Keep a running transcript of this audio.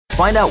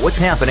Find out what's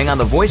happening on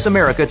the Voice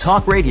America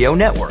Talk Radio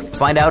Network.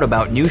 Find out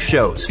about new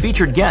shows,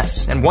 featured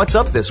guests, and what's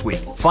up this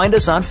week. Find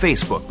us on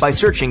Facebook by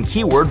searching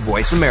keyword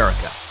Voice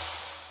America.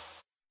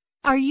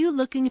 Are you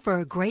looking for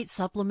a great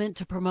supplement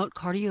to promote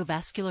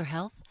cardiovascular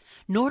health?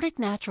 Nordic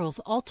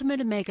Naturals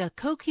Ultimate Omega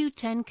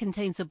CoQ10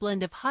 contains a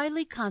blend of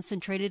highly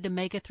concentrated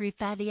omega-3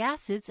 fatty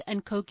acids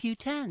and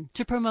CoQ10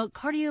 to promote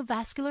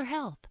cardiovascular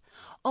health.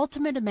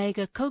 Ultimate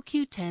Omega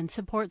CoQ10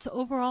 supports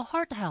overall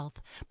heart health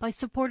by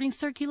supporting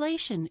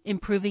circulation,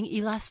 improving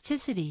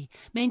elasticity,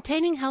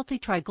 maintaining healthy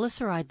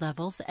triglyceride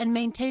levels, and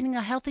maintaining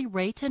a healthy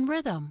rate and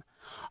rhythm.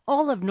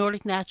 All of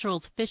Nordic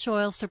Naturals fish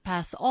oil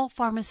surpass all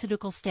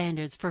pharmaceutical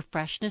standards for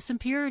freshness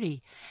and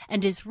purity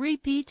and is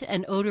repeat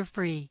and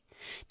odor-free.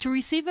 To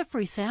receive a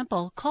free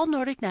sample, call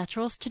Nordic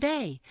Naturals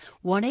today,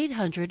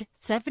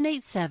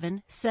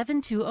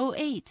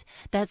 1-800-787-7208.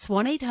 That's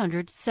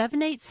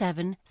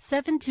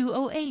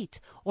 1-800-787-7208,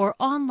 or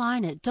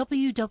online at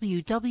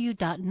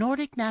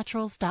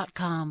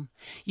www.nordicnaturals.com.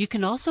 You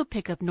can also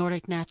pick up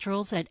Nordic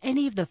Naturals at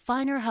any of the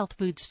finer health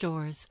food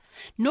stores.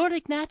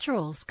 Nordic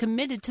Naturals,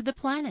 committed to the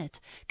planet,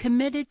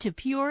 committed to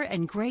pure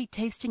and great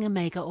tasting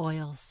omega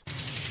oils.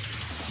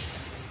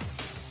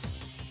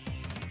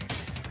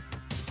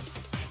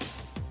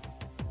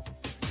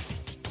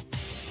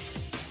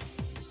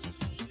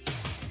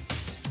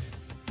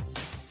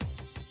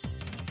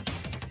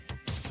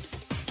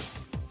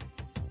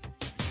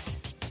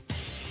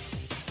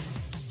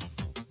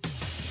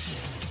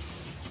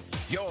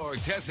 Your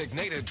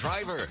designated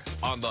driver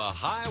on the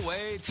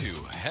highway to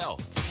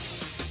health.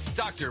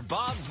 Dr.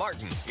 Bob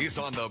Martin is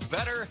on the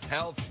Better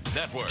Health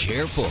Network.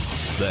 Careful.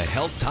 The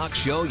health talk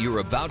show you're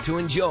about to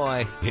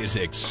enjoy is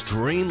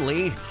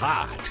extremely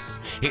hot.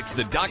 It's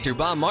the Dr.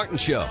 Bob Martin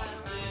Show.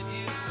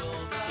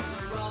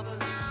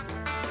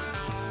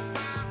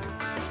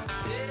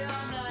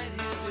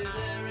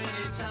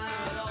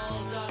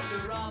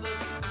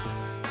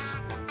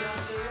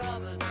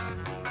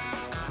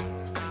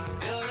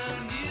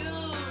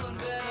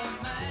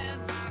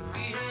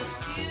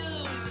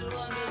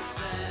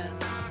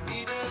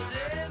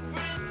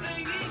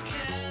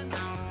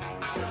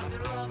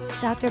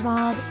 Dr.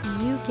 Bob,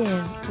 you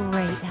give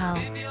great help.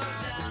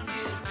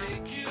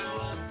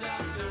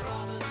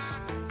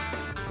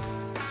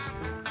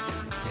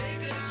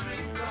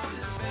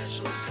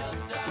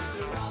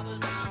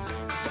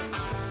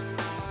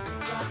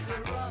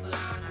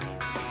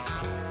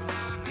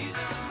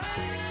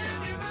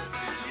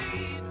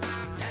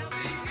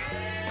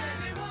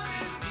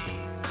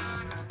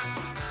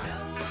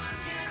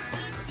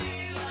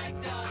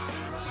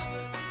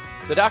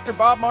 The Dr.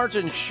 Bob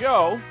Martin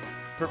Show,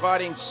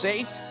 providing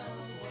safe,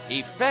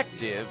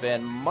 effective,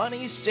 and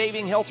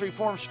money-saving health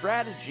reform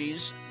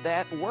strategies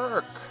that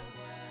work.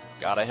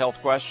 Got a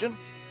health question?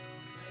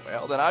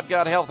 Well, then I've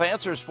got health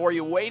answers for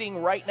you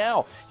waiting right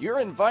now. You're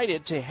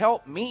invited to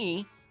help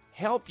me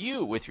help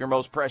you with your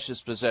most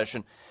precious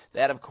possession,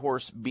 that, of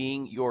course,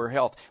 being your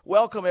health.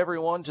 Welcome,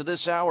 everyone, to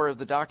this hour of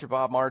the Dr.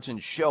 Bob Martin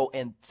Show,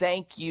 and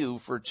thank you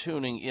for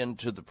tuning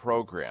into the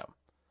program.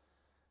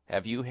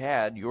 Have you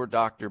had your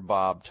Dr.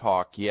 Bob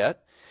talk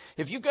yet?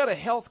 If you've got a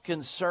health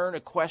concern, a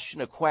question,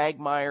 a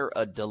quagmire,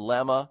 a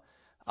dilemma,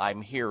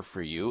 I'm here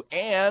for you.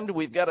 And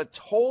we've got a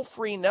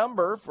toll-free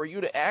number for you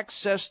to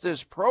access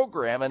this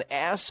program and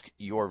ask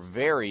your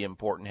very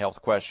important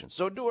health questions.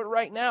 So do it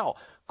right now.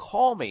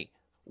 Call me.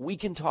 We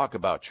can talk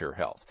about your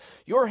health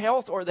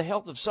or the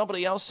health of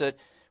somebody else that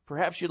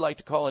perhaps you'd like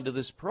to call into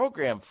this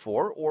program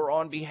for or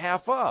on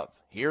behalf of.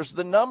 Here's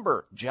the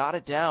number. Jot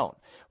it down.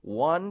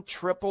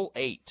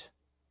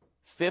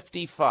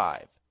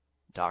 1-888-55.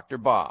 Dr.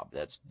 Bob.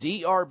 That's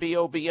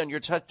DRBOB on your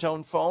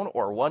touch-tone phone,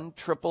 or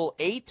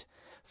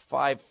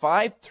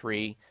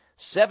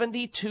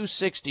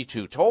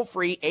 1-888-553-7262.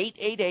 Toll-free,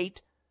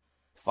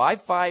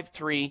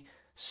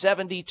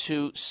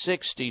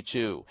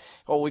 888-553-7262.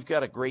 Oh, we've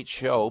got a great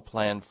show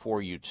planned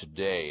for you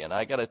today, and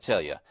I got to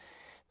tell you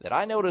that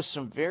I noticed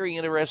some very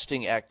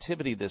interesting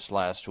activity this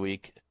last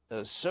week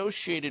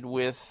associated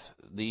with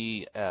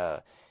the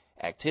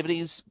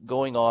activities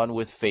going on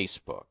with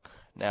Facebook.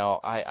 Now,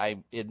 I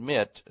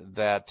admit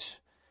that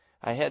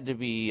I had to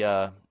be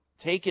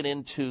taken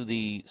into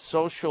the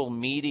social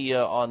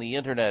media on the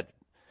internet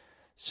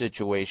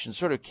situation,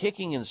 sort of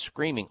kicking and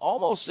screaming,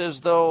 almost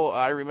as though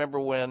I remember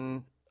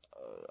when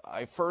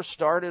I first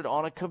started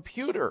on a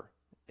computer,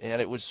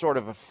 and it was sort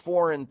of a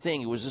foreign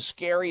thing. It was a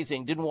scary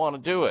thing, didn't want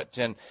to do it.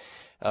 And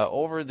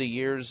over the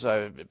years,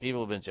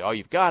 people have been saying, oh,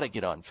 you've got to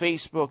get on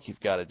Facebook, you've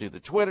got to do the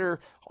Twitter,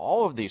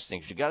 all of these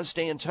things. You've got to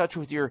stay in touch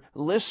with your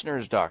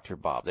listeners, Dr.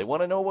 Bob. They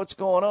want to know what's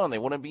going on. They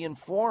want to be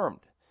informed.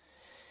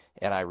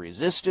 And I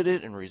resisted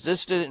it,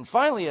 and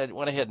finally I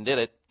went ahead and did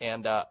it.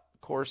 And, of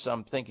course,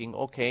 I'm thinking,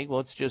 okay, well,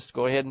 let's just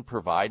go ahead and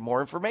provide more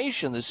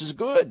information. This is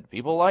good.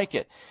 People like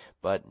it.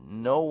 But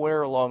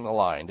nowhere along the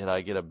line did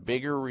I get a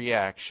bigger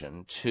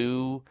reaction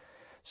to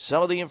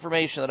some of the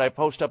information that I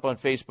post up on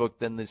Facebook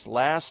than this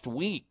last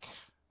week.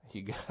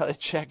 You got to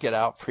check it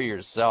out for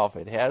yourself.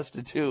 It has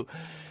to do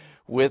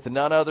with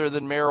none other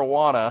than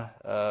marijuana.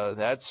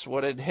 That's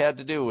what it had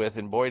to do with,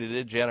 and boy, did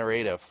it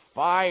generate a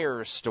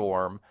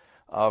firestorm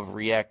of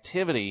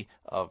reactivity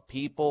of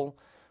people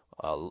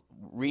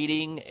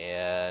reading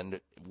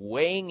and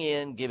weighing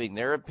in, giving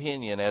their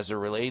opinion as it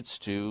relates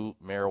to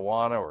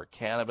marijuana or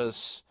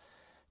cannabis.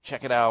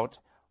 Check it out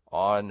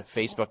on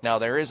Facebook. Now,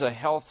 there is a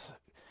health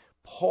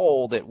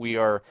poll that we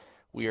are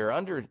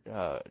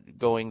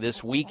undergoing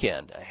this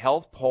weekend, a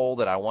health poll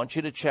that I want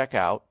you to check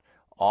out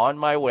on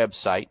my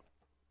website.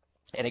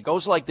 And it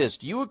goes like this.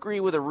 Do you agree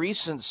with a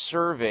recent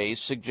survey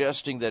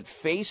suggesting that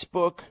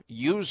Facebook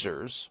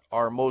users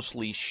are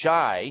mostly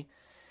shy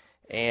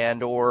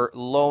and or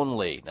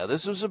lonely? Now,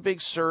 this was a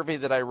big survey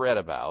that I read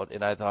about,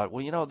 and I thought,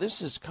 well,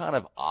 this is kind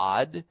of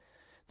odd.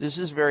 This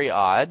is very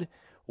odd.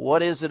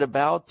 What is it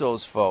about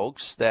those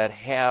folks that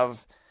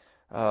have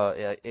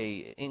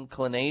a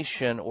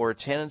inclination or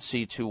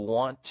tendency to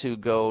want to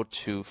go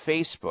to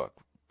Facebook,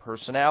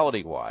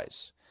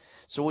 personality-wise?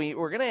 So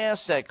we're going to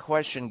ask that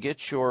question,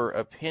 get your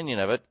opinion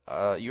of it.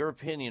 Your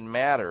opinion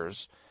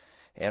matters.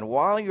 And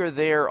while you're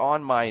there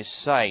on my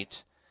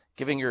site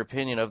giving your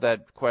opinion of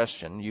that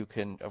question, you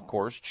can, of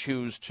course,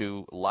 choose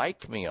to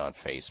like me on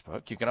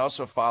Facebook. You can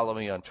also follow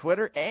me on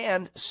Twitter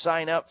and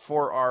sign up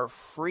for our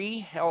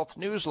free health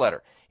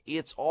newsletter.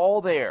 It's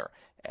all there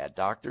at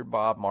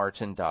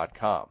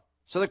drbobmartin.com.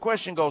 So the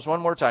question goes one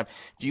more time.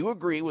 Do you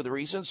agree with a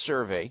recent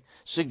survey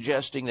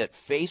suggesting that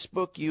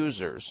Facebook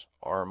users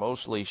are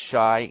mostly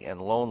shy and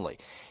lonely?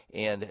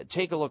 And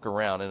take a look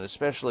around, and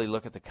especially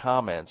look at the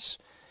comments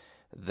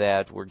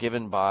that were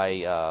given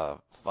by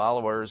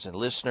followers and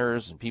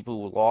listeners and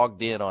people who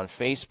logged in on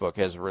Facebook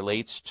as it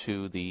relates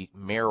to the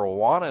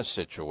marijuana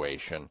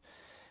situation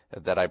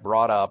that I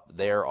brought up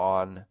there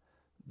on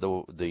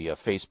the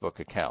Facebook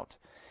account.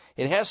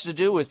 It has to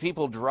do with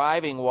people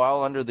driving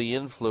while under the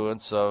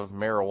influence of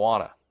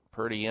marijuana.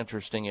 Pretty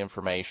interesting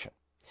information.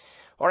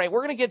 All right,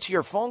 we're going to get to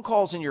your phone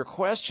calls and your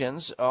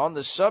questions on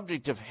the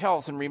subject of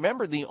health. And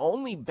remember, the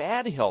only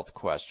bad health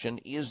question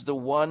is the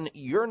one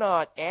you're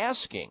not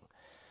asking.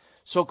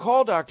 So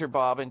call Dr.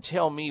 Bob and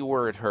tell me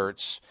where it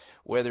hurts,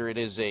 whether it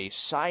is a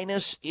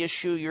sinus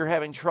issue you're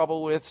having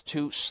trouble with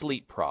to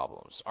sleep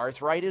problems,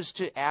 arthritis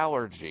to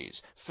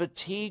allergies,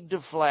 fatigue to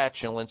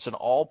flatulence, and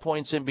all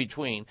points in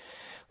between.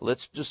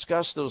 Let's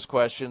discuss those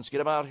questions, get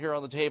them out here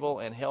on the table,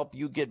 and help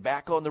you get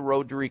back on the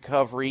road to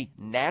recovery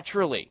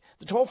naturally.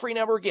 The toll-free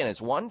number, again, is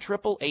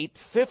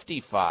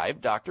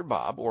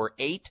 1-888-55-DR-BOB or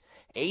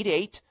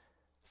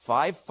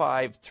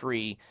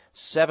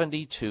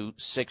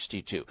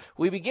 888-553-7262.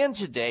 We begin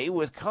today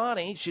with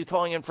Connie. She's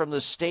calling in from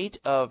the state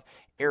of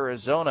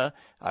Arizona.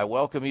 I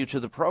welcome you to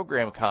the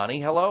program,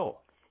 Connie. Hello.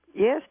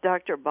 Yes,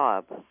 Dr.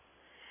 Bob.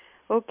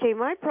 Okay,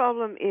 my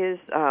problem is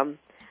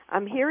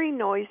I'm hearing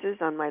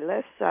noises on my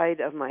left side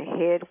of my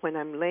head when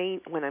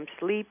I'm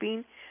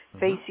sleeping,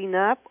 facing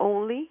up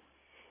only,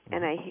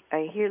 and I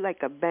hear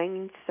like a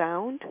banging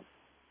sound.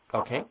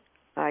 Okay.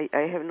 I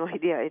have no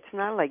idea. It's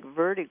not like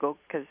vertigo,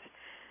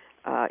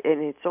 and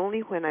it's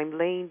only when I'm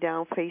laying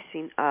down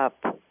facing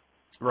up.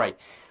 Right.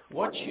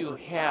 What you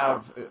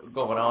have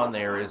going on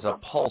there is a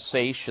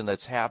pulsation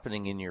that's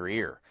happening in your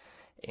ear.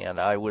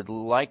 And I would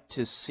like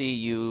to see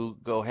you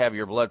go have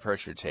your blood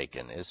pressure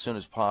taken as soon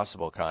as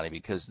possible, Connie,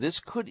 because this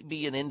could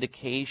be an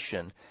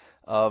indication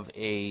of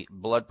a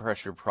blood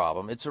pressure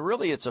problem. It's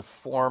a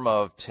form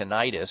of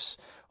tinnitus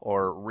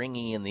or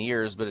ringing in the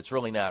ears, but it's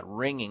really not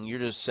ringing. You're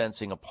just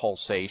sensing a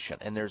pulsation.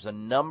 And there's a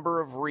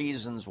number of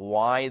reasons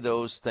why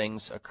those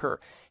things occur.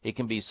 It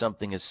can be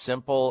something as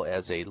simple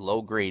as a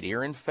low-grade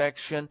ear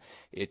infection.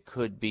 It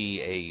could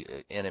be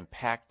an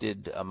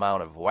impacted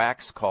amount of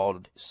wax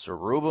called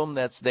cerebrum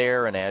that's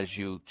there, and as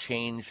you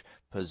change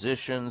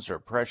positions or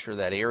pressure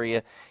that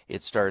area,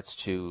 it starts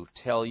to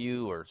tell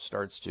you or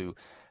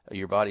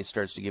your body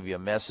starts to give you a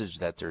message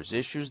that there's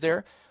issues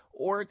there.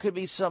 Or it could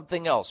be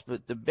something else.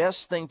 But the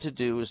best thing to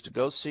do is to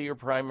go see your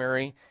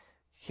primary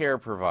care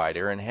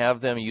provider and have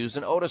them use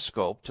an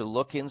otoscope to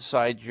look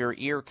inside your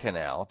ear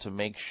canal to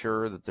make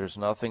sure that there's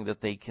nothing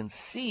that they can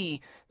see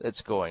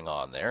that's going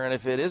on there. And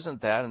if it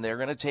isn't that, and they're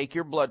going to take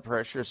your blood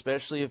pressure,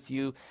 especially if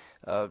you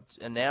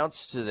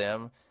announce to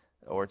them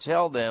or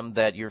tell them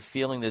that you're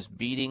feeling this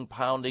beating,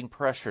 pounding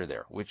pressure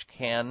there, which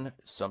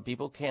some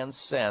people can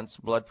sense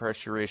blood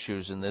pressure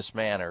issues in this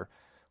manner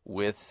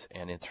with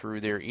and in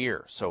through their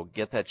ear. So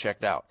get that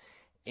checked out.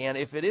 And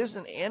if it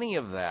isn't any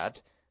of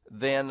that,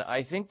 then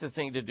I think the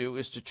thing to do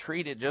is to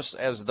treat it just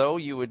as though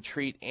you would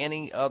treat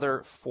any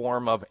other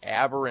form of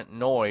aberrant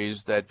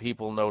noise that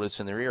people notice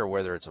in their ear,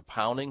 whether it's a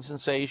pounding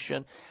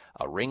sensation,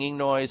 a ringing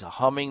noise, a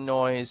humming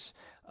noise.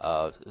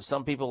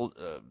 Some people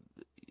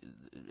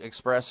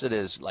express it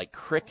as like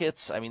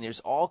crickets. I mean,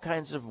 there's all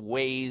kinds of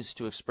ways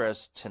to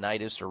express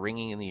tinnitus or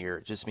ringing in the ear.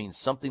 It just means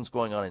something's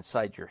going on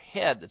inside your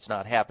head that's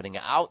not happening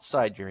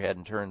outside your head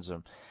in terms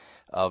of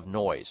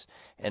noise.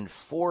 And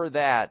for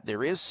that,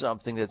 there is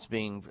something that's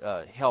being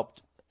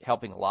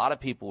helping a lot of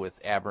people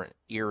with aberrant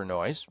ear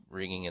noise,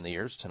 ringing in the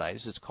ears,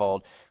 tinnitus. It's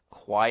called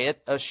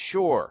Quiet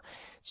Assure.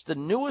 It's the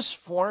newest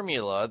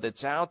formula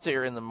that's out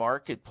there in the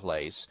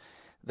marketplace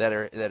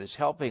that is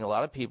helping a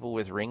lot of people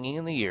with ringing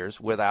in the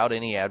ears without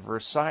any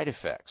adverse side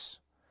effects.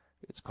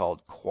 It's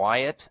called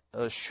Quiet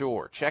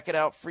Assure. Check it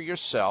out for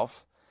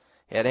yourself.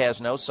 It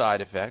has no side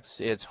effects.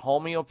 It's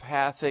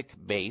homeopathic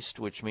based,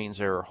 which means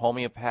there are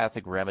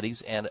homeopathic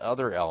remedies and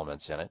other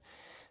elements in it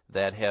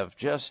that have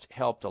just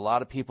helped a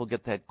lot of people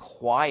get that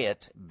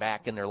quiet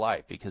back in their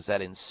life, because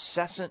that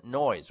incessant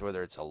noise,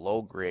 whether it's a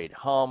low-grade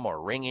hum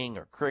or ringing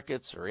or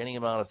crickets or any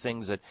amount of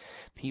things that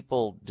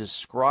people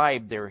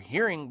describe they're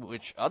hearing,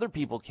 which other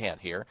people can't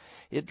hear,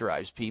 it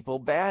drives people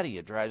batty.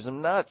 It drives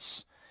them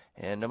nuts.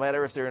 And no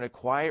matter if they're in a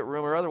quiet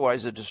room or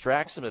otherwise, it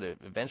distracts them. It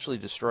eventually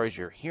destroys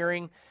your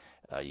hearing.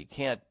 You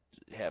can't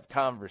have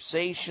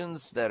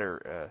conversations that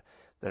are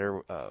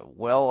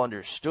well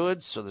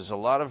understood, so there's a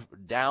lot of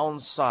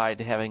downside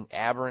to having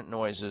aberrant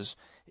noises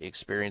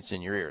experienced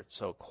in your ear.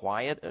 So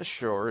Quiet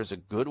Assure is a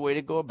good way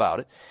to go about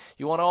it.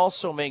 You want to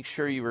also make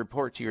sure you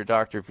report to your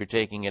doctor if you're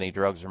taking any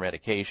drugs or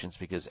medications,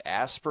 because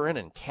aspirin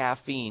and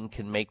caffeine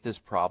can make this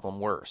problem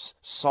worse.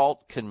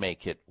 Salt can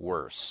make it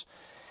worse.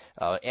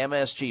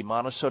 MSG,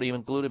 monosodium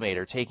and glutamate,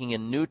 or taking a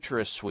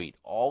NutraSweet.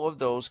 All of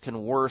those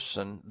can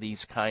worsen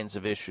these kinds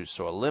of issues,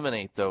 so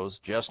eliminate those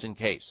just in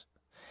case.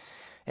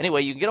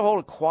 Anyway, you can get a hold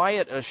of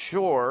Quiet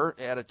Assure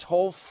at a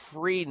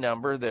toll-free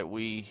number that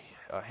we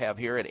have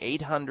here at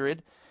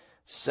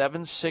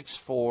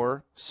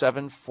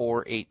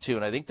 800-764-7482.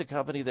 And I think the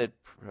company that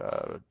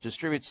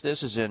distributes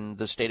this is in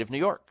the state of New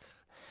York.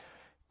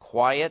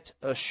 Quiet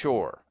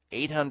Assure,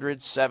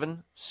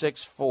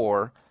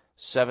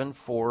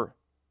 800-764-7482.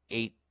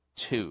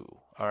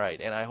 All right,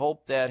 and I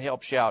hope that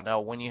helps you out. Now,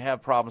 when you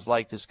have problems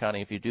like this,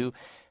 Connie, if you do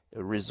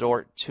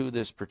resort to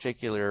this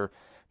particular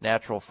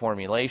natural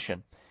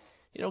formulation,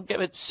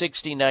 give it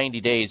 60, 90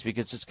 days,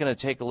 because it's going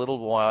to take a little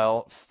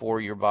while for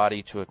your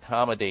body to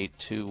accommodate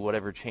to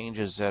whatever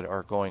changes that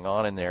are going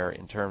on in there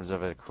in terms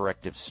of a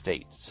corrective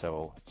state.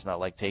 So it's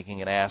not like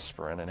taking an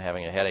aspirin and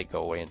having a headache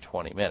go away in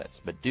 20 minutes.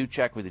 But do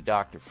check with your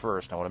doctor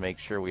first. I want to make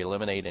sure we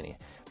eliminate any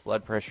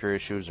blood pressure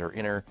issues or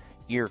inner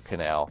ear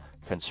canal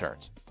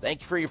concerns.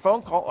 Thank you for your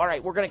phone call. All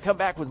right, we're going to come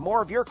back with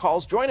more of your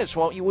calls. Join us,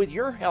 won't you, with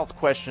your health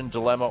question,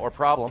 dilemma, or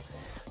problem.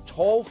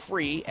 Toll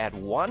free at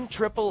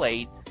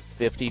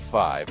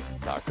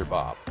 1-888-55 Dr.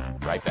 Bob.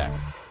 Right back.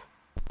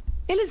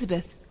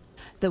 Elizabeth,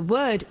 the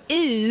word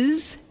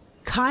is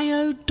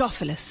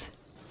Chiodophilus.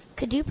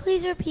 Could you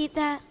please repeat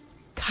that?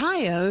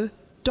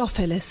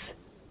 Chiodophilus.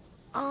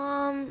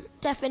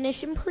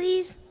 Definition,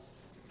 please?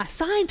 A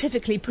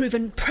scientifically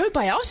proven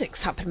probiotic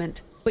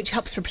supplement which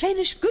helps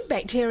replenish good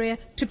bacteria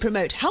to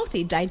promote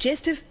healthy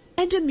digestive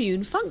and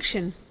immune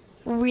function.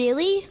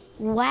 Really?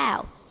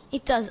 Wow.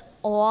 It does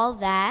all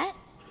that?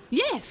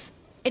 Yes.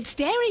 It's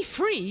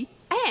dairy-free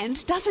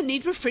and doesn't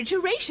need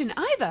refrigeration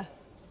either.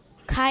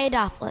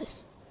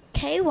 Chiodophilus.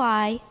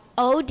 Chiodophilus.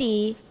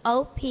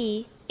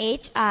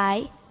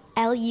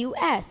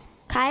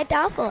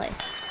 Chiodophilus.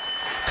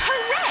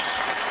 Correct!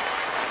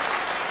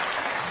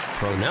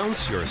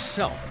 Pronounce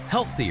yourself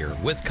healthier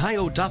with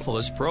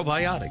Chiodophilus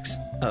probiotics.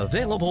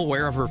 Available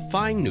wherever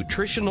fine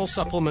nutritional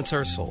supplements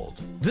are sold.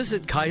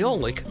 Visit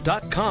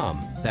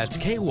Kyolic.com. That's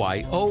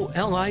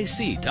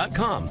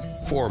KYOLIC.com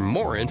for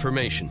more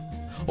information.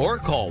 Or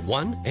call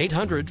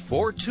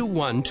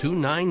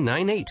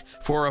 1-800-421-2998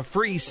 for a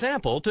free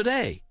sample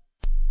today.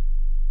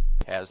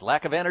 Has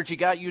lack of energy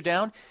got you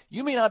down?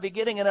 You may not be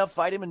getting enough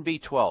vitamin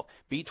B12.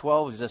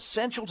 B12 is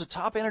essential to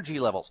top energy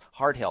levels,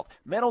 heart health,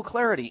 mental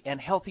clarity,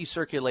 and healthy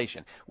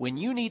circulation. When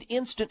you need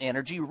instant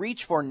energy,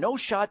 reach for No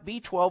Shot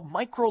B12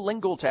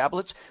 microlingual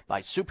tablets by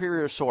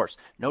Superior Source.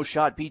 No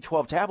Shot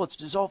B12 tablets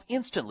dissolve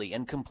instantly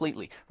and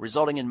completely,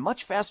 resulting in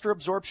much faster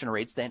absorption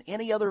rates than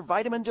any other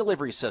vitamin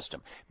delivery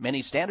system.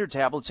 Many standard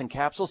tablets and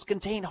capsules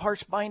contain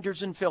harsh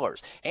binders and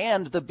fillers,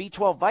 and the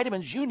B12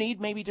 vitamins you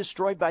need may be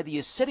destroyed by the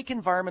acidic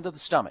environment of the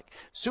stomach.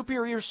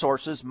 Superior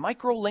Source's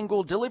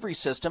microlingual delivery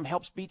system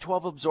helps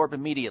B12 absorb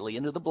immediately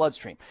into the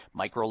bloodstream.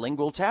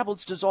 Microlingual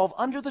tablets dissolve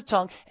under the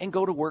tongue and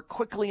go to work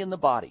quickly in the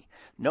body.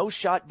 No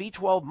Shot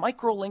B12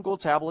 microlingual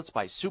tablets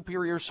by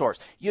Superior Source.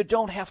 You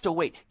don't have to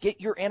wait. Get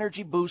your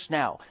energy boost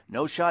now.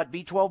 No Shot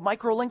B12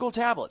 microlingual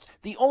tablets.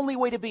 The only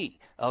way to be.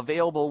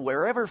 Available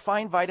wherever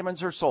fine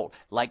vitamins are sold,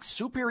 like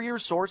Superior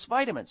Source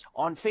Vitamins,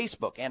 on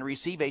Facebook, and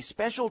receive a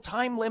special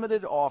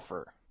time-limited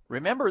offer.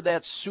 Remember,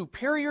 that's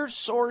Superior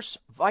Source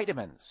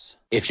Vitamins.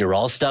 If you're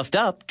all stuffed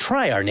up,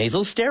 try our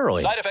nasal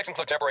steroid. Side effects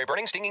include temporary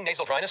burning, stinging,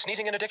 nasal dryness,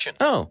 sneezing, and addiction.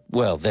 Oh,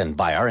 well, then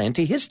buy our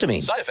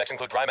antihistamine. Side effects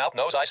include dry mouth,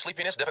 nose, eyes,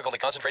 sleepiness, difficulty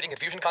concentrating,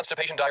 confusion,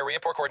 constipation, diarrhea,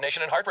 poor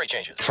coordination, and heart rate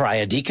changes. Try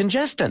a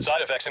decongestant.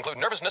 Side effects include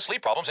nervousness,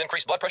 sleep problems,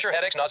 increased blood pressure,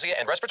 headaches, nausea,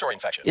 and respiratory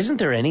infections. Isn't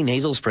there any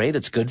nasal spray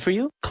that's good for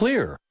you?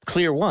 Clear.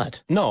 Clear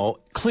what? No,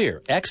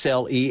 Clear.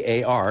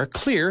 XLEAR.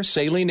 Clear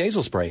Saline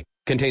Nasal Spray.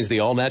 Contains the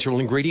all-natural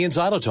ingredient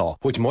xylitol,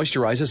 which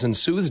moisturizes and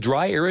soothes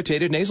dry,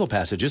 irritated nasal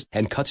passages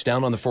and cuts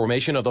down on the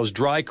formation of those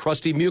dry,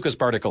 crusty mucus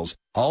particles.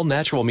 All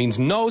natural means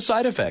no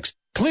side effects.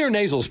 Clear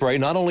nasal spray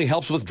not only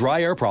helps with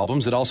dry air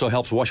problems, it also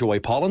helps wash away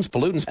pollens,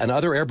 pollutants, and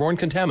other airborne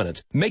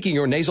contaminants, making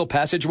your nasal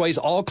passageways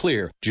all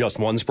clear. Just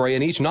one spray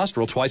in each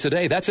nostril twice a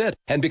day, that's it.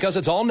 And because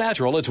it's all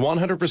natural, it's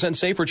 100%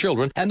 safe for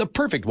children and the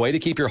perfect way to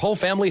keep your whole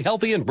family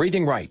healthy and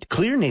breathing right.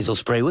 Clear nasal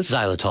spray with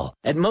xylitol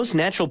at most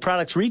natural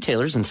products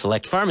retailers and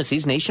select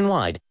pharmacies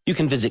nationwide. You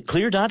can visit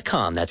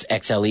Xlear.com, that's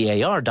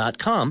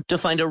XLEAR.com, to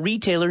find a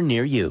retailer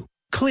near you.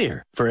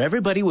 Xlear, for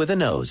everybody with a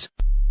nose.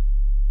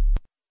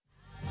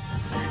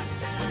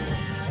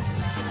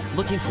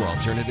 Looking for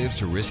alternatives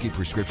to risky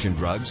prescription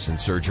drugs and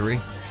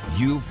surgery?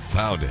 You've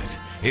found it.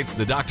 It's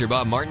the Dr.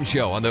 Bob Martin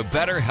Show on the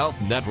Better Health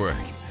Network.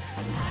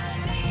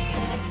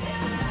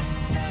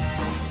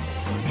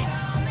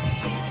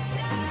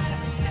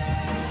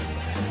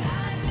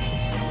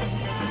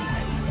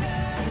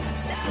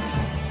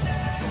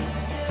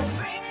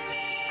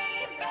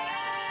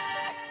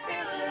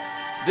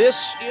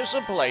 This is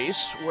a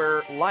place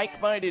where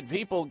like-minded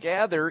people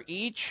gather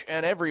each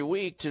and every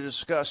week to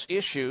discuss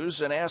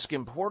issues and ask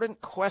important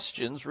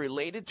questions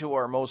related to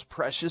our most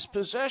precious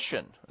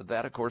possession,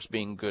 that, of course,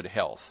 being good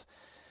health.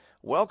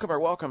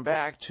 Welcome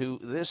back to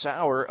this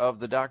hour of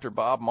the Dr.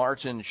 Bob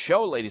Martin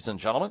Show, ladies and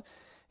gentlemen,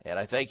 and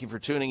I thank you for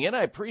tuning in.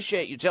 I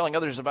appreciate you telling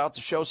others about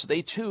the show so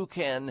they, too,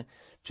 can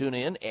tune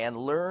in and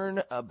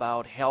learn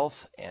about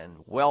health and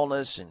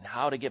wellness and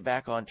how to get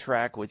back on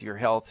track with your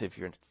health if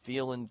you're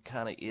feeling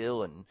kind of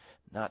ill and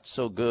not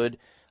so good.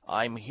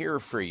 I'm here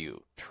for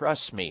you.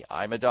 Trust me,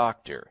 I'm a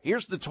doctor.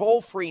 Here's the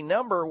toll-free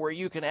number where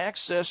you can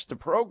access the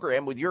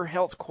program with your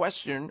health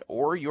question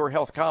or your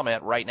health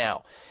comment right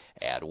now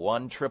at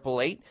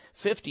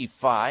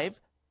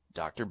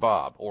 1-888-55-Dr.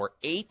 Bob or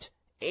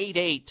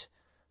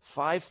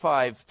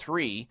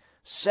 888-553-7262.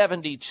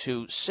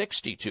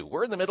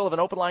 We're in the middle of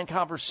an open line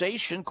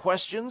conversation.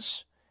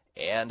 Questions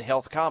and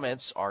health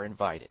comments are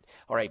invited.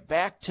 All right,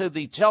 back to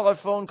the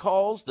telephone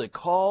calls. The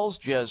calls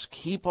just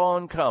keep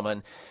on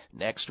coming.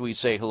 Next, we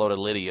say hello to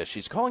Lydia.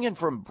 She's calling in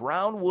from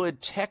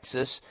Brownwood,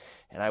 Texas,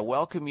 and I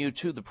welcome you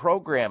to the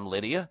program,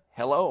 Lydia.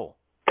 Hello.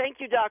 Thank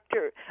you,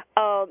 Doctor.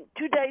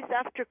 2 days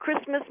after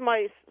Christmas,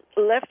 my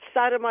left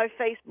side of my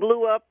face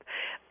blew up,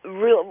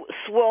 real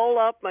swole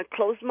up. I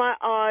closed my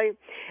eye,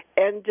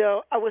 and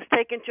I was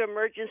taken to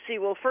emergency.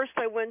 Well, first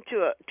I went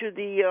to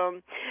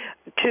the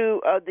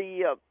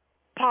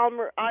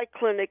Palmer Eye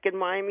Clinic in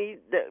Miami,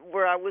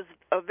 where I was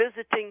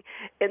visiting,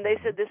 and they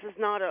said this is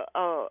not a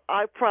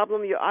eye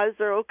problem. Your eyes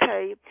are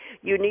okay.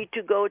 You need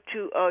to go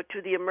to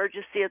the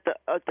emergency at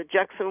the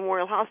Jackson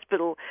Memorial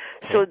Hospital.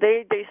 So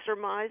they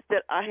surmised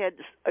that I had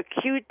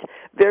acute,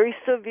 very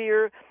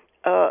severe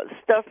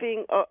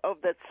stuffing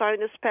of that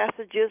sinus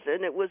passages,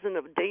 and it was in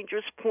a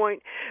dangerous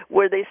point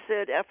where they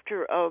said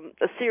after a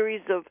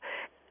series of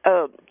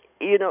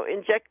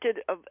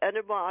injected of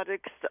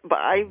antibiotics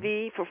by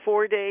IV for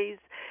 4 days,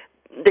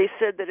 they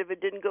said that if it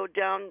didn't go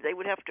down, they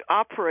would have to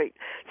operate.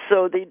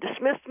 So they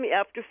dismissed me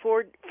after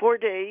four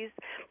days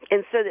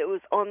and said it was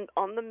on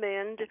the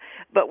mend.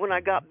 But when I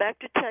got back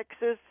to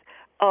Texas,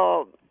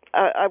 I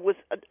was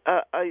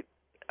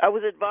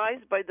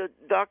advised by the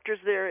doctors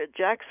there at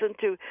Jackson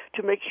to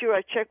make sure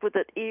I check with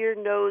an ear,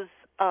 nose,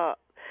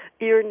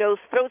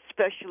 throat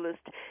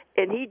specialist,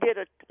 and he did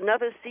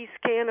another C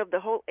scan of the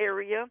whole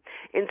area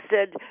and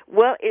said,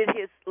 well, it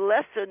has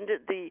lessened.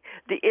 The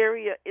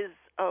area is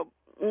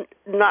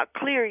not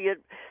clear yet,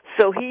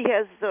 so he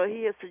has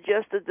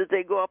suggested that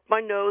they go up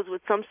my nose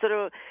with some sort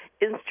of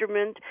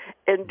instrument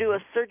and do a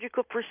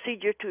surgical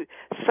procedure to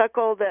suck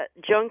all that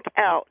junk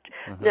out.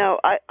 Now,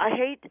 I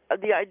hate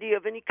the idea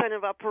of any kind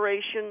of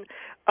operation.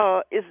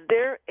 Is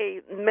there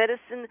a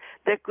medicine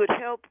that could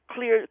help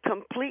clear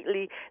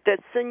completely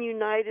that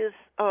sinusitis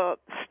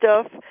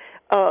stuff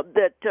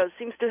that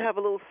seems to have a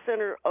little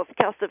center of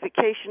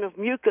calcification of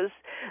mucus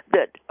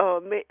that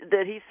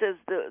he says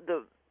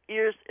the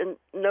ears and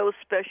nose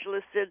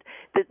specialist said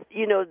that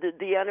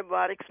the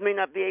antibiotics may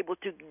not be able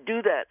to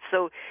do that.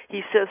 So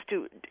he says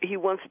he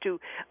wants to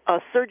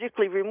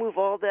surgically remove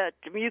all that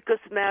mucus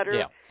matter.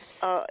 Yeah.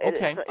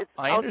 Okay,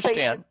 I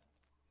understand.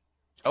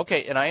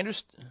 Okay, and I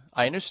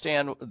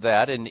understand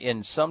that,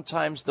 and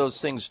sometimes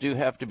those things do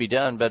have to be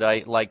done. But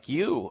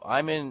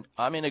I'm in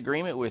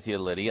agreement with you,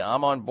 Lydia.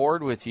 I'm on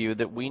board with you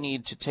that we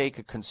need to take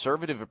a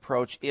conservative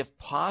approach, if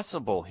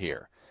possible,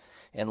 here,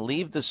 and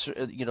leave the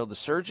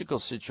surgical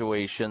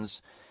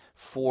situations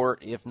for,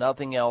 if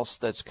nothing else,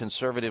 that's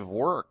conservative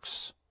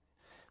works,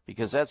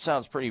 because that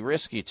sounds pretty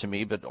risky to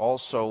me. But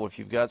also, if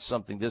you've got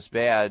something this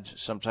bad,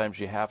 sometimes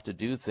you have to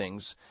do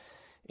things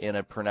in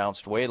a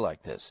pronounced way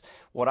like this.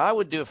 What I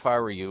would do if I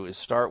were you is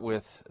start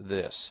with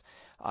this.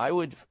 I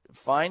would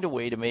find a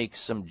way to make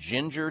some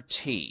ginger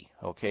tea,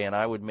 okay, and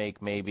I would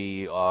make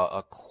maybe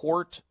a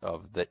quart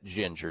of that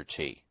ginger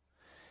tea.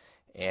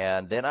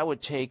 And then I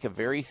would take a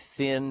very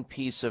thin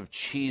piece of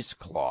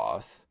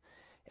cheesecloth,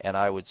 and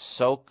I would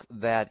soak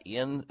that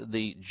in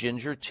the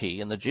ginger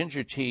tea. And the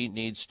ginger tea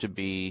needs to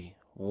be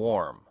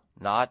warm,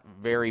 not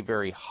very,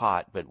 very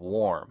hot, but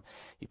warm.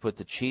 You put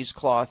the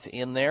cheesecloth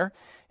in there,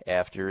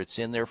 After it's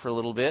in there for a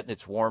little bit and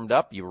it's warmed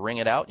up, you wring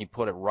it out and you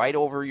put it right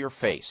over your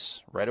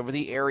face, right over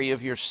the area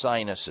of your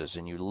sinuses,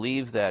 and you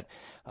leave that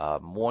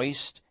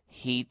moist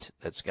heat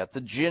that's got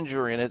the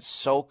ginger in it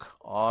soak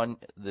on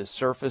the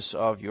surface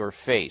of your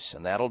face,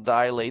 and that'll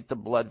dilate the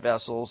blood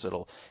vessels.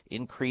 It'll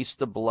increase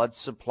the blood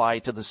supply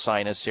to the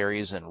sinus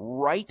areas,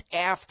 and right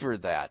after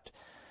that,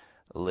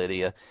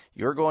 Lydia,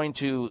 you're going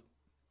to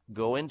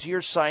go into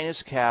your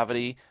sinus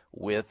cavity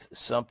with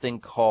something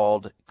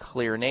called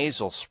Clear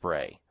Nasal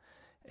Spray,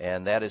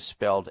 and that is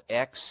spelled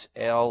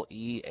Xlear.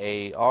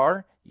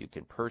 You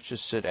can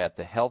purchase it at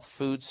the health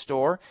food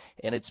store,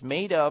 and it's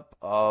made up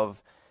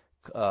of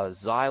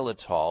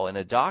xylitol, and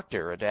a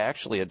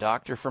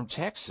doctor from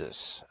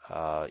Texas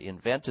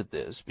invented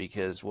this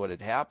because what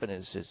had happened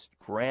is his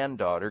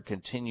granddaughter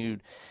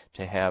continued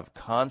to have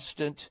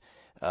constant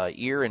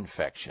ear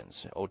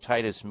infections,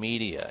 otitis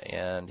media,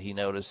 and he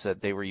noticed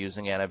that they were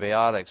using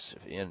antibiotics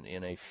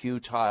in a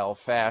futile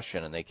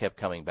fashion, and they kept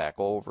coming back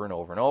over and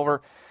over and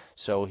over.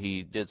 So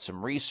he did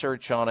some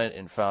research on it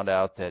and found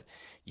out that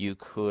you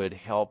could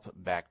help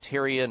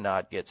bacteria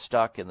not get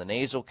stuck in the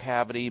nasal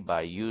cavity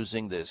by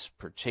using this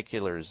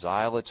particular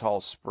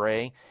xylitol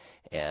spray,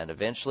 and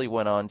eventually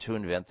went on to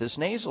invent this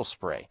nasal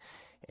spray.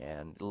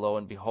 And lo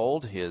and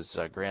behold, his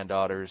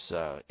granddaughter's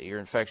ear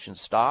infection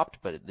stopped,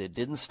 but it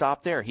didn't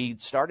stop there. He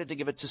started to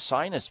give it to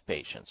sinus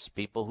patients,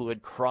 people who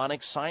had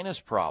chronic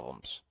sinus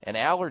problems and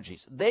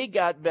allergies. They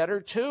got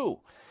better too,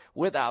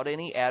 without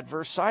any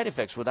adverse side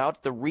effects,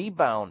 without the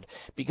rebound.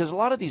 Because a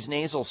lot of these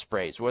nasal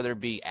sprays, whether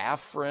it be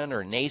Afrin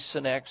or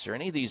Nasonex or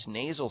any of these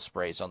nasal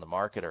sprays on the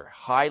market, are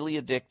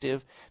highly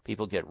addictive.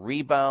 People get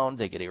rebound.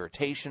 They get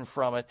irritation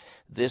from it.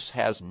 This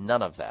has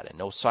none of that and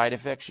no side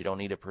effects. You don't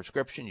need a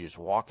prescription. You just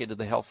walk into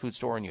the health food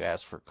store and you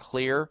ask for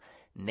Clear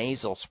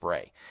Nasal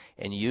Spray.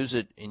 And you use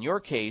it, in your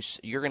case,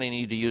 you're going to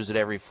need to use it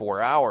every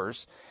 4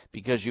 hours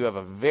because you have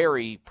a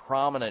very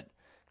prominent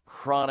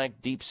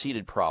chronic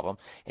deep-seated problem,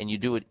 and you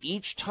do it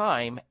each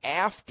time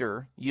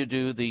after you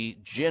do the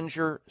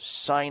ginger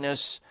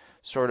sinus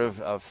sort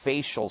of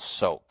facial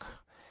soak.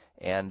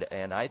 And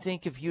I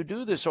think if you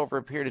do this over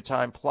a period of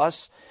time,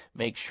 plus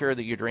make sure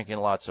that you're drinking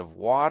lots of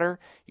water,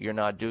 you're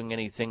not doing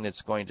anything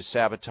that's going to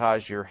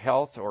sabotage your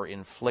health or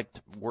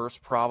inflict worse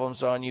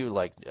problems on you,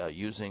 like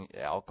using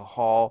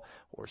alcohol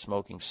or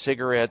smoking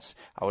cigarettes.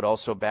 I would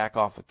also back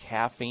off of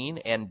caffeine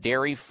and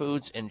dairy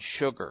foods and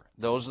sugar.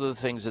 Those are the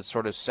things that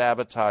sort of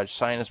sabotage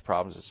sinus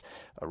problems. It's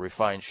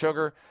refined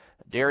sugar,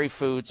 dairy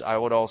foods. I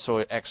would also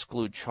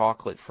exclude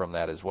chocolate from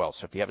that as well.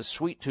 So if you have a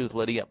sweet tooth,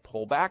 Lydia,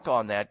 pull back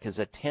on that because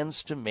it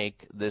tends to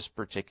make this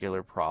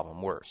particular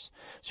problem worse.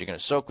 So you're going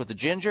to soak with the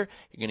ginger,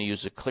 you're going to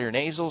use a Clear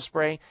Nasal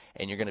Spray,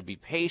 and you're going to be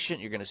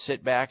patient. You're going to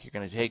sit back. You're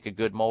going to take a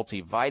good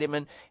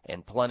multivitamin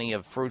and plenty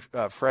of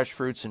fresh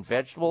fruits and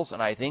vegetables.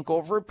 And I think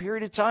over a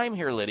period of time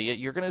here, Lydia,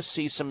 you're going to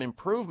see some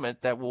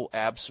improvement that will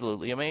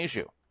absolutely amaze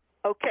you.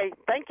 Okay,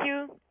 thank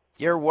you.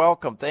 You're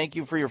welcome. Thank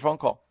you for your phone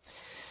call.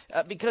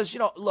 Because,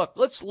 look,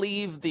 let's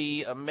leave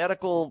the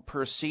medical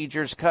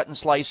procedures, cut and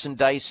slice and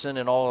dicing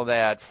and all of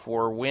that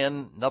for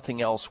when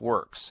nothing else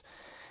works.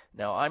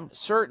 Now, I'm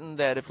certain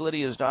that if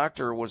Lydia's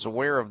doctor was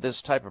aware of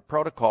this type of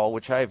protocol,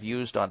 which I've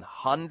used on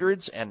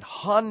hundreds and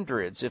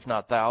hundreds, if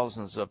not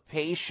thousands, of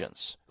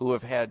patients who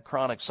have had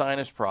chronic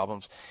sinus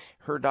problems,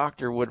 her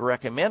doctor would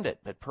recommend it,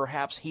 but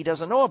perhaps he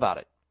doesn't know about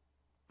it.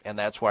 And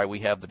that's why we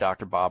have the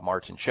Dr. Bob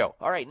Martin Show.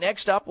 All right,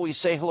 next up, we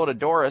say hello to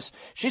Doris.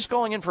 She's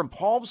calling in from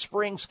Palm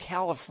Springs,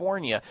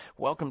 California.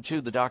 Welcome to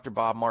the Dr.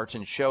 Bob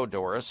Martin Show,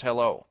 Doris.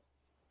 Hello.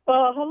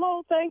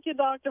 Hello. Thank you,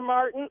 Dr.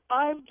 Martin.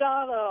 I've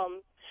got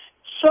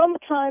some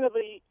kind of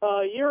a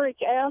uric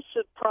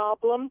acid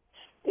problem.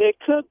 It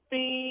could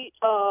be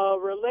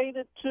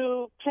related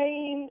to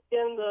pain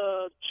in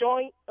the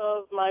joint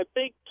of my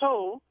big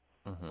toe,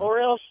 or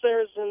else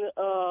there's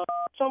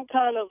some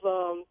kind of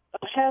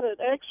I had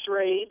it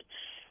x-rayed.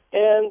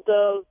 And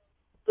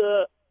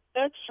the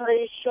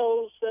X-ray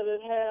shows that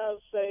it has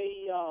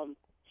a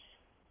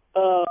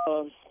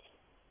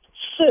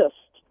cyst.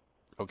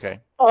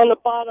 Okay. On the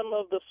bottom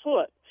of the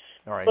foot.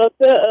 All right. But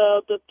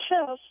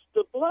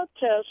the blood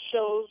test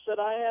shows that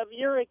I have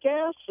uric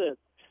acid,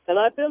 and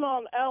I've been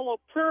on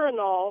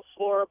allopurinol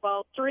for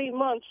about 3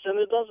 months, and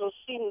it doesn't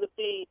seem to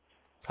be.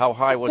 How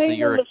high was the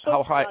uric?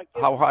 How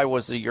high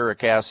was the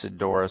uric acid,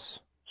 Doris?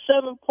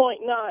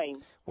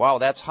 7.9. Wow,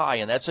 that's high,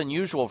 and that's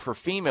unusual for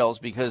females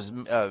because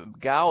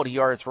gouty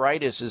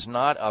arthritis is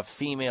not a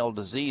female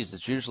disease.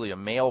 It's usually a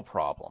male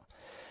problem.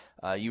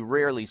 You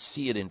rarely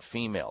see it in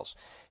females.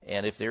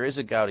 And if there is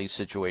a gouty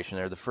situation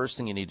there, the first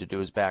thing you need to do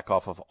is back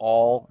off of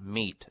all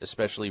meat,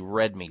 especially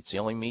red meats. The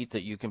only meat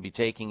that you can be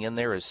taking in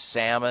there is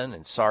salmon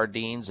and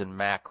sardines and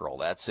mackerel.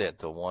 That's it,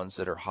 the ones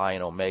that are high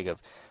in omega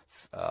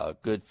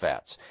good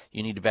fats.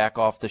 You need to back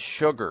off the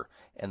sugar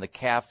and the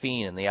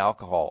caffeine and the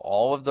alcohol,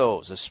 all of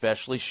those,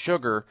 especially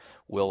sugar,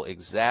 will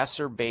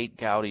exacerbate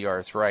gouty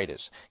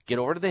arthritis. Get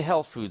over to the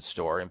health food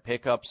store and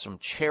pick up some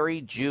cherry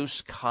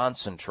juice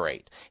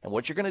concentrate. And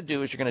what you're going to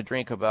do is you're going to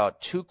drink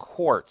about 2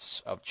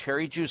 quarts of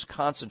cherry juice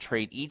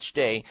concentrate each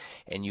day,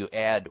 and you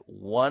add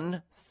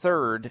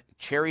 1/3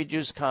 cherry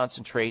juice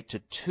concentrate to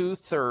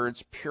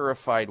 2/3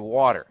 purified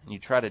water. And you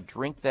try to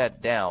drink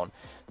that down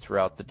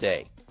throughout the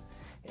day.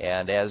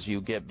 And as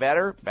you get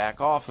better,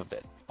 back off of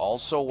it.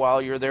 Also,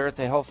 while you're there at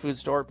the health food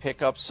store,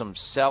 pick up some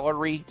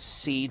celery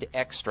seed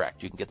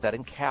extract. You can get that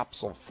in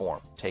capsule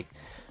form. Take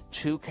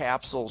 2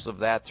 capsules of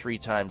that 3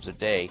 times a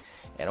day,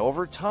 and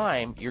over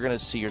time, you're going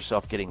to see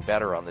yourself getting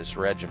better on this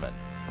regimen.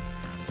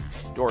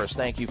 Doris,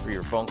 thank you for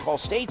your phone call.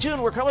 Stay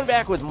tuned. We're coming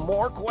back with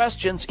more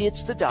questions.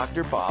 It's the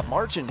Dr. Bob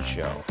Martin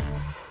Show.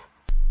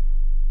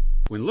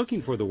 When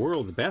looking for the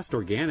world's best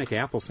organic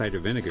apple cider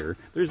vinegar,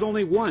 there's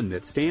only one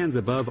that stands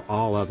above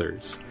all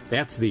others.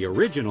 That's the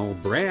original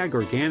Bragg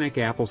Organic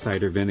Apple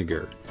Cider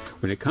Vinegar.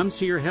 When it comes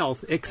to your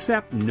health,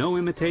 accept no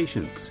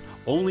imitations.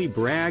 Only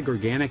Bragg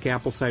Organic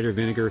Apple Cider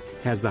Vinegar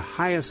has the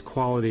highest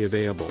quality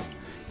available.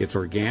 It's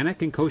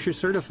organic and kosher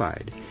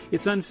certified.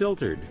 It's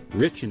unfiltered,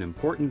 rich in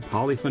important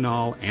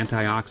polyphenol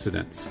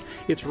antioxidants.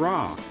 It's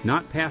raw,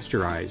 not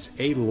pasteurized,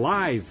 a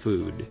live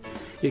food.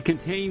 It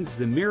contains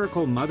the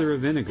miracle mother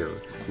of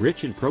vinegar,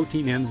 rich in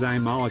protein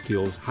enzyme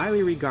molecules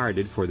highly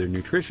regarded for their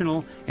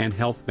nutritional and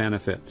health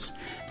benefits.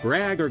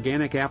 Bragg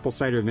Organic Apple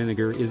Cider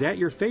Vinegar is at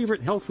your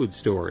favorite health food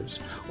stores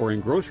or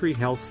in grocery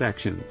health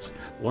sections.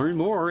 Learn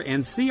more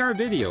and see our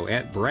video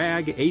at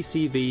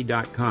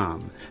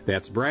braggacv.com.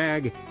 That's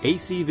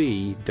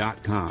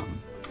braggacv.com.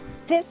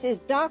 This is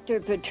Dr.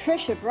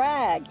 Patricia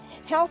Bragg,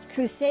 health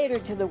crusader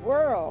to the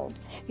world.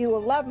 You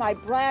will love my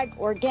Bragg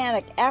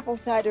Organic Apple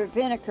Cider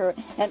Vinegar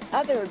and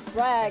other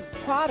Bragg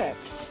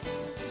products.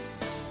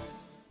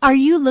 Are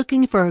you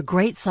looking for a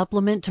great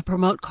supplement to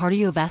promote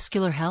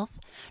cardiovascular health?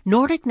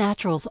 Nordic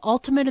Naturals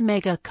Ultimate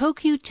Omega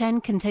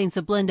CoQ10 contains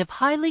a blend of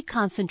highly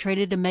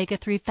concentrated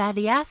omega-3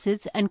 fatty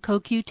acids and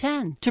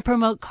CoQ10 to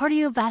promote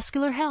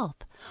cardiovascular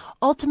health.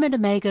 Ultimate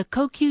Omega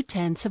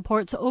CoQ10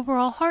 supports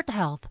overall heart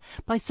health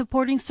by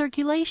supporting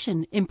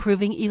circulation,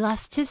 improving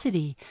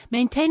elasticity,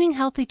 maintaining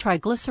healthy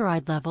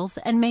triglyceride levels,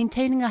 and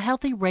maintaining a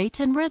healthy rate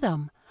and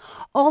rhythm.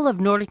 All of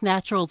Nordic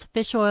Naturals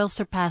fish oil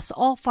surpass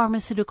all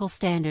pharmaceutical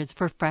standards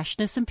for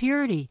freshness and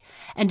purity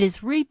and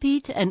is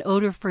repeat and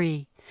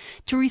odor-free.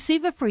 To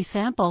receive a free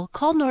sample,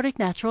 call Nordic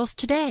Naturals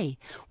today,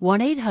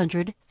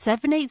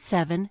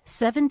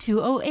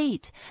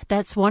 1-800-787-7208.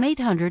 That's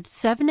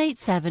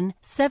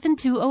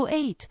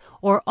 1-800-787-7208,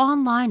 or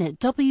online at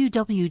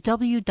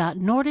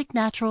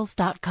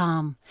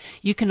www.nordicnaturals.com.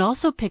 You can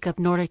also pick up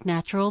Nordic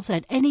Naturals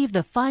at any of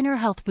the finer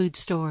health food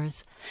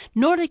stores.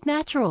 Nordic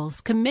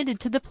Naturals, committed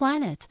to the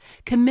planet,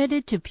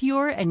 committed to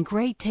pure and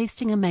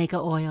great-tasting omega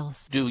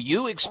oils. Do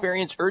you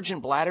experience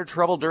urgent bladder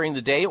trouble during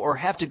the day or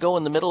have to go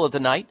in the middle of the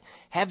night?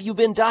 Have you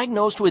been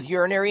diagnosed with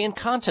urinary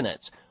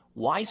incontinence?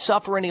 Why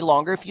suffer any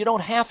longer if you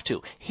don't have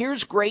to?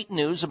 Here's great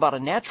news about a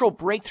natural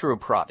breakthrough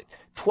product,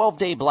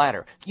 12-Day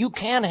Bladder. You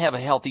can have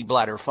a healthy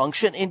bladder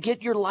function and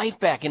get your life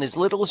back in as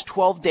little as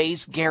 12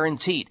 days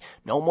guaranteed.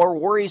 No more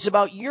worries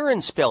about urine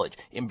spillage,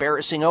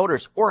 embarrassing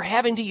odors, or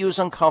having to use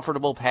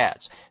uncomfortable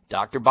pads.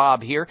 Dr.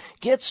 Bob here.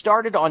 Get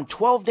started on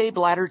 12-Day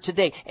Bladder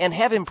today and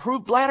have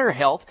improved bladder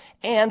health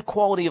and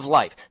quality of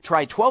life.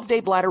 Try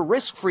 12-Day Bladder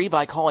risk-free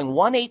by calling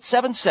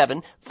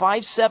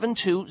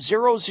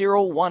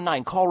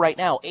 1-877-572-0019. Call right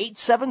now,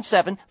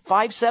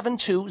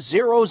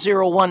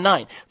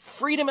 877-572-0019.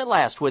 Freedom at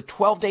last with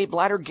 12-Day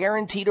Bladder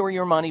guaranteed or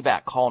your money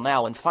back. Call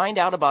now and find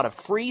out about a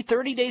free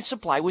 30-day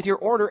supply with your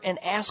order and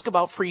ask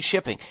about free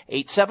shipping.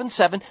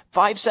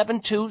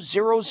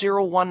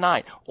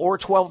 877-572-0019 or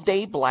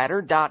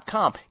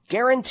 12daybladder.com.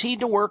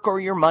 Guaranteed to work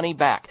or your money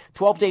back.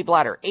 12-Day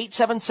Bladder,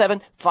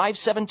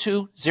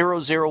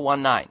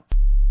 877-572-0019.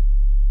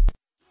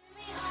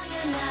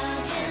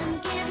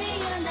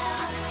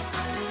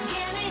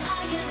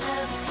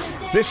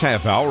 This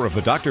half hour of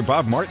the Dr.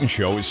 Bob Martin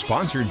Show is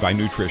sponsored by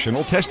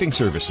Nutritional Testing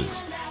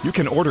Services. You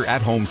can order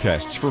at-home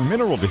tests for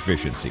mineral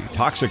deficiency,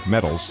 toxic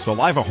metals,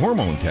 saliva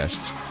hormone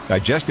tests,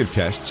 digestive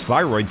tests,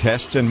 thyroid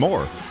tests, and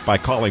more by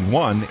calling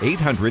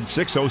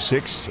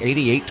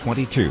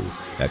 1-800-606-8822.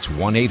 That's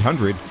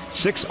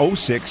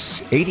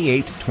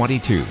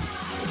 1-800-606-8822.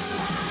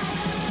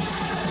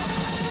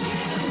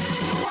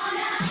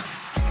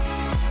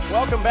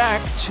 Welcome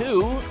back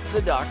to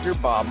the Dr.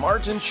 Bob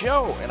Martin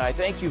Show, and I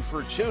thank you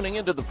for tuning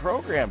into the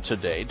program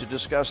today to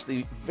discuss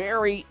the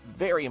very,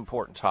 very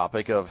important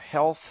topic of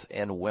health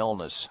and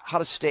wellness, how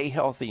to stay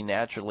healthy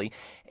naturally,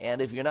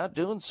 and if you're not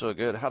doing so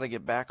good, how to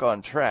get back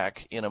on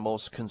track in a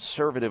most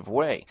conservative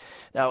way.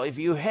 Now, if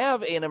you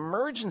have an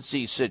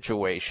emergency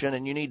situation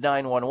and you need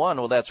 911,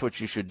 well, that's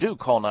what you should do.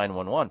 Call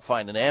 911,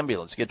 find an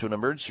ambulance, get to an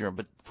emergency room.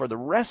 But for the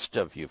rest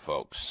of you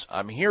folks,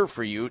 I'm here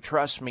for you.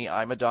 Trust me,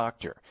 I'm a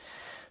doctor.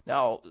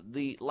 Now,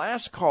 the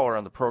last caller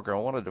on the program,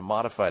 I wanted to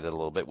modify that a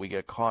little bit. We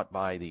got caught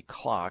by the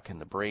clock in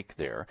the break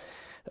there.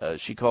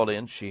 She called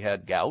in. She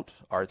had gout,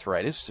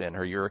 arthritis, and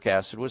her uric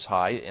acid was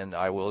high, and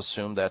I will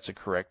assume that's a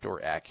correct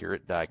or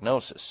accurate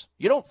diagnosis.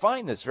 You don't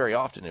find this very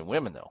often in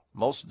women, though.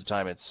 Most of the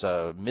time it's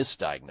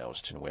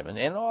misdiagnosed in women,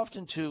 and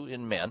often, too,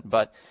 in men.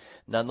 But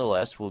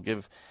nonetheless, we'll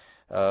give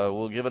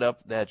it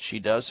up that she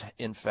does,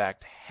 in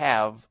fact,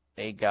 have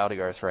a gouty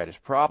arthritis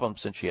problem,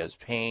 since she has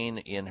pain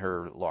in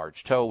her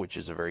large toe, which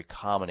is a very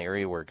common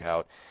area where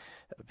gout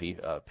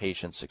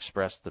patients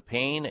express the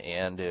pain,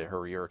 and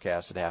her uric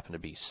acid happened to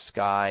be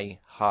sky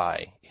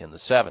high in the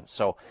 7th.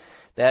 So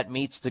that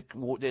meets at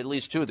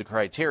least two of the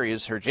criteria.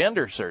 Her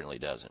gender certainly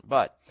doesn't.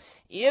 But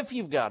if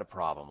you've got a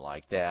problem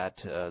like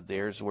that,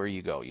 there's where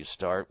you go. You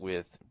start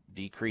with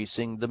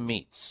decreasing the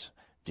meats,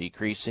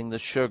 decreasing the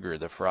sugar,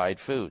 the fried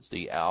foods,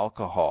 the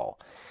alcohol.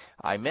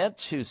 I meant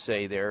to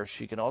say there,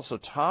 she can also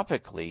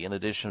topically, in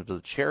addition to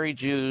the cherry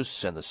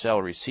juice and the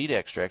celery seed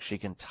extract, she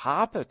can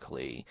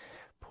topically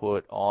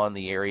put on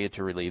the area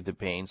to relieve the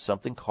pain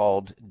something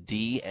called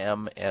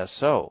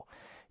DMSO.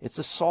 It's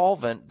a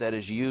solvent that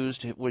is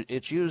used,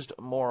 it's used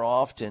more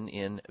often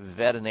in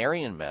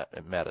veterinarian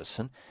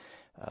medicine,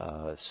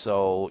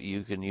 so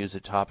you can use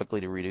it topically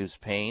to reduce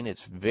pain.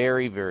 It's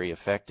very, very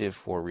effective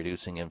for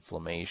reducing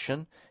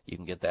inflammation. You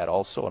can get that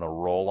also in a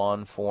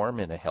roll-on form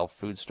in a health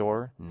food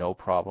store, no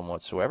problem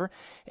whatsoever,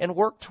 and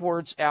work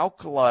towards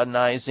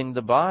alkalinizing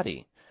the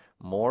body.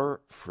 More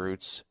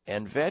fruits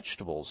and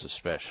vegetables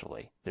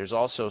especially. There's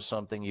also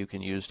something you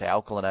can use to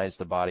alkalinize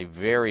the body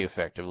very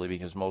effectively,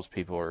 because most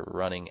people are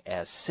running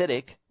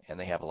acidic and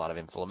they have a lot of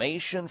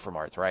inflammation from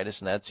arthritis,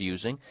 and that's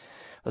using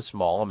a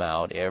small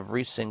amount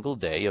every single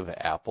day of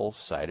apple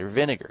cider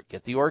vinegar.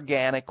 Get the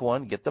organic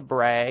one, get the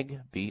Bragg,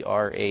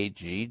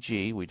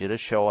 B-R-A-G-G. We did a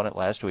show on it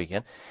last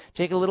weekend.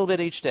 Take a little bit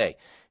each day.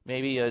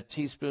 Maybe a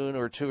teaspoon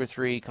or 2 or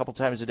 3 a couple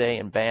times a day,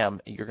 and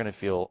bam, you're going to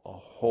feel a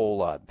whole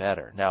lot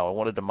better. Now, I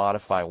wanted to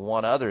modify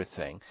one other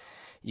thing.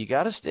 You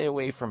got to stay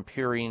away from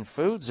purine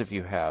foods if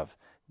you have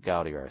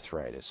gouty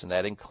arthritis, and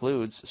that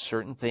includes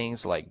certain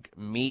things like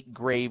meat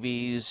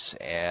gravies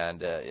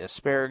and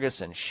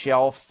asparagus and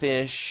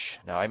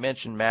shellfish. Now, I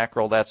mentioned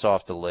mackerel. That's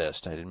off the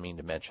list. I didn't mean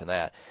to mention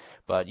that.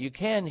 But you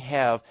can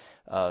have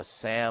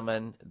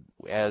salmon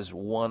as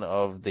one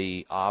of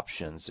the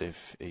options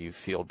if you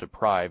feel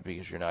deprived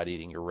because you're not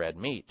eating your red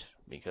meat,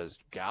 because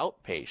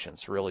gout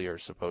patients really are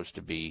supposed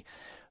to be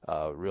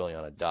really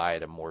on a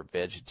diet, a more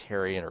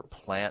vegetarian or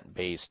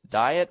plant-based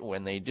diet.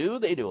 When they do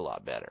a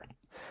lot better.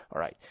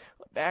 All right,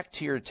 back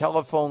to your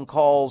telephone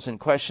calls and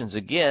questions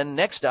again.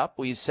 Next up,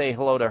 we say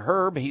hello to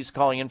Herb. He's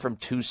calling in from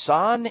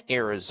Tucson,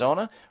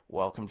 Arizona.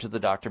 Welcome to the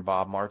Dr.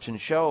 Bob Martin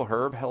Show.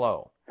 Herb,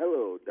 hello.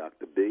 Hello,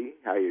 Dr. B.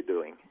 How are you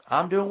doing?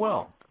 I'm doing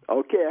well.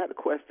 Okay, I had a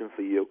question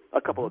for you.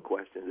 A couple of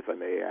questions, if I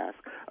may ask.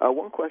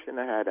 One question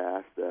I had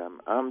asked,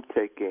 I'm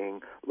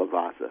taking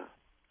Lavazza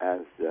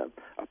as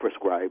a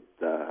prescribed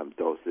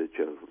dosage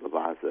of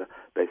Lavazza,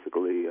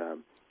 basically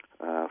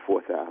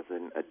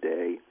 4,000 a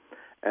day,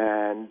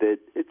 and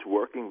it's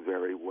working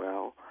very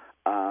well.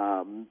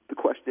 The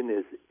question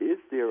is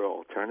there an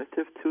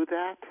alternative to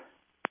that?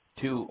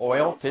 To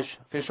oil, fish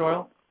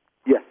oil?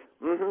 Yes.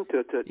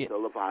 To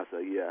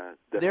Lavazza, yeah.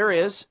 There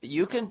is.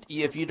 You can,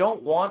 if you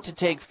don't want to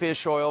take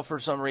fish oil for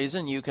some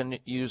reason, you can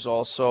use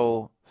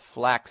also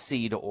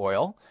flaxseed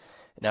oil.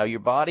 Now, your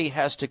body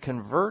has to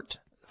convert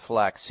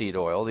flaxseed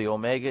oil. The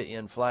omega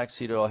in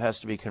flaxseed oil has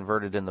to be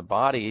converted in the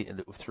body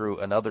through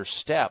another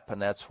step,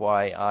 and that's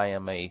why I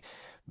am a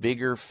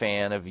bigger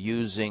fan of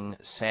using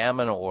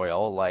salmon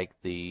oil, like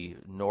the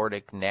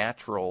Nordic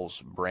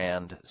Naturals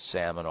brand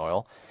salmon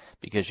oil,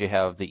 because you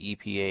have the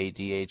EPA,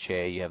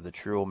 DHA, you have the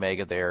true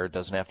omega there. It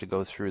doesn't have to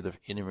go through the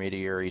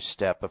intermediary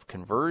step of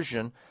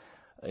conversion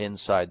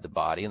inside the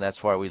body, and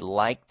that's why we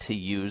like to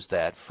use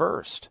that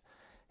first.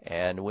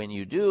 And when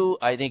you do,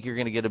 I think you're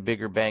going to get a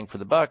bigger bang for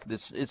the buck.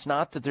 It's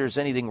not that there's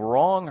anything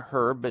wrong,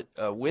 Herb, but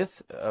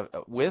with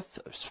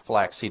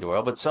flaxseed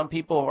oil, but some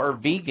people are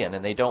vegan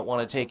and they don't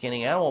want to take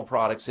any animal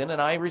products in, and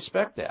I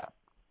respect that.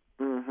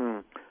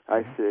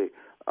 I see.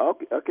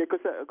 Okay, because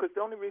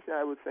the only reason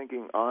I was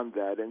thinking on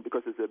that, and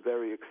because it's a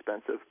very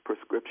expensive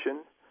prescription.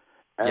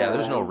 Yeah,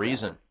 there's no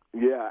reason.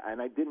 Yeah,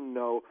 and I didn't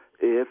know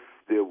if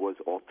there was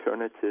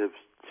alternatives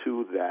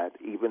to that,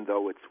 even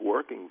though it's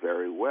working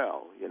very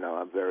well. You know,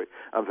 I'm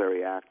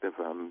very active.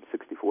 I'm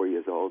 64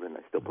 years old, and I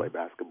still play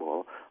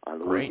basketball on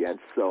the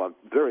weekends. So I'm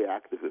very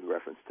active in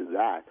reference to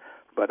that.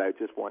 But I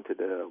just wanted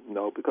to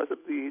know, because of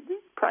the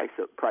price,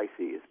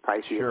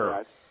 pricey.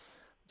 Sure.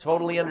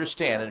 Totally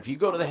understand. And if you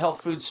go to the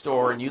health food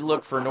store and you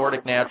look for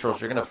Nordic Naturals,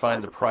 you're going to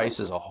find the price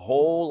is a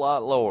whole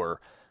lot lower,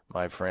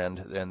 my friend.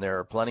 And there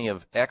are plenty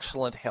of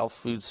excellent health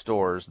food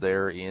stores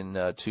there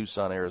in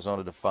Tucson,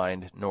 Arizona, to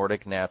find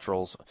Nordic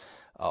Naturals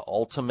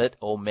Ultimate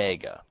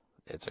Omega.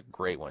 It's a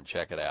great one.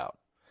 Check it out.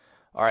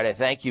 All right, I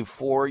thank you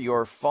for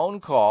your phone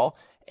call.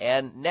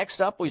 And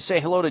next up, we say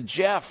hello to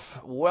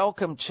Jeff.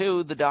 Welcome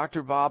to the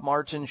Dr. Bob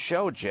Martin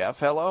Show, Jeff.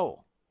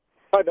 Hello.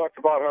 Hi,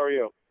 Dr. Bob. How are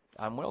you?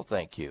 I'm well,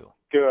 thank you.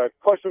 Good.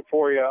 Question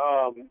for you.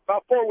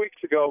 About 4 weeks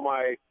ago,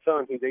 my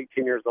son, who's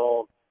 18 years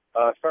old,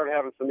 started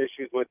having some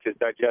issues with his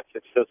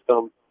digestive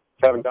system.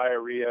 He's having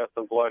diarrhea,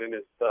 some blood in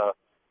his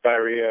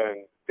diarrhea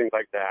and things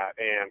like that.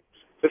 And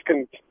just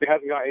it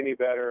hasn't got any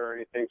better or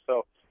anything.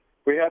 So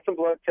we had some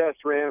blood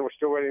tests ran. We're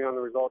still waiting on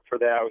the results for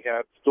that. We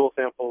had stool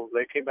samples.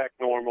 They came back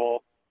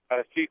normal. Had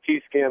a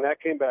CT scan.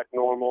 That came back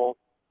normal.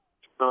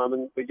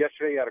 But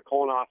yesterday he had a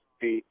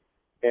colonoscopy.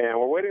 And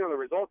we're waiting on the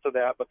results of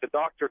that. But the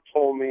doctor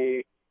told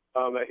me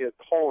that his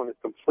colon is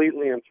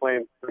completely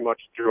inflamed pretty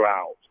much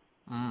throughout.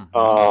 So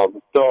I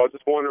was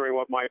just wondering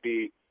what might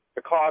be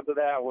the cause of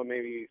that, what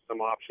maybe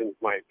some options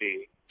might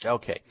be.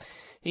 Okay.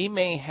 He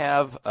may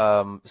have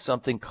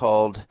something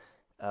called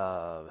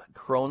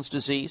Crohn's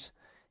disease.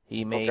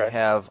 He may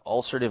have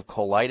ulcerative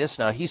colitis.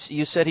 Now,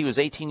 you said he was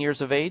 18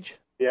 years of age?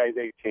 Yeah, he's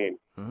 18.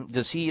 Mm-hmm.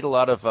 Does he eat a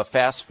lot of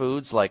fast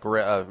foods like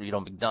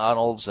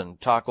McDonald's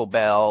and Taco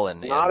Bell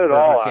and Not at Burger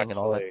all, King and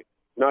all that? actually.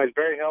 No, he's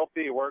very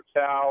healthy. He works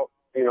out,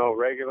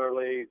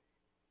 regularly.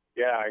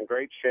 Yeah, in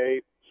great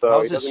shape. So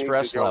How's he his doesn't eat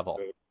stress the junk level?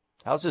 food.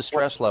 How's his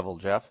stress level,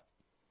 Jeff?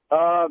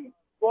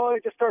 Well, he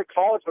just started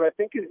college, but I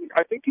think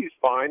he's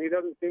fine. He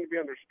doesn't seem to be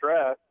under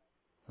stress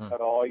at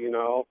all,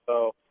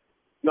 So,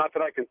 not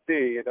that I can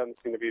see, it doesn't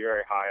seem to be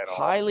very high at all.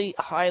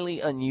 Highly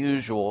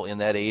unusual in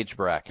that age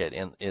bracket,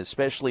 and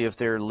especially if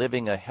they're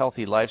living a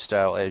healthy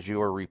lifestyle, as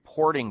you are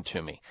reporting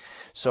to me.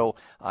 So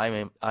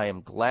I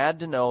am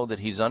glad to know that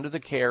he's under the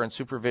care and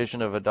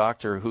supervision of a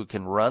doctor who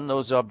can run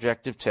those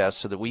objective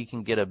tests so that we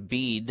can get a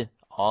bead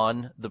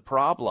on the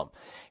problem.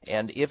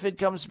 And if it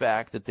comes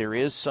back that there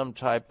is some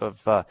type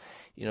of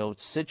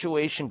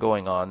situation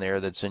going on there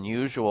that's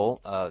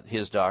unusual,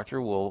 his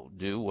doctor will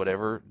do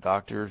whatever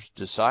doctors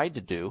decide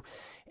to do.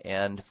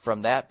 And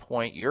from that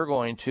point, you're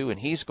going to, and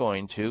he's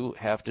going to,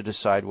 have to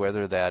decide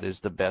whether that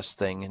is the best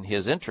thing in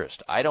his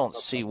interest. I don't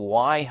see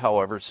why,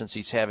 however, since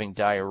he's having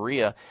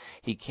diarrhea,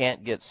 he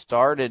can't get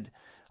started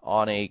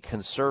on a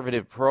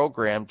conservative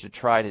program to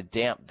try to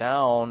damp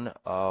down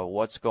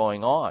what's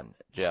going on,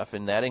 Jeff,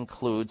 and that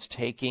includes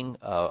taking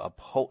a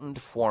potent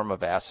form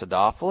of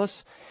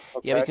acidophilus.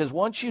 Okay. Yeah, because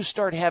once you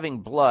start having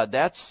blood,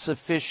 that's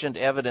sufficient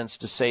evidence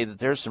to say that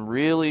there's some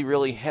really,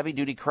 really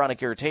heavy-duty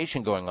chronic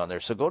irritation going on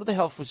there. So go to the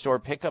health food store,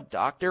 pick up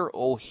Dr.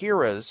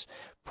 Ohhira's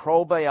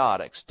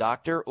probiotics,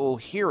 Dr.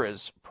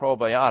 Ohhira's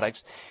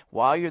probiotics.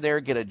 While you're there,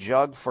 get a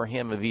jug for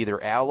him of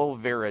either aloe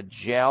vera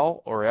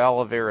gel or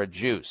aloe vera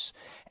juice.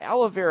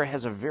 Aloe vera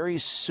has a very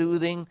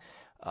soothing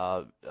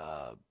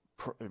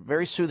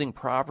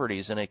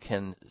properties, and it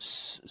can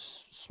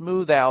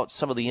smooth out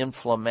some of the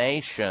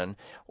inflammation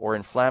or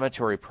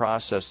inflammatory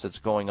process that's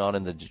going on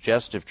in the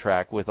digestive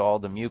tract with all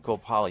the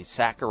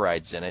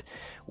mucopolysaccharides in it,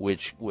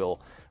 which will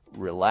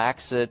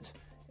relax it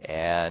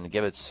and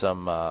give it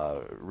some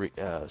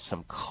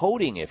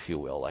coating, if you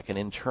will, like an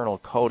internal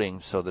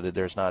coating, so that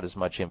there's not as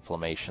much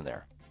inflammation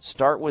there.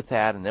 Start with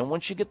that, and then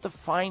once you get the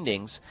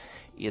findings,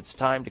 it's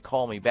time to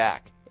call me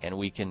back, and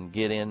we can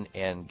get in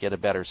and get a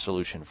better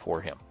solution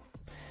for him.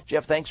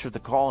 Jeff, thanks for the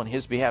call on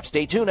his behalf.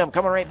 Stay tuned. I'm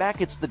coming right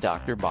back. It's the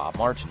Dr. Bob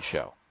Martin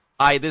Show.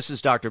 Hi, this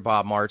is Dr.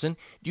 Bob Martin.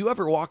 Do you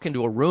ever walk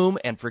into a room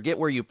and forget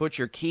where you put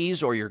your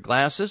keys or your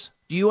glasses?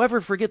 Do you ever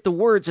forget the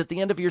words at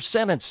the end of your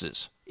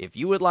sentences? If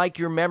you would like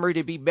your memory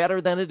to be better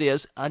than it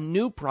is, a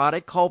new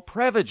product called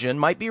Prevagen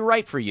might be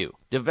right for you.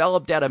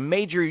 Developed at a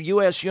major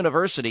U.S.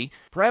 university,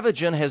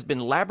 Prevagen has been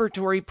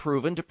laboratory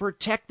proven to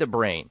protect the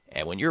brain.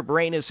 And when your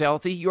brain is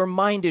healthy, your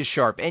mind is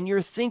sharp and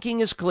your thinking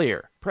is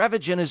clear.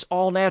 Prevagen is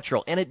all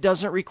natural and it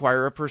doesn't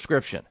require a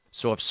prescription.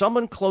 So if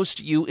someone close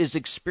to you is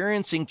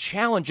experiencing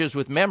challenges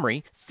with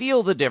memory,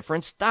 feel the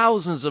difference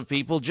thousands of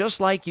people just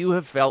like you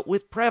have felt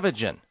with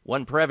Prevagen.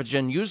 One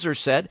Prevagen user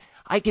said,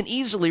 "I can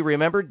easily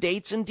remember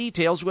dates and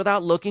details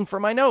without looking for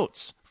my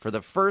notes. For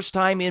the first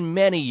time in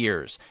many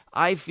years,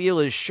 I feel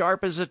as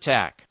sharp as a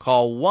tack."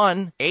 Call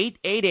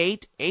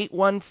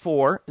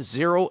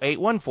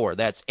 1-888-814-0814.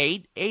 That's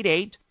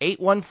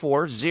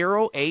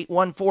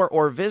 888-814-0814,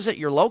 or visit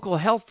your local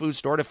health food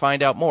store to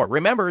find out more.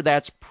 Remember,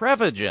 that's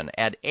Prevagen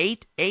at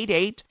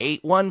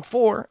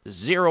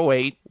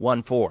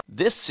 888-814-0814.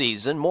 This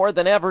season, more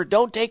than ever,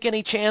 don't take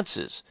any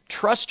chances.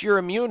 Trust your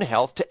immune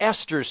health to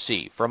Ester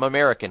C from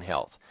American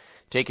Health.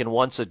 Taken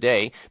once a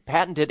day,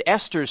 patented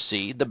Ester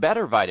C, the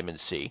better vitamin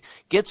C,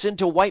 gets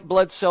into white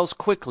blood cells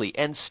quickly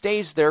and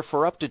stays there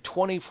for up to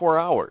 24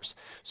 hours.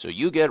 So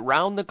you get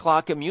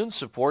round-the-clock immune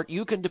support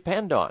you can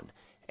depend on.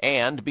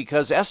 And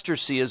because Ester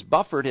C is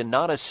buffered and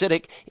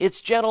non-acidic, it's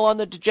gentle on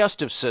the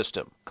digestive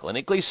system.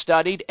 Clinically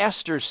studied,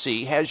 Ester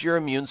C has your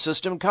immune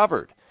system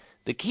covered.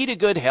 The key to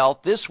good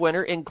health this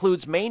winter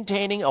includes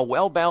maintaining a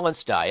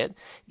well-balanced diet,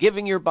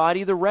 giving your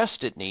body the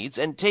rest it needs,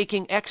 and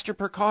taking extra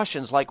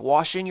precautions like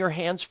washing your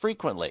hands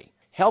frequently.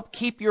 Help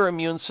keep your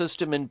immune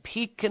system in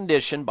peak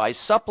condition by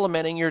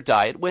supplementing your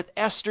diet with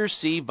Ester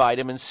C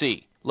vitamin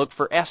C. Look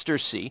for Ester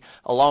C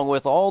along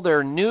with all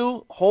their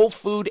new whole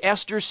food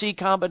Ester C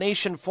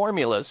combination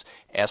formulas,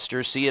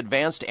 Ester C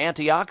Advanced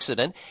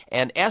Antioxidant,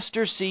 and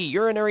Ester C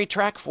Urinary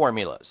Tract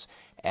formulas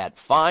at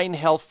fine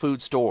health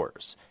food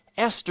stores.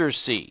 Ester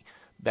C,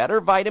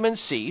 Better Vitamin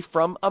C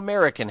from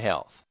American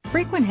Health.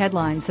 Frequent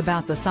headlines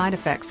about the side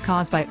effects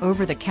caused by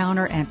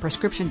over-the-counter and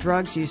prescription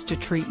drugs used to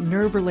treat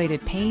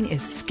nerve-related pain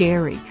is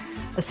scary.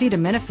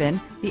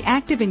 Acetaminophen, the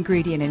active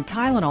ingredient in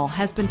Tylenol,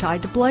 has been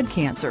tied to blood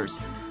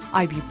cancers.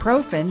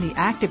 Ibuprofen, the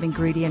active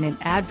ingredient in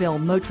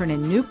Advil, Motrin,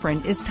 and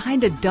Nuprin, is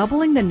tied to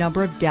doubling the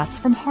number of deaths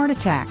from heart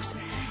attacks.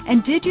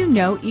 And did you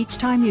know each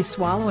time you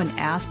swallow an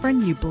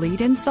aspirin, you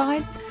bleed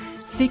inside?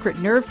 Secret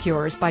Nerve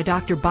Cures by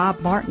Dr.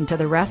 Bob Martin to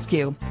the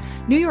rescue.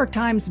 New York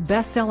Times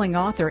best-selling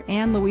author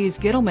Anne Louise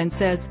Gittleman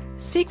says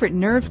Secret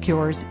Nerve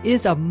Cures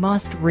is a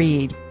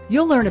must-read.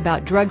 You'll learn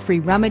about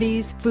drug-free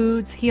remedies,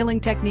 foods, healing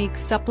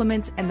techniques,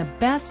 supplements, and the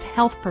best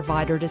health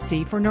provider to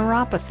see for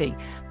neuropathy,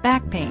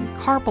 back pain,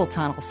 carpal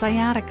tunnel,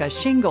 sciatica,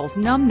 shingles,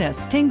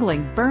 numbness,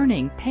 tingling,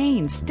 burning,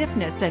 pain,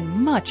 stiffness, and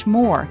much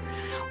more.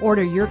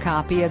 Order your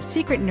copy of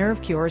Secret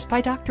Nerve Cures by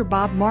Dr.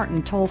 Bob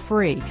Martin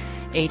toll-free.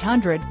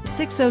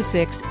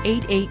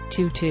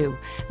 800-606-8822.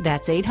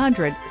 That's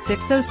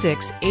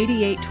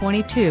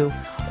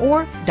 800-606-8822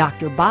 or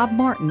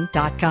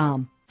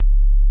drbobmartin.com.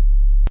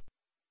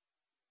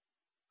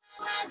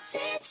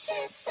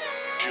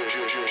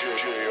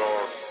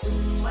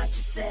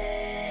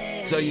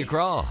 So you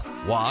crawl,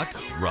 walk,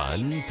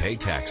 run, pay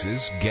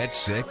taxes, get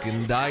sick,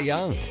 and die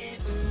young.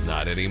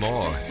 Not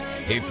anymore.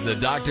 It's the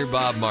Dr.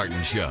 Bob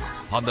Martin Show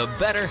on the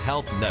Better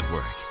Health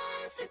Network.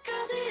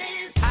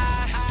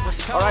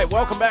 All right,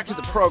 welcome back to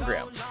the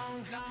program.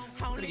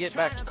 We're going to get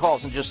back to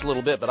calls in just a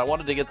little bit, but I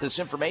wanted to get this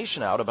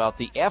information out about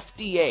the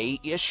FDA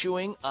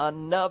issuing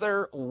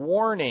another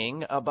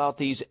warning about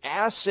these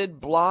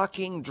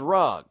acid-blocking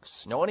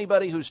drugs. Know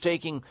anybody who's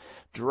taking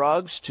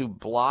drugs to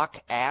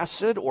block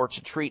acid or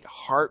to treat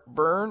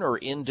heartburn or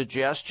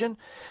indigestion,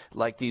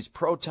 like these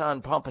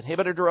proton pump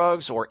inhibitor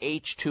drugs or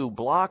H2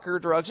 blocker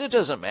drugs? It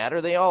doesn't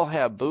matter. They all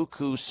have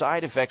buku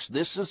side effects.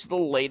 This is the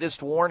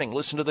latest warning.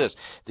 Listen to this.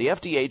 The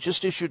FDA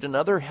just issued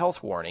another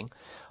health warning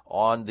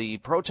on the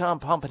proton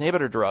pump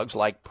inhibitor drugs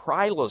like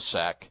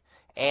Prilosec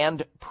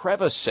and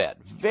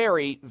Prevacid.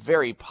 Very,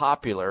 very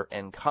popular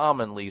and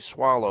commonly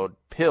swallowed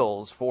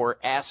pills for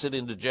acid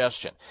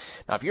indigestion.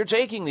 Now, if you're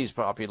taking these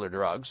popular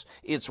drugs,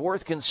 it's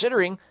worth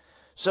considering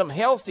some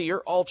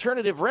healthier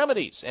alternative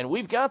remedies. And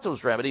we've got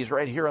those remedies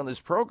right here on this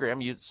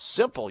program. It's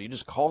simple. You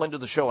just call into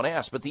the show and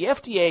ask. But the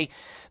FDA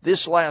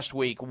this last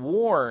week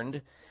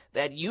warned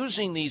that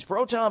using these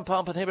proton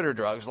pump inhibitor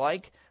drugs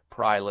like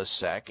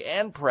Prilosec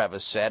and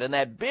Prevacid and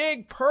that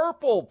big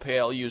purple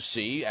pill you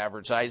see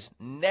advertised,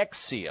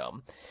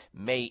 Nexium,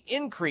 may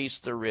increase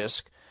the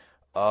risk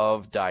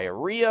of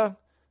diarrhea.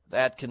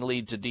 That can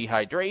lead to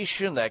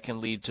dehydration, that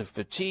can lead to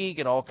fatigue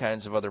and all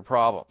kinds of other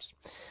problems.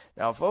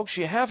 Now, folks,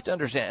 you have to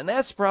understand, and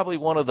that's probably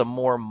one of the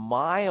more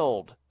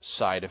mild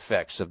side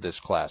effects of this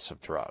class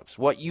of drugs.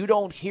 What you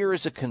don't hear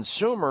as a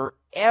consumer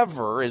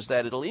ever is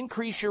that it'll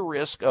increase your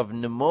risk of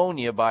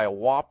pneumonia by a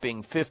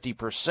whopping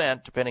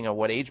 50%, depending on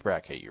what age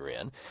bracket you're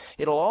in.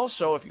 It'll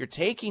also, if you're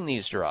taking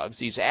these drugs,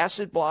 these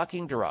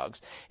acid-blocking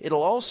drugs,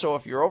 it'll also,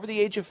 if you're over the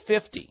age of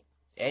 50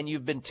 and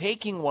you've been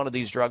taking one of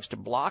these drugs to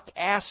block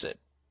acid,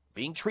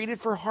 being treated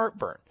for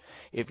heartburn,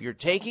 if you're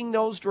taking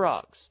those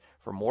drugs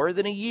for more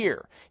than a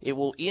year, it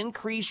will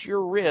increase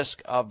your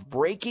risk of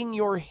breaking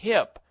your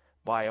hip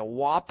by a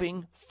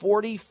whopping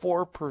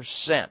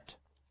 44%.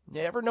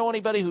 You ever know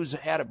anybody who's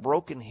had a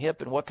broken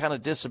hip and what kind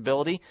of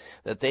disability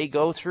that they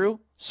go through?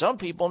 Some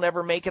people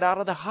never make it out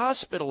of the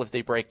hospital if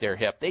they break their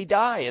hip. They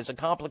die as a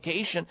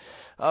complication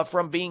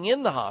from being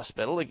in the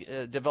hospital,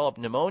 develop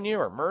pneumonia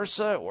or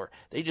MRSA, or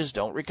they just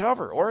don't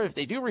recover. Or if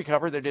they do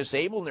recover, they're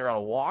disabled and they're on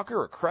a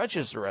walker or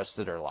crutches the rest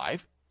of their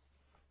life.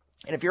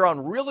 And if you're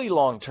on really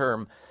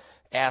long-term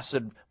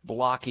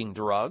acid-blocking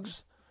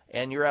drugs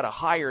and you're at a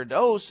higher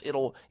dose,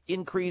 it'll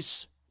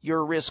increase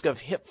your risk of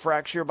hip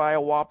fracture by a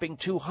whopping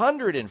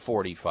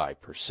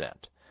 245%.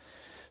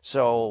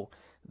 So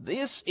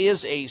this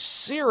is a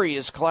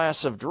serious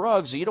class of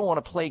drugs that you don't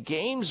want to play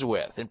games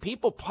with. And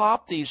people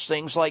pop these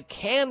things like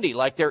candy,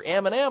 like they're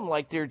M&M,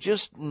 like they're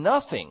just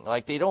nothing,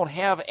 like they don't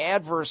have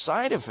adverse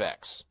side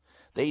effects.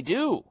 They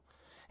do.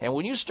 And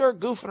when you start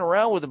goofing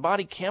around with the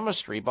body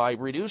chemistry by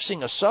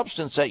reducing a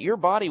substance that your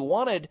body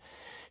wanted,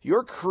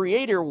 your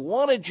creator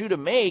wanted you to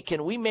make,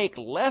 and we make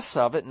less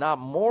of it, not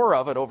more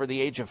of it, over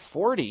the age of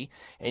 40,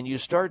 and you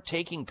start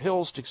taking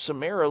pills to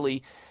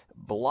summarily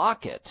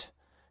block it,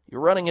 you're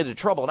running into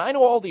trouble. And I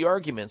know all the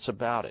arguments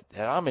about it,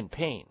 that I'm in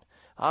pain,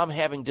 I'm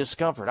having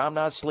discomfort, I'm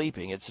not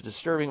sleeping, it's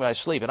disturbing my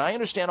sleep. And I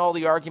understand all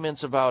the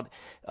arguments about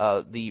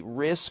the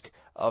risk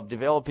of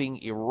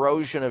developing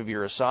erosion of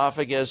your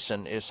esophagus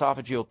and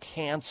esophageal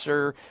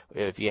cancer.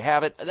 If you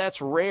have it,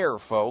 that's rare,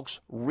 folks,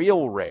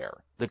 real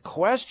rare. The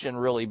question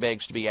really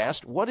begs to be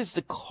asked, what is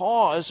the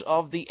cause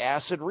of the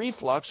acid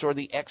reflux or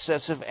the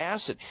excessive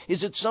acid?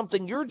 Is it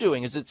something you're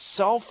doing? Is it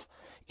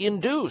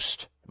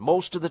self-induced?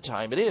 Most of the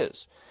time it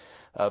is.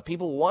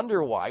 People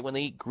wonder why when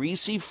they eat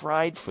greasy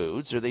fried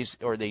foods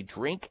or they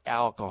drink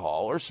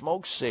alcohol or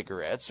smoke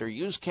cigarettes or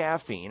use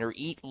caffeine or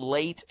eat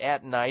late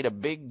at night a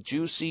big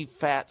juicy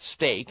fat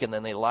steak and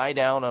then they lie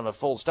down on a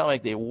full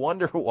stomach, they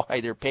wonder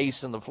why they're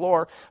pacing the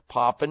floor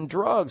popping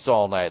drugs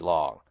all night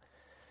long.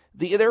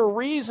 There are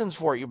reasons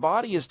for it. Your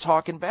body is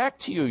talking back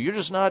to you. You're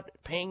just not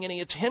paying any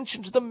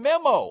attention to the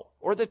memo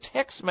or the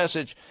text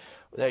message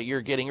that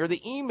you're getting or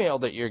the email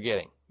that you're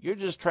getting. You're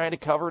just trying to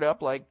cover it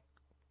up like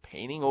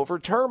painting over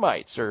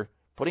termites or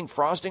putting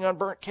frosting on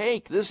burnt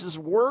cake. This is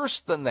worse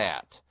than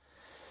that.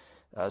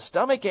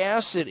 Stomach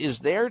acid is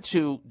there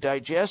to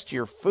digest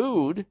your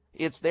food.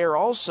 It's there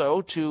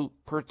also to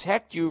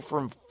protect you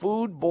from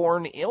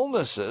foodborne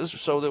illnesses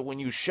so that when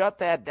you shut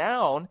that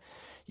down,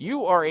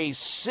 you are a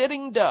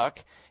sitting duck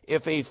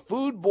if a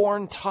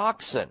foodborne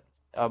toxin,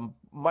 a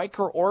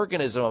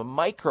microorganism, a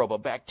microbe, a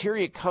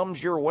bacteria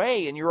comes your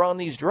way and you're on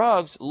these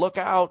drugs. Look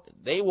out.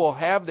 They will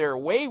have their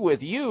way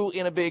with you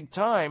in a big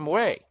time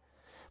way.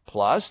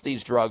 Plus,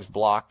 these drugs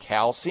block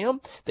calcium,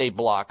 they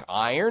block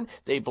iron,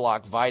 they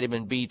block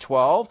vitamin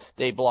B12,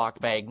 they block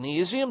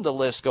magnesium. The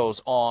list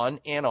goes on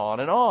and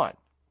on and on.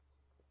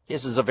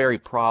 This is a very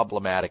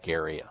problematic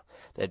area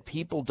that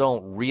people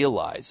don't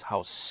realize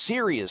how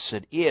serious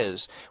it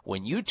is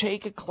when you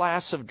take a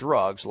class of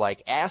drugs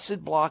like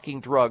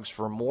acid-blocking drugs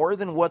for more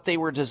than what they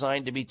were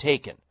designed to be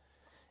taken,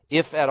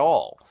 if at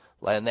all.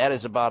 And that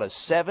is about a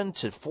 7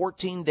 to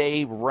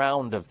 14-day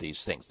round of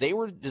these things. They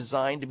were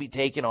designed to be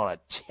taken on a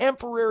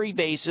temporary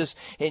basis,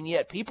 and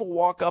yet people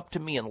walk up to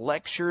me in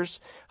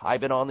lectures.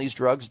 I've been on these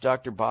drugs,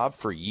 Dr. Bob,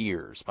 for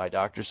years. My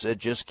doctor said,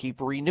 just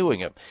keep renewing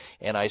them.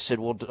 And I said,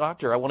 well,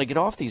 doctor, I want to get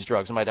off these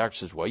drugs. And my doctor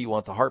says, well, you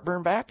want the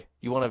heartburn back?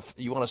 You want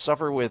to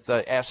suffer with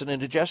acid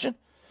indigestion?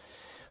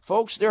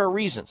 Folks, there are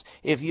reasons.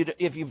 If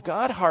you've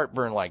got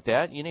heartburn like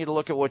that, you need to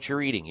look at what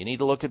you're eating. You need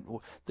to look at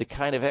the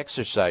kind of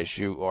exercise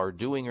you are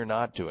doing or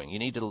not doing. You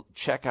need to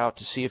check out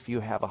to see if you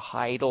have a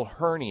hiatal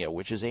hernia,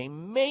 which is a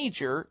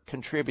major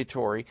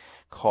contributory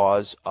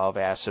cause of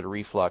acid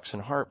reflux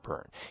and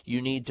heartburn.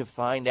 You need to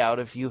find out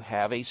if you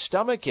have a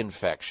stomach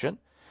infection.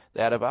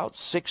 That about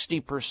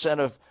 60%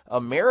 of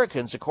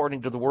Americans,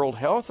 according to the World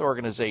Health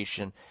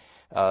Organization,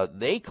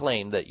 they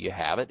claim that you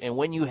have it. And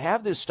when you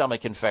have this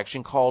stomach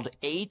infection called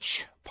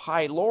H.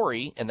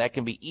 pylori, and that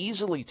can be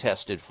easily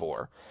tested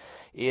for,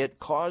 it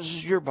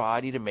causes your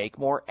body to make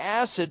more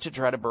acid to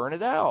try to burn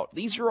it out.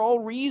 These are all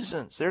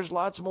reasons. There's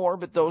lots more,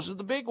 but those are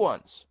the big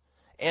ones.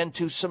 And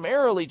to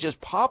summarily just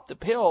pop the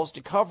pills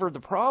to cover the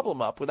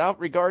problem up without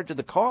regard to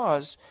the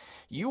cause,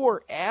 you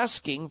are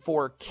asking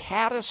for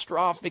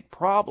catastrophic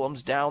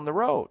problems down the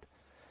road.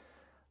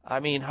 I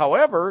mean,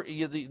 however,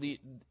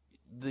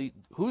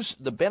 who's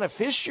the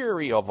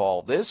beneficiary of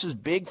all this is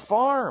Big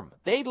Farm.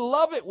 They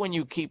love it when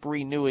you keep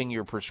renewing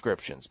your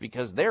prescriptions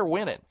because they're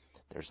winning.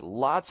 There's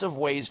lots of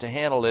ways to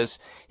handle this,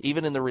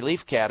 even in the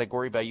relief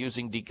category, by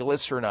using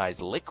deglycerinized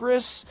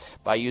licorice,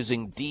 by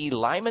using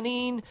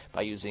D-limonene,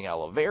 by using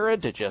aloe vera,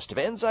 digestive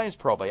enzymes,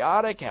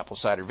 probiotic, apple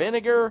cider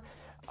vinegar.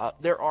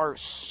 There are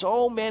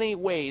so many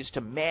ways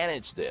to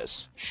manage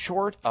this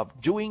short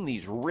of doing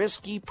these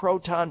risky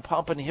proton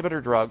pump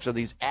inhibitor drugs or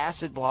these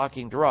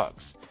acid-blocking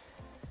drugs.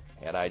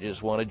 And I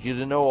just wanted you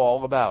to know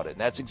all about it.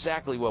 And that's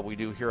exactly what we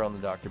do here on the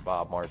Dr.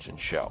 Bob Martin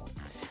Show.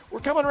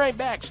 We're coming right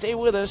back. Stay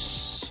with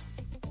us.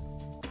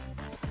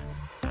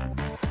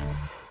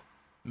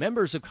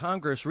 Members of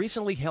Congress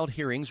recently held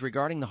hearings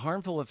regarding the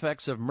harmful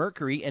effects of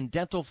mercury in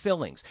dental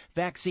fillings,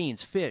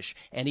 vaccines, fish,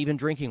 and even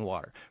drinking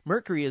water.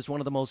 Mercury is one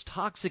of the most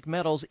toxic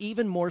metals,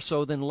 even more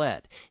so than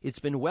lead. It's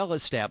been well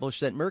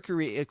established that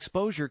mercury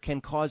exposure can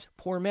cause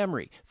poor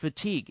memory,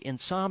 fatigue,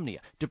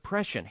 insomnia,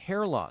 depression,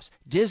 hair loss,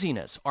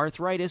 dizziness,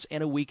 arthritis,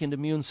 and a weakened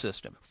immune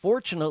system.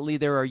 Fortunately,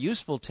 there are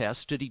useful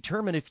tests to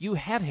determine if you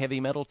have heavy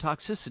metal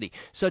toxicity,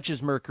 such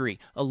as mercury,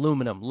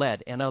 aluminum,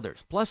 lead, and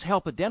others, plus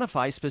help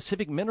identify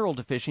specific mineral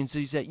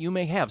deficiencies that you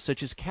may have,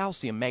 such as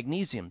calcium,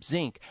 magnesium,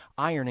 zinc,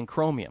 iron, and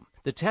chromium.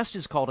 The test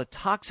is called a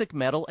toxic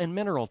metal and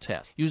mineral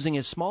test. Using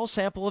a small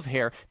sample of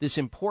hair, this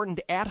important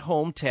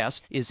at-home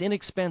test is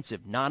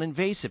inexpensive,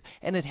 non-invasive,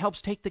 and it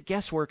helps take the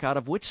guesswork out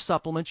of which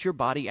supplements your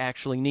body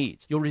actually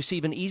needs. You'll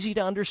receive an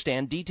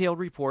easy-to-understand, detailed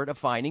report of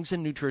findings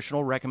and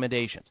nutritional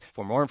recommendations.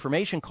 For more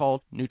information,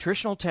 call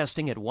Nutritional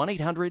Testing at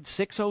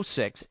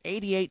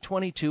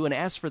 1-800-606-8822 and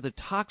ask for the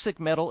toxic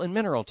metal and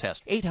mineral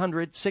test,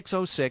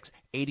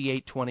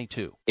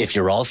 800-606-8822. If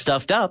you're all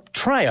stuffed up,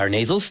 try our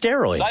nasal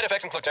steroid. Side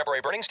effects include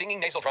temporary burning,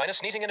 stinging, nasal dryness,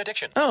 sneezing, and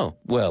addiction. Oh,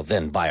 well,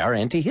 then buy our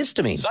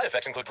antihistamine. Side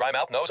effects include dry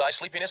mouth, nose, eyes,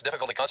 sleepiness,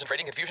 difficulty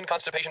concentrating, confusion,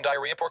 constipation,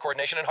 diarrhea, poor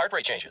coordination, and heart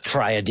rate changes.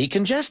 Try a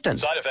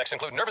decongestant. Side effects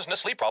include nervousness,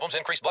 sleep problems,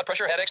 increased blood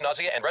pressure, headaches,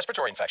 nausea, and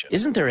respiratory infections.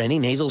 Isn't there any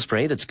nasal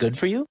spray that's good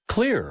for you?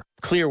 Clear.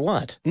 Clear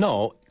what?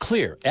 No,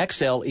 Clear.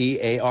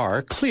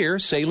 Xlear. Clear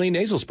Saline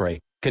Nasal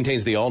Spray.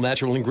 Contains the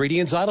all-natural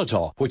ingredient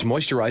xylitol, which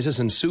moisturizes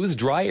and soothes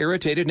dry,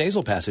 irritated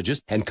nasal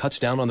passages and cuts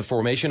down on the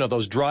formation of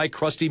those dry,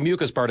 crusty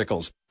mucus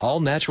particles.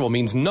 All natural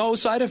means no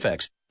side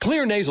effects.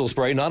 Clear nasal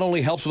spray not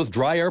only helps with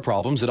dry air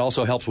problems, it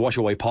also helps wash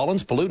away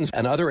pollens, pollutants,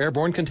 and other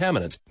airborne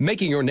contaminants,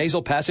 making your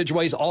nasal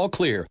passageways all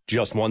clear.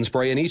 Just one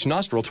spray in each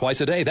nostril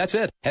twice a day, that's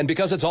it. And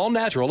because it's all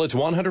natural, it's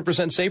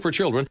 100% safe for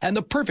children and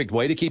the perfect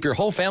way to keep your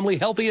whole family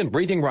healthy and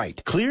breathing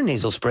right. Clear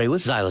nasal spray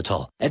with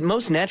xylitol at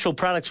most natural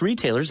products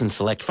retailers and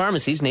select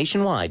pharmacies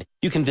nationwide.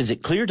 You can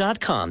visit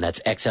Xlear.com, that's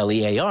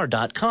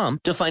Xlear.com,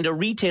 to find a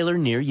retailer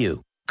near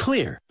you.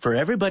 Xlear, for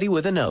everybody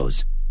with a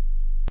nose.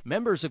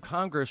 Members of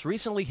Congress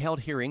recently held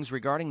hearings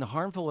regarding the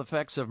harmful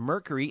effects of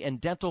mercury in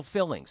dental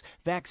fillings,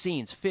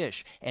 vaccines,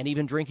 fish, and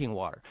even drinking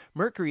water.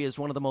 Mercury is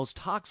one of the most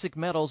toxic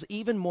metals,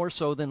 even more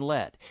so than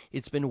lead.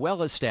 It's been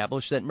well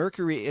established that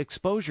mercury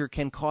exposure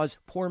can cause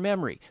poor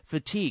memory,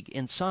 fatigue,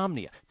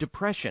 insomnia,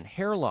 depression,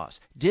 hair loss,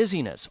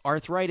 dizziness,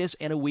 arthritis,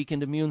 and a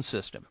weakened immune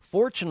system.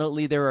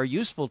 Fortunately, there are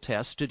useful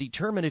tests to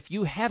determine if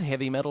you have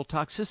heavy metal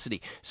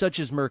toxicity, such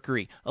as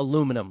mercury,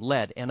 aluminum,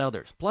 lead, and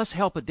others, plus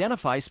help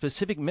identify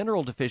specific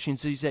mineral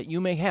deficiencies that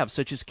you may have,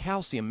 such as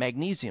calcium,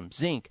 magnesium,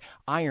 zinc,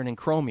 iron, and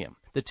chromium.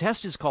 The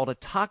test is called a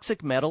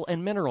toxic metal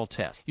and mineral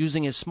test.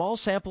 Using a small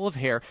sample of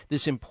hair,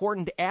 this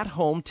important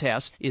at-home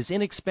test is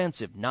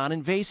inexpensive,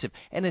 non-invasive,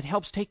 and it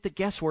helps take the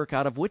guesswork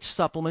out of which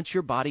supplements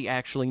your body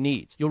actually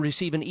needs. You'll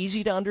receive an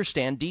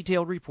easy-to-understand,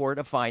 detailed report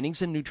of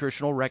findings and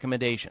nutritional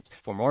recommendations.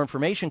 For more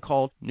information,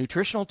 call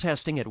nutritional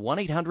testing at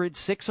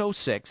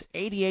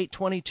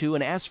 1-800-606-8822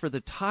 and ask for the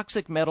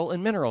toxic metal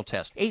and mineral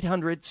test.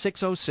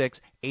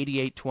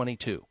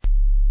 800-606-8822.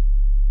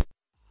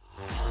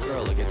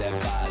 Girl, look at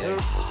that body.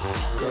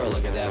 Girl,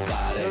 look at that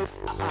body.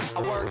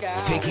 I work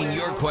out. Taking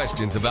your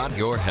questions about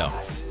your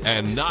health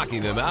and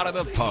knocking them out of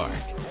the park.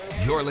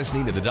 You're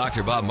listening to the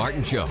Dr. Bob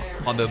Martin Show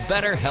on the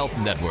Better Health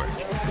Network.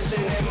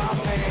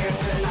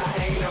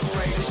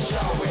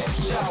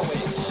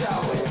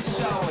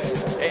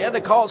 And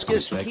the calls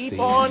just keep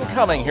on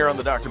coming here on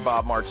the Dr.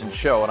 Bob Martin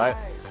Show. And I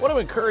want to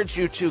encourage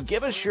you to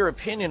give us your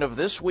opinion of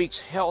this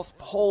week's health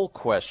poll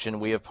question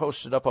we have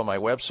posted up on my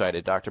website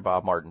at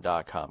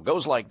drbobmartin.com. It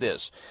goes like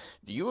this.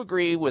 Do you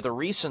agree with a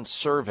recent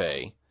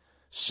survey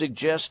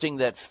suggesting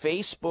that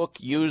Facebook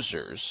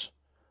users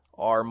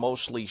are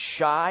mostly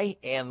shy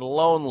and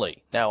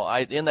lonely? Now,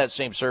 in that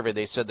same survey,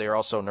 they said they're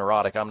also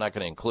neurotic. I'm not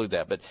going to include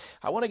that, but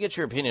I want to get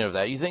your opinion of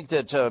that. You think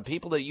that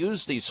people that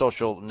use these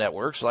social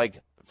networks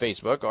like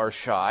Facebook are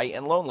shy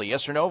and lonely?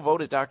 Yes or no?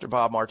 Vote at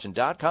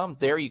drbobmartin.com.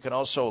 There you can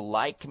also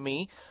like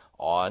me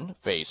on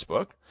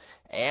Facebook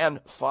and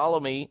follow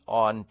me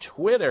on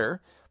Twitter.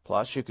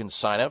 Plus, you can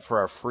sign up for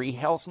our free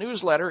health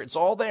newsletter. It's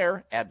all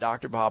there at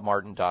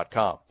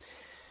drbobmartin.com.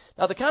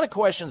 Now, the kind of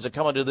questions that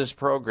come into this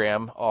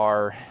program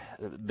are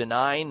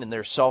benign and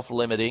they're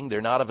self-limiting.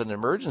 They're not of an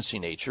emergency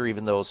nature,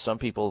 even though some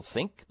people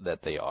think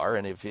that they are.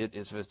 And if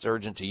it's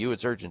urgent to you,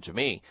 it's urgent to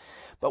me.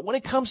 But when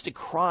it comes to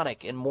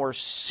chronic and more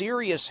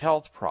serious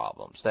health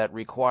problems that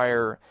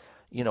require,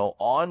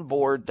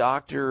 onboard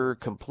doctor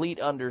complete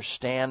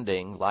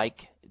understanding,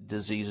 like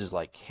diseases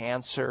like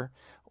cancer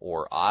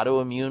or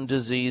autoimmune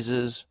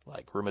diseases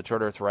like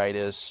rheumatoid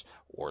arthritis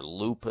or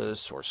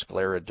lupus or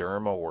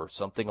scleroderma or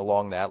something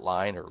along that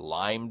line, or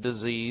Lyme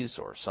disease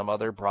or some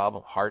other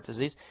problem, heart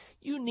disease,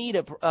 you need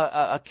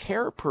a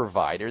care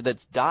provider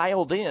that's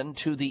dialed in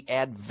to the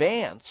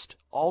advanced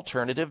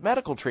alternative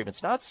medical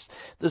treatments, not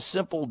the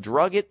simple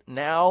drug it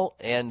now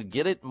and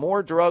get it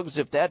more drugs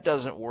if that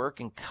doesn't work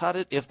and cut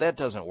it if that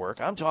doesn't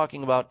work. I'm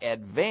talking about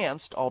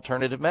advanced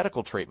alternative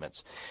medical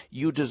treatments.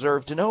 You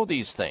deserve to know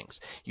these things.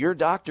 Your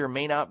doctor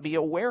may not be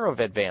aware of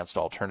advanced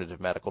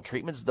alternative medical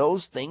treatments,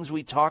 those things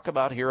we talk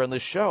about here on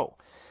this show.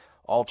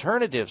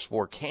 Alternatives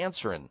for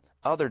cancer and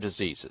other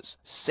diseases.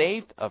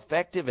 Safe,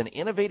 effective, and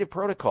innovative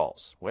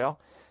protocols. Well,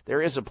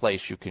 there is a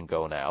place you can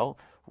go now,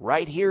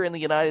 right here in the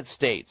United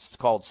States. It's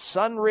called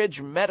Sunridge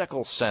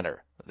Medical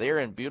Center. They're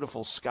in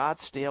beautiful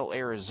Scottsdale,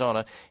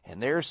 Arizona,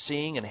 and they're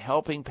seeing and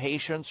helping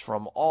patients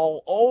from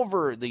all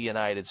over the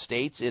United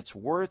States. It's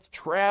worth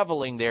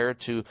traveling there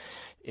to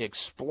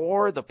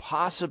explore the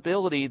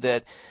possibility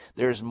that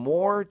there's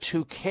more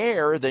to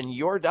care than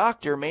your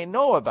doctor may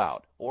know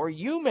about or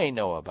you may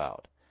know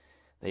about.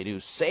 They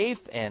do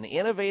safe and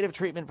innovative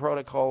treatment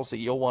protocols that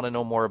you'll want to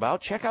know more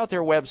about. Check out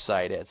their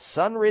website at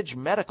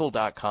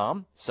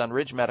sunridgemedical.com,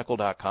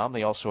 sunridgemedical.com.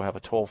 They also have a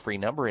toll-free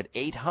number at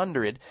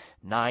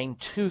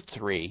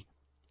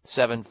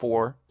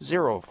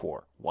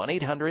 800-923-7404,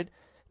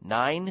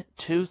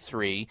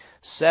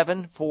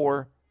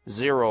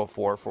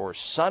 1-800-923-7404 for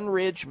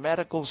Sunridge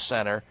Medical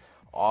Center,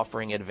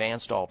 offering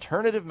advanced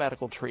alternative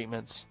medical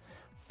treatments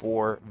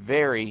for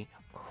very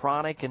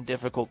chronic and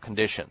difficult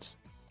conditions.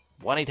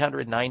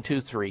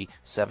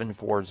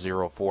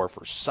 1-800-923-7404 for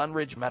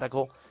Sunridge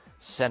Medical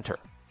Center.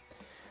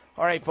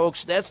 All right,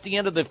 folks, that's the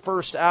end of the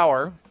first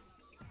hour.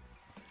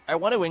 I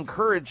want to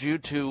encourage you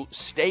to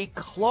stay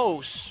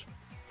close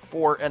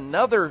for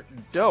another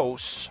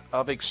dose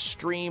of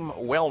extreme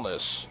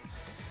wellness.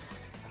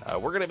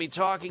 We're going to be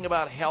talking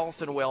about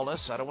health and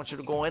wellness. I don't want you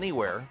to go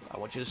anywhere. I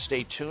want you to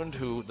stay tuned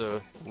to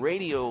the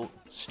radio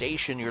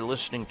station you're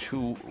listening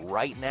to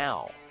right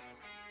now.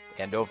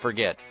 And don't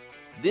forget,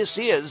 This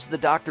is the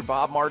Dr.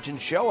 Bob Martin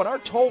Show, and our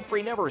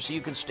toll-free number, so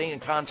you can stay in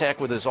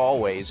contact with us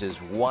always, is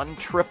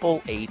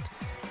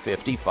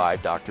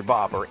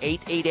 1-888-55-DR-BOB, or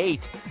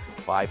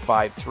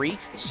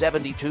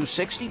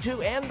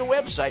 888-553-7262, and the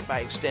website by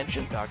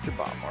extension,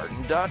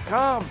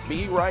 drbobmartin.com.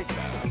 Be right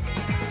back.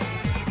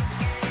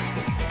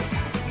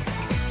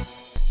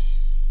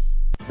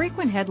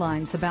 Frequent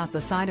headlines about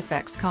the side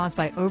effects caused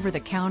by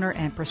over-the-counter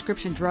and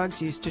prescription drugs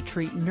used to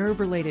treat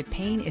nerve-related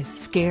pain is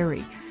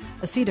scary.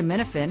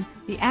 Acetaminophen,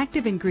 the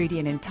active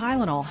ingredient in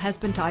Tylenol, has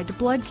been tied to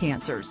blood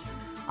cancers.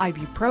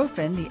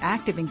 Ibuprofen, the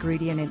active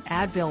ingredient in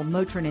Advil,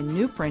 Motrin, and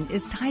Nuprin,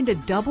 is tied to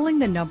doubling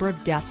the number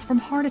of deaths from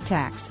heart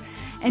attacks.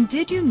 And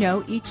did you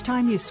know each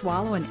time you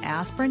swallow an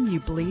aspirin, you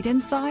bleed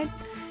inside?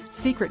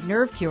 Secret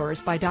Nerve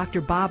Cures by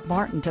Dr. Bob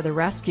Martin to the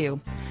rescue.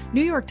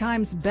 New York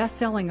Times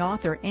best-selling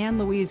author Anne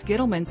Louise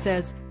Gittleman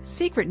says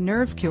Secret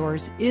Nerve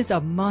Cures is a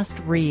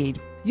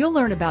must-read. You'll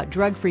learn about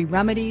drug-free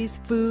remedies,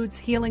 foods,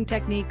 healing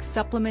techniques,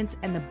 supplements,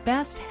 and the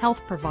best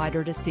health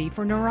provider to see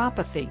for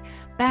neuropathy,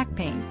 back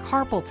pain,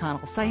 carpal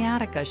tunnel,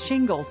 sciatica,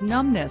 shingles,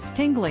 numbness,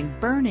 tingling,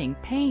 burning,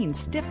 pain,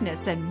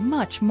 stiffness, and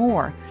much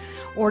more.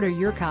 Order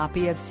your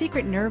copy of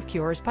Secret Nerve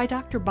Cures by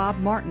Dr. Bob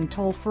Martin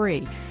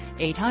toll-free.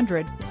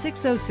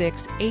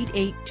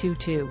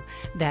 800-606-8822.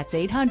 That's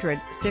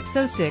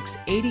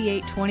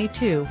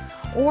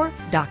 800-606-8822 or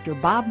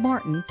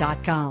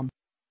drbobmartin.com.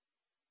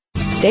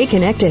 Stay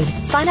connected.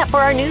 Sign up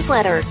for our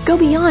newsletter. Go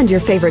beyond your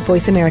favorite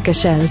Voice America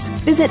shows.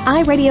 Visit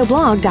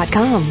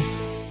iradioblog.com.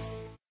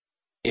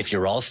 If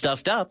you're all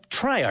stuffed up,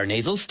 try our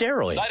nasal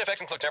steroid. Side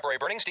effects include temporary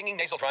burning, stinging,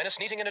 nasal dryness,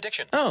 sneezing, and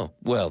addiction. Oh,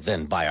 well,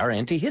 then buy our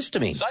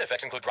antihistamine. Side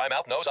effects include dry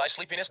mouth, nose, eyes,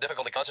 sleepiness,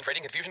 difficulty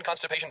concentrating, confusion,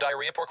 constipation,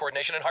 diarrhea, poor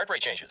coordination, and heart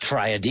rate changes.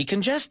 Try a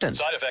decongestant.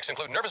 Side effects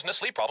include nervousness,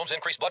 sleep problems,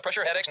 increased blood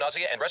pressure, headaches,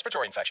 nausea, and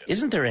respiratory infections.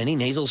 Isn't there any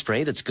nasal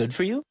spray that's good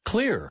for you?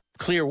 Clear.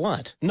 Clear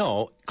what?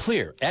 No,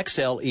 Clear.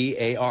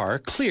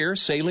 Xlear. Clear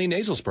Saline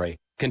Nasal Spray.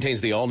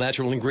 Contains the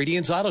all-natural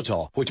ingredient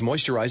xylitol, which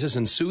moisturizes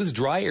and soothes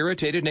dry,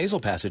 irritated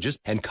nasal passages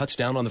and cuts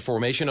down on the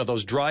formation of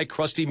those dry,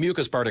 crusty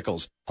mucus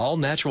particles. All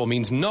natural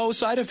means no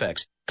side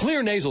effects.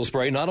 Clear Nasal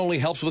Spray not only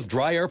helps with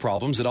dry air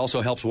problems, it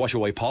also helps wash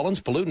away pollens,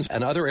 pollutants,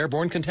 and other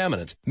airborne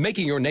contaminants,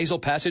 making your nasal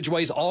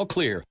passageways all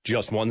clear.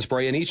 Just one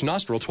spray in each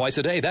nostril twice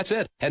a day, that's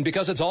it. And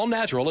because it's all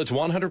natural, it's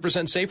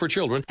 100% safe for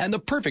children and the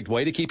perfect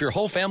way to keep your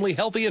whole family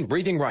healthy and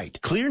breathing right.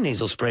 Clear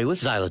Nasal Spray with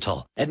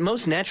xylitol at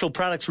most natural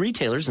products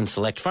retailers and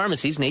select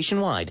pharmacies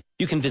nationwide.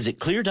 You can visit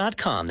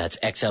Xlear.com, that's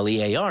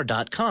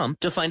Xlear.com,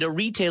 to find a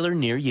retailer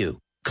near you.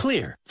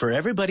 Xlear, for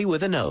everybody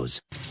with a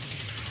nose.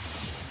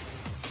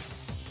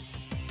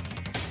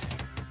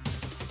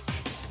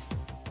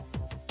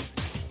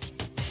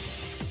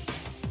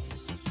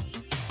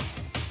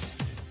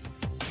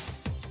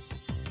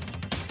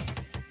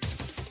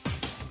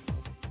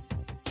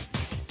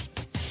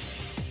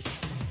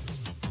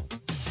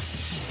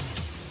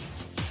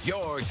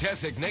 Your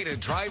designated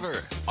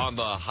driver on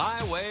the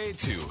highway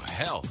to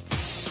health.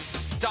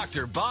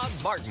 Dr. Bob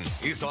Martin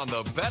is on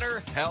the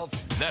Better Health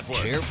Network.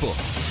 Careful.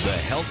 The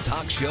health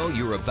talk show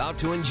you're about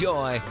to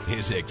enjoy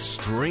is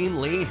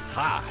extremely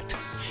hot.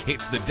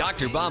 It's the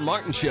Dr. Bob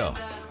Martin Show.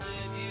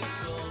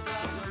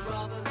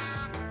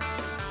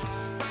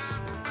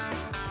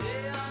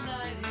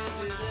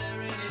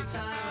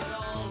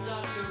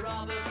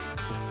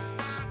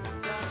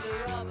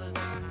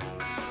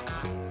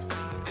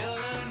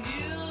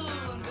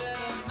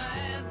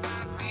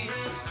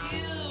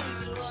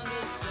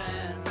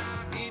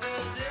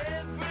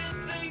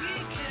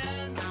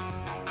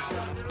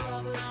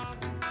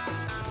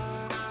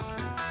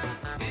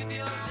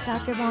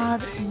 Dr.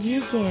 Bob,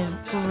 you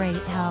give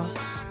great help.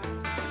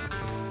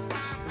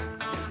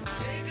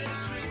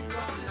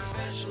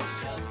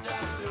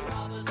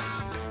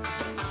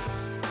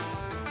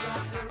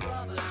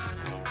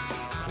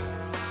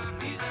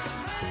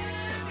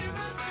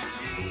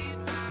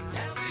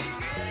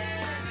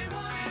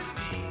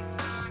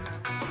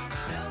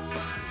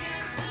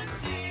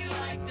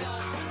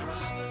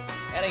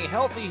 And a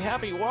healthy,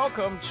 happy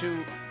welcome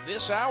to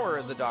this hour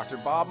of the Dr.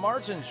 Bob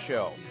Martin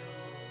Show.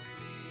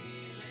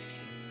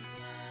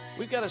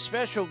 We've got a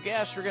special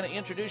guest we're going to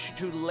introduce you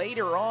to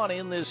later on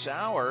in this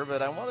hour,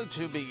 but I wanted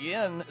to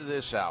begin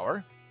this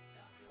hour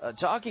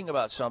talking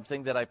about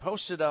something that I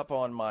posted up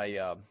on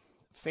my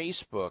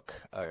Facebook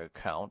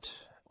account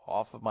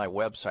off of my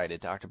website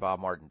at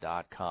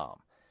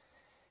drbobmartin.com.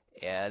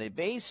 And it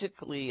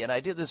basically, and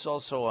I did this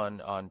also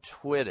on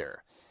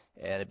Twitter,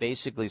 and it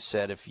basically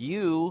said if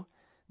you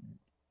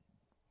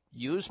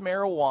use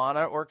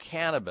marijuana or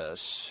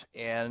cannabis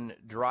and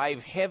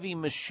drive heavy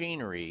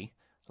machinery,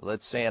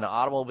 let's say an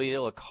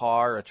automobile, a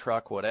car, a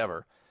truck,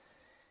 whatever,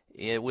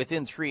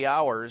 within 3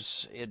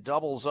 hours, it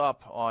doubles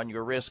up on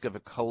your risk of a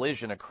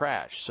collision, a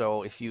crash.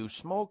 So if you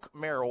smoke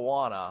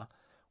marijuana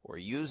or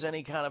use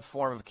any kind of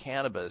form of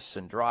cannabis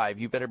and drive,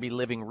 you better be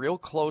living real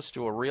close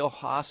to a real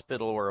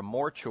hospital or a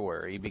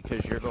mortuary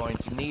because you're going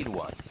to need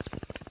one.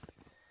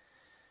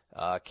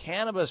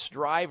 Cannabis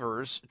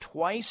drivers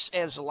twice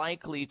as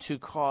likely to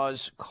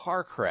cause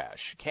car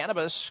crash.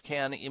 Cannabis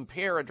can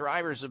impair a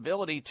driver's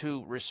ability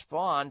to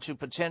respond to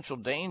potential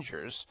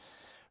dangers.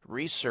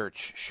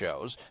 Research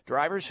shows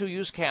drivers who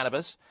use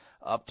cannabis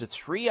up to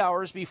 3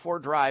 hours before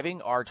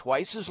driving are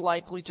twice as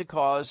likely to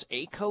cause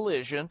a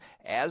collision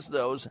as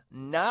those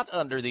not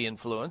under the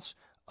influence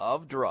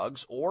of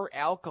drugs or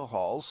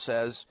alcohol,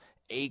 says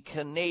a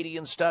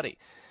Canadian study.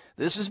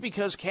 This is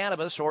because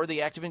cannabis, or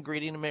the active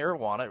ingredient in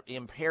marijuana,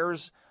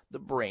 impairs the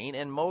brain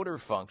and motor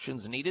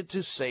functions needed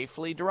to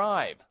safely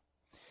drive.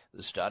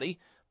 The study,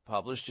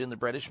 published in the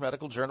British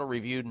Medical Journal,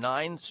 reviewed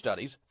 9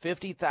 studies,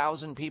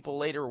 50,000 people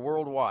later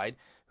worldwide,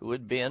 who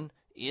had been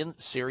in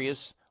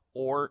serious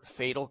or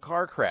fatal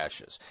car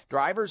crashes.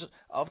 Drivers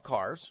of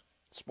cars,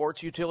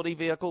 sports utility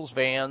vehicles,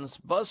 vans,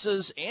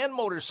 buses, and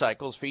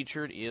motorcycles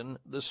featured in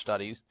the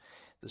studies.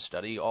 The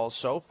study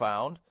also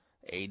found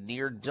a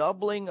near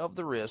doubling of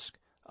the risk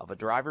of a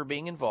driver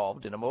being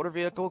involved in a motor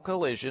vehicle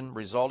collision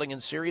resulting in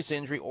serious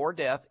injury or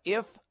death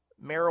if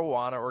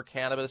marijuana or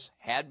cannabis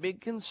had been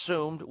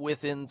consumed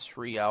within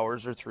 3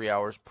 hours or 3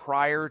 hours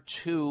prior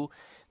to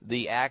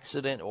the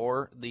accident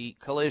or the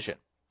collision.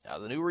 Now,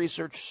 the new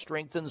research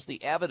strengthens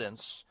the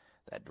evidence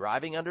that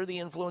driving under the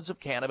influence of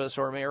cannabis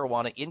or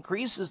marijuana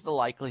increases the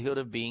likelihood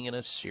of being in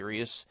a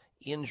serious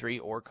injury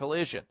or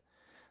collision.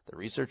 The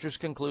researchers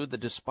conclude that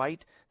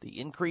despite the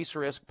increased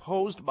risk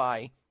posed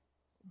by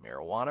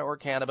marijuana or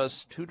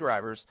cannabis to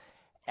drivers,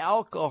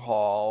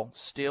 alcohol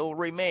still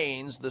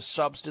remains the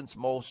substance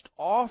most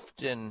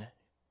often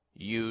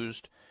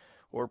used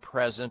or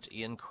present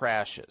in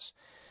crashes.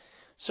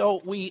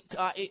 So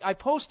I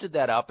posted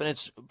that up, and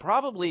it's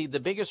probably the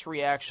biggest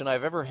reaction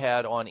I've ever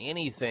had on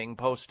anything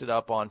posted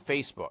up on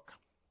Facebook.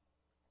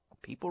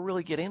 People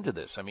really get into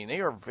this. I mean, they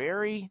are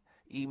very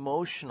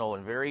emotional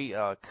and very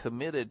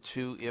committed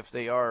to, if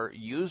they are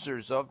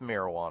users of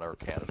marijuana or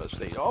cannabis,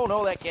 oh,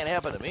 no, that can't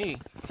happen to me.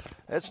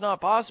 That's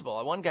not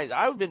possible. One guy,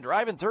 I've been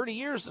driving 30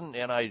 years and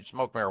I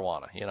smoke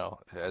marijuana,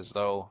 as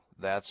though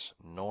that's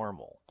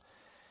normal.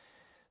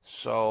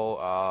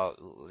 So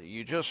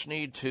you just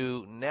need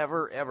to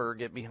never, ever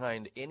get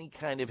behind any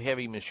kind of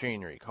heavy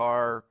machinery,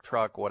 car,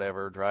 truck,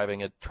 whatever,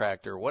 driving a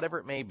tractor, whatever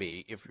it may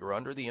be, if you're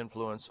under the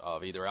influence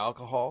of either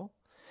alcohol,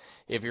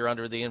 if you're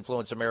under the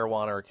influence of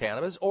marijuana or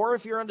cannabis, or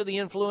if you're under the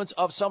influence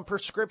of some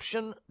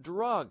prescription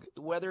drug,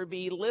 whether it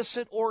be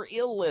licit or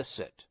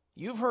illicit.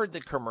 You've heard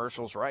the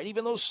commercials, right?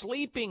 Even those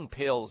sleeping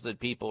pills that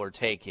people are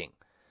taking.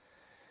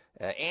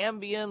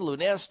 Ambien,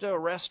 Lunesta,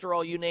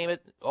 Restorol, you name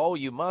it. Oh,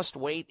 you must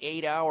wait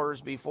 8 hours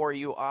before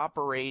you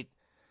operate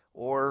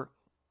or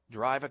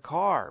drive a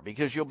car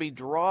because you'll be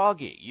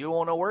groggy. You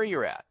won't know where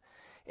you're at.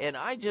 And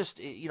I just,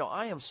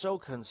 I am so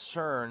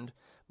concerned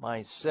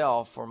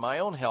myself for my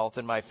own health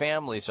and my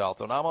family's health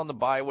when I'm on the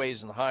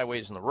byways and the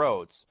highways and the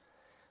roads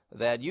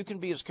that you can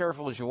be as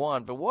careful as you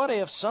want. But what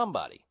if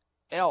somebody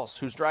else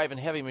who's driving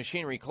heavy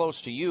machinery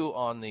close to you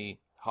on the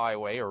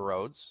highway or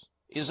roads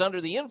is under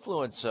the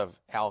influence of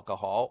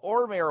alcohol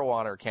or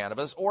marijuana or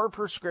cannabis or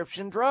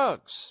prescription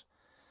drugs?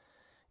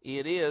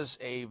 It is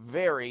a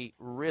very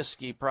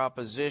risky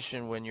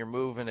proposition when you're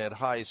moving at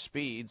high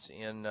speeds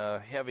in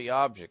heavy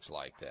objects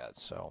like that,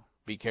 so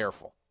be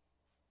careful.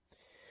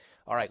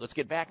 All right, let's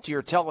get back to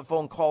your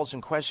telephone calls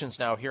and questions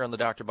now here on the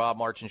Dr. Bob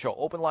Martin Show.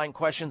 Open line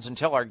questions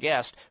until our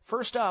guest.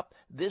 First up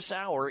this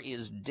hour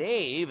is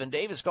Dave, and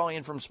Dave is calling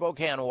in from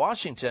Spokane,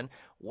 Washington.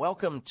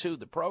 Welcome to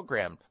the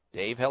program.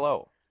 Dave,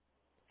 hello.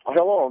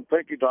 Hello, and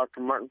thank you,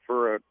 Dr. Martin,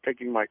 for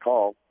taking my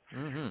call.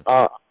 Mm-hmm.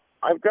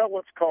 I've got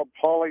what's called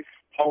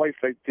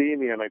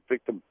polycythemia, and I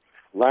think the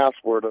last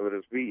word of it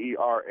is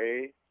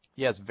V-E-R-A.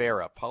 Yes,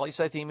 Vera.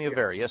 Polycythemia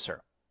vera. Yes,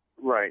 sir.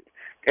 Right.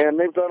 And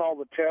they've done all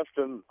the tests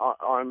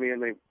on me,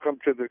 and they've come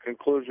to the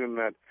conclusion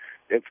that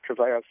it's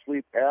because I have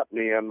sleep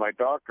apnea, and my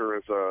doctor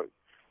is a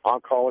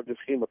oncologist,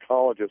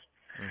 hematologist.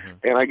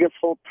 Mm-hmm. And I get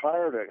so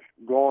tired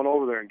of going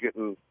over there and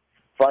getting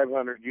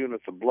 500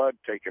 units of blood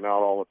taken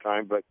out all the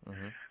time, but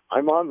mm-hmm.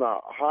 I'm on the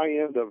high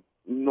end of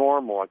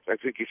normal. I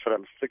think you said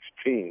I'm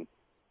 16.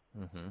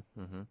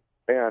 Mm-hmm. Mm-hmm.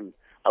 And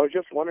I was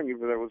just wondering if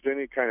there was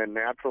any kind of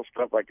natural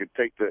stuff I could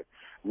take to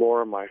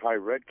lower my high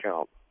red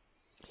count.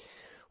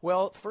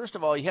 Well, first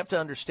of all, you have to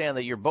understand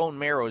that your bone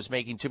marrow is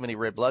making too many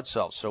red blood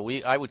cells. So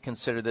I would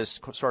consider this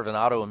sort of an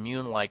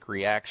autoimmune-like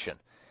reaction.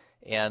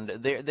 And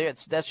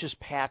that's just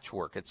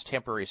patchwork. It's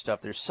temporary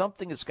stuff. There's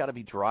something that's got to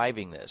be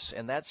driving this,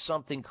 and that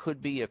something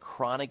could be a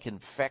chronic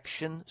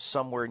infection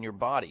somewhere in your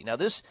body. Now,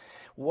 this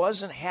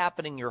wasn't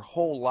happening your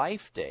whole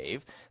life,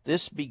 Dave.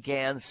 This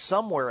began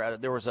somewhere.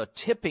 There was a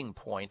tipping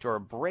point or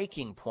a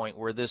breaking point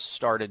where this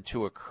started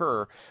to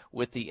occur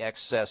with the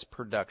excess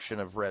production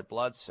of red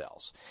blood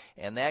cells.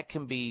 And that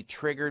can be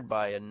triggered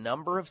by a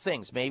number of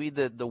things. Maybe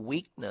the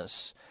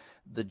weakness,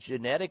 the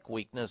genetic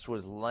weakness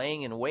was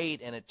laying in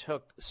wait, and it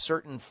took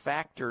certain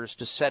factors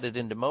to set it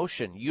into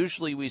motion.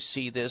 Usually we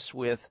see this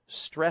with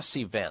stress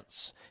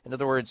events. In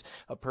other words,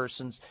 a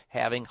person's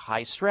having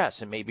high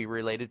stress. It may be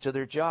related to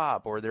their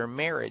job or their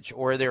marriage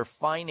or their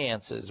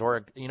finances,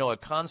 or a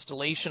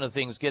constellation of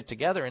things get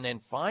together, and then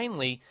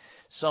finally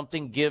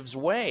something gives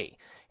way,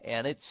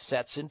 and it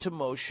sets into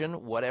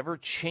motion whatever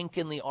chink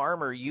in the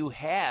armor you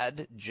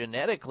had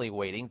genetically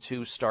waiting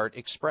to start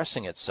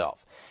expressing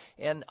itself.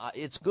 And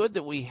it's good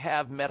that we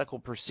have medical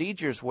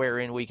procedures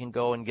wherein we can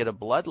go and get a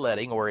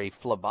bloodletting or a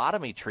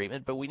phlebotomy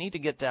treatment, but we need to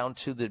get down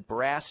to the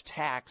brass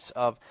tacks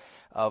of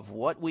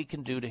what we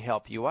can do to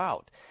help you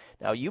out.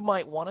 Now, you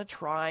might want to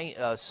try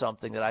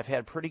something that I've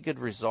had pretty good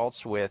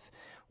results with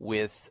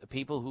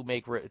people who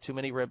make too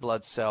many red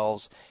blood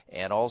cells,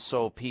 and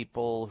also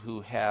people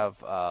who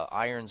have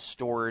iron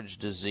storage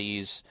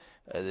disease.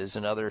 There's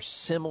another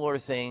similar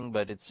thing,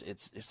 but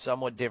it's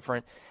somewhat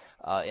different.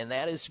 And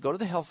that is to go to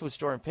the health food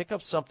store and pick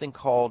up something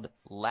called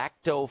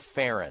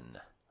lactoferrin.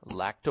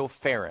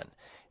 Lactoferrin.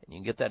 And you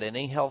can get that in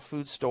any health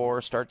food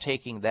store. Start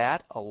taking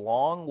that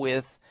along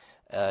with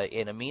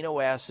an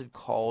amino acid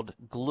called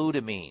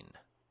glutamine.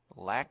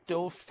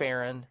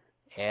 Lactoferrin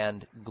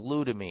and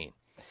glutamine.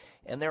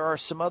 And there are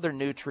some other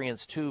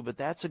nutrients too, but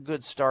that's a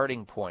good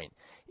starting point.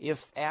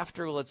 If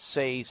after, let's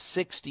say,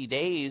 60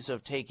 days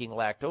of taking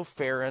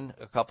lactoferrin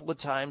a couple of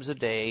times a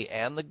day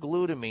and the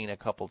glutamine a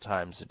couple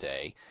times a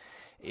day,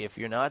 if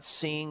you're not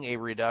seeing a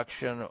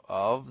reduction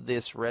of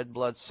this red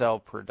blood cell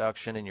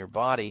production in your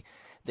body,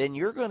 then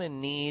you're going to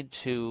need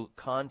to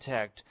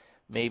contact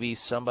maybe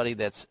somebody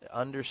that's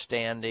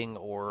understanding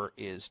or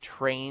is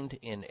trained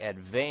in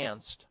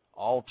advanced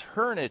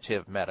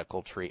alternative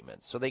medical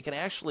treatments, so they can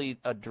actually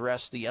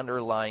address the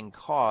underlying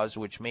cause,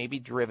 which may be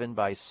driven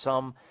by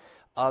some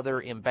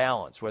other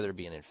imbalance, whether it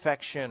be an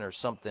infection or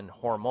something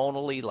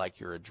hormonally, like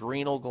your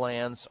adrenal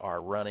glands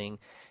are running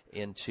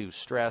into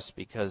stress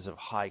because of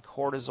high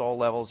cortisol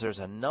levels. There's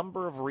a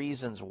number of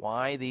reasons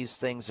why these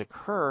things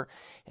occur,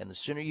 and the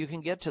sooner you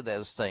can get to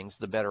those things,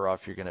 the better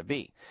off you're going to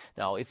be.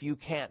 Now, if you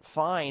can't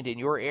find in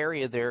your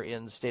area there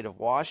in the state of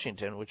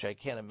Washington, which I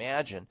can't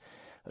imagine,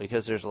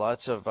 because there's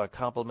lots of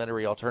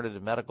complementary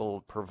alternative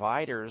medical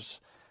providers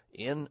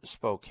in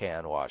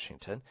Spokane,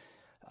 Washington,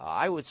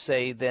 I would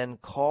say then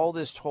call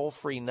this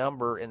toll-free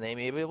number, and they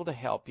may be able to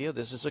help you.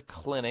 This is a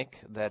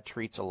clinic that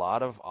treats a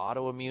lot of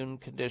autoimmune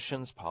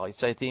conditions,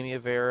 polycythemia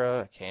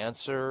vera,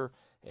 cancer,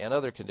 and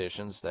other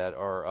conditions that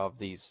are of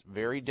these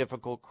very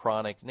difficult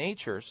chronic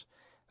natures.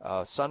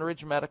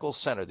 Sunridge Medical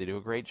Center, they do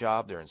a great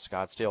job. They're in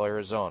Scottsdale,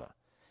 Arizona.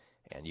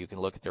 And you can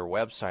look at their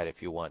website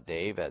if you want,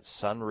 Dave, at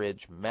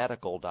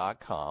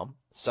sunridgemedical.com,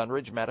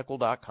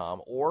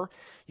 sunridgemedical.com, or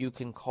you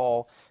can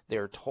call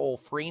their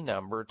toll-free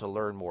number to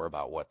learn more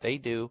about what they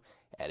do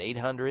at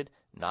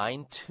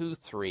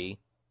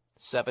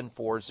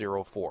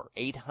 800-923-7404,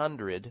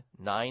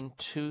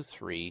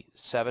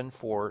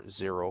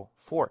 800-923-7404.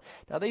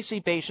 Now, they see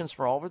patients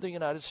from all over the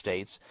United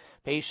States,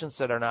 patients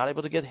that are not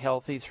able to get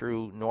healthy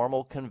through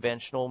normal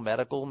conventional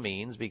medical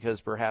means because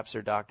perhaps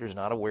their doctor's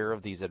not aware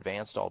of these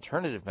advanced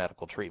alternative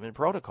medical treatment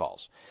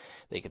protocols.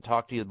 They can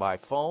talk to you by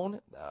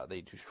phone.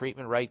 They do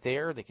treatment right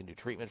there. They can do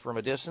treatment from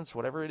a distance.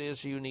 Whatever it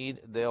is you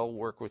need, they'll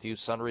work with you.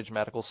 Sunridge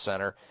Medical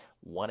Center,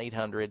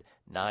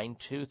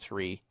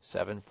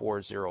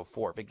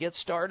 1-800-923-7404. But get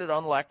started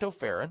on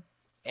lactoferrin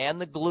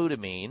and the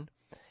glutamine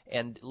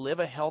and live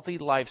a healthy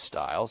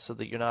lifestyle so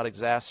that you're not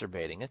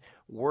exacerbating it.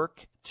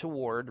 Work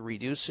toward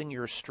reducing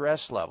your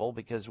stress level,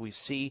 because we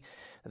see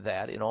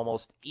that in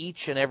almost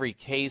each and every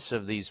case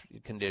of these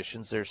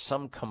conditions, there's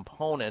some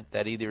component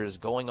that either is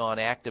going on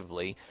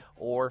actively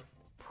or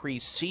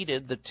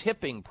preceded the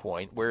tipping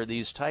point where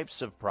these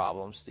types of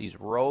problems, these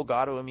rogue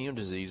autoimmune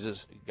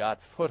diseases,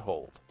 got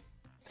foothold.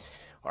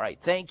 All right,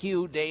 thank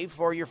you, Dave,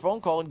 for your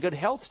phone call, and good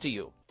health to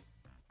you.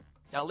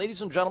 Now,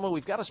 ladies and gentlemen,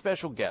 we've got a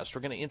special guest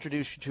we're going to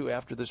introduce you to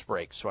after this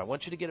break. So I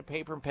want you to get a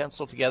paper and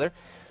pencil together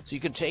so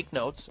you can take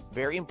notes.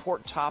 Very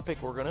important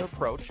topic we're going to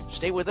approach.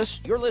 Stay with us.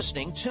 You're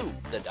listening to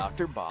The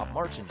Dr. Bob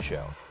Martin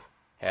Show.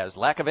 Has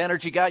lack of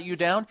energy got you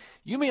down?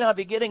 You may not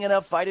be getting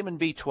enough vitamin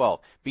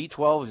B12.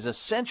 B12 is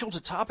essential to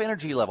top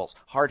energy levels,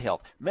 heart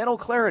health, mental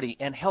clarity,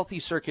 and healthy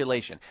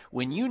circulation.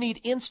 When you need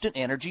instant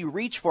energy,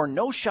 reach for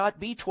No Shot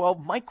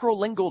B12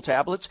 microlingual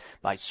tablets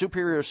by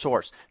Superior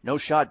Source. No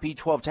Shot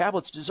B12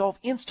 tablets dissolve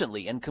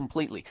instantly and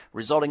completely,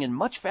 resulting in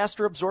much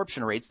faster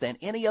absorption rates than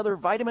any other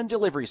vitamin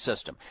delivery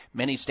system.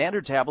 Many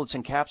standard tablets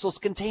and capsules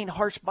contain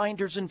harsh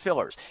binders and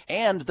fillers,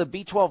 and the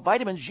B12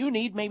 vitamins you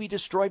need may be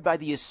destroyed by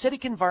the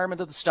acidic environment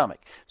of the stomach.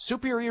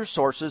 Superior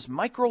Source's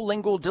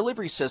microlingual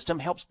delivery system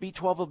helps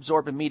B12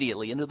 absorb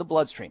immediately into the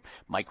bloodstream.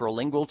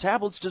 Microlingual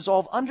tablets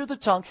dissolve under the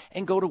tongue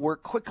and go to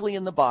work quickly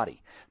in the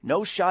body.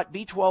 No Shot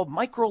B12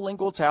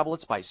 microlingual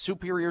tablets by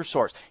Superior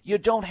Source. You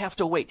don't have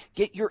to wait.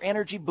 Get your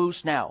energy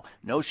boost now.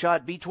 No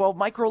Shot B12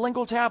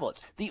 microlingual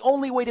tablets. The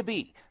only way to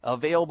be.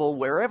 Available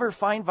wherever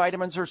fine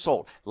vitamins are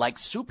sold, like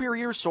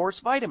Superior Source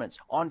Vitamins,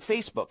 on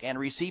Facebook, and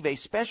receive a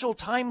special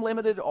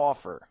time-limited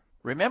offer.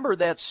 Remember,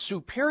 that's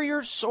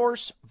Superior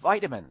Source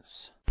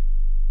Vitamins.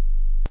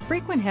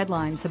 Frequent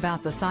headlines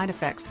about the side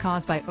effects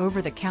caused by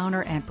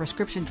over-the-counter and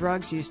prescription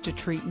drugs used to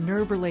treat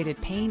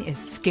nerve-related pain is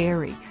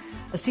scary.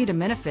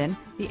 Acetaminophen,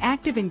 the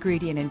active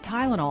ingredient in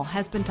Tylenol,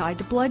 has been tied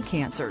to blood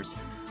cancers.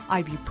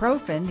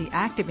 Ibuprofen, the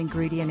active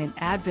ingredient in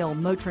Advil,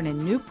 Motrin,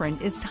 and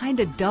Nuprin, is tied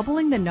to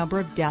doubling the number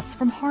of deaths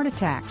from heart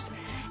attacks.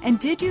 And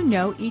did you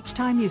know each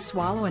time you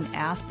swallow an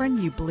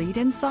aspirin, you bleed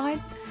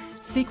inside?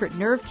 Secret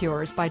Nerve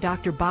Cures by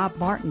Dr. Bob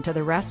Martin to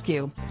the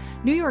rescue.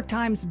 New York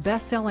Times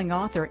best-selling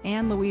author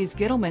Anne Louise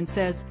Gittleman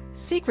says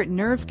Secret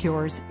Nerve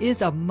Cures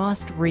is a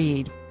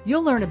must-read.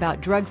 You'll learn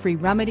about drug-free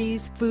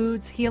remedies,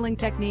 foods, healing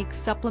techniques,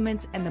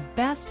 supplements, and the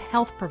best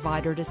health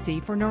provider to see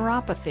for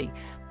neuropathy,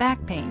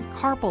 back pain,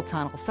 carpal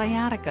tunnel,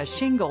 sciatica,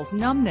 shingles,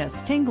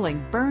 numbness,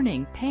 tingling,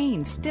 burning,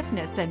 pain,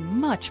 stiffness, and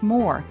much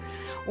more.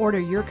 Order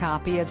your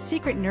copy of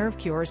Secret Nerve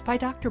Cures by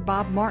Dr.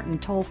 Bob Martin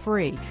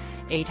toll-free.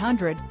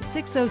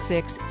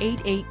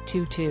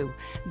 800-606-8822.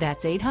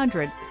 That's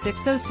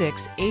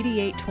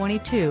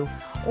 800-606-8822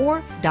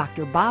 or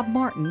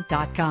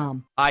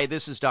drbobmartin.com. Hi,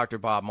 this is Dr.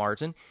 Bob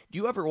Martin. Do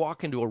you ever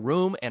walk into a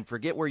room and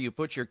forget where you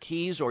put your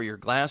keys or your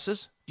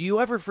glasses? Do you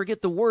ever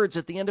forget the words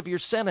at the end of your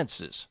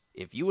sentences?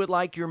 If you would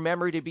like your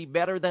memory to be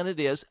better than it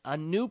is, a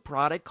new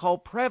product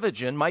called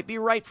Prevagen might be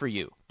right for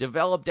you.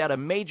 Developed at a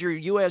major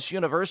U.S.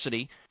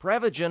 university,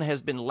 Prevagen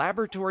has been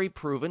laboratory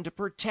proven to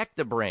protect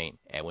the brain.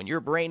 And when your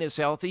brain is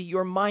healthy,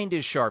 your mind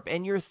is sharp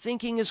and your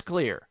thinking is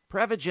clear.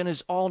 Prevagen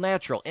is all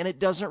natural and it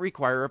doesn't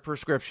require a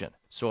prescription.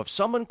 So if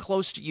someone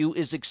close to you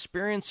is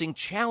experiencing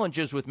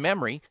challenges with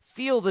memory,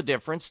 feel the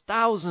difference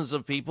thousands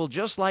of people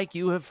just like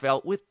you have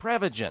felt with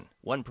Prevagen.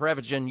 One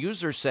Prevagen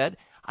user said,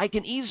 I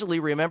can easily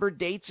remember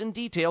dates and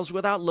details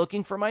without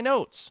looking for my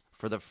notes.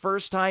 For the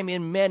first time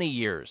in many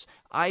years,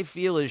 I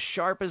feel as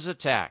sharp as a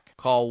tack.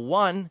 Call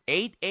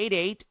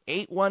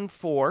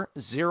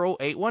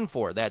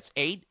 1-888-814-0814. That's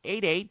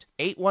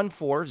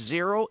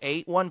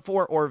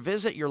 888-814-0814 or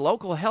visit your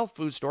local health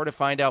food store to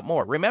find out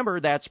more.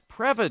 Remember, that's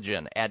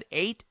Prevagen at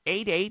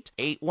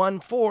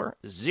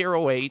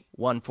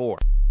 888-814-0814.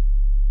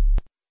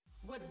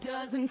 What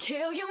doesn't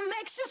kill you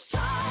makes you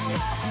stronger.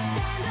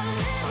 Stand a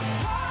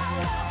little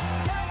taller.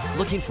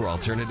 Looking for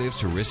alternatives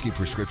to risky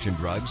prescription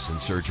drugs and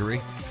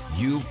surgery?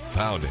 You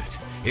found it.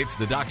 It's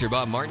the Dr.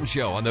 Bob Martin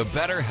Show on the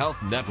Better Health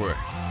Network.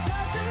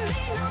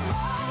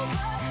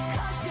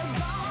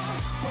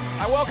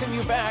 I welcome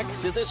you back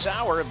to this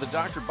hour of the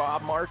Dr.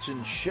 Bob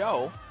Martin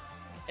Show.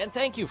 And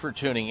thank you for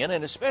tuning in.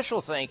 And a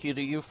special thank you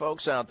to you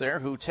folks out there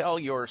who tell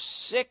your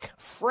sick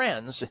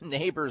friends,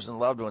 neighbors, and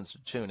loved ones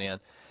to tune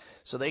in,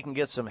 so they can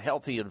get some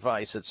healthy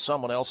advice at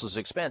someone else's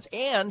expense.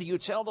 And you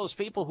tell those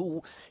people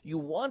who you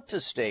want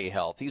to stay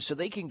healthy so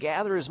they can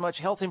gather as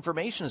much health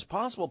information as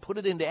possible, put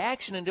it into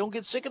action, and don't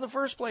get sick in the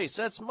first place.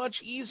 That's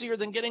much easier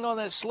than getting on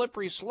that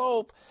slippery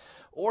slope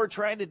or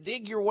trying to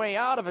dig your way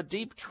out of a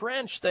deep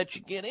trench that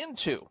you get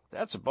into.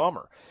 That's a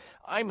bummer.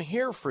 I'm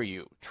here for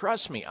you.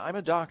 Trust me, I'm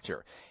a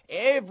doctor.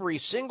 Every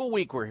single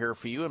week we're here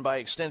for you, and by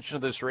extension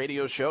of this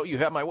radio show, you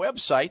have my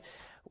website.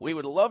 We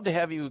would love to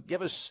have you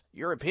give us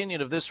your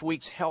opinion of this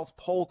week's health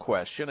poll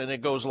question, and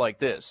it goes like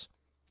this.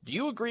 Do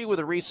you agree with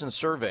a recent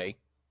survey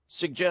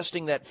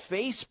suggesting that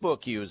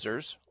Facebook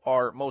users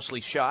are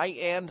mostly shy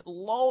and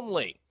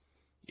lonely?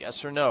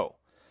 Yes or no?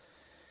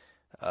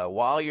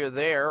 While you're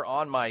there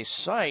on my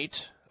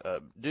site,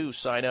 do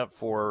sign up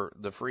for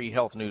the free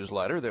health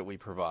newsletter that we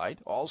provide.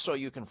 Also,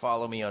 you can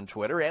follow me on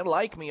Twitter and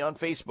like me on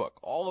Facebook.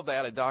 All of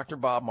that at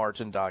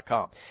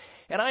drbobmartin.com.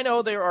 And I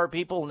know there are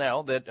people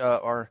now that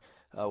are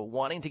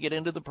wanting to get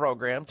into the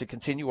program to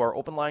continue our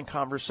open line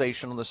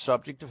conversation on the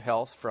subject of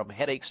health, from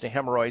headaches to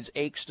hemorrhoids,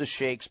 aches to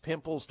shakes,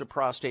 pimples to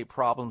prostate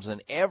problems,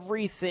 and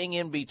everything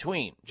in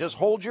between. Just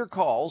hold your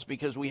calls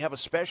because we have a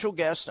special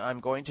guest I'm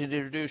going to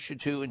introduce you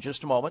to in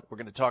just a moment. We're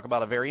going to talk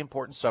about a very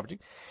important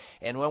subject.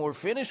 And when we're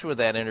finished with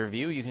that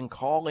interview, you can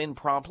call in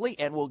promptly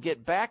and we'll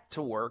get back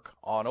to work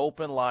on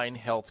open line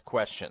health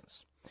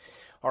questions.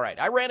 All right,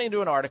 I ran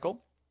into an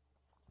article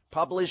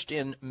published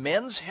in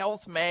Men's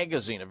Health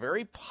Magazine, a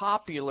very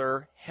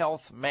popular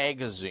health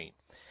magazine,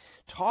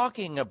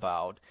 talking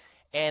about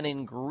an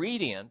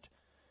ingredient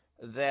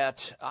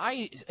that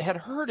I had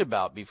heard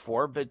about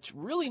before, but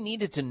really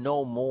needed to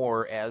know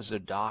more as a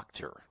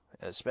doctor,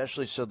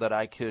 especially so that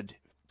I could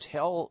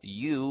tell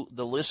you,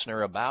 the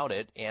listener, about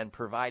it and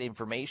provide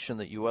information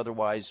that you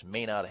otherwise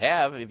may not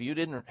have if you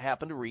didn't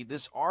happen to read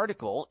this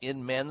article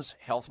in Men's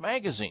Health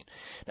Magazine.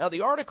 Now, the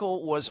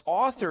article was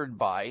authored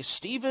by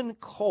Stephen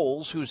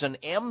Coles, who's an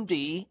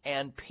MD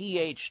and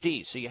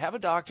PhD. So you have a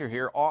doctor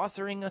here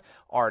authoring an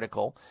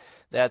article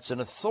that's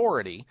an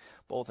authority,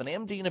 both an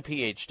MD and a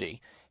PhD,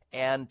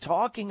 and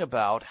talking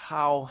about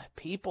how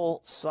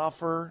people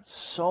suffer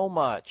so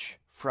much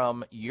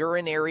from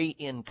urinary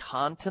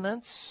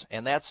incontinence,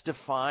 and that's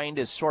defined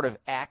as sort of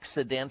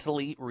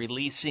accidentally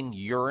releasing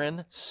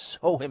urine.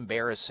 So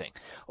embarrassing.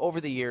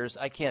 Over the years,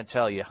 I can't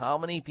tell you how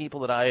many people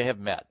that I have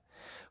met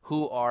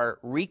who are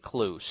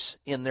recluse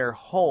in their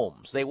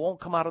homes. They won't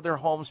come out of their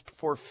homes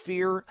for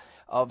fear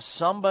of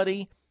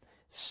somebody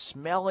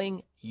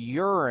smelling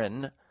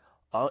urine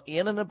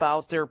in and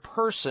about their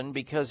person,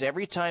 because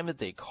every time that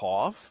they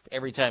cough,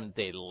 every time that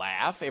they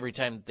laugh, every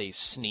time that they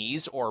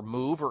sneeze or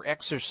move or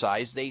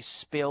exercise, they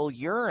spill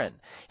urine.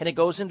 And it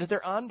goes into their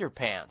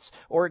underpants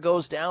or it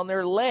goes down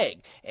their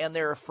leg. And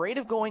they're afraid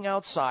of going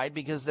outside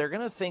because they're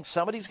going to think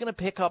somebody's going to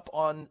pick up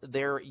on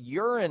their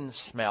urine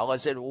smell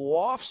as it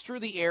wafts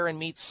through the air and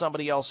meets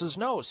somebody else's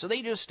nose. So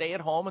they just stay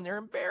at home and they're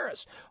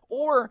embarrassed.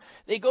 Or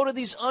they go to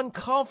these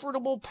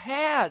uncomfortable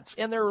pads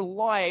and their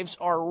lives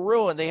are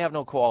ruined. They have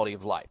no quality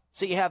of life.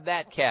 So you have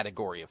that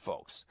category of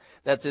folks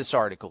that this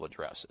article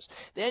addresses.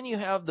 Then you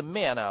have the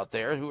men out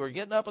there who are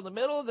getting up in the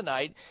middle of the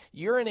night,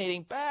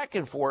 urinating back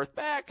and forth,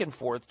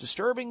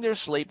 disturbing their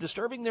sleep,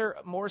 disturbing their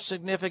more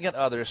significant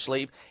other's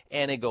sleep,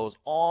 and it goes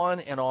on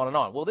and on and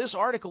on. Well, this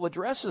article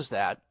addresses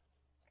that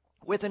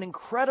with an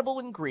incredible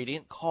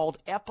ingredient called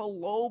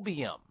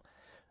epilobium.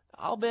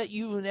 I'll bet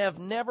you have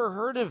never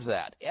heard of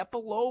that,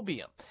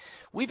 epilobium.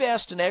 We've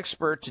asked an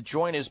expert to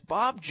join us.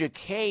 Bob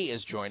Jacquet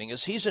is joining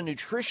us. He's a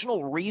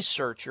nutritional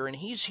researcher, and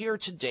he's here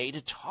today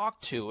to talk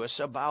to us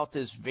about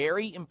this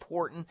very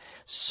important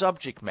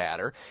subject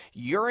matter,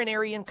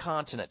 urinary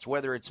incontinence,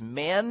 whether it's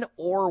men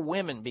or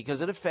women,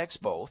 because it affects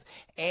both,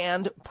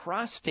 and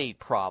prostate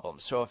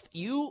problems. So if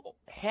you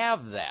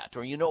have that,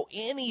 or you know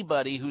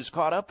anybody who's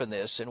caught up in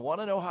this and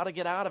want to know how to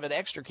get out of it,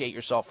 extricate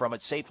yourself from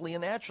it safely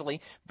and naturally,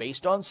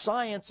 based on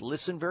science,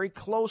 listen very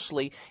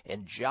closely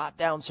and jot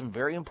down some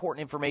very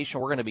important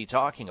information we're going to be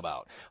talking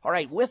about. All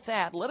right, with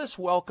that, let us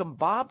welcome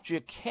Bob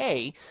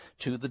Jacquet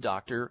to the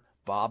Dr.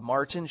 Bob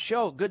Martin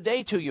Show. Good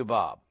day to you,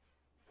 Bob.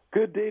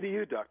 Good day to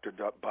you, Dr.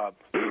 Bob.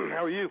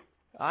 How are you?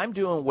 I'm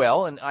doing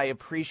well, and I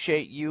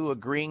appreciate you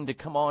agreeing to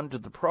come on to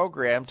the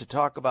program to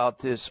talk about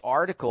this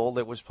article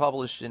that was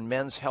published in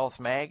Men's Health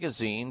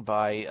magazine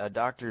by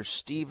Dr.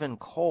 Stephen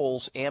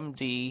Coles,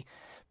 MD,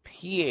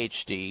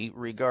 PhD,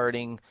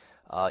 regarding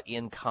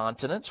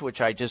incontinence, which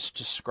I just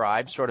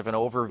described, sort of an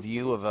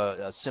overview of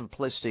a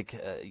simplistic,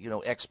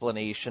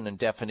 explanation and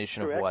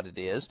definition Correct. of what it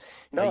is,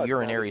 No,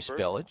 urinary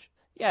spillage.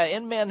 Yeah,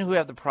 and men who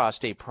have the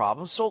prostate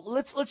problem. So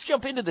let's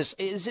jump into this.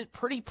 Is it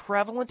pretty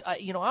prevalent?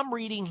 I'm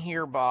reading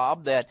here,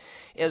 Bob, that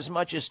as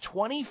much as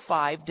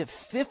 25 to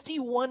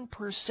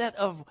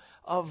 51%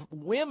 of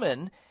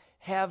women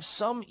have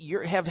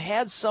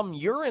had some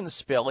urine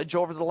spillage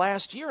over the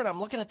last year, and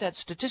I'm looking at that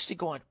statistic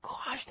going,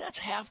 gosh, that's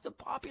half the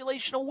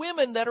population of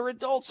women that are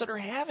adults that are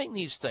having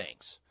these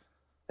things.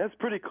 That's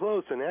pretty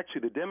close, and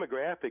actually the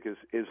demographic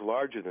is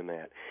larger than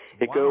that.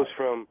 It Wow. goes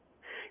from,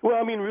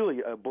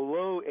 really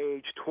below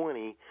age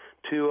 20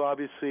 to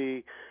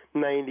obviously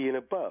 90 and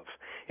above.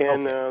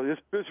 And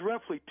there's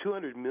roughly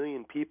 200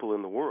 million people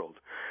in the world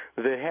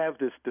that have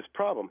this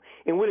problem.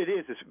 And what it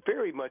is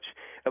very much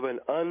of an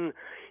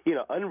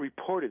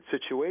unreported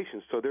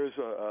situation. So there's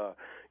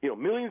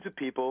millions of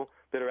people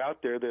that are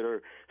out there that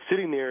are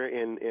sitting there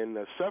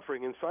in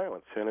suffering in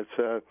silence, and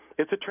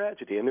it's a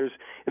tragedy. And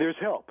there's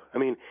help. I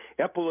mean,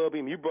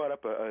 epilobium. You brought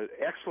up an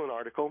excellent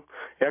article,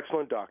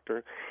 excellent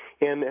doctor,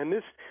 and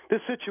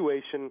this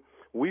situation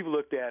we've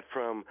looked at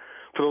for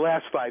the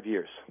last 5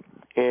 years.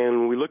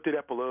 And we looked at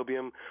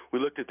epilobium, we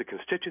looked at the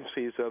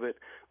constituencies of it,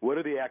 what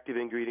are the active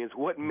ingredients,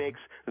 what makes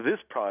this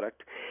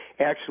product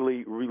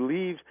actually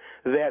relieve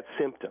that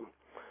symptom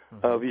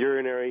of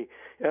urinary,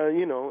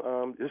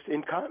 just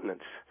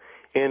incontinence.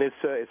 And it's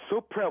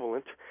so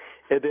prevalent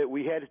that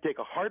we had to take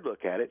a hard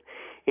look at it,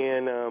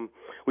 and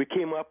we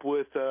came up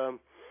with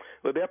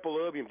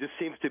epilobium just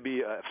seems to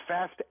be a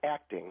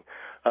fast-acting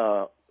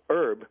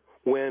herb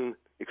when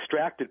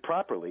extracted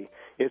properly.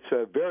 It's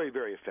very,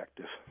 very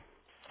effective.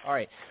 All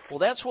right. Well,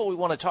 that's what we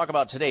want to talk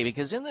about today,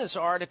 because in this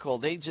article,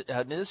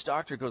 this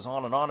doctor goes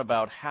on and on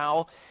about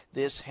how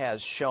this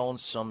has shown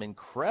some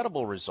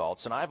incredible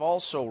results. And I've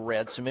also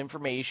read some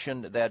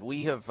information that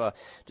we have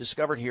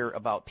discovered here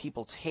about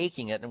people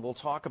taking it, and we'll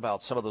talk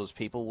about some of those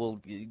people.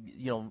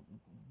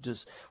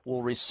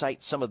 We'll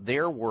recite some of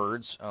their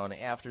words on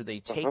after they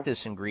take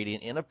this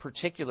ingredient in a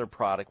particular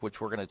product, which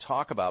we're going to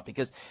talk about,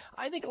 because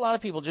I think a lot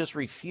of people just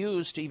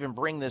refuse to even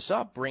bring it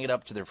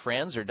up to their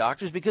friends or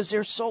doctors because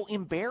they're so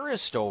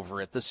embarrassed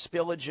over it, the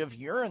spillage of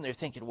urine. They're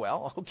thinking,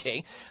 well,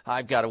 okay,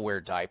 I've got to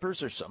wear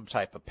diapers or some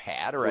type of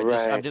pad, or I'm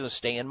going to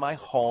stay in my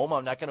home.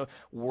 I'm not going to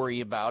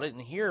worry about it.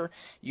 And here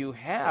you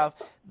have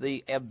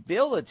the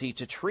ability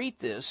to treat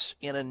this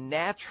in a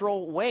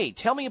natural way.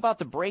 Tell me about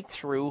the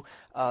breakthrough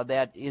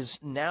that is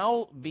now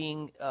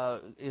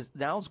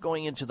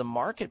going into the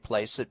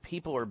marketplace, that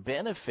people are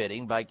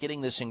benefiting by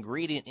getting this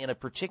ingredient in a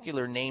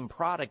particular name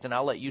product, and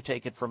I'll let you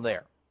take it from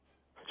there.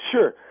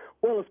 Sure.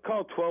 Well, it's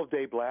called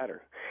 12-Day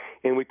Bladder,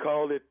 and we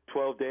called it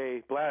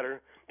 12-Day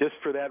Bladder just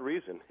for that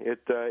reason.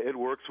 It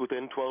works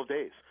within 12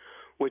 days,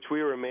 which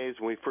we were amazed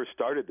when we first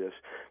started this.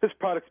 This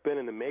product's been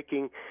in the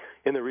making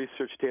in the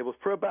research tables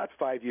for about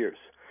 5 years.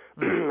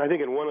 I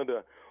think one of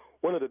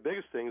the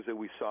biggest things that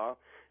we saw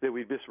that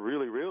we just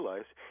really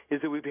realized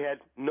is that we've had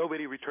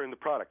nobody return the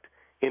product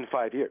in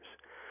 5 years.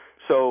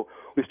 So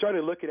we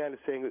started looking at it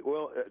saying,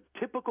 well, a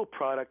typical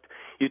product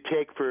you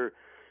take for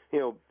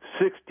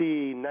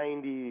 60,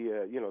 90,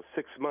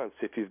 6 months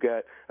if you've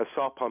got a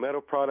saw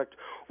palmetto product,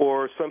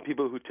 or some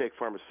people who take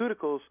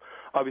pharmaceuticals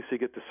obviously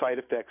get the side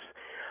effects.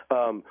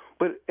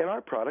 But in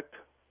our product,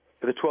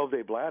 the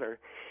 12-day bladder,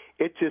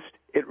 it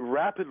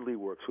rapidly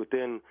works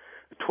within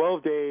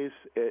 12 days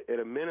at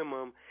a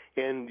minimum,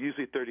 and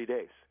usually 30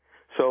 days.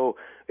 So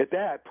at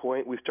that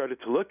point, we started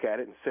to look at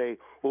it and say,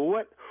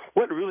 well,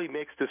 what really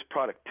makes this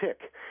product tick?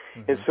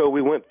 Mm-hmm. And so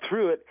we went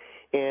through it,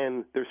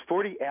 and there's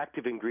 40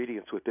 active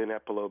ingredients within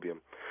Epilobium.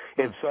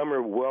 And some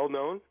are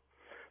well-known,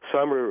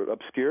 some are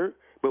obscure,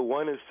 but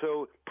one is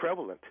so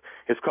prevalent.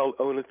 It's called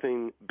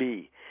Ornithine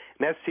B.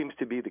 And that seems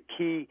to be the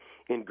key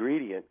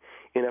ingredient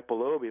in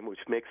Epilobium,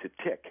 which makes it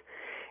tick.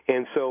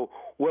 And so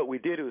what we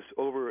did was,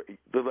 over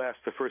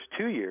the first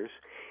 2 years,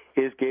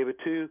 is gave it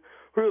to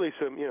really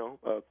some,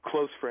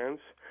 close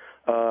friends,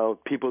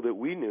 people that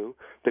we knew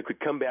that could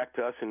come back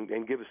to us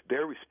and give us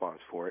their response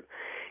for it.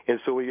 And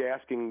so we were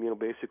asking,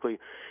 basically,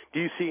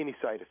 do you see any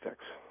side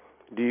effects?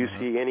 Do you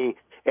see any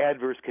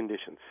adverse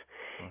conditions?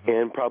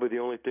 And probably the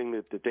only thing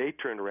that they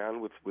turned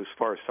around with as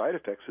far as side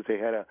effects is they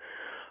had a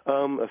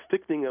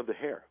thickening of the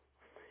hair.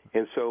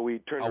 And so we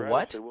turned around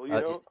and said,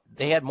 well,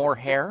 they had more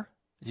hair?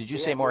 Did you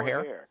say more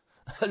hair?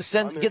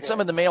 Get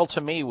some in the mail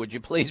to me, would you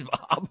please,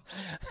 Bob?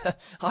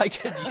 I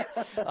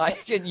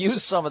could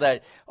use some of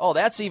that. Oh,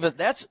 that's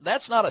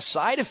not a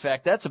side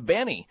effect. That's a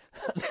Benny.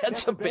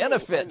 That's a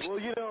benefit. Well,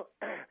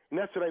 and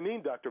that's what I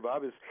mean, Dr.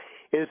 Bob, is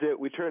that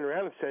we turned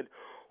around and said,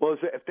 well,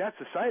 if that's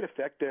a side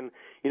effect, then,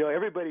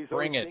 everybody's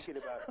always thinking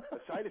about a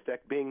side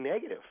effect being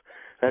negative.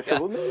 And I said,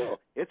 well, no,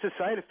 it's a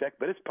side effect,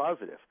 but it's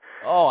positive.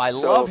 Oh, I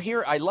love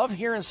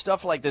hearing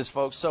stuff like this,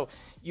 folks. So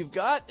you've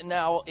got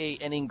now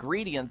an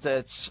ingredient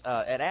that's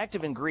an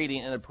active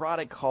ingredient in a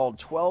product called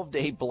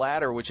 12-Day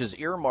Bladder, which is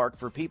earmarked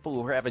for people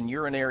who are having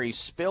urinary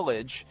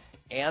spillage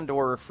and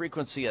or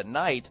frequency at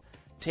night.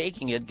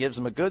 Taking it gives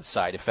them a good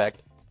side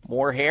effect.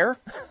 More hair?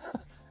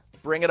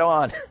 Bring it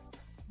on.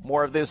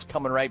 More of this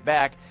coming right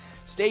back.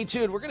 Stay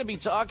tuned. We're going to be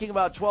talking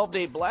about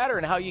 12-Day Bladder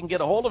and how you can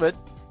get a hold of it.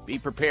 Be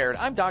prepared.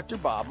 I'm Dr.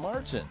 Bob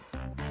Martin.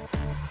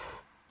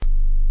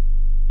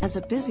 As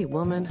a busy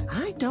woman,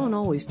 I don't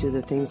always do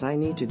the things I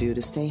need to do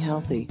to stay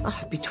healthy.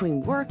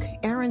 Between work,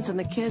 errands, and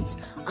the kids,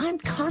 I'm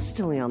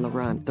constantly on the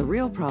run. The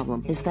real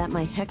problem is that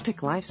my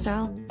hectic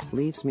lifestyle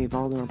leaves me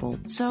vulnerable.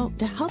 So,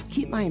 to help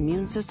keep my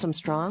immune system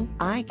strong,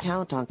 I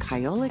count on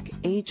Kyolic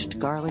Aged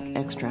Garlic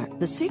Extract.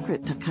 The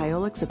secret to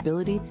Kyolic's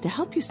ability to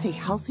help you stay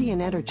healthy and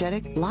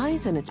energetic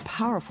lies in its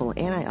powerful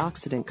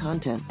antioxidant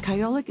content.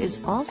 Kyolic is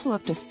also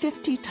up to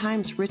 50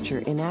 times richer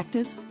in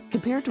actives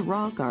compared to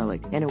raw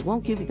garlic, and it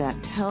won't give you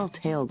that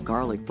telltale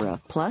garlic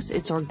breath. Plus,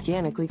 it's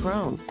organically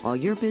grown. While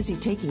you're busy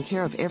taking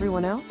care of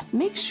everyone else,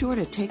 make sure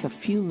to take a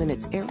few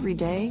minutes every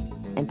day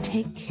and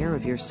take care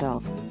of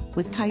yourself.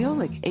 With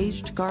Kyolic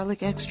Aged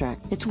Garlic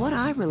Extract, it's what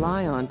I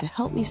rely on to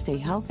help me stay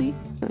healthy,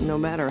 no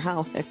matter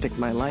how hectic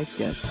my life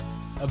gets.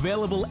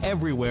 Available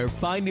everywhere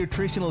fine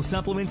nutritional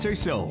supplements are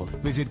sold.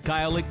 Visit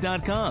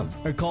Kyolic.com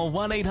or call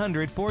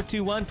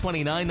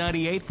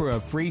 1-800-421-2998 for a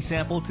free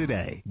sample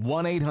today.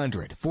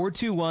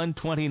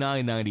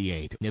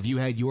 1-800-421-2998. Have you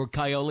had your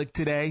Kyolic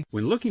today?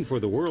 When looking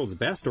for the world's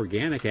best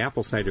organic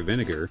apple cider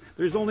vinegar,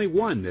 there's only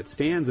one that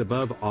stands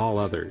above all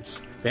others.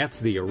 That's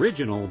the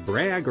original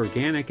Bragg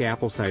Organic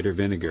Apple Cider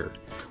Vinegar.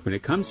 When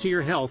it comes to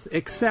your health,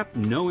 accept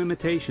no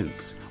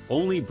imitations.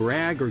 Only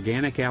Bragg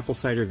Organic Apple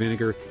Cider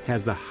Vinegar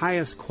has the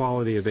highest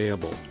quality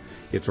available.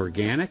 It's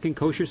organic and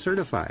kosher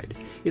certified.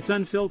 It's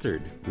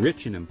unfiltered,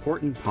 rich in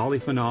important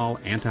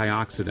polyphenol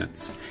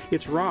antioxidants.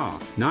 It's raw,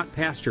 not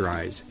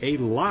pasteurized, a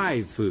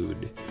live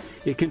food.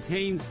 It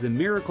contains the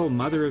miracle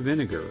mother of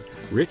vinegar,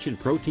 rich in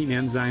protein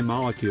enzyme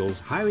molecules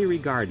highly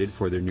regarded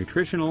for their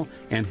nutritional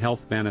and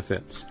health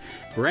benefits.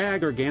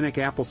 Bragg Organic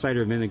Apple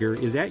Cider Vinegar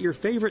is at your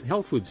favorite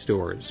health food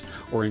stores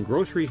or in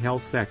grocery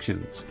health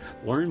sections.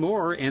 Learn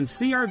more and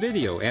see our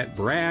video at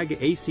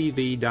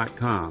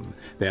braggacv.com.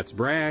 That's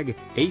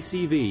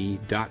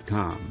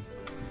braggacv.com.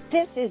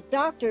 This is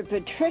Dr.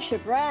 Patricia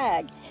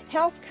Bragg,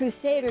 health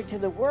crusader to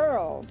the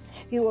world.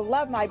 You will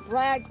love my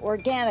Bragg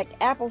Organic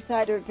Apple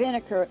Cider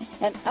Vinegar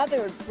and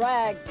other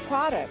Bragg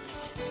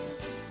products.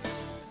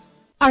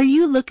 Are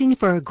you looking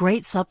for a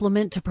great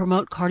supplement to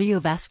promote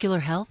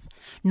cardiovascular health?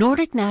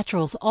 Nordic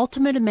Naturals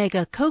Ultimate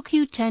Omega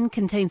CoQ10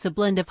 contains a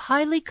blend of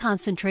highly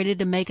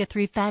concentrated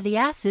omega-3 fatty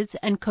acids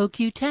and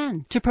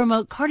CoQ10 to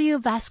promote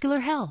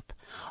cardiovascular health.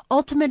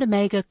 Ultimate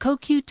Omega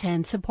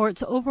CoQ10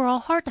 supports overall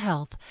heart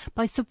health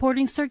by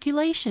supporting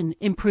circulation,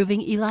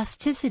 improving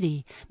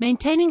elasticity,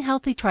 maintaining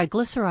healthy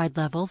triglyceride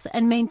levels,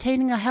 and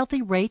maintaining a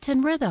healthy rate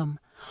and rhythm.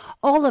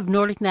 All of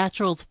Nordic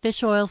Naturals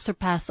fish oil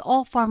surpass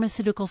all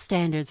pharmaceutical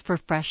standards for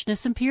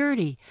freshness and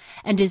purity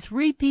and is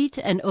repeat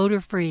and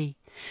odor-free.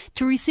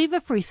 To receive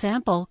a free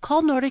sample,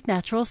 call Nordic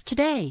Naturals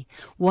today.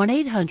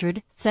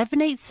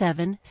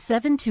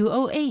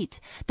 1-800-787-7208.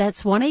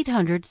 That's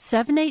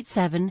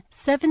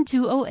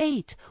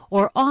 1-800-787-7208.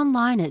 Or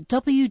online at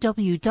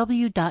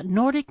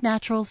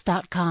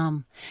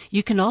www.nordicnaturals.com.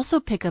 You can also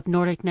pick up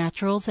Nordic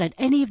Naturals at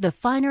any of the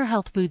finer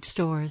health food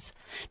stores.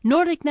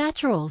 Nordic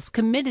Naturals,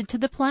 committed to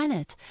the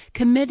planet,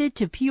 committed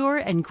to pure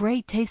and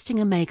great tasting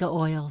omega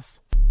oils.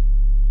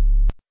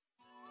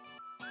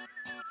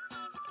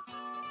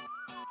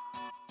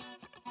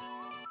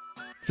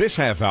 This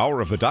half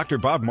hour of the Dr.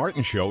 Bob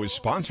Martin Show is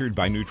sponsored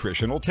by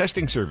Nutritional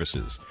Testing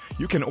Services.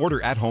 You can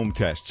order at-home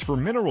tests for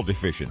mineral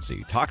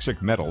deficiency,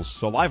 toxic metals,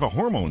 saliva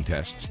hormone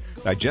tests,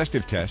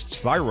 digestive tests,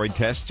 thyroid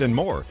tests, and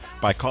more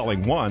by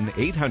calling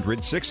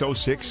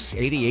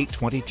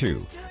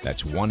 1-800-606-8822.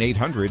 That's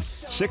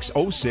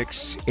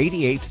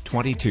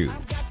 1-800-606-8822.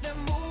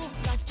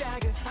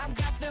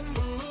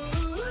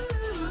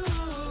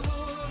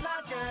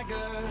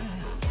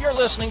 You're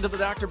listening to the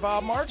Dr.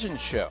 Bob Martin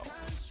Show.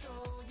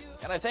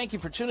 And I thank you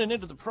for tuning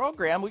into the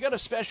program. We got a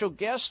special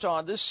guest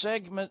on this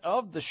segment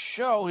of the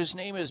show. His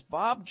name is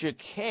Bob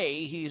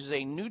Jacquet. He's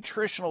a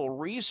nutritional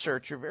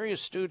researcher, very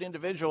astute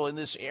individual in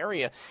this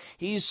area.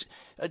 He's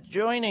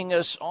joining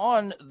us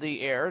on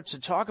the air to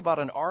talk about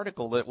an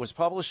article that was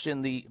published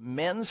in the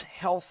Men's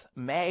Health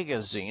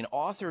magazine,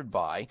 authored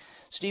by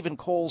Stephen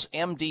Coles,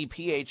 MD,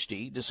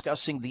 PhD,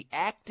 discussing the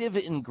active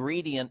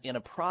ingredient in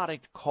a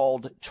product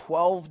called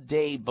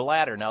 12-Day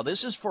Bladder. Now,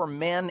 this is for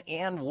men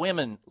and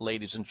women,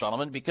 ladies and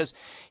gentlemen, because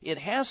it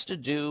has to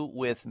do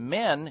with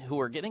men who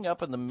are getting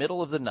up in the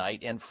middle of the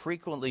night and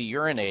frequently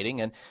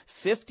urinating, and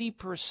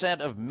 50%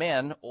 of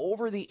men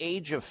over the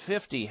age of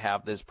 50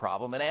 have this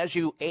problem, and as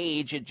you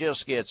age, it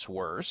just gets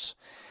worse.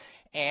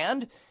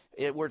 And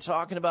we're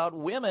talking about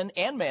women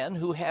and men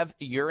who have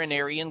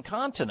urinary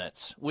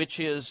incontinence, which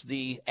is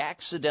the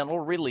accidental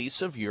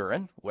release of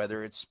urine,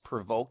 whether it's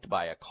provoked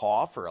by a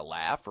cough or a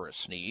laugh or a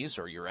sneeze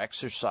or you're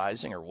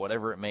exercising or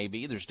whatever it may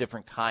be. There's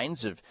different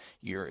kinds of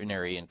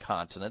urinary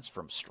incontinence,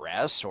 from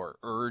stress or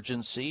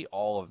urgency,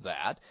 all of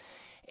that.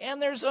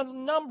 And there's a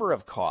number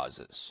of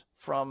causes,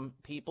 from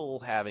people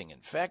having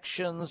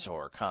infections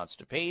or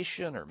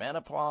constipation or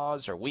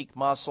menopause or weak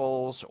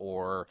muscles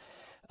or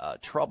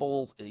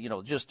trouble,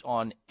 just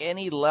on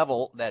any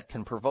level that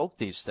can provoke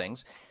these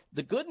things.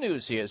 The good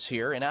news is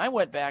here, and I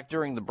went back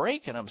during the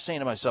break and I'm saying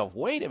to myself,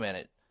 wait a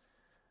minute,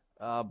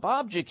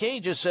 Bob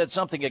Jacquet just said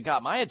something that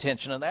got my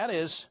attention, and that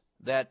is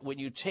that when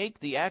you take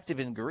the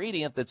active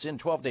ingredient that's in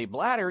 12-Day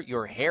Bladder,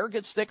 your hair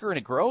gets thicker and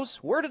it grows.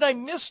 Where did I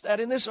miss that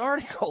in this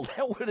article?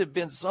 That would have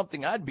been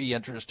something I'd be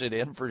interested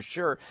in for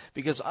sure,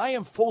 because I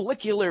am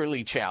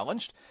follicularly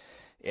challenged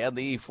and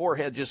the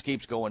forehead just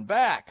keeps going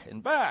back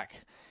and back.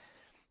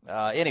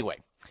 Anyway,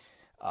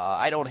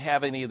 I don't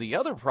have any of the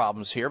other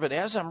problems here, but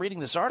as I'm reading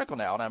this article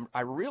now, and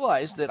I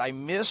realized that I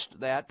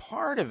missed that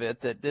part of it,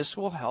 that this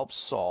will help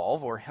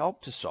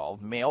to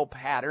solve male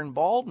pattern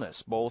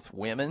baldness. Both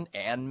women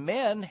and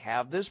men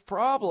have this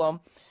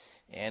problem.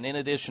 And in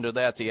addition to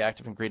that, the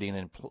active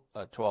ingredient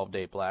in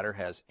 12-Day Bladder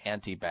has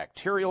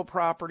antibacterial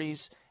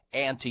properties,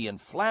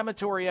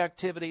 anti-inflammatory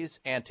activities,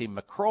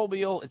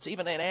 antimicrobial. It's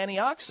even an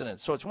antioxidant.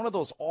 So it's one of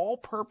those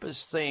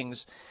all-purpose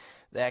things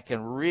that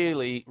can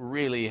really,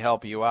 really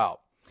help you out.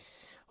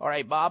 All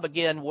right, Bob,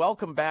 again,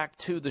 welcome back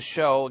to the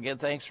show. Again,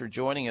 thanks for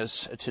joining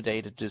us today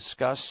to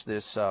discuss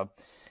this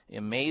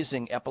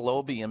amazing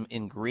epilobium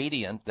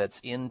ingredient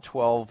that's in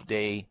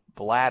 12-Day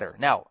Bladder.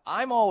 Now,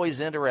 I'm always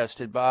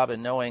interested, Bob,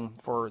 in knowing,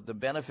 for the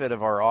benefit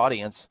of our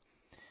audience,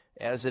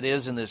 as it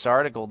is in this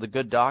article, the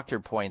good doctor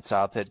points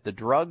out that the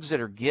drugs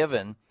that are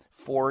given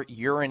for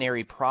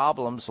urinary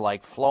problems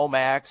like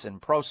Flomax and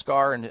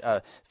Proscar and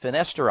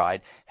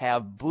finasteride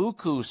have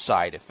buku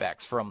side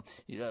effects, from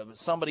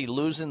somebody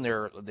losing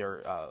their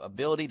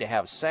ability to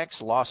have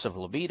sex, loss of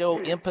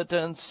libido,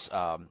 impotence,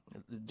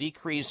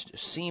 decreased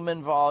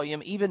semen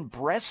volume, even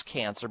breast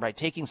cancer by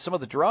taking some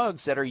of the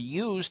drugs that are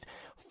used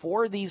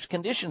for these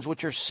conditions,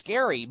 which are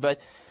scary.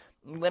 But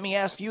let me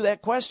ask you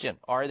that question.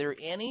 Are there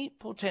any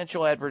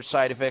potential adverse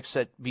side effects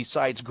that,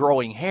 besides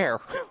growing hair,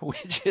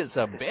 which is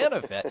a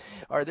benefit,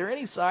 are there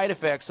any side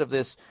effects of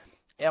this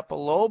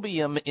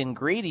epilobium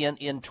ingredient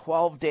in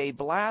 12-Day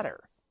Bladder?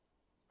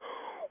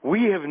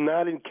 We have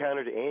not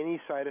encountered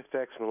any side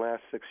effects in the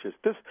last 6 years.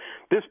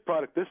 This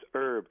product, this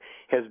herb,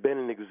 has been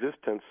in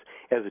existence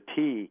as a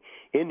tea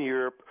in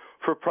Europe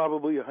for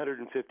probably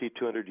 150,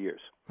 200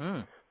 years.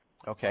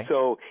 Okay.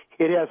 So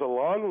it has a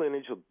long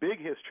lineage, a big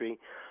history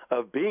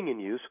of being in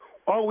use.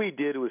 All we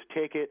did was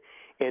take it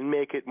and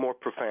make it more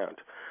profound.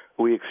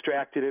 We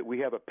extracted it. We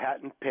have a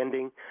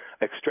patent-pending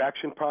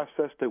extraction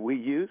process that we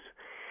use.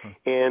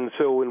 And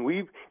so when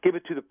we give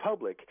it to the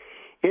public,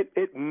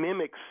 it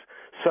mimics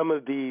some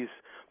of these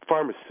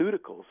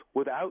pharmaceuticals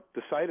without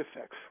the side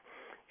effects.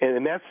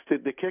 And that's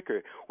the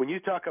kicker. When you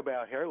talk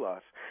about hair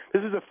loss,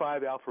 this is a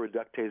 5-alpha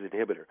reductase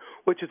inhibitor,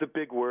 which is a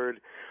big word,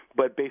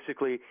 but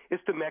basically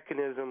it's the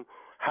mechanism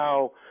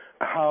how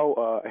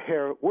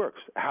hair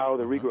works, how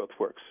the regrowth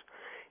works,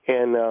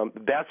 and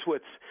that's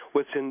what's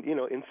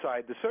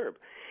inside the herb.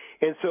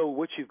 And so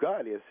what you've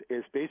got is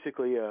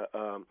basically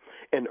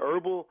an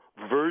herbal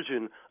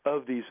version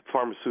of these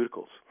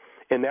pharmaceuticals.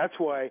 And that's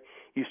why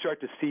you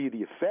start to see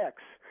the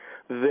effects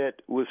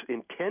that was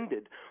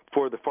intended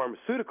for the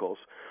pharmaceuticals,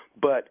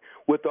 but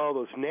with all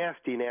those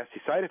nasty, nasty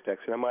side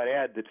effects. And I might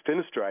add that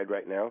Finasteride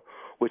right now,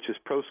 which is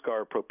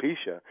Proscar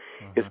Propecia,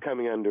 is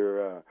coming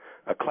under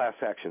a class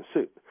action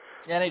suit.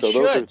 And it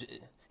should.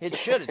 It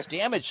should. It's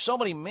damaged so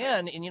many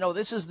men, and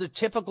this is the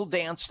typical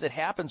dance that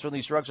happens when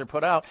these drugs are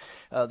put out.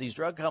 These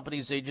drug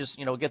companies, they just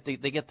get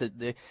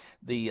the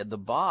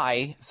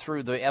buy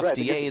through the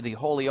FDA, the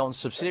wholly owned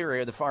subsidiary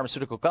of the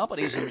pharmaceutical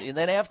companies, and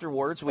then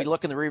afterwards we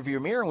look in the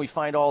rearview mirror and we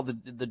find all the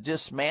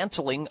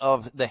dismantling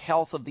of the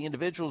health of the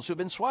individuals who've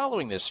been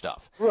swallowing this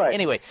stuff. Right.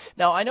 Anyway,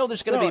 now I know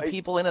there's going to be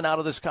people in and out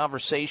of this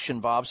conversation,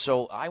 Bob.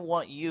 So I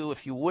want you,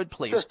 if you would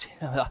please,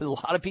 a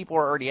lot of people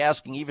are already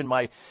asking. Even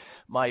my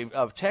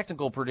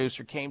technical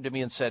producer came to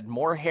me and said,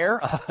 "More hair?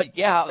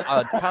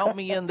 Count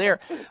me in there.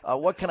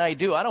 What can I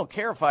do? I don't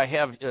care if I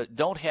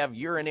don't have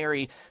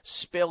urinary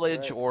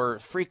spillage or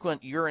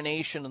frequent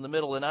urination in the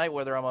middle of the night,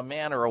 whether I'm a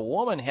man or a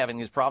woman having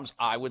these problems.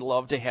 I would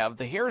love to have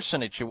the hair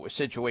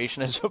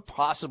situation as a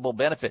possible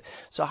benefit."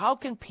 So how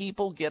can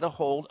people get a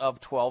hold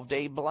of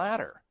 12-Day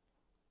Bladder?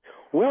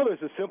 Well,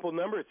 there's a simple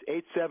number. It's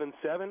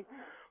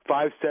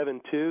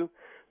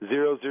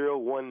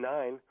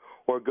 877-572-0019,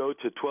 or go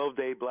to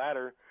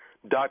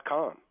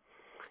 12daybladder.com,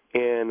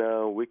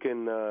 and we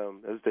can,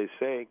 as they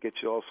say, get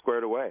you all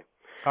squared away.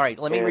 All right,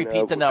 let me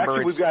repeat the number.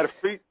 Actually, we've got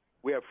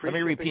we have free. Let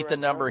me repeat the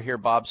number here,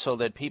 Bob, so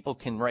that people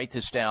can write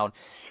this down.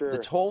 Sure. The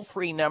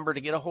toll-free number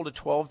to get a hold of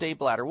 12-Day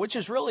Bladder, which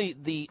is really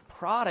the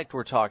product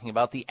we're talking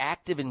about, the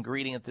active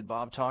ingredient that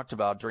Bob talked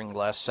about during the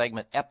last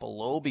segment,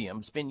 epilobium.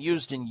 It's been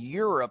used in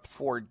Europe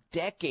for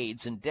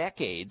decades and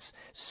decades,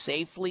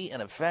 safely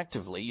and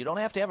effectively. You don't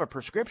have to have a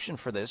prescription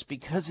for this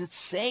because it's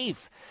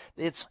safe.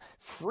 It's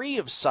free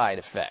of side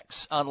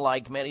effects,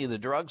 unlike many of the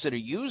drugs that are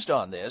used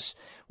on this,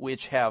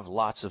 which have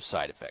lots of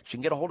side effects. You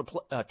can get a hold of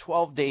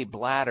 12-Day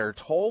Bladder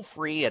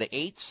toll-free at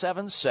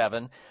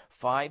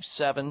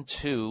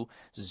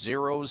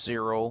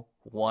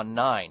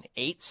 877-572-0019.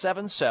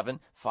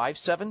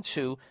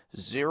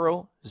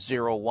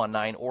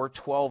 877-572-0019 or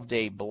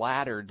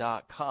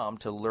 12daybladder.com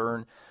to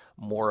learn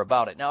more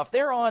about it. Now, if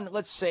they're on,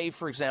 let's say,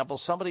 for example,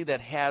 somebody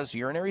that has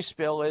urinary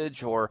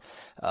spillage or,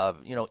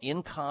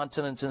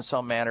 incontinence in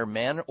some manner,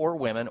 men or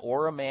women,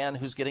 or a man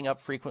who's getting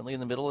up frequently in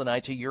the middle of the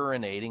night to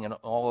urinating and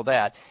all of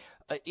that,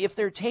 if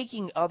they're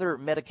taking other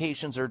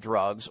medications or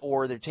drugs,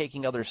 or they're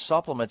taking other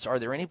supplements, are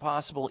there any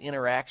possible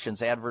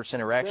adverse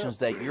interactions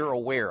that you're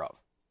aware of?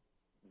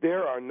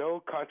 There are no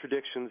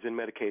contradictions in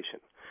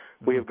medication.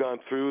 We have gone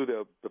through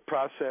the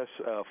process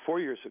 4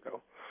 years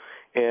ago.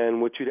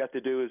 And what you'd have to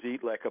do is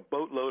eat like a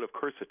boatload of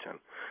quercetin,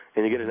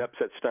 and you get an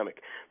upset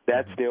stomach.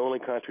 That's the only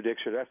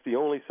contradiction. That's the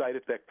only side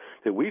effect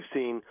that we've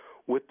seen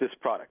with this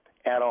product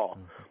at all.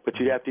 But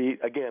you'd have to eat,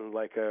 again,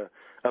 like a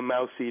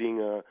mouse eating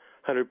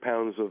 100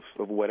 pounds of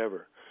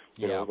whatever,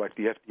 you know, like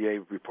the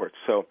FDA reports.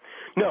 So,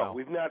 no,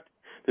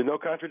 there's no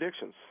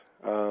contradictions.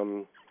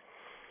 So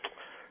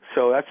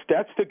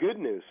that's the good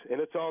news, and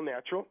it's all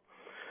natural.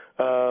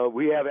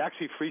 We have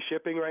actually free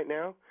shipping right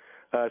now.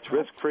 It's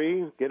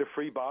risk-free. Get a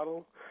free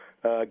bottle.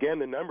 Again,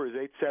 the number is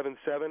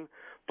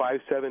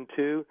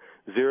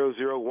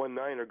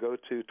 877-572-0019, or go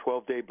to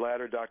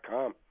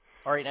 12daybladder.com.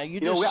 All right, now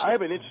I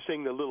have an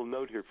interesting little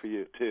note here for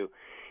you, too,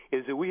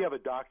 is that we have a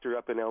doctor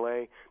up in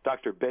L.A.,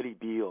 Dr. Betty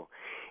Beal,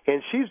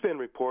 and she's been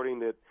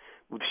reporting that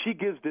she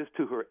gives this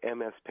to her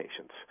MS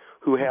patients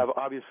who have,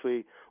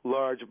 obviously,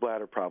 large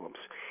bladder problems.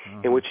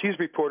 And what she's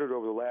reported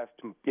over the last,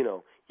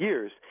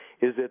 years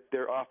is that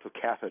they're off the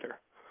catheter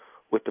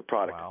with the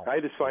product. Wow.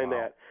 I just find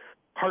that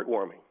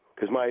heartwarming.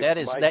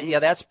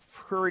 That's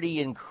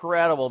pretty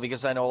incredible,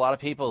 because I know a lot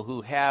of people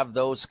who have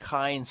those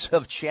kinds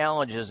of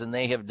challenges, and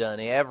they have done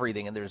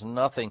everything, and there's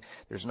no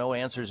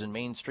answers in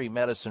mainstream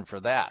medicine for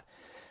that.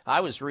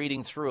 I was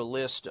reading through a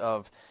list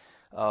of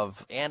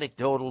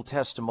anecdotal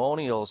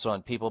testimonials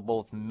on people,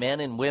 both men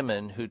and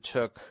women, who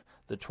took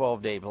the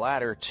 12-Day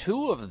Bladder.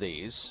 2 of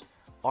these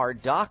are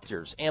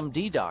doctors,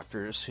 MD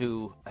doctors,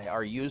 who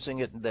are using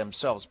it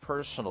themselves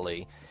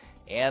personally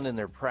and in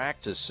their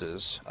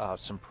practices.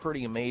 Some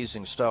pretty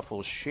amazing stuff.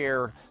 We'll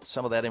share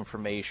some of that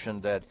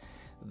information that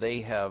they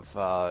have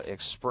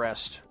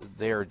expressed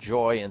their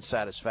joy and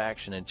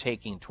satisfaction in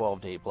taking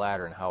 12-Day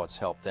Bladder and how it's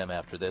helped them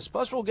after this.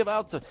 Plus, we'll give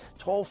out the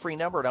toll-free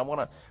number, and I want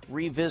to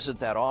revisit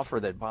that offer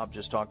that Bob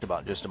just talked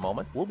about in just a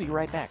moment. We'll be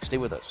right back. Stay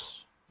with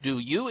us. Do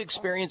you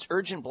experience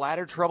urgent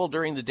bladder trouble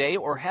during the day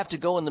or have to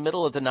go in the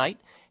middle of the night?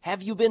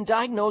 Have you been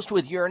diagnosed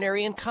with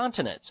urinary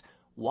incontinence?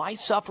 Why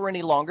suffer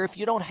any longer if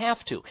you don't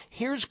have to?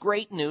 Here's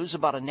great news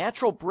about a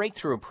natural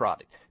breakthrough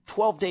product,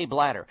 12-Day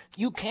Bladder.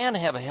 You can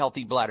have a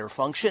healthy bladder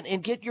function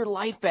and get your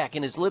life back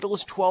in as little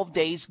as 12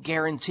 days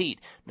guaranteed.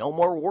 No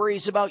more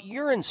worries about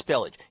urine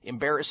spillage,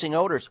 embarrassing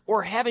odors,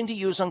 or having to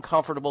use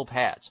uncomfortable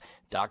pads.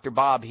 Dr.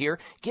 Bob here.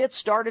 Get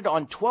started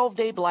on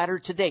 12-Day Bladder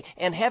today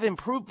and have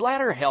improved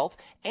bladder health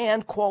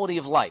and quality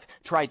of life.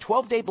 Try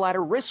 12-Day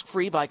Bladder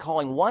risk-free by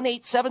calling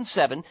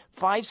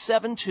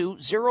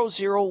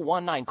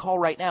 1-877-572-0019. Call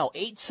right now,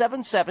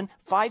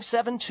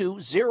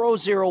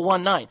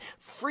 877-572-0019.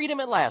 Freedom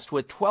at last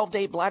with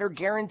 12-Day Bladder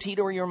guaranteed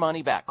or your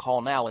money back.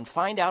 Call now and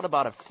find out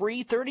about a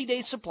free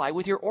 30-day supply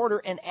with your order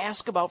and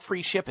ask about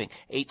free shipping.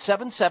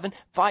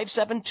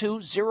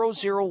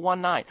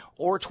 877-572-0019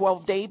 or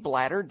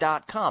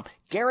 12daybladder.com.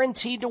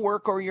 Guaranteed to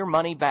work or your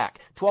money back.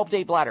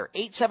 12-Day Bladder,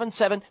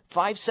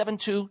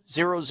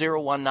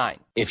 877-572-0019.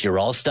 If you're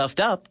all stuffed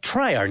up,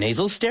 try our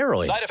nasal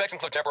steroid. Side effects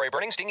include temporary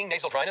burning, stinging,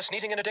 nasal dryness,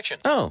 sneezing, and addiction.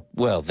 Oh,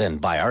 well then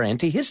buy our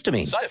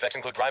antihistamine. Side effects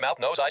include dry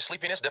mouth, nose, eyes,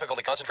 sleepiness,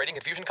 difficulty concentrating,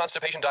 confusion,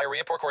 constipation,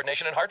 diarrhea, poor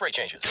coordination, and heart rate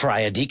changes.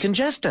 Try a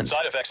decongestant.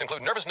 Side effects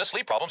include nervousness,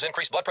 sleep problems,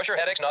 increased blood pressure,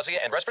 headaches, nausea,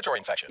 and respiratory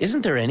infections.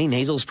 Isn't there any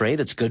nasal spray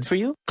that's good for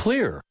you?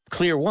 Clear.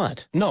 Clear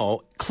what?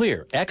 No,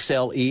 Clear.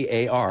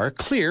 Xlear.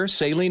 Clear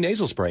Saline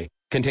Nasal Spray.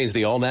 Contains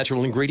the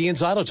all-natural ingredient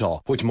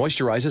xylitol, which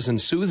moisturizes and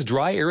soothes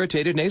dry,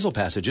 irritated nasal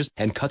passages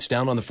and cuts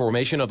down on the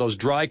formation of those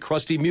dry,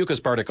 crusty mucus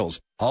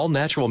particles. All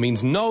natural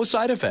means no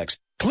side effects.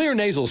 Clear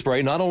nasal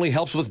spray not only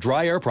helps with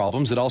dry air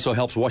problems, it also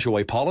helps wash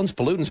away pollens,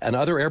 pollutants, and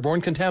other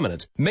airborne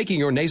contaminants, making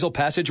your nasal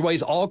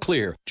passageways all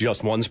clear.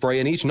 Just one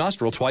spray in each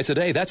nostril twice a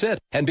day, that's it.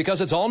 And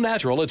because it's all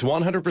natural, it's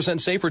 100%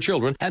 safe for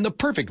children and the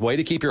perfect way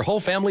to keep your whole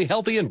family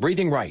healthy and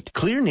breathing right.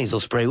 Clear nasal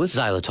spray with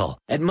xylitol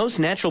at most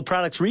natural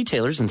products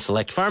retailers and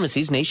select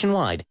pharmacies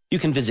nationwide. You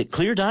can visit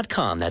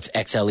Clear.com, that's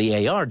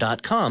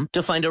Xlear.com,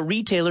 to find a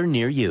retailer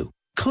near you.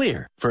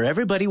 Clear for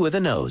everybody with a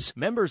nose.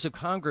 Members of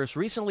Congress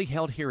recently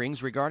held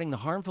hearings regarding the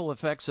harmful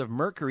effects of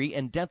mercury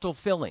in dental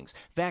fillings,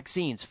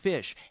 vaccines,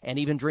 fish, and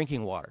even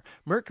drinking water.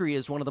 Mercury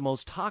is one of the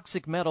most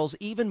toxic metals,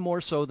 even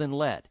more so than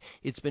lead.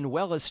 It's been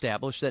well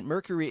established that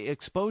mercury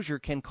exposure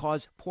can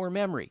cause poor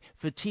memory,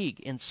 fatigue,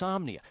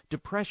 insomnia,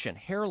 depression,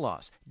 hair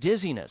loss,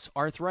 dizziness,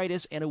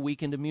 arthritis, and a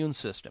weakened immune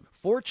system.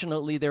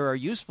 Fortunately, there are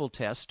useful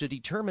tests to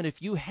determine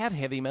if you have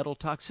heavy metal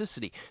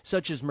toxicity,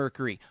 such as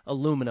mercury,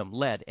 aluminum,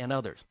 lead, and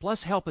others.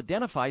 Plus, help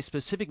identify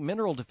specific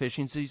mineral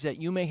deficiencies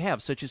that you may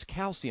have, such as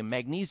calcium,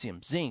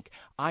 magnesium, zinc,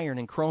 iron,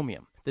 and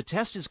chromium. The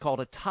test is called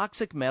a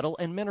toxic metal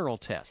and mineral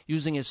test.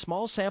 Using a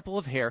small sample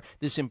of hair,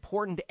 this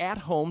important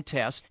at-home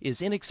test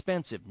is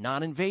inexpensive,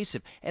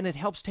 non-invasive, and it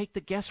helps take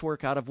the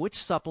guesswork out of which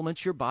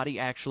supplements your body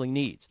actually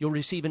needs. You'll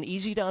receive an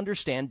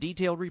easy-to-understand,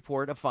 detailed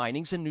report of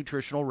findings and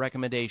nutritional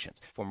recommendations.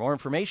 For more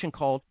information,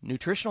 call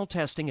Nutritional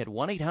Testing at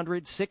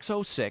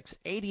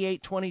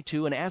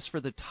 1-800-606-8822 and ask for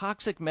the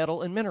toxic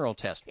metal and mineral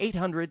test.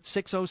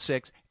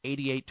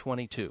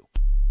 800-606-8822.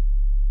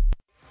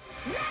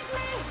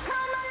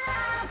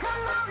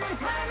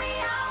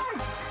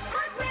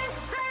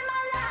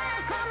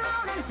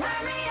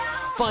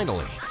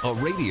 Finally, a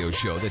radio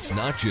show that's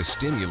not just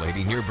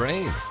stimulating your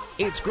brain.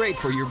 It's great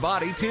for your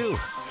body, too.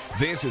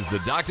 This is the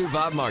Dr.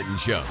 Bob Martin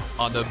Show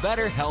on the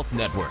Better Health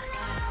Network.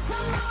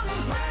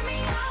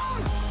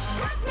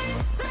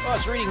 Well, I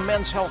was reading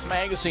Men's Health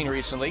magazine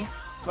recently,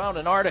 found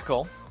an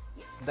article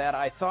that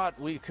I thought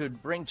we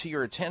could bring to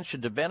your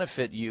attention to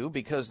benefit you,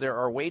 because there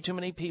are way too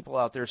many people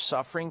out there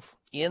suffering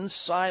in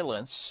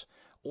silence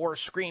or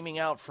screaming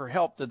out for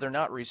help that they're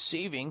not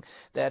receiving,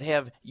 that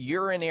have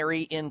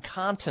urinary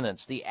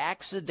incontinence, the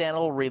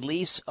accidental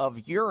release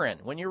of urine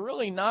when you're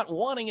really not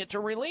wanting it to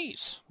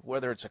release,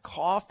 whether it's a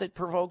cough that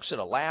provokes it,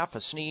 a laugh,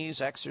 a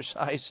sneeze,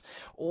 exercise,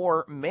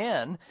 or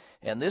men.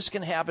 And this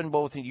can happen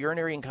both in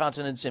urinary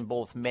incontinence in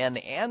both men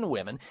and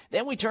women.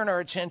 Then we turn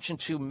our attention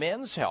to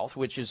men's health,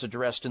 which is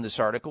addressed in this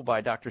article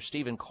by Dr.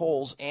 Stephen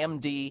Coles,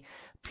 MD,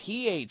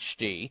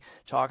 PhD,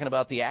 talking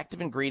about the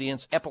active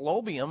ingredients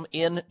epilobium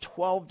in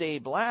 12-Day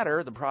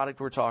Bladder, the product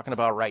we're talking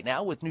about right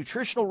now, with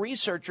nutritional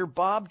researcher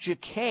Bob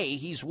Jacquet.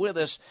 He's with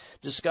us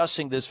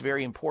discussing this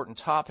very important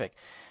topic.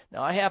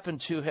 Now, I happen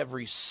to have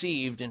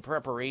received, in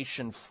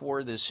preparation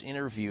for this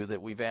interview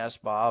that we've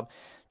asked Bob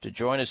to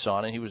join us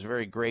on, and he was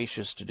very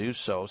gracious to do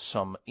so,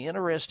 some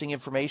interesting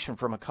information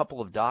from a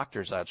couple of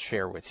doctors I'll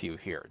share with you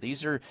here.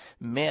 These are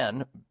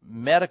men,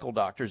 medical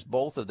doctors,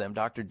 both of them,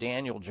 Dr.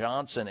 Daniel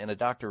Johnson and a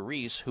Dr.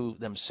 Reese, who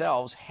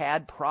themselves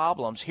had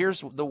problems.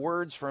 Here's the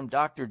words from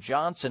Dr.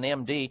 Johnson,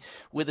 MD.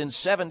 Within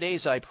 7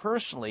 days, I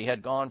personally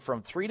had gone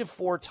from 3 to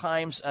 4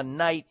 times a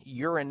night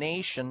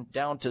urination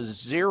down to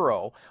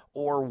 0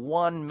 or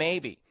 1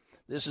 maybe.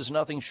 This is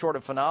nothing short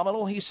of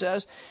phenomenal, he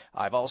says.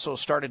 I've also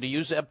started to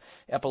use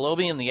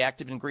epilobium, the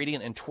active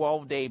ingredient in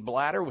 12-Day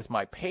Bladder, with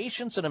my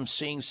patients, and I'm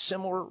seeing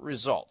similar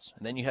results.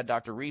 And then you had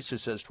Dr. Reese, who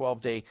says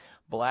 12-Day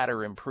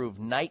Bladder improved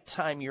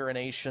nighttime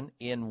urination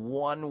in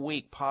 1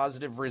 week.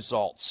 Positive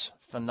results.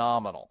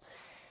 Phenomenal.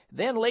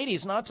 Then,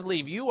 ladies, not to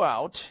leave you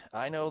out,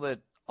 I know that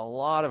a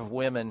lot of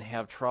women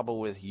have trouble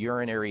with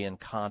urinary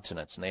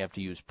incontinence, and they have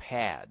to use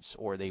pads,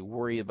 or they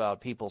worry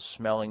about people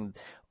smelling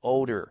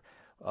odor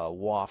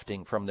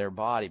wafting from their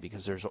body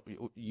because there's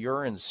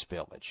urine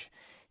spillage.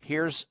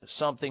 Here's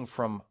something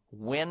from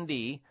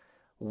Wendy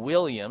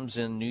Williams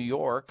in New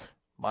York.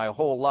 My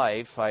whole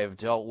life I have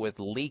dealt with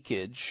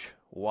leakage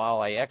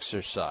while I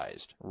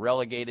exercised,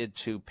 relegated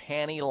to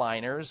panty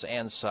liners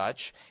and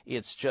such.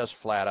 It's just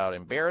flat out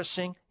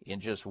embarrassing. In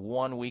just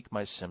 1 week,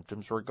 my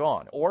symptoms were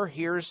gone. Or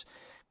here's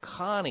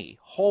Connie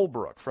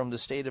Holbrook from the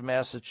state of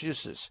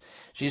Massachusetts.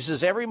 She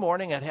says, every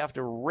morning I'd have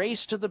to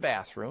race to the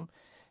bathroom.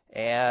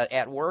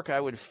 At work,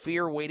 I would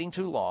fear waiting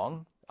too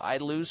long.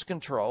 I'd lose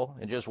control.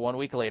 And just 1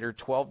 week later,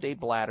 12-day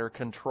bladder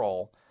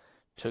control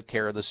took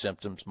care of the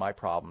symptoms. My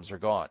problems are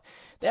gone.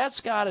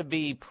 That's got to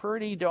be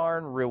pretty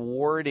darn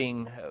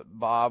rewarding,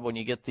 Bob, when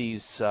you get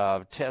these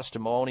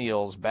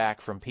testimonials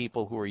back from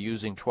people who are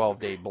using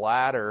 12-day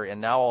bladder, and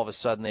now all of a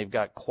sudden they've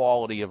got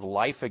quality of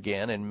life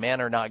again, and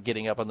men are not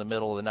getting up in the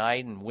middle of the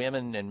night, and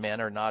women and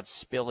men are not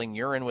spilling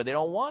urine when they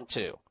don't want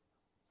to.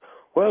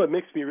 Well, it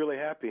makes me really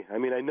happy. I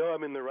mean, I know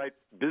I'm in the right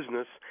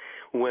business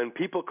when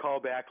people call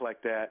back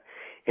like that,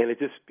 and it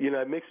just,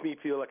 it makes me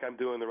feel like I'm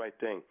doing the right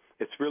thing.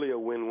 It's really a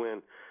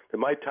win-win. That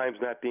my time's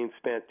not being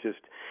spent just,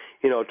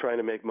 trying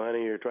to make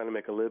money or trying to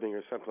make a living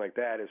or something like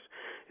that. Is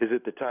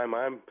it the time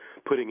I'm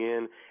putting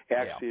in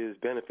actually is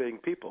benefiting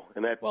people?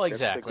 And that. Well,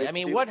 exactly. I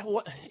mean, what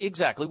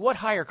exactly? What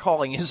higher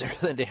calling is there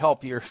than to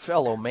help your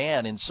fellow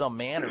man in some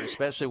manner,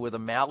 especially with a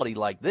malady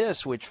like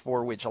this,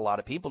 for which a lot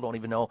of people don't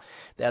even know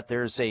that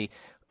there's a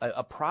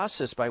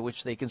process by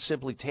which they can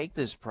simply take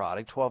this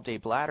product, 12-day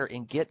bladder,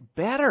 and get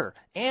better.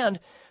 And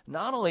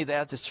not only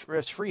that,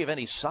 it's free of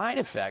any side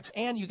effects,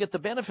 and you get the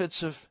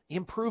benefits of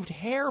improved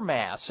hair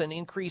mass and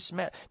increased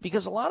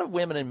because a lot of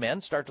women and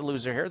men start to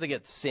lose their hair, they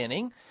get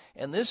thinning,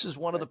 and this is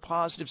one of the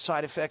positive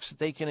side effects that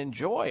they can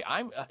enjoy.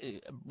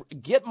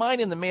 Get mine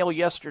in the mail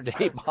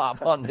yesterday,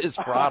 Bob, on this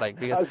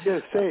product. I was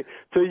going to say,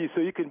 so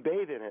you can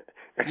bathe in it.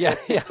 Yeah,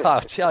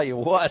 I'll tell you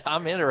what,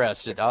 I'm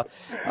interested.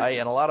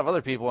 And a lot of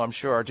other people, I'm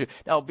sure, are too.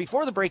 Now,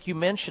 before the break, you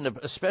mentioned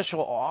a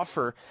special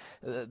offer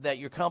that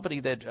your company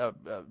that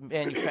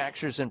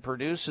manufactures and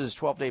produces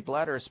 12-day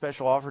bladder, a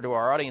special offer to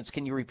our audience.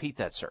 Can you repeat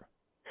that, sir?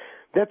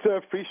 That's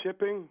free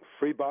shipping,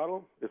 free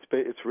bottle. It's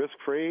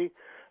risk-free.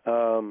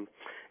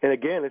 And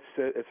again,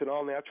 it's an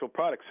all-natural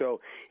product. So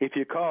if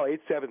you call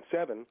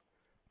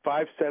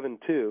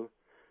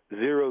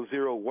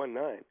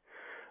 877-572-0019,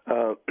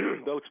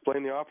 they'll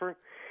explain the offer,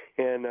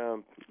 and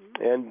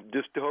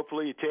just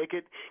hopefully you take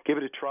it, give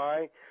it a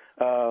try.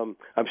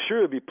 I'm sure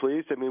you'll be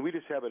pleased. I mean, we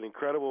just have an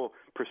incredible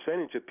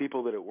percentage of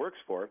people that it works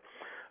for.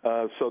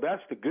 So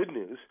that's the good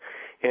news.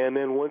 And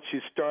then once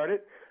you start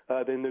it,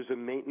 then there's a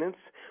maintenance.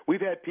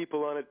 We've had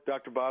people on it,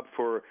 Dr. Bob,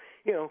 for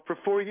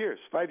 4 years,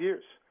 5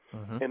 years.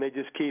 Mm-hmm. And they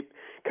just keep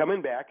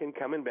coming back and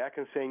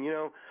saying,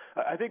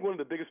 I think one of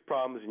the biggest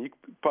problems, and you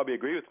probably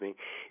agree with me,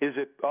 is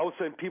that all of a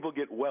sudden people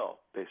get well,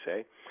 they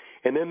say,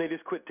 and then they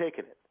just quit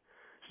taking it.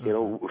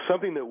 Mm-hmm.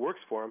 Something that works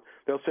for them,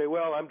 they'll say,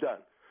 well, I'm done,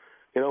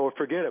 or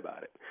forget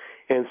about it.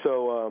 And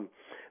so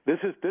this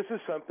is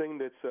something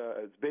that's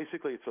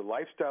basically it's a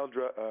lifestyle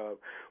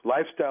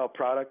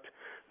product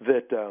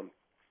that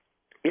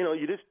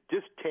you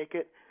just take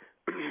it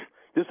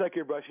just like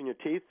you're brushing your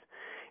teeth.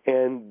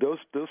 And those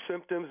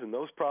symptoms and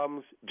those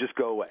problems just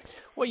go away.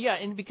 Well, yeah,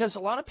 and because a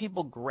lot of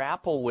people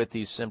grapple with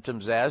these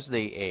symptoms as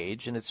they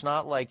age, and it's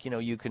not like,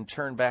 you can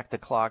turn back the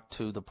clock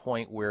to the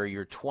point where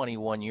you're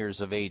 21 years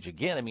of age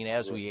again. I mean,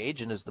 as we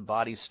age and as the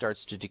body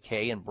starts to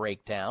decay and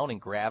break down, and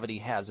gravity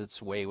has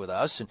its way with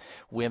us, and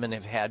women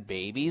have had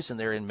babies and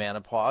they're in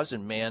menopause,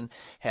 and men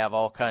have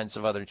all kinds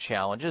of other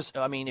challenges.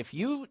 I mean, if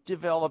you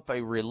develop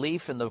a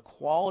relief in the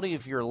quality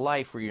of your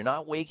life where you're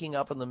not waking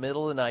up in the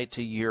middle of the night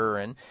to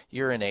urinate,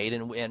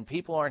 and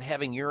people aren't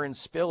having urine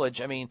spillage,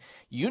 I mean,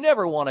 you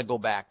never want to go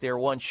back there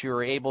once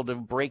you're able to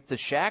break the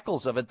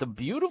shackles of it. The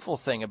beautiful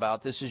thing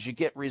about this is you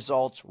get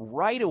results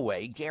right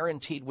away,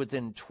 guaranteed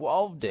within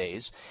 12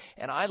 days.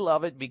 And I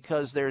love it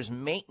because there's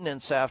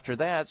maintenance after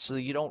that so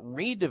that you don't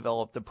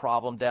redevelop the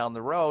problem down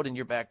the road and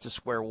you're back to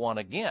square one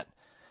again.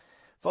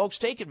 Folks,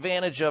 take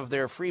advantage of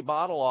their free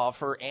bottle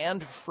offer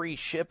and free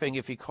shipping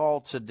if you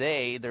call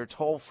today. Their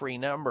toll-free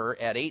number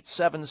at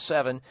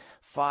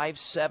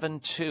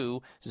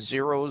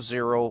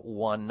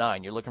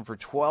 877-572-0019. You're looking for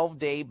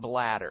 12-day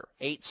bladder.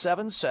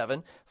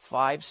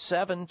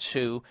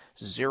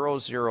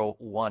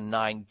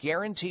 877-572-0019.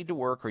 Guaranteed to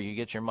work or you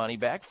get your money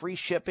back. Free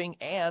shipping,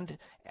 and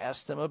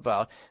ask them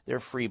about their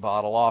free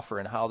bottle offer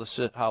and how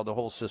the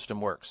whole system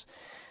works.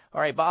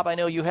 All right, Bob, I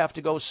know you have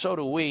to go. So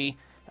do we.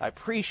 I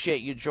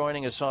appreciate you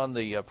joining us on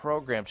the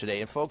program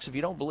today. And, folks, if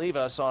you don't believe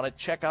us on it,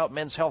 check out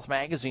Men's Health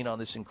Magazine on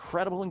this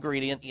incredible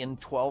ingredient in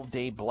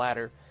 12-day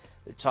bladder.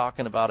 They're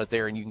talking about it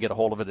there, and you can get a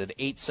hold of it at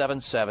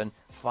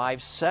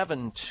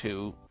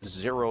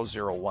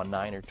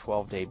 877-572-0019 or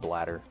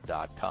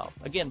 12daybladder.com.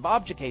 Again,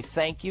 Bob Jacquet,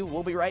 thank you.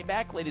 We'll be right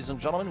back, ladies and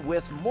gentlemen,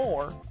 with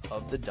more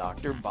of the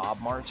Dr. Bob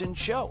Martin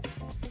Show.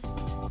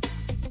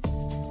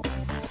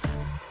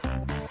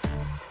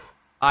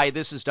 Hi,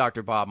 this is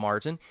Dr. Bob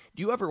Martin.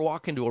 Do you ever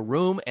walk into a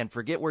room and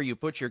forget where you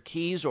put your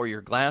keys or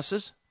your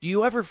glasses? Do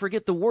you ever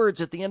forget the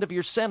words at the end of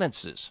your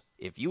sentences?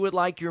 If you would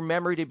like your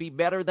memory to be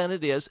better than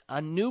it is,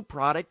 a new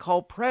product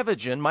called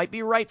Prevagen might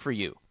be right for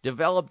you.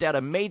 Developed at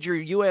a major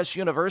U.S.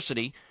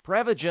 university,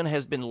 Prevagen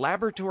has been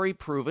laboratory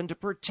proven to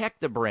protect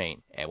the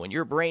brain. And when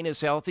your brain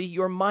is healthy,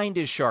 your mind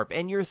is sharp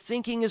and your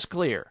thinking is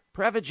clear.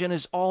 Prevagen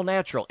is all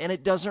natural and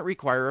it doesn't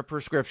require a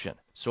prescription.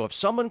 So if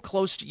someone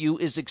close to you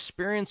is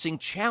experiencing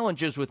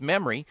challenges with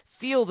memory,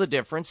 feel the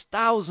difference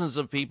thousands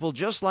of people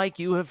just like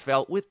you have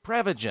felt with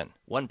Prevagen.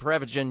 One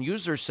Prevagen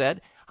user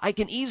said, "I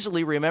can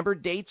easily remember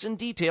dates and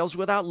details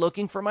without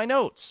looking for my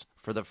notes.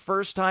 For the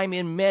first time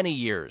in many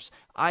years,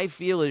 I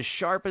feel as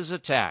sharp as a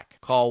tack."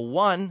 Call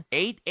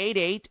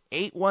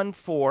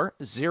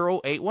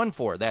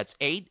 1-888-814-0814. That's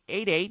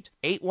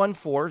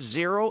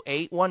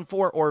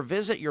 888-814-0814, or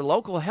visit your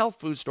local health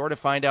food store to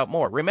find out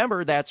more.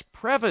 Remember, that's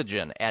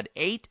Prevagen at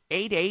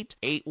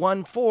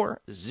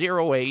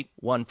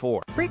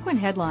 888-814-0814. Frequent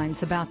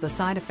headlines about the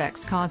side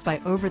effects caused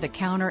by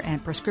over-the-counter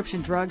and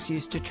prescription drugs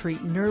used to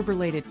treat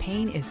nerve-related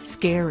pain is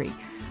scary.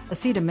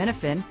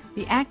 Acetaminophen,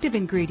 the active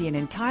ingredient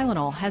in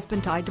Tylenol, has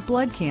been tied to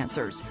blood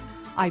cancers.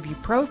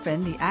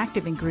 Ibuprofen, the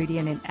active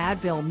ingredient in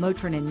Advil,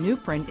 Motrin, and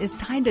Nuprin, is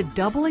tied to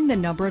doubling the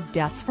number of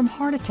deaths from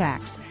heart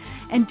attacks.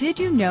 And did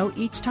you know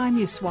each time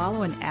you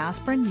swallow an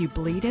aspirin, you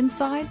bleed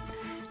inside?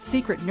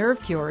 Secret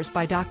Nerve Cures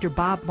by Dr.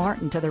 Bob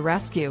Martin to the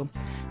rescue.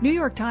 New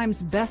York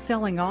Times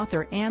best-selling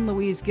author Anne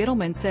Louise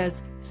Gittleman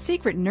says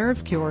Secret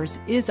Nerve Cures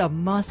is a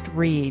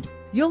must-read.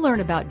 You'll learn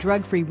about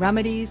drug-free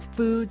remedies,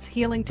 foods,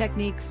 healing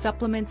techniques,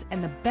 supplements,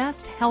 and the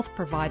best health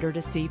provider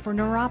to see for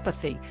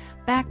neuropathy,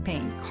 back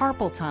pain,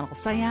 carpal tunnel,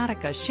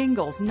 sciatica,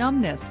 shingles,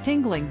 numbness,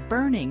 tingling,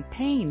 burning,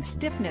 pain,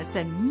 stiffness,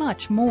 and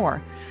much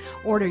more.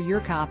 Order your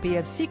copy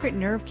of Secret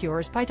Nerve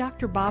Cures by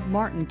Dr. Bob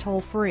Martin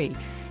toll-free.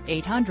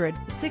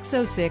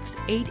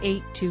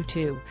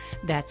 800-606-8822.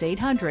 That's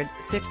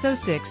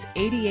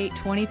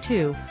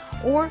 800-606-8822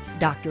 or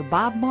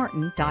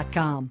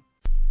drbobmartin.com.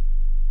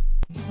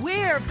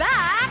 We're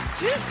back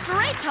to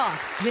Straight Talk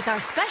with our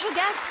special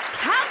guest,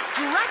 Count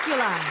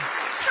Dracula.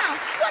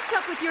 Count, what's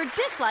up with your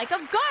dislike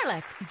of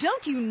garlic?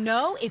 Don't you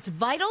know it's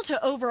vital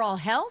to overall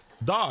health?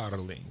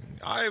 Darling,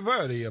 I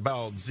worry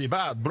about the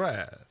bad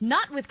breath.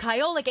 Not with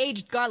Kyolic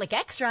aged garlic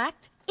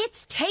extract.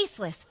 It's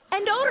tasteless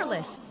and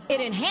odorless. It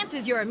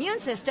enhances your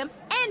immune system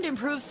and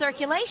improves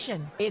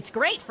circulation. It's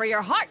great for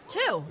your heart,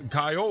 too.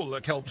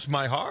 Kyolic helps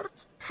my heart?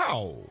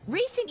 How?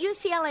 Recent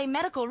UCLA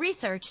medical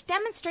research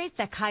demonstrates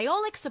that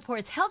Kyolic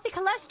supports healthy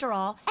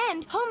cholesterol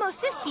and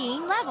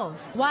homocysteine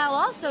levels, while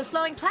also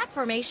slowing plaque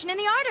formation in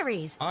the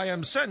arteries. I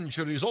am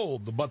centuries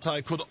old, but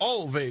I could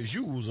always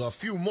use a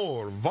few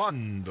more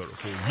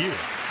wonderful years.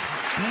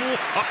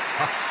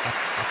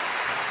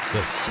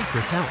 The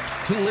secret's out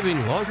to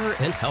living longer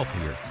and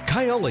healthier.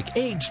 Kyolic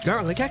Aged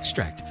Garlic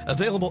Extract.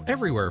 Available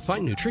everywhere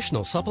fine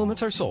nutritional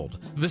supplements are sold.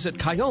 Visit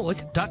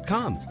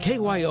Kyolic.com,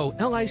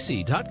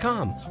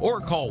 KYOLIC.com,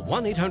 or call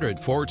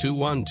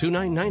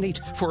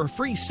 1-800-421-2998 for a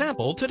free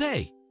sample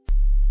today.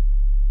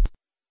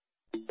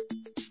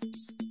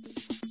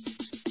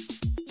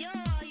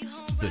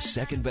 The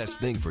second best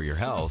thing for your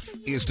health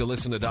is to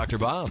listen to Dr.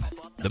 Bob.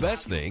 The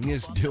best thing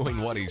is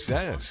doing what he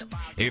says.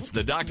 It's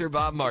the Dr.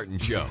 Bob Martin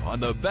Show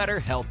on the Better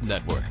Health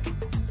Network.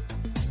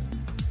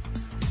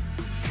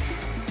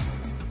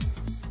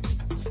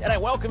 And I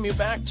welcome you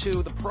back to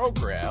the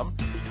program.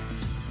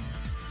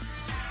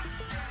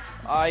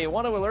 I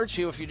want to alert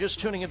you, if you're just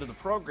tuning into the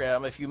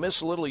program, if you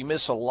miss a little, you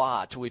miss a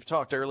lot. We've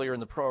talked earlier in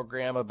the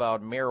program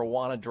about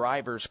marijuana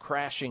drivers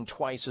crashing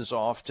twice as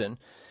often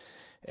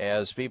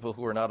as people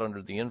who are not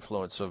under the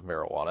influence of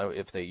marijuana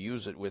if they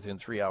use it within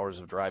 3 hours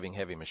of driving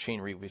heavy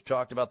machinery. We've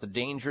talked about the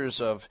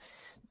dangers of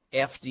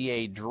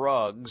FDA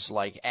drugs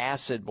like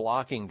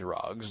acid-blocking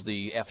drugs,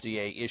 the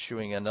FDA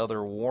issuing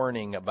another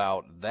warning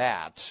about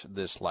that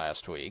this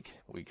last week.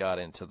 We got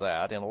into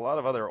that and a lot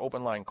of other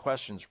open-line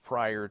questions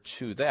prior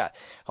to that.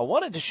 I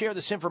wanted to share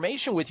this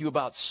information with you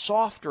about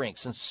soft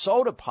drinks and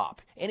soda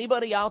pop.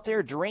 Anybody out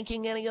there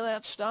drinking any of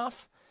that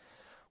stuff?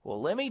 Well,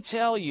 let me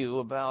tell you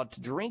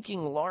about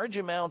drinking large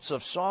amounts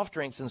of soft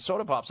drinks and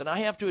soda pops. And I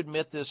have to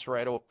admit this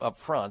right up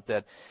front,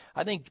 that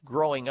I think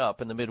growing up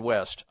in the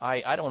Midwest,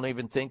 I don't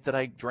even think that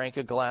I drank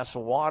a glass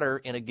of water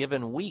in a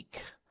given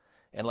week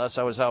unless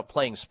I was out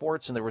playing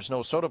sports and there was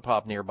no soda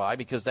pop nearby,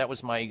 because that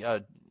was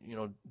my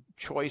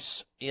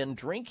choice in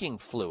drinking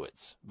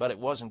fluids. But it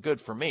wasn't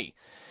good for me.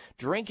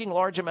 Drinking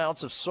large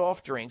amounts of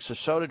soft drinks or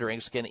soda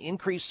drinks can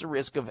increase the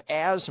risk of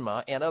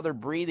asthma and other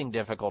breathing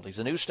difficulties.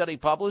 A new study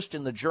published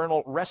in the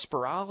journal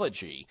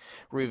Respirology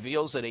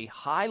reveals that a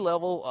high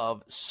level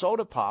of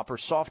soda pop or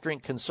soft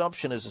drink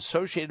consumption is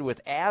associated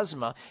with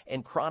asthma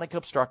and chronic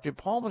obstructive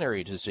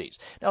pulmonary disease.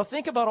 Now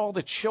think about all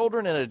the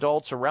children and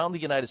adults around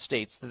the United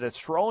States that are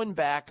throwing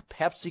back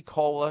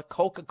Pepsi-Cola,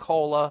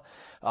 Coca-Cola,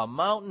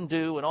 Mountain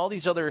Dew, and all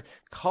these other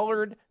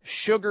colored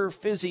sugar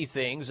fizzy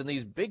things in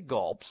these big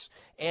gulps,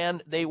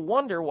 and they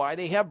wonder why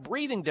they have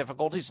breathing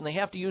difficulties and they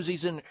have to use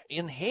these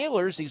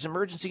inhalers, these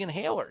emergency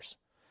inhalers.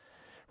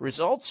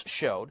 Results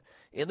showed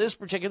in this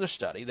particular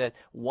study that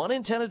 1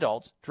 in 10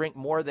 adults drink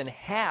more than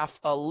half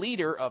a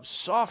liter of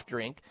soft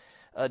drink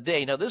a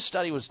day. Now, this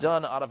study was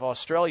done out of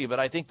Australia, but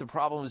I think the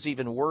problem is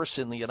even worse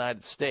in the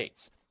United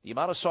States. The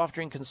amount of soft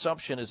drink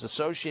consumption is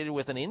associated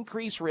with an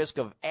increased risk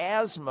of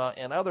asthma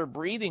and other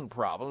breathing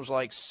problems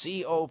like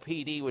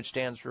COPD, which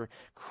stands for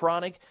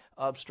chronic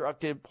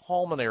obstructive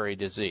pulmonary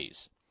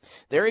disease.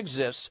 There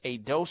exists a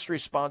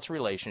dose-response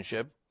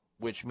relationship,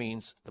 which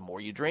means the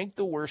more you drink,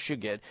 the worse you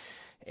get,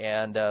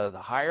 and the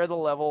higher the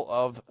level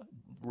of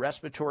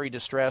respiratory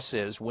distress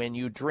is when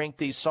you drink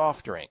these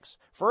soft drinks.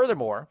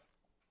 Furthermore,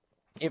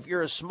 if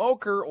you're a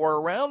smoker or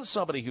around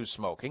somebody who's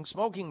smoking,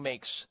 smoking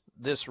makes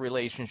this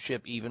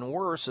relationship even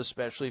worse,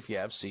 especially if you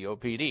have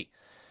COPD.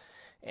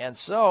 And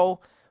so,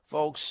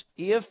 folks,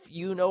 if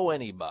you know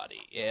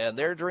anybody and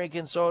they're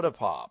drinking soda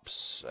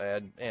pops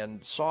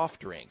and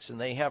soft drinks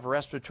and they have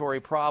respiratory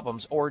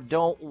problems or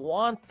don't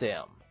want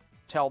them,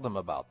 tell them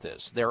about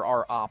this. There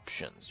are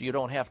options. You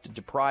don't have to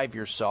deprive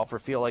yourself or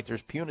feel like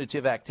there's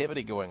punitive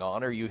activity going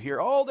on, or you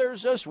hear, oh,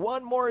 there's just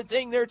one more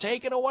thing they're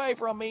taking away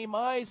from me,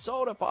 my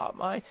soda pop,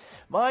 my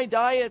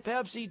Diet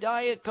Pepsi,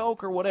 Diet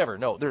Coke, or whatever.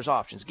 No, there's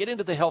options. Get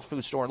into the health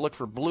food store and look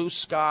for Blue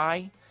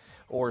Sky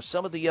or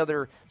some of the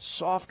other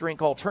soft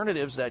drink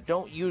alternatives that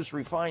don't use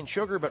refined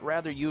sugar but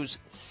rather use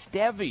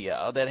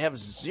stevia that have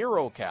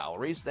 0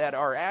 calories that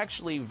are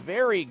actually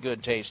very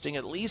good tasting.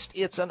 At least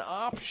it's an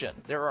option.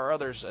 There are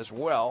others as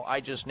well. I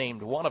just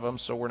named one of them,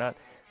 so we're not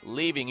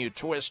leaving you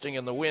twisting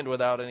in the wind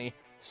without any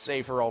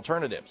safer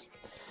alternatives.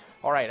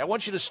 All right, I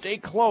want you to stay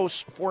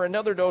close for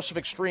another dose of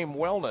extreme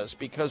wellness,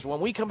 because when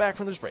we come back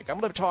from this break, I'm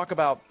going to talk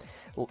about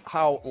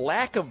how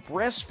lack of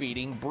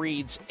breastfeeding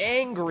breeds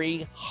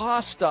angry,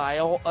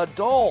 hostile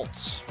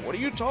adults. What are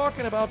you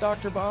talking about,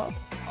 Dr. Bob?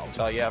 I'll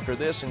tell you after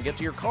this and get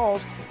to your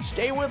calls.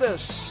 Stay with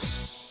us.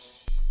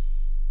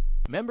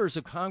 Members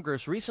of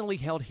Congress recently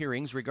held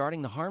hearings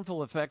regarding the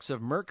harmful effects of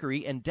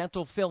mercury in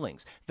dental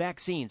fillings,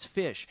 vaccines,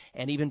 fish,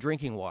 and even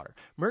drinking water.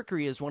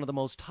 Mercury is one of the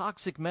most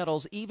toxic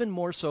metals, even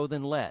more so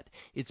than lead.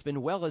 It's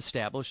been well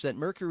established that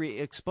mercury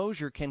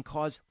exposure can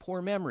cause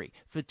poor memory,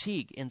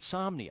 fatigue,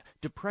 insomnia,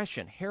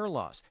 depression, hair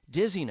loss,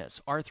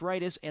 dizziness,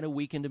 arthritis, and a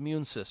weakened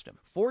immune system.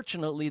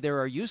 Fortunately, there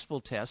are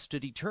useful tests to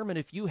determine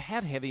if you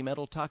have heavy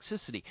metal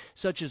toxicity,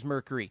 such as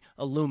mercury,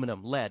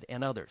 aluminum, lead,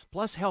 and others,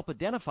 plus help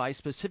identify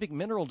specific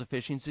mineral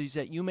deficiencies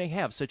that you may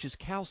have, such as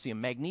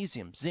calcium,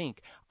 magnesium,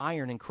 zinc,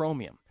 iron, and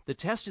chromium. The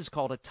test is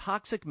called a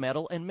toxic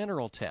metal and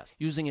mineral test.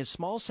 Using a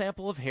small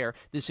sample of hair,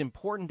 this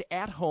important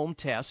at-home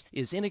test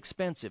is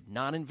inexpensive,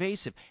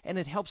 non-invasive, and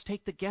it helps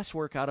take the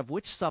guesswork out of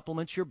which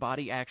supplements your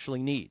body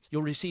actually needs.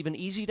 You'll receive an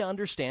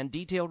easy-to-understand,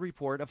 detailed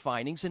report of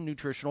findings and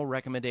nutritional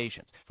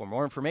recommendations. For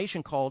more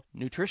information, call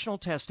Nutritional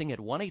Testing at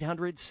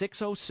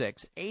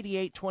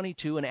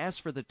 1-800-606-8822 and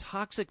ask for the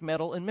toxic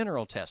metal and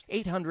mineral test,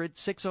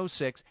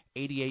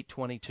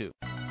 800-606-8822.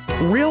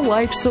 Real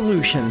Life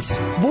Solutions.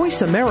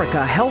 Voice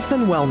America Health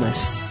and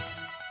Wellness.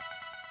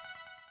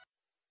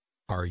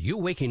 Are you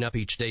waking up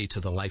each day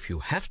to the life you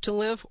have to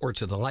live or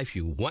to the life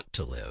you want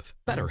to live?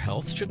 Better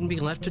health shouldn't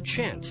be left to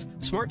chance.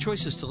 Smart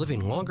choices to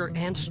living longer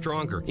and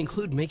stronger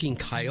include making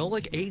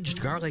Kyolic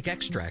Aged Garlic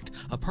Extract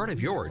a part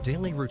of your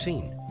daily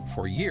routine.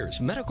 For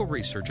years, medical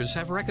researchers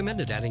have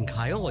recommended adding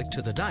Kyolic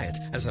to the diet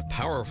as a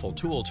powerful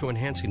tool to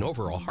enhancing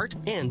overall heart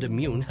and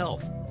immune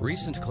health.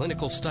 Recent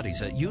clinical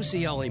studies at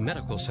UCLA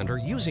Medical Center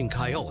using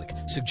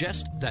Kyolic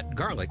suggest that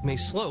garlic may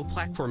slow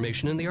plaque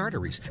formation in the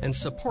arteries and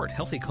support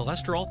healthy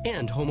cholesterol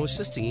and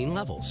homocysteine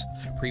levels.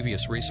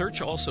 Previous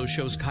research also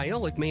shows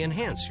Kyolic may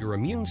enhance your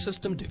immune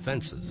system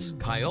defenses.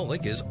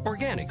 Kyolic is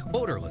organic,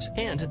 odorless,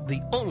 and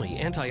the only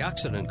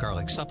antioxidant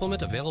garlic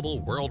supplement available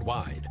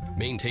worldwide.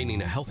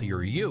 Maintaining a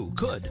healthier you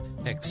could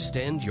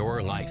extend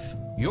your life.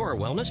 Your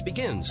wellness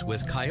begins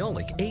with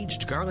Kyolic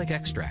Aged Garlic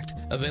Extract.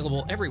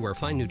 Available everywhere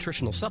fine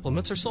nutritional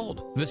supplements are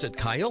sold. Visit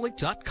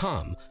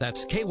Kyolic.com.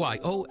 That's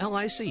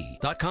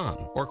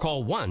KYOLIC.com. Or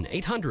call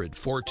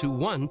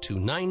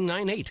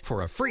 1-800-421-2998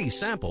 for a free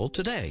sample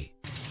today.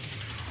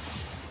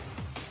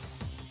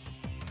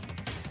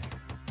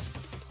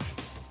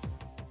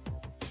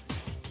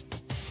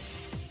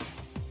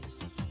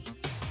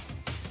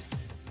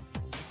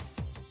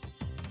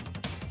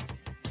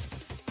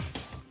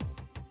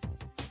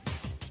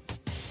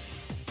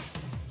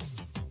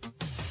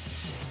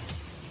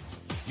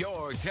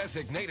 Your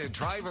designated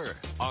driver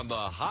on the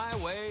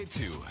highway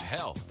to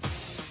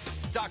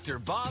health. Dr.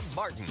 Bob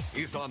Martin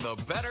is on the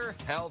Better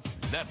Health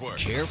Network.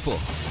 Careful.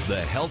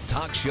 The health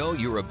talk show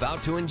you're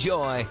about to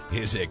enjoy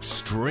is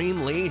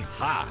extremely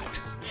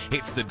hot.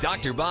 It's the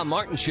Dr. Bob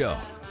Martin Show.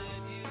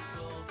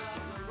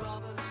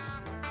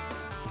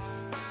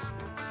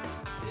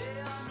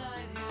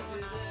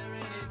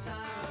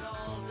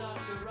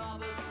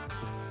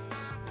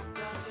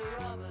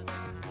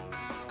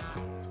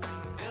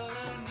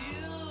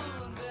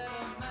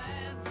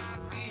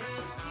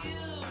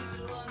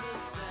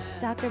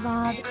 Dr.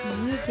 Bob,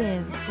 you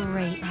give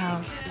great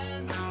help.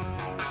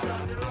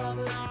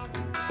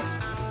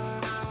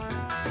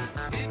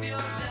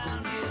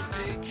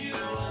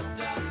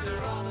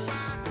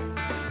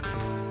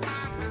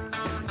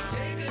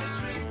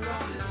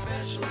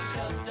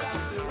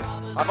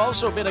 I've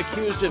also been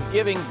accused of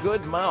giving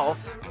good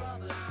mouth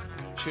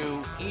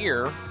to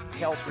ear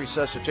health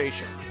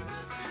resuscitation.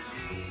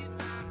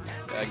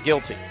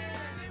 Guilty.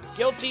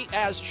 Guilty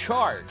as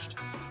charged.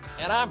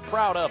 And I'm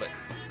proud of it.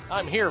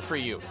 I'm here for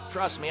you.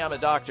 Trust me, I'm a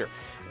doctor.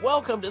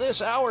 Welcome to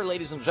this hour,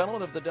 ladies and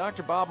gentlemen, of the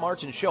Dr. Bob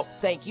Martin Show.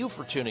 Thank you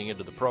for tuning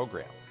into the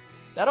program.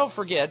 Now, don't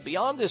forget,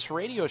 beyond this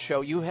radio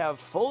show, you have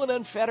full and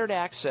unfettered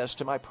access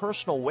to my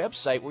personal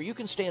website where you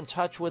can stay in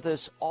touch with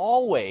us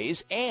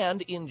always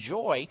and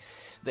enjoy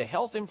the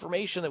health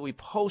information that we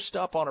post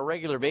up on a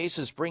regular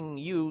basis, bringing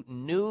you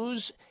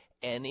news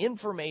and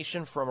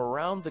information from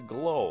around the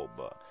globe.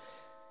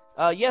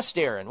 Yes,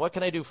 Darren, what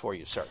can I do for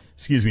you, sir?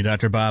 Excuse me,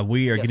 Dr. Bob.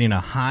 We are getting a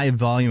high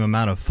volume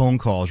amount of phone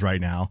calls right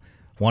now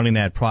wanting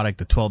that product,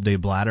 the 12-Day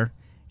Bladder.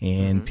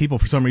 And people,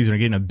 for some reason, are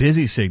getting a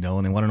busy signal,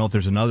 and they want to know if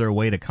there's another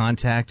way to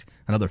contact,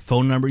 another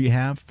phone number you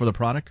have for the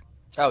product.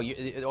 Oh,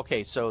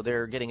 okay, so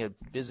they're getting a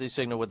busy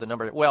signal with the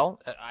number.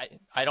 Well,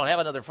 I don't have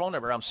another phone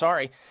number. I'm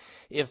sorry.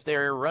 If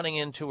they're running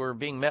into or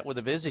being met with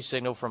a busy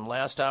signal from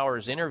last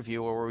hour's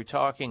interview where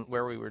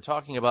we were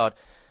talking about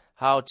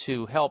how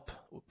to help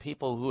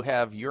people who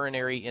have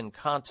urinary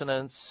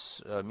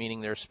incontinence, meaning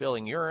they're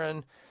spilling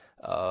urine,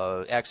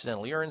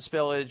 accidental urine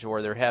spillage,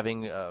 or they're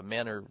having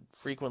men are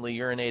frequently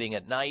urinating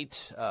at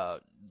night,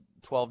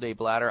 12-Day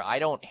Bladder. I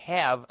don't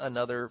have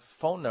another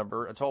phone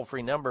number, a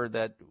toll-free number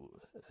that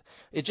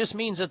it just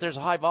means that there's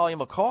a high volume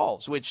of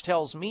calls, which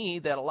tells me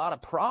that a lot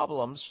of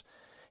problems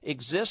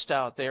exist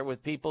out there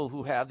with people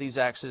who have these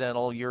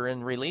accidental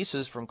urine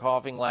releases from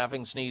coughing,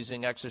 laughing,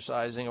 sneezing,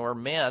 exercising, or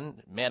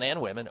men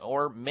and women,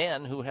 or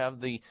men who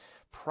have the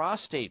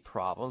prostate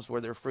problems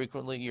where they're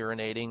frequently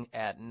urinating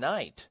at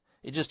night.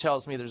 It just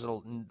tells me there's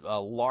a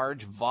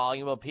large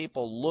volume of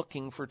people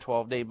looking for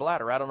 12-Day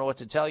Bladder. I don't know what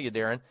to tell you,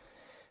 Darren.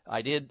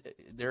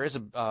 There is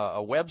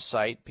a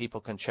website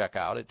people can check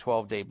out at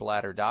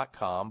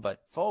 12daybladder.com.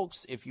 But,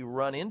 folks, if you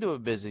run into a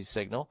busy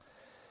signal,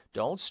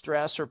 don't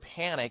stress or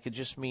panic. It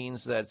just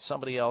means that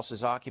somebody else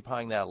is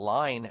occupying that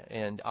line.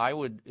 And I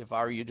would, if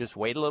I were you, just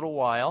wait a little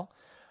while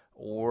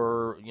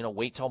or,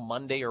 wait till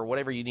Monday or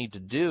whatever you need to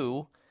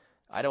do.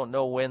 I don't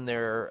know when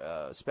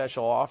their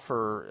special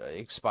offer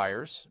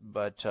expires,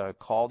 but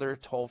call their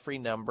toll-free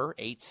number,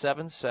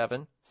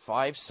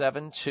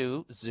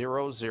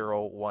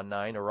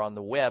 877-572-0019, or on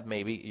the web,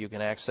 maybe you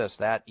can access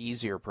that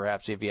easier,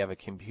 perhaps, if you have a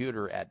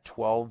computer at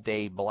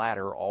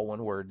 12daybladder, all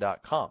one word,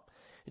 .com.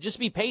 Just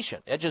be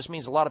patient. That just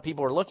means a lot of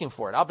people are looking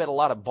for it. I'll bet a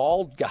lot of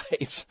bald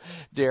guys,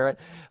 Darren,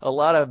 a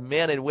lot of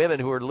men and women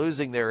who are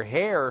losing their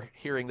hair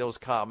hearing those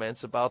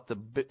comments about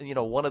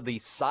one of the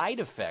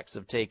side effects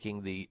of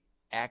taking the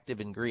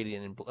active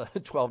ingredient in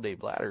 12-Day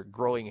Bladder,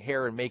 growing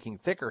hair and making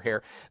thicker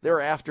hair.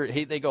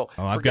 They go,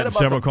 oh, I've gotten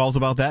several calls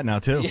about that now,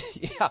 too.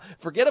 Yeah,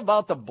 forget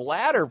about the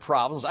bladder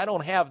problems. I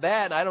don't have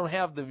that, and I don't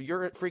have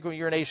the frequent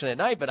urination at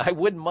night, but I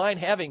wouldn't mind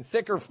having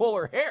thicker,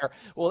 fuller hair.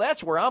 Well,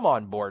 that's where I'm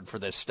on board for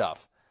this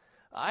stuff.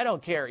 I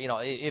don't care,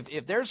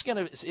 if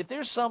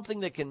there's something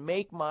that can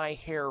make my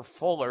hair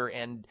fuller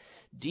and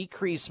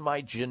decrease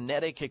my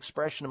genetic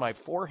expression of my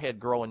forehead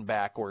growing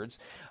backwards,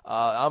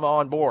 I'm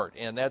on board.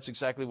 And that's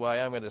exactly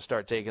why I'm going to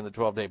start taking the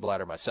 12-Day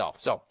Bladder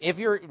myself. So if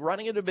you're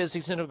running into busy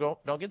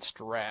signal, don't get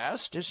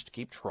stressed. Just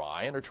keep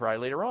trying or try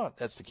later on.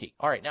 That's the key.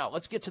 All right, now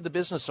let's get to the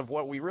business of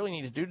what we really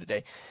need to do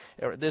today,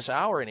 or this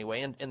hour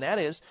anyway, and that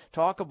is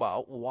talk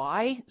about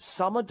why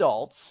some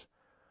adults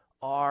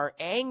are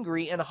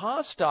angry and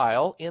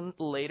hostile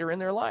later in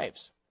their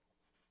lives.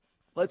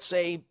 Let's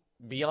say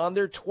beyond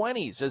their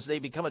 20s, as they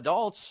become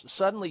adults,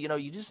 suddenly,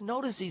 you just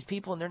notice these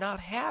people and they're not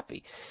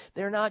happy.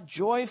 They're not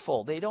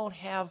joyful. They don't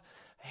have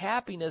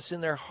happiness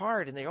in their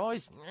heart, and they're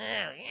always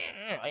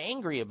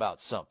angry about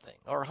something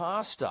or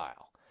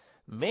hostile.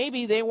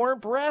 Maybe they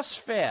weren't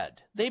breastfed.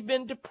 They've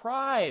been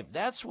deprived.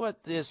 That's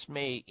what this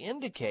may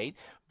indicate.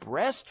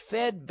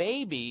 Breastfed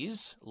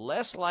babies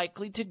less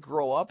likely to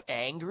grow up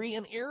angry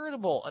and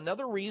irritable.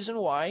 Another reason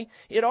why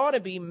it ought to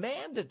be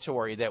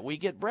mandatory that we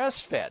get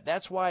breastfed.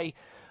 That's why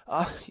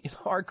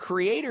our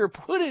Creator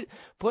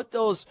put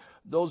those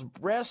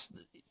breast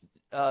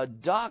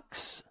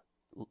ducts,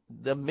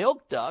 the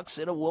milk ducts,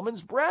 in a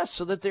woman's breast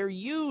so that they're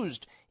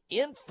used.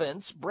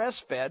 Infants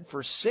breastfed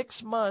for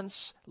 6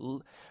 months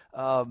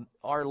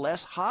are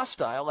less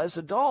hostile as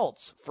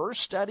adults.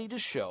 First study to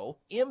show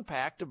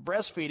impact of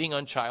breastfeeding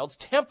on child's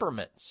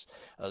temperaments.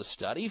 A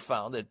study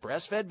found that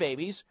breastfed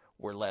babies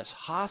were less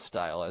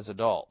hostile as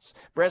adults.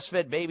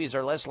 Breastfed babies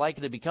are less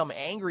likely to become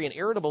angry and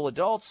irritable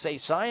adults, say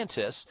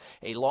scientists.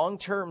 A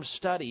long-term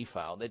study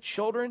found that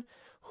children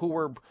who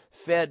were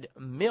fed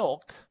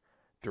milk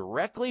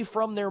directly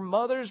from their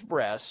mother's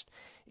breast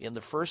in the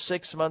first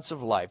 6 months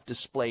of life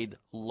displayed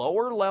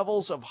lower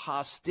levels of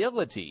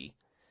hostility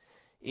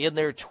in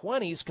their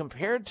 20s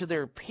compared to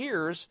their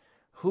peers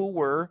who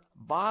were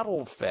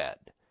bottle-fed.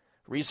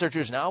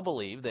 Researchers now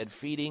believe that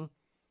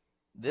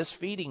this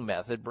feeding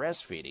method,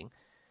 breastfeeding,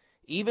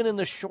 even in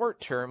the short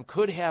term,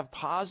 could have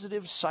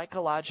positive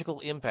psychological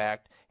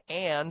impact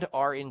and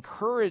are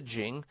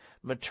encouraging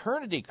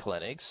maternity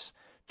clinics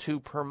to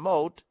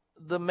promote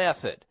the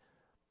method.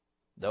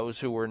 Those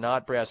who were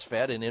not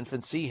breastfed in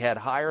infancy had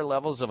higher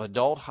levels of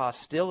adult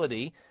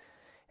hostility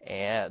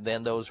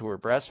than those who were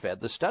breastfed.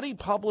 The study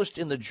published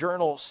in the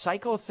journal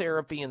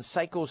Psychotherapy and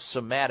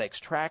Psychosomatics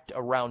tracked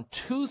around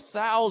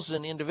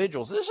 2,000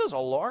 individuals. This is a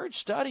large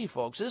study,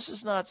 folks. This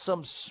is not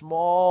some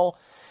small,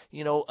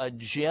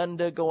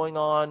 agenda going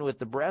on with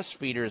the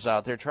breastfeeders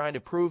out there trying to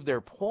prove their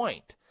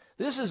point.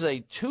 This is a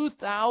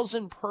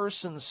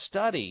 2,000-person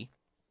study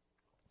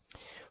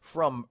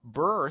from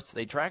birth.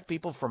 They tracked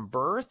people from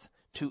birth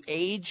to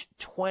age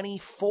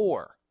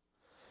 24.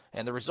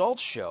 And the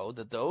results show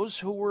that those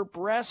who were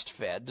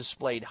breastfed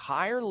displayed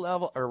higher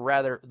level, or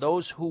rather,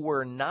 those who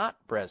were not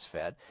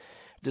breastfed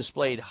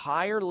displayed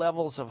higher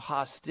levels of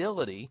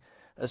hostility,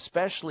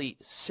 especially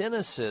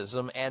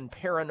cynicism and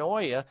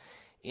paranoia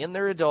in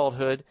their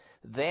adulthood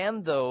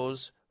than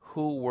those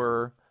who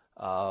were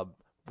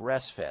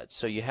breastfed.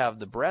 So you have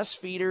the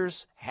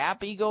breastfeeders,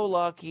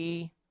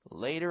 happy-go-lucky,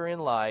 later in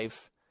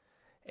life,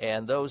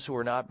 and those who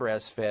are not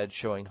breastfed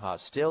showing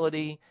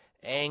hostility,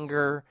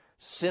 anger,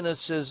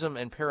 cynicism,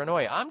 and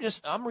paranoia.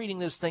 I'm reading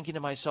this thinking to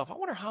myself, I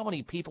wonder how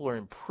many people are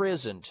in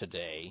prison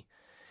today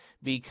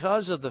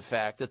because of the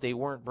fact that they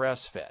weren't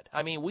breastfed.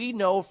 I mean, we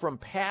know from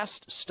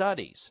past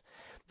studies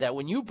that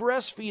when you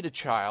breastfeed a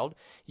child,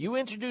 you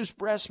introduce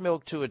breast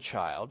milk to a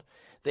child,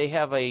 they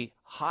have a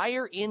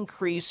higher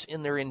increase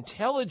in their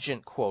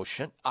intelligent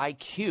quotient,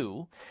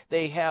 IQ.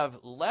 They have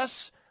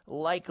less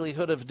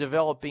likelihood of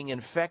developing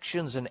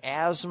infections and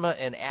asthma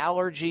and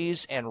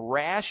allergies and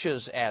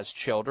rashes as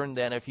children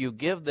than if you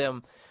give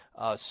them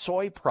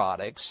soy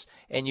products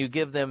and you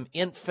give them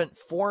infant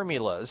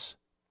formulas.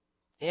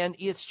 And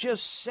it's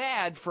just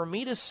sad for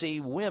me to see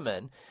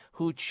women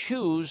who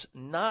choose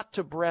not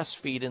to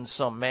breastfeed in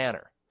some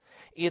manner.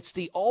 It's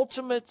the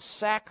ultimate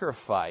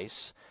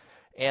sacrifice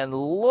and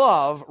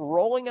love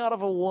rolling out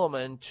of a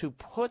woman to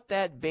put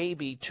that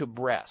baby to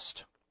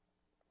breast.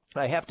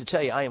 I have to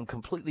tell you, I am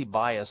completely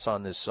biased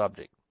on this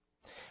subject.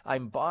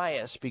 I'm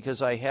biased because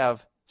I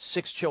have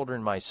 6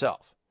 children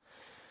myself.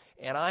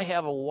 And I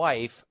have a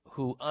wife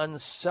who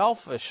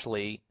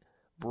unselfishly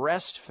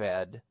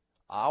breastfed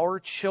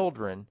our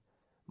children,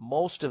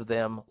 most of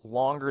them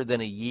longer than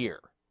a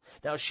year.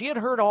 Now, she had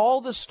heard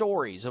all the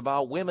stories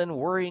about women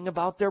worrying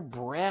about their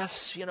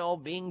breasts,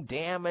 being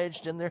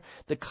damaged and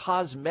the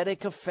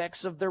cosmetic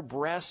effects of their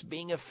breasts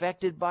being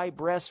affected by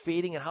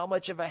breastfeeding and how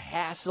much of a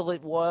hassle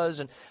it was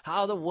and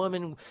how the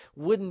woman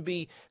wouldn't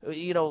be,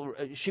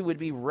 she would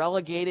be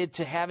relegated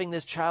to having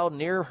this child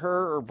near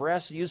her or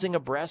using a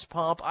breast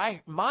pump.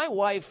 My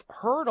wife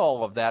heard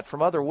all of that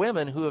from other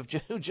women who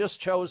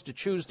just chose to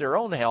choose their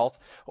own health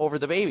over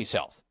the baby's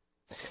health.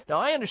 Now,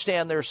 I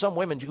understand there are some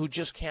women who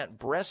just can't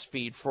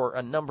breastfeed for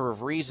a number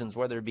of reasons,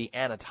 whether it be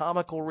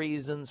anatomical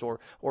reasons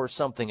or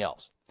something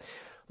else.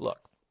 Look,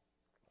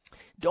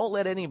 don't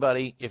let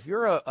anybody, if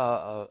you're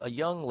a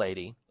young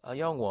lady, a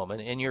young woman,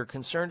 and you're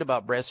concerned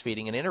about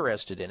breastfeeding and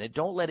interested in it,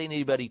 don't let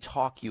anybody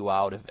talk you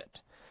out of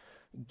it.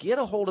 Get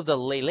a hold of the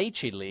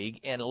Leche League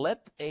and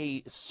let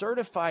a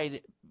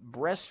certified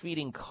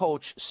breastfeeding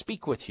coach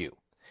speak with you.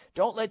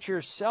 Don't let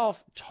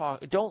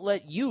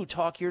you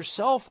talk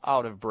yourself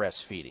out of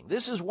breastfeeding.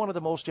 This is one of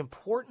the most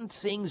important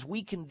things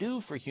we can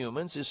do for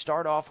humans is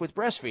start off with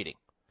breastfeeding.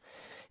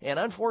 And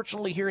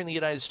unfortunately, here in the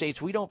United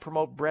States, we don't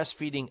promote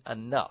breastfeeding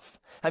enough.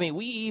 I mean,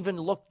 we even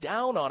look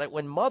down on it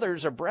when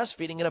mothers are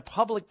breastfeeding in a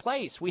public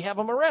place. We have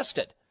them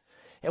arrested.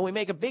 And we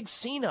make a big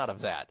scene out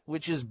of that,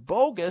 which is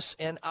bogus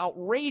and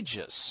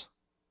outrageous.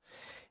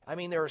 I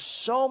mean, there are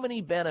so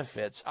many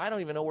benefits. I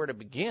don't even know where to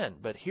begin.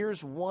 But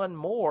here's one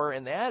more,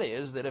 and that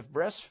is that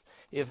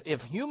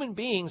if human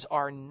beings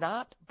are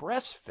not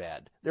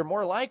breastfed, they're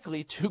more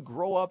likely to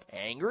grow up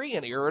angry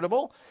and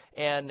irritable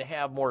and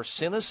have more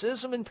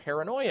cynicism and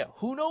paranoia.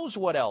 Who knows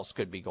what else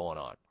could be going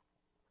on?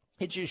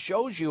 It just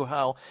shows you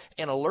how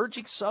an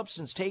allergic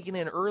substance taken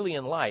in early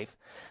in life,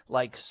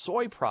 like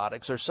soy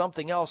products or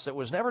something else that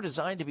was never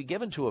designed to be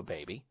given to a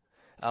baby,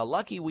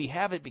 lucky we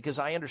have it because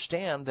I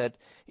understand that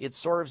it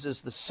serves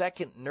as the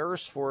second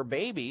nurse for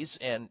babies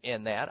and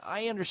that.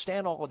 I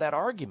understand all of that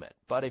argument.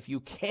 But if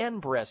you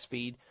can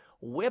breastfeed,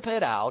 whip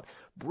it out,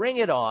 bring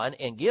it on,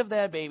 and give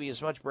that baby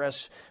as much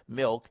breast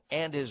milk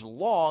and as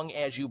long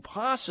as you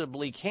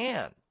possibly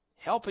can,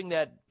 helping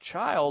that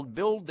child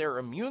build their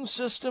immune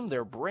system,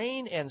 their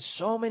brain, and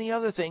so many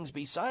other things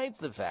besides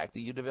the fact that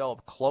you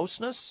develop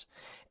closeness,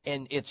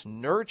 and it's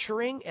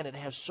nurturing, and it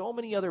has so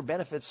many other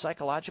benefits,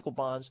 psychological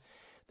bonds,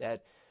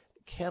 that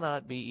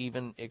cannot be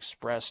even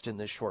expressed in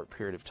this short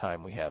period of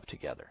time we have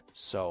together.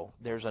 So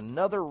there's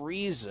another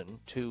reason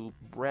to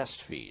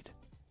breastfeed.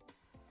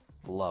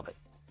 Love it.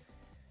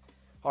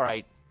 All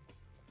right.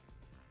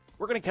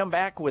 We're going to come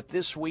back with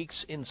this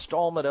week's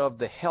installment of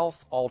the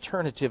Health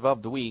Alternative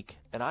of the Week,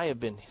 and I have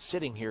been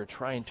sitting here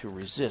trying to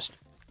resist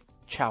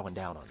chowing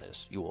down on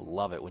this. You will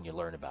love it when you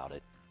learn about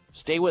it.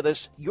 Stay with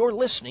us. You're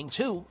listening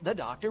to The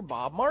Dr.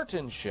 Bob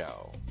Martin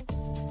Show.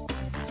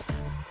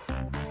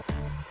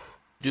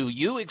 Do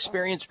you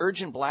experience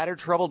urgent bladder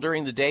trouble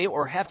during the day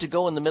or have to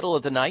go in the middle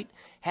of the night?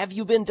 Have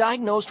you been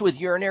diagnosed with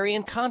urinary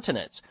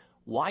incontinence?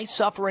 Why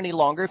suffer any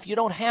longer if you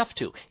don't have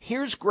to?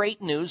 Here's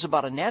great news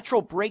about a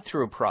natural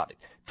breakthrough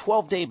product.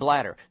 12-Day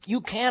Bladder. You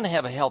can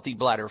have a healthy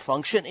bladder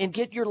function and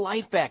get your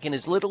life back in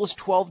as little as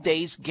 12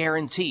 days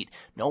guaranteed.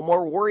 No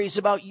more worries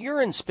about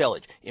urine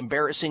spillage,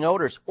 embarrassing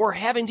odors, or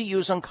having to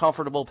use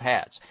uncomfortable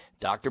pads.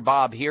 Dr.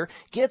 Bob here.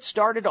 Get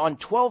started on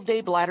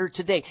 12-Day Bladder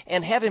today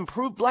and have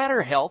improved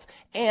bladder health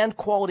and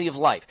quality of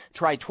life.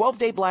 Try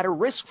 12-Day Bladder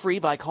risk-free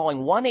by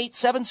calling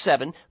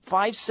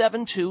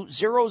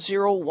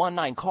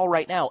 1-877-572-0019. Call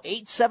right now,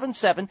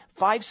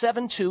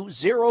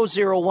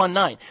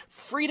 877-572-0019.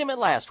 Freedom at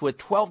last with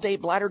 12-Day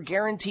Bladder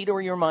guaranteed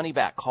or your money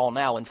back. Call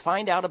now and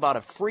find out about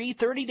a free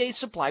 30-day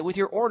supply with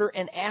your order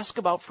and ask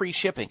about free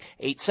shipping.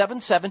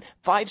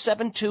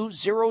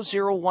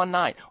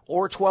 877-572-0019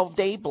 or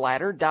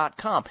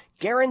 12daybladder.com.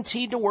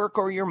 Guaranteed to work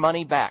or your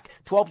money back.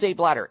 12-Day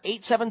Bladder,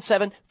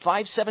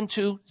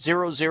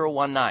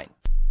 877-572-0019.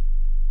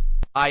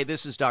 Hi,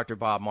 this is Dr.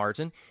 Bob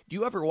Martin. Do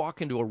you ever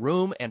walk into a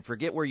room and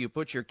forget where you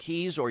put your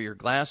keys or your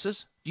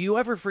glasses? Do you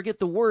ever forget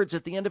the words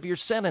at the end of your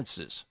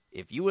sentences?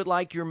 If you would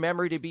like your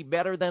memory to be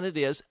better than it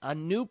is, a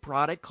new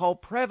product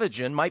called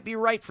Prevagen might be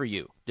right for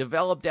you.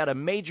 Developed at a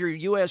major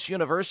U.S.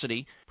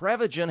 university,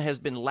 Prevagen has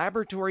been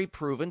laboratory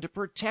proven to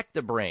protect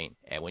the brain.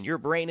 And when your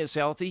brain is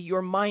healthy,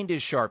 your mind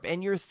is sharp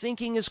and your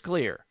thinking is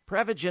clear.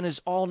 Prevagen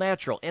is all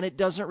natural and it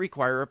doesn't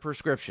require a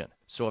prescription.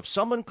 So if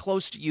someone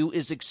close to you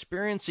is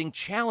experiencing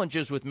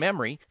challenges with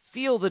memory,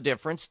 feel the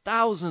difference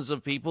thousands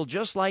of people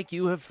just like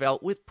you have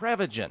felt with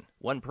Prevagen.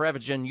 One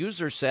Prevagen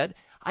user said,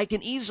 "I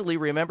can easily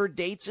remember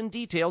dates and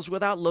details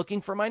without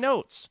looking for my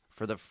notes.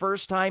 For the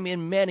first time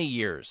in many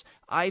years,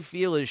 I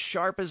feel as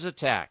sharp as a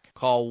tack."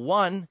 Call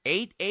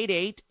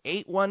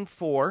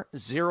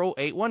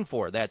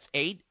 1-888-814-0814. That's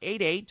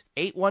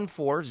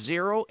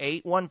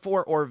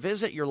 888-814-0814, or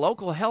visit your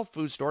local health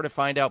food store to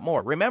find out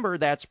more. Remember,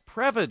 that's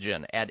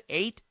Prevagen at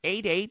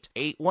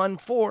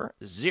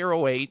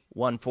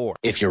 888-814-0814.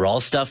 If you're all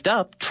stuffed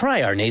up,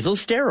 try our nasal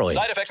steroid.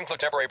 Side effects include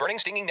temporary burning,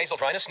 stinging, nasal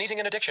dryness, sneezing,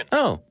 and addiction.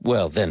 Oh,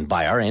 well, then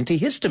buy our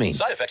antihistamine.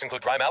 Side effects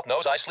include dry mouth,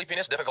 nose, eyes,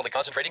 sleepiness, difficulty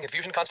concentrating,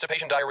 confusion,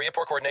 constipation, diarrhea,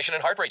 poor coordination,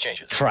 and heart rate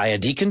changes. Try a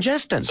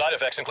decongestant. Side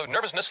effects include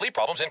nervousness, sleep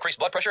problems, increased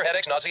blood pressure,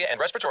 headaches, nausea, and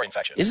respiratory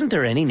infections. Isn't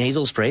there any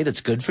nasal spray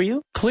that's good for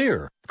you?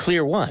 Clear.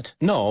 Clear what?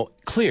 No,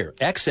 Clear.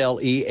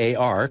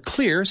 Xlear.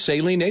 Clear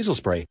Saline Nasal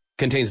Spray.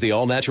 Contains the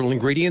all-natural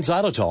ingredient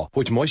xylitol,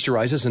 which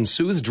moisturizes and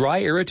soothes dry,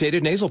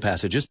 irritated nasal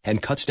passages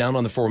and cuts down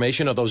on the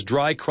formation of those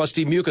dry,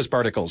 crusty mucus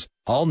particles.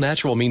 All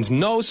natural means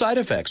no side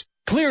effects.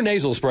 Clear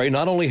Nasal Spray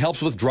not only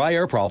helps with dry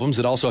air problems,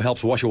 it also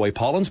helps wash away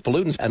pollens,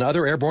 pollutants, and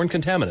other airborne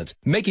contaminants,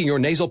 making your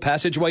nasal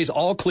passageways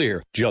all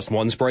clear. Just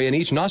one spray in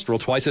each nostril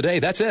twice a day,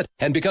 that's it.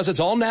 And because it's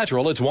all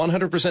natural, it's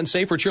 100%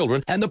 safe for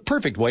children and the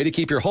perfect way to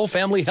keep your whole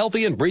family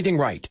healthy and breathing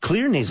right.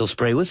 Clear Nasal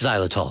Spray with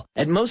xylitol.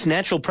 At most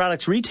natural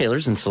products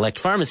retailers and select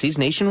pharmacies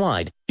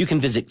nationwide. You can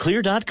visit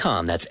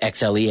Xlear.com, that's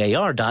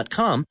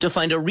Xlear.com, to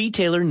find a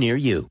retailer near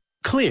you.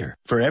 Xlear,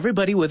 for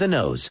everybody with a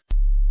nose.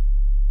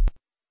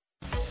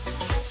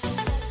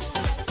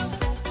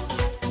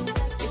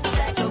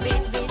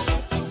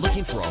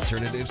 Looking for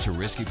alternatives to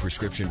risky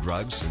prescription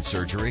drugs and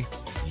surgery?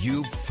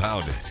 You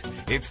found it.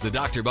 It's the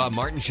Dr. Bob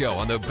Martin Show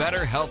on the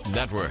Better Health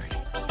Network.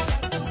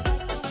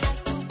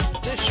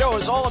 This show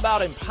is all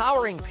about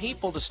empowering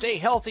people to stay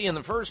healthy in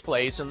the first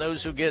place, and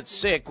those who get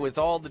sick with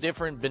all the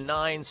different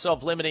benign,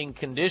 self-limiting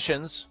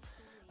conditions,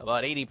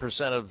 about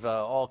 80% of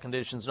all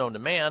conditions known to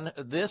man.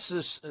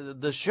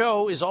 The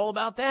show is all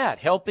about that,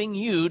 helping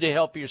you to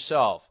help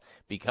yourself,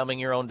 becoming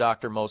your own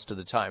doctor most of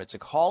the time. It's a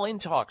call-in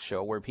talk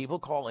show where people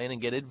call in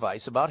and get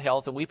advice about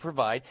health, and we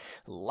provide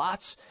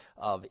lots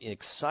of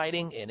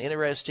exciting and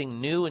interesting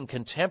new and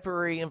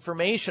contemporary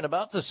information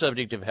about the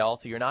subject of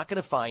health you're not going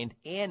to find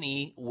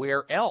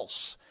anywhere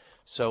else.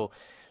 So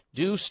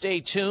do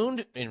stay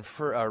tuned and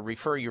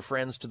refer your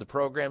friends to the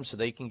program so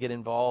they can get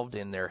involved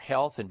in their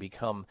health and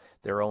become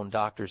their own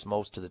doctors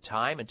most of the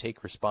time and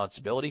take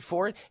responsibility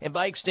for it. And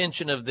by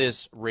extension of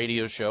this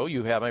radio show,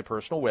 you have my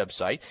personal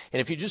website.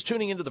 And if you're just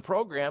tuning into the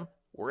program,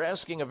 we're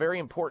asking a very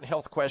important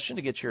health question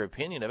to get your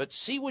opinion of it.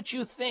 See what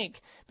you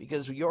think,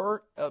 because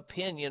your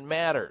opinion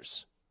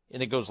matters.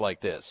 And it goes like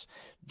this.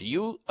 Do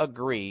you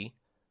agree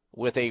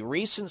with a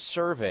recent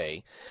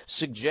survey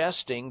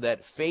suggesting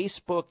that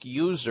Facebook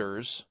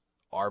users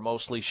are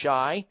mostly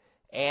shy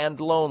and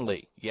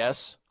lonely?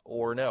 Yes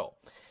or no?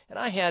 And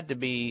I had to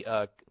be,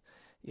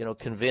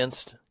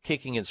 convinced,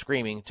 kicking and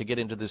screaming, to get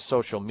into this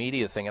social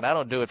media thing. And I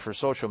don't do it for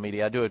social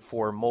media. I do it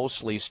for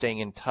mostly staying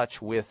in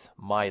touch with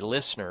my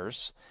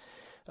listeners.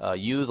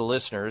 You, the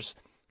listeners,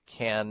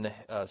 can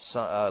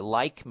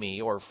like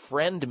me or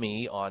friend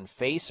me on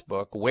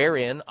Facebook,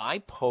 wherein I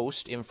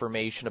post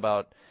information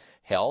about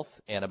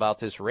health and about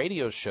this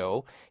radio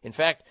show. In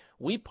fact,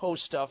 we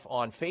post stuff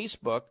on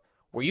Facebook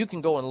where you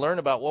can go and learn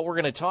about what we're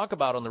going to talk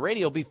about on the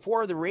radio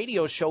before the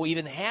radio show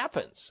even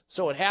happens.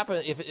 So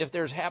if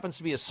there happens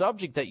to be a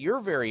subject that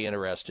you're very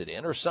interested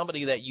in, or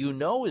somebody that you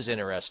know is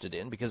interested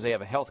in because they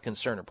have a health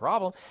concern or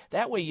problem,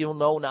 that way you'll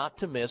know not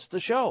to miss the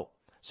show.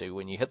 So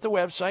when you hit the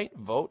website,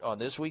 vote on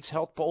this week's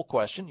health poll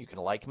question. You can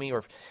like me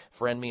or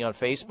friend me on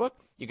Facebook.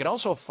 You can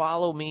also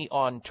follow me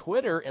on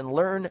Twitter and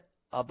learn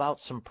about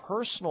some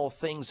personal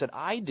things that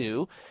I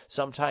do,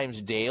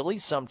 sometimes daily,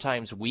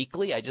 sometimes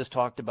weekly. I just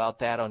talked about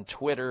that on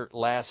Twitter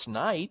last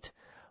night,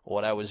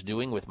 what I was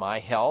doing with my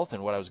health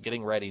and what I was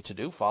getting ready to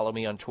do. Follow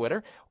me on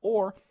Twitter.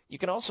 Or you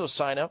can also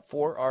sign up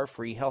for our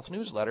free health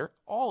newsletter.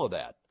 All of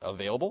that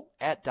available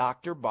at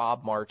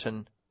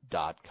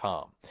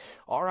drbobmartin.com.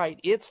 All right,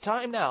 it's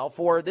time now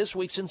for this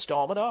week's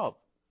installment of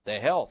the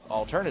Health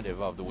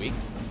Alternative of the Week.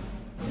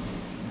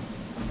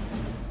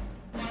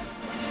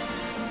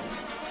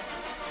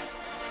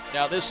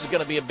 Now, this is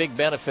going to be a big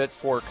benefit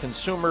for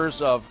consumers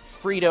of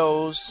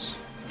Fritos,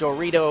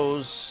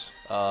 Doritos,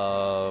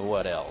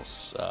 what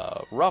else?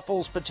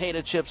 Ruffles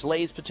potato chips,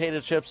 Lay's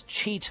potato chips,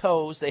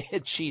 Cheetos. They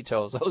hit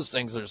Cheetos. Those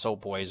things are so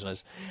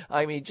poisonous.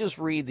 I mean, just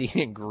read the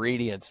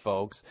ingredients,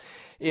 folks.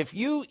 If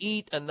you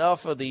eat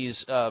enough of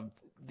these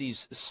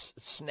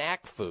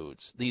snack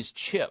foods, these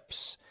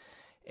chips,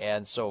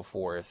 and so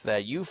forth,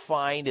 that you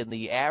find in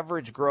the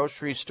average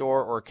grocery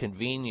store or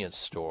convenience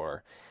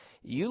store,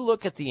 you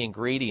look at the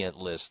ingredient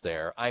list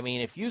there. I mean,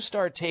 if you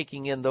start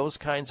taking in those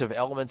kinds of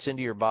elements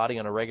into your body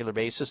on a regular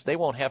basis, they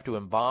won't have to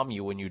embalm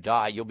you when you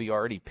die. You'll be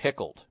already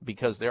pickled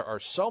because there are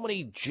so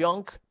many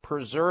junk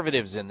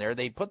preservatives in there.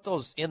 They put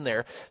those in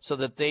there so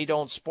that they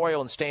don't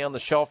spoil and stay on the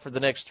shelf for the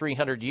next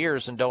 300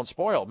 years and don't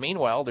spoil.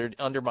 Meanwhile, they're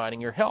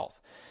undermining your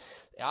health.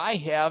 I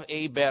have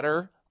a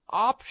better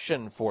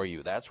option for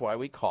you. That's why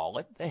we call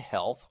it the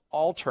Health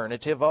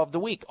Alternative of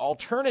the Week.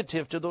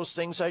 Alternative to those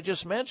things I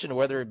just mentioned,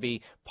 whether it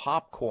be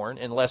popcorn,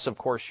 unless, of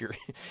course, you're...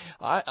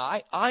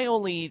 I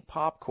only eat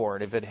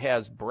popcorn if it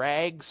has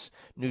Bragg's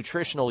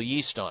nutritional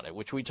yeast on it,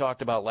 which we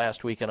talked about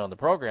last weekend on the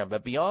program.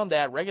 But beyond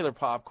that, regular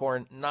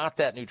popcorn, not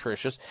that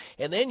nutritious.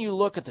 And then you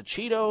look at the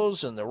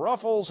Cheetos and the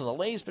Ruffles and the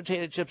Lay's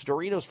potato chips,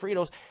 Doritos,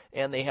 Fritos,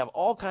 and they have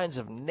all kinds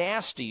of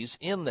nasties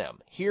in them.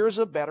 Here's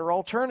a better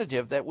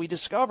alternative that we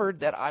discovered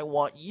that I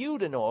want you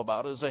to know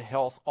about as a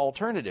health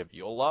alternative.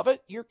 You'll love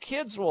it. Your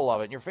kids will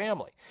love it in your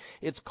family.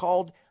 It's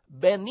called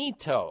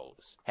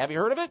Benitos. Have you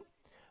heard of it?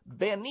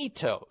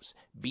 Benitos.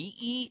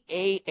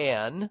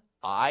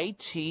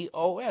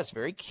 Benitos.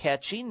 Very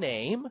catchy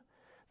name.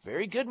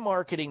 Very good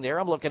marketing there.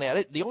 I'm looking at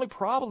it. The only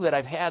problem that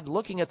I've had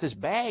looking at this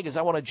bag is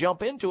I want to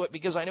jump into it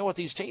because I know what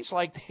these taste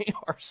like. They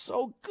are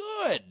so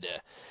good.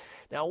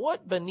 Now,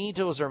 what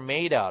Benitos are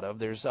made out of,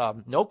 there's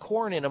no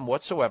corn in them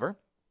whatsoever.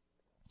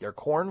 They're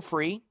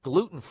corn-free,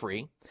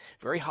 gluten-free,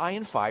 very high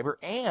in fiber,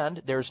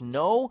 and there's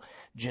no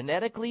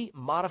genetically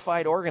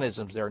modified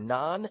organisms. They're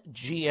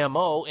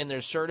non-GMO, and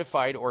they're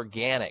certified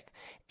organic.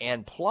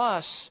 And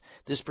plus,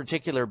 this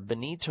particular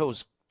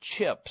Benitos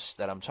chips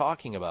that I'm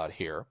talking about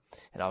here,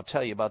 and I'll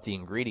tell you about the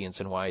ingredients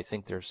and why I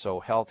think they're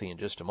so healthy in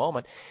just a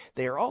moment,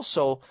 they are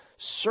also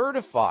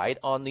certified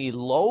on the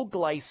low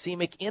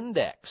glycemic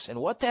index.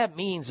 And what that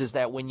means is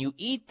that when you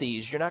eat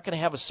these, you're not going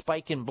to have a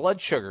spike in blood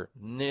sugar.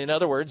 In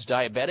other words,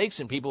 diabetics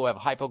and people who have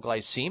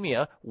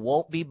hypoglycemia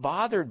won't be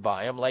bothered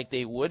by them like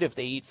they would if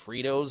they eat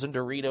Fritos and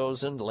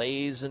Doritos and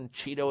Lay's and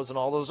Cheetos and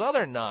all those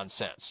other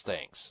nonsense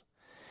things.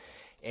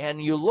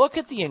 And you look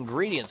at the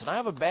ingredients, and I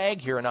have a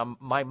bag here, and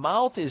my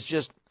mouth is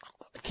just...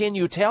 Can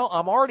you tell?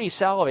 I'm already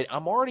salivating.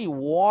 I'm already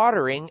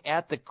watering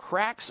at the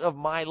cracks of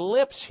my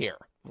lips here.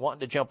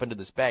 Wanting to jump into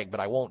this bag, but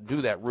I won't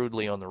do that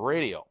rudely on the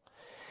radio.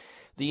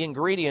 The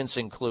ingredients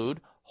include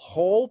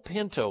whole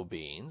pinto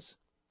beans,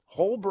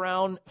 whole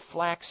brown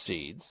flax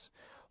seeds,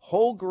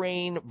 whole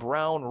grain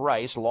brown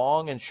rice,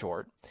 long and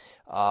short,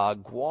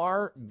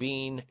 guar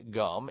bean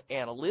gum,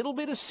 and a little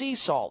bit of sea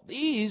salt.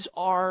 These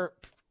are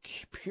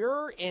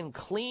pure and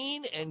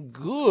clean and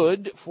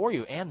good for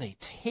you, and they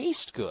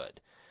taste good.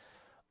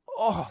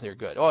 Oh, they're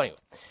good. Oh, anyway,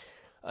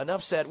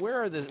 enough said.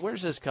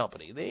 Where's this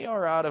company? They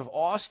are out of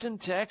Austin,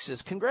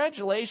 Texas.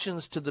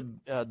 Congratulations to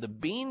the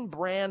Bean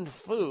Brand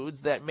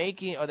Foods that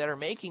are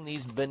making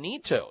these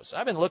Benitos.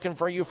 I've been looking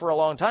for you for a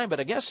long time,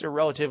 but I guess they're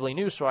relatively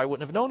new, so I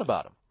wouldn't have known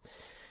about them.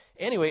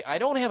 Anyway, I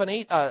don't have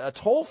a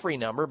toll-free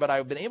number, but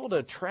I've been able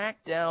to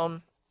track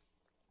down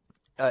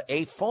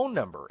a phone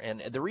number.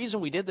 And the reason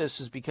we did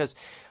this is because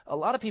a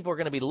lot of people are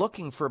going to be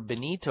looking for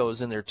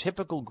Benitos in their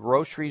typical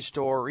grocery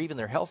store or even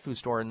their health food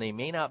store, and they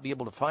may not be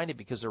able to find it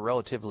because they're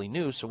relatively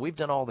new. So we've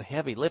done all the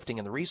heavy lifting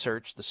and the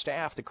research. The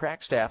staff, the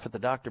crack staff at the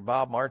Dr.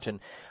 Bob Martin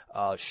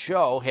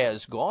show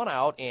has gone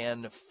out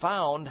and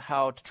found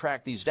how to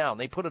track these down.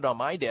 They put it on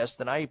my desk,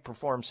 then I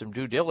perform some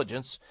due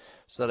diligence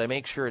so that I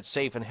make sure it's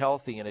safe and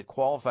healthy and it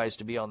qualifies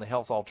to be on the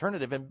health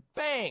alternative, and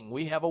bang,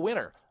 we have a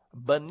winner.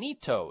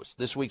 Benitos,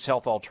 this week's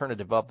health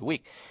alternative of the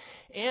week.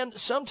 And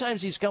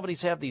sometimes these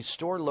companies have these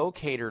store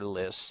locator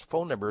lists,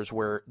 phone numbers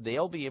where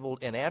they'll be able,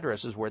 and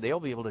addresses where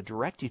they'll be able to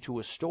direct you to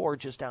a store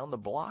just down the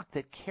block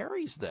that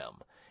carries them.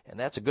 And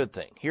that's a good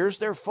thing. Here's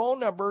their phone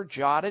number.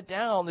 Jot it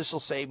down. This will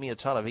save me a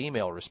ton of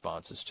email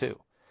responses too.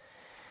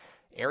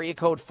 Area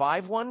code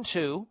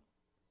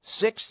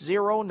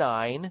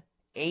 512-609-8800.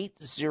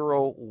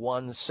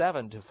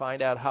 to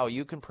find out how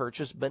you can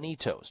purchase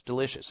Bonitos.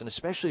 Delicious. And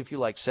especially if you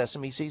like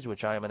sesame seeds,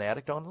 which I am an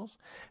addict on those,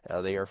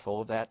 they are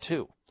full of that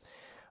too.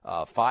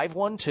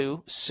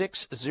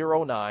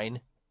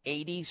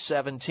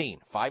 512-609-8017.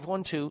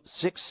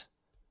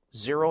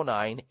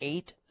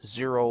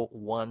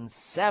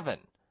 512-609-8017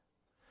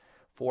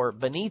 for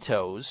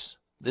Bonitos,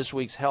 this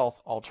week's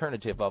health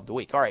alternative of the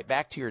week. All right,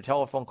 back to your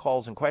telephone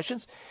calls and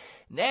questions.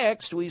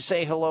 Next, we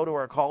say hello to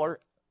our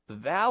caller,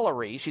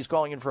 Valerie. She's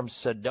calling in from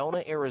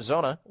Sedona,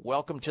 Arizona.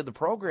 Welcome to the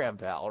program,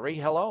 Valerie.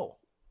 Hello.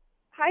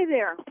 Hi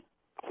there.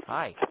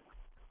 Hi.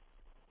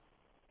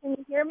 Can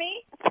you hear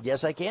me?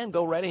 Yes, I can.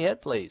 Go right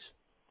ahead, please.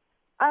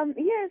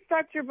 Yes,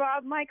 Dr.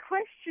 Bob, my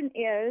question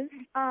is,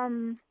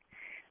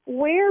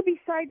 where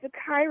besides a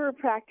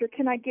chiropractor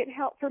can I get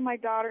help for my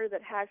daughter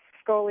that has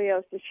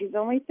scoliosis? She's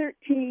only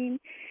 13.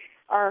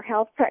 Our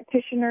health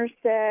practitioner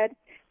said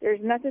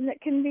there's nothing that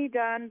can be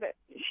done, but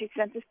she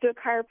sent us to a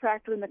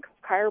chiropractor, and the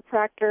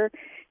chiropractor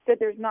said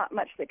there's not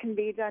much that can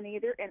be done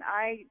either, and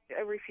I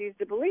refuse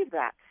to believe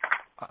that.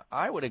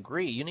 I would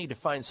agree. You need to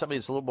find somebody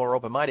that's a little more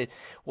open-minded.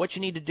 What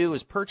you need to do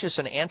is purchase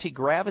an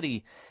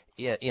anti-gravity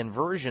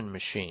inversion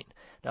machine.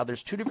 Now,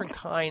 there's two different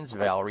kinds,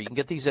 Valerie. You can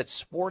get these at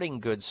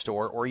sporting goods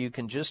store, or you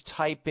can just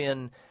type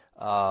in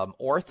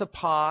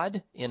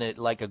orthopod in it,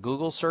 like a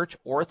Google search,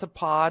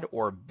 orthopod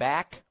or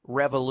back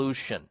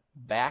revolution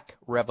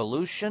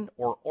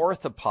or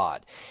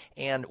orthopod.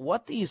 And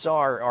what these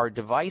are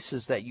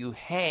devices that you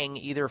hang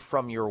either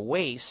from your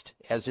waist,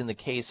 as in the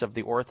case of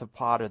the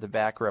orthopod or the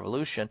back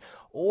revolution,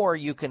 or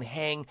you can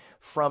hang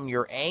from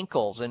your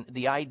ankles. And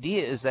the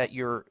idea is that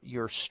you're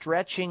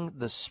stretching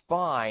the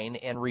spine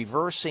and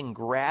reversing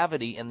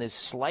gravity, and this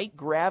slight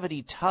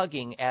gravity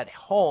tugging at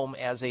home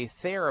as a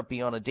therapy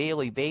on a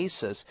daily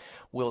basis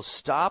will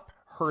stop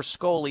her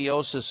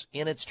scoliosis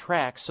in its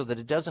tracks so that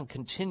it doesn't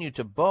continue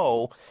to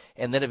bow,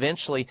 and then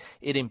eventually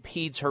it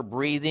impedes her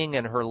breathing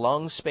and her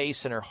lung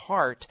space and her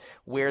heart,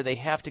 where they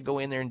have to go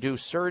in there and do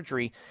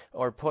surgery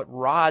or put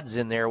rods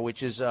in there,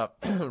 which is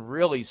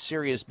really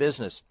serious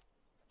business.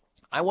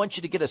 I want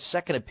you to get a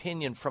second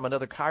opinion from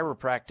another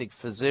chiropractic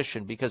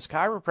physician, because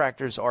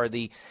chiropractors are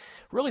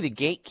really the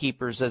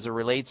gatekeepers as it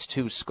relates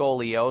to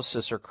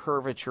scoliosis or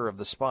curvature of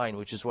the spine,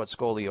 which is what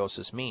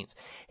scoliosis means.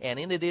 And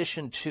in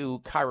addition to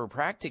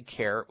chiropractic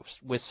care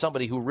with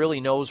somebody who really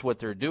knows what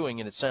they're doing,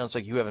 and it sounds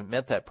like you haven't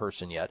met that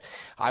person yet,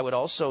 I would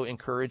also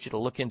encourage you to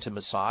look into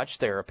massage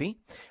therapy.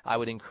 I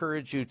would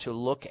encourage you to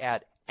look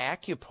at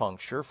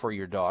acupuncture for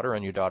your daughter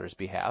on your daughter's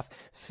behalf,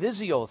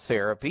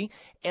 physiotherapy,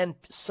 and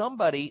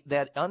somebody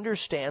that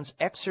understands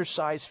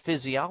exercise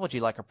physiology,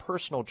 like a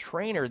personal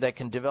trainer that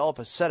can develop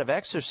a set of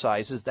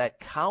exercises that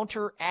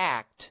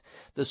counteract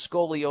the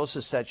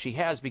scoliosis that she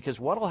has. Because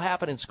what will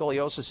happen in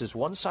scoliosis is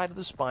one side of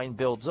the spine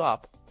builds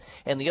up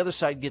and the other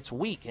side gets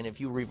weak. And if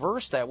you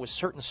reverse that with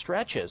certain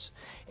stretches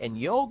and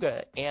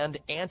yoga and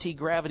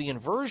anti-gravity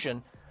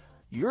inversion,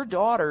 your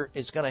daughter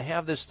is going to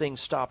have this thing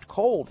stopped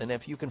cold. And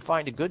if you can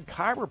find a good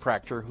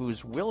chiropractor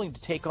who's willing to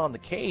take on the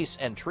case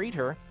and treat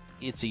her,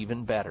 it's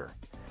even better.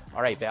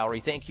 All right,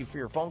 Valerie, thank you for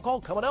your phone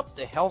call. Coming up,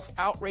 the health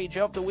outrage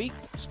of the week.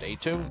 Stay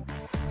tuned.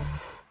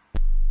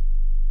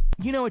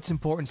 You know it's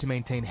important to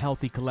maintain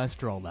healthy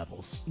cholesterol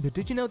levels, but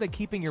did you know that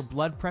keeping your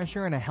blood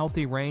pressure in a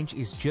healthy range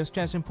is just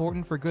as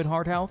important for good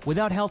heart health?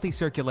 Without healthy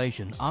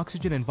circulation,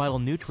 oxygen and vital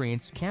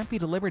nutrients can't be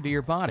delivered to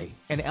your body,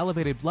 and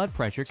elevated blood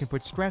pressure can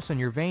put stress on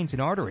your veins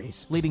and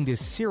arteries, leading to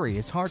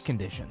serious heart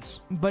conditions.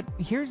 But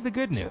here's the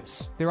good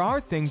news. There are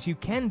things you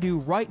can do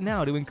right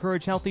now to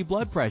encourage healthy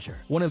blood pressure.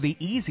 One of the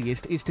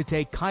easiest is to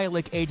take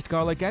Kyolic aged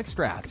garlic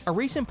extract. A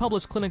recent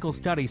published clinical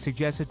study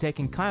suggests that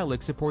taking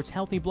Kyolic supports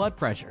healthy blood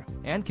pressure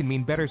and can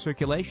mean better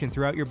circulation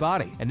throughout your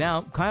body. And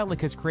now, Kyolic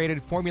has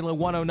created Formula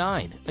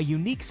 109, a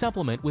unique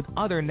supplement with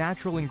other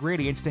natural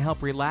ingredients to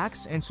help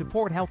relax and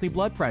support healthy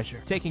blood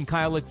pressure. Taking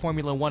Kyolic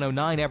Formula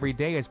 109 every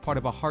day as part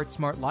of a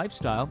heart-smart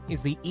lifestyle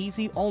is the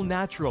easy,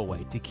 all-natural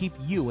way to keep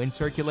you in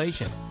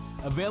circulation.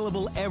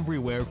 Available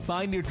everywhere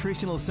fine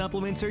nutritional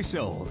supplements are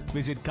sold.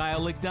 Visit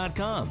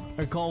Kyolic.com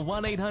or call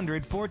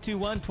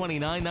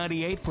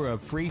 1-800-421-2998 for a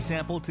free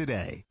sample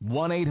today.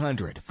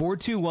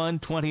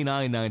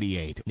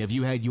 1-800-421-2998. Have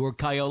you had your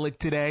Kyolic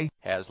today?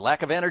 Has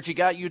lack of energy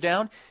got you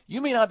down?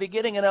 You may not be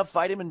getting enough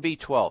vitamin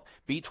B12.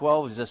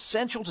 B12 is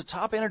essential to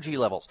top energy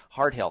levels,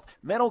 heart health,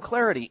 mental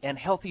clarity, and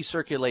healthy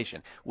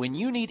circulation. When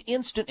you need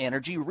instant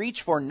energy,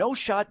 reach for No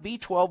Shot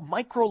B12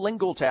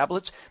 microlingual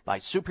tablets by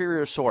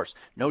Superior Source.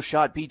 No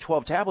Shot B12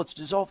 tablets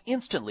dissolve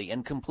instantly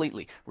and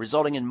completely,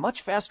 resulting in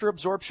much faster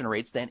absorption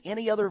rates than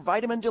any other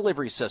vitamin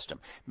delivery system.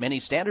 Many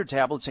standard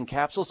tablets and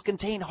capsules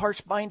contain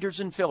harsh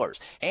binders and fillers,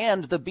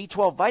 and the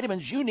B12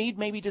 vitamins you need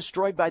may be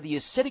destroyed by the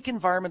acidic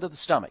environment of the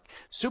stomach.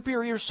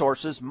 Superior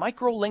Source's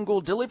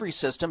microlingual delivery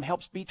system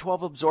helps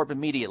B12 absorb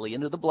immediately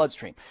into the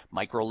bloodstream.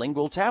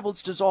 Microlingual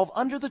tablets dissolve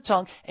under the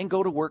tongue and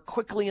go to work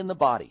quickly in the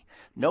body.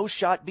 No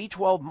Shot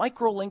B12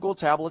 microlingual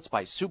tablets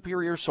by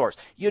Superior Source.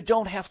 You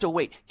don't have to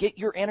wait. Get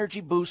your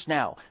energy boost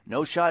now.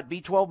 No Shot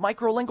B12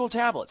 microlingual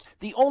tablets.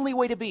 The only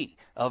way to be.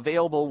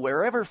 Available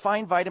wherever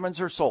fine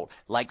vitamins are sold,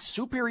 like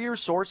Superior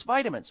Source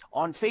Vitamins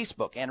on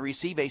Facebook, and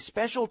receive a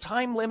special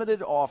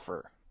time-limited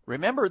offer.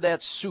 Remember,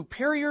 that's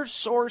Superior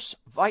Source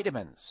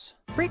Vitamins.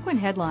 Frequent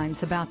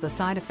headlines about the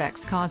side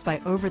effects caused by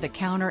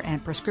over-the-counter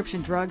and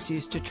prescription drugs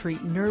used to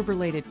treat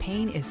nerve-related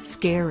pain is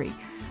scary.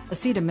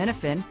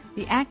 Acetaminophen,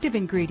 the active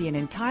ingredient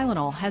in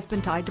Tylenol, has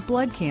been tied to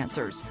blood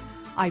cancers.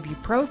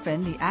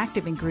 Ibuprofen, the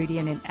active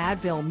ingredient in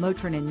Advil,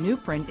 Motrin, and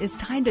Nuprin, is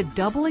tied to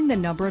doubling the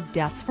number of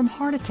deaths from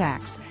heart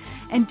attacks.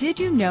 And did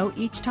you know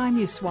each time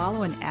you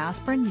swallow an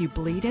aspirin, you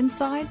bleed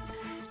inside?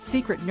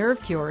 Secret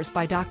Nerve Cures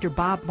by Dr.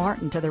 Bob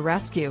Martin to the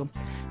rescue.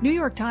 New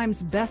York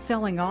Times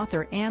best-selling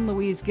author Anne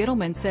Louise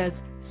Gittleman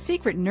says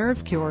Secret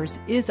Nerve Cures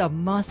is a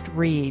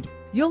must-read.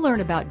 You'll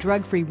learn about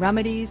drug-free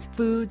remedies,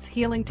 foods,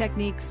 healing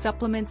techniques,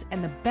 supplements,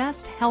 and the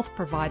best health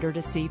provider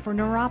to see for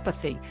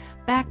neuropathy,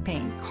 back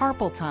pain,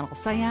 carpal tunnel,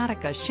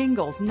 sciatica,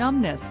 shingles,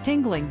 numbness,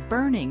 tingling,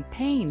 burning,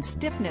 pain,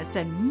 stiffness,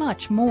 and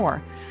much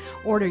more.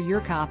 Order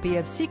your copy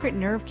of Secret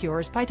Nerve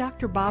Cures by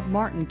Dr. Bob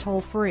Martin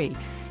toll-free.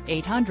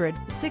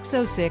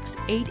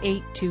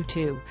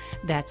 800-606-8822.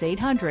 That's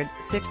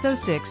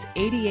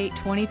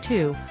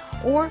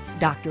 800-606-8822 or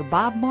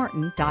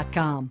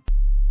drbobmartin.com.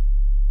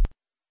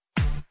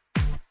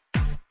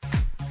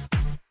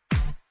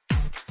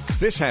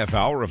 This half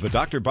hour of the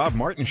Dr. Bob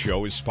Martin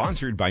Show is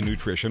sponsored by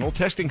Nutritional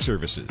Testing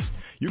Services.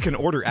 You can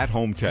order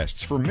at-home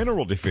tests for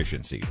mineral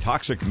deficiency,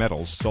 toxic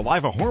metals,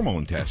 saliva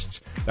hormone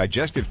tests,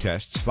 digestive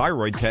tests,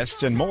 thyroid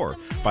tests, and more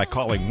by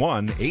calling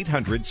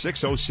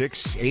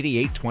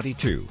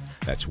 1-800-606-8822.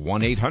 That's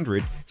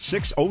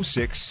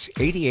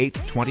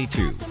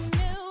 1-800-606-8822.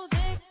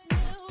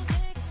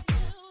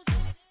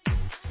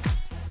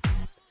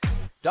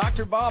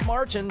 Dr. Bob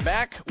Martin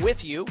back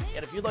with you,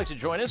 and if you'd like to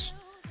join us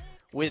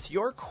with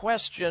your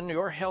question,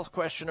 your health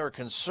question or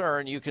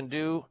concern, you can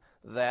do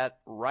that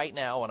right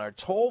now on our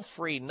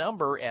toll-free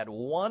number at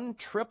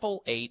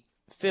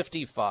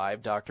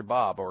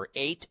 1-888-55-DR-BOB or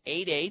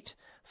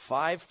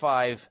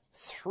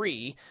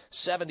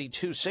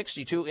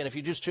 888-553-7262. And if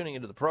you're just tuning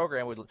into the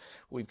program,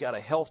 we've got a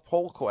health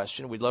poll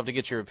question we'd love to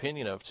get your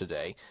opinion of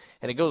today.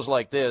 And it goes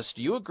like this.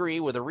 Do you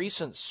agree with a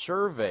recent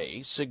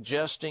survey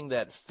suggesting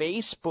that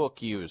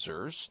Facebook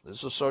users, this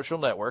is a social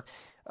network,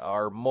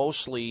 are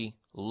mostly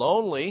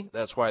lonely,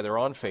 that's why they're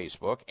on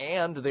Facebook,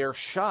 and they're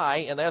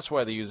shy, and that's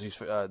why they use these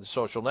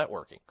social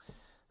networking?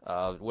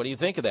 What do you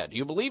think of that? Do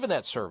you believe in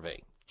that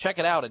survey? Check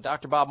it out at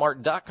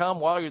drbobmartin.com.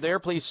 While you're there,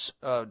 please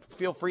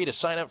feel free to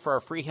sign up for our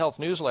free health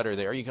newsletter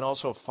there. You can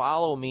also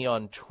follow me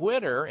on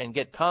Twitter and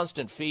get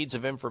constant feeds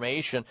of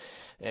information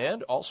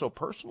and also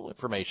personal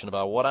information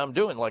about what I'm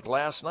doing. Like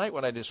last night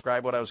when I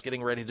described what I was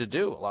getting ready to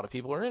do. A lot of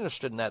people are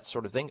interested in that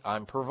sort of thing.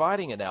 I'm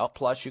providing it now.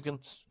 Plus, you can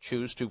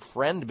choose to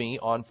friend me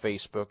on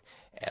Facebook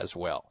as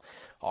well.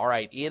 All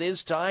right, it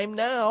is time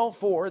now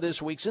for this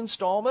week's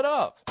installment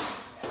of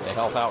the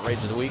Health Outrage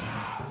of the Week.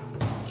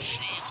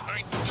 Jeez,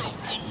 I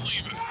don't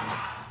believe it.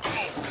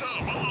 Oh,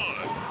 come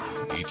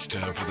on. It's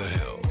time for the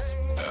Health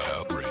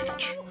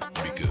Outrage,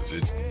 because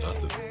it's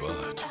nothing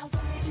but.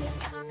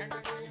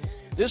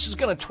 This is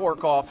going to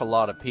torque off a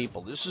lot of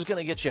people. This is going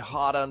to get you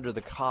hot under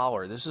the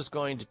collar. This is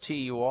going to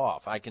tee you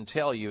off. I can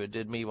tell you it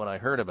did me when I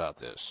heard about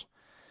this.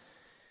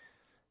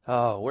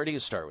 Oh, where do you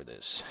start with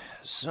this?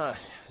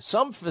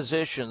 Some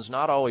physicians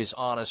not always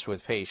honest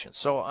with patients.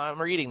 So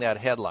I'm reading that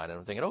headline and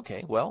I'm thinking,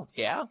 okay, well,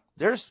 yeah,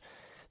 there's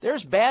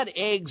bad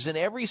eggs in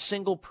every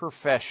single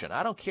profession.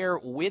 I don't care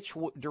which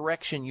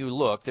direction you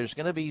look. There's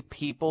going to be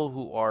people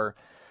who are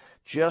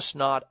just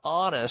not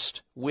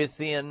honest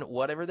within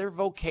whatever their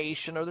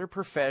vocation or their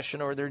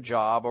profession or their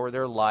job or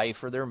their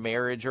life or their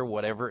marriage or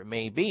whatever it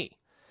may be.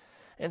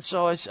 And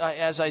so as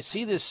I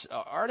see this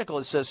article,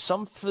 it says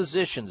some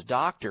physicians,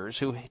 doctors,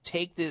 who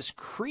take this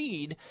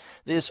creed,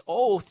 this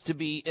oath to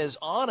be as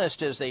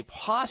honest as they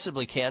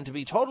possibly can, to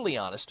be totally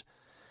honest.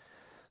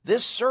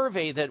 This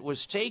survey that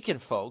was taken,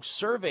 folks,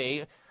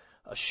 shows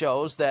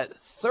that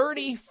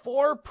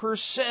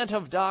 34%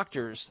 of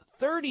doctors,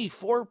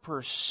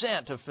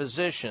 34% of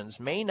physicians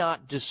may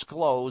not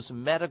disclose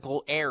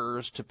medical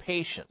errors to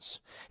patients.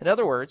 In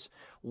other words,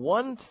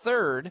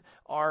 1/3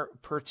 are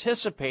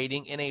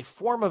participating in a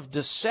form of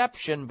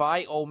deception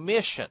by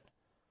omission.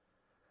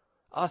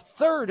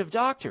 1/3 of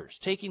doctors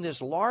taking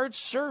this large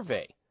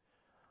survey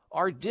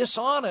are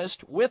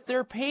dishonest with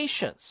their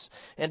patients.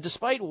 And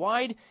despite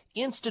wide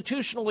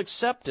institutional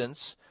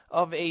acceptance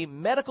of a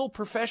medical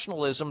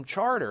professionalism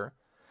charter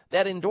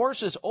that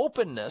endorses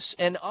openness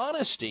and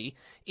honesty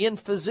in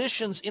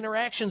physicians'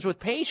 interactions with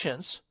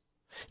patients,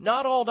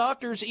 not all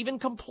doctors even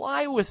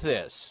comply with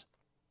this.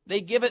 They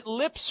give it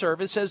lip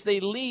service as they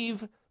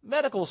leave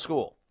medical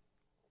school.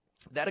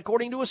 That,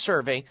 according to a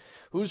survey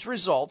whose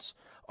results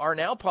are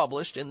now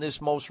published in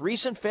this most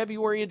recent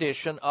February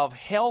edition of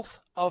Health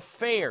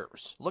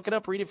Affairs. Look it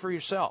up, read it for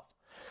yourself.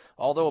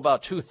 Although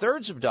about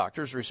 2/3 of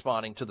doctors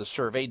responding to the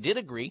survey did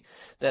agree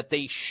that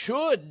they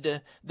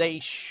should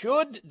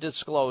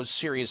disclose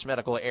serious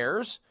medical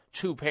errors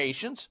to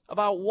patients,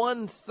 about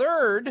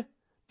 1/3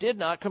 did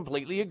not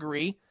completely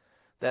agree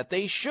that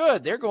they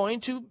should. They're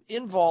going to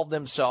involve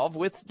themselves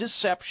with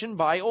deception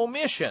by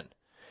omission.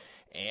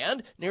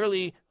 And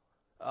nearly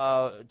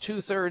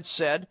 2/3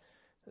 said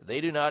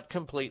they do not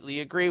completely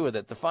agree with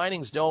it. The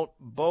findings don't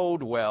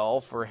bode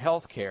well for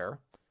health care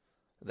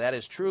that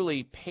is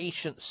truly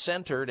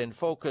patient-centered and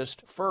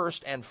focused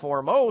first and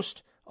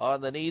foremost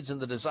on the needs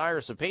and the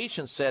desires of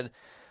patients, said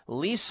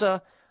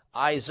Lisa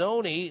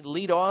Izoni,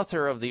 lead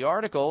author of the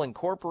article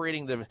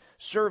incorporating the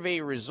survey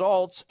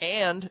results,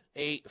 and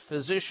a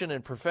physician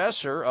and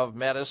professor of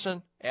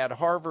medicine at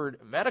Harvard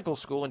Medical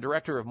School and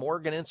director of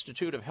Morgan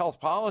Institute of Health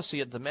Policy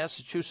at the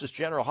Massachusetts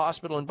General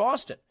Hospital in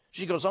Boston.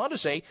 She goes on to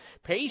say,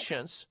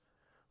 patients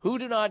who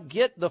do not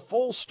get the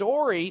full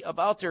story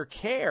about their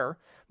care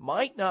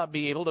might not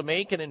be able to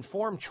make an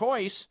informed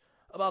choice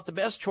about the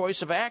best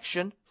choice of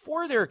action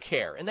for their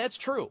care. And that's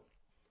true.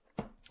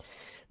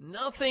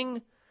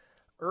 Nothing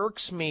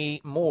irks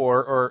me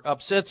more or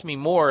upsets me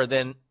more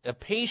than a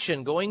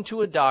patient going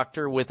to a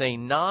doctor with a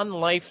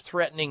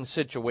non-life-threatening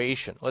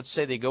situation. Let's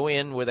say they go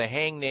in with a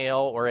hangnail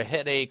or a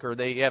headache, or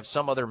they have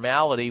some other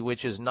malady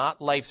which is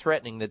not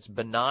life-threatening, that's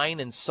benign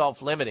and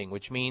self-limiting,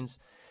 which means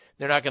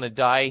they're not going to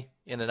die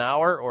in an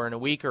hour or in a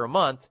week or a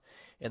month.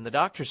 And the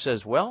doctor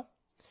says, well,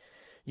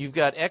 you've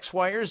got X,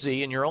 Y, or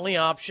Z, and your only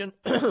option,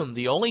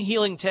 the only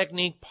healing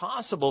technique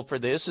possible for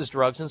this is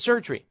drugs and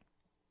surgery.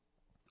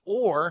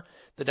 Or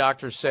the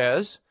doctor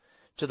says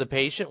to the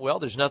patient, well,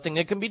 there's nothing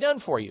that can be done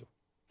for you.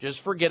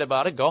 Just forget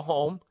about it. Go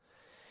home.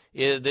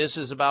 This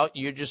is about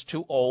you're just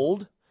too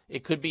old.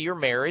 It could be your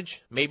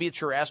marriage. Maybe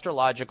it's your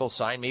astrological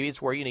sign. Maybe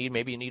it's where you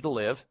maybe you need to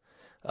live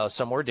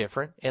somewhere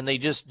different. And they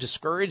just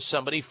discourage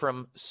somebody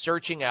from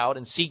searching out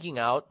and seeking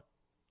out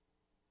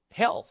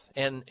health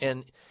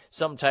and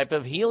some type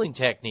of healing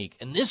technique.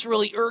 And this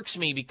really irks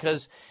me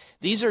because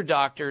these are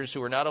doctors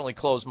who are not only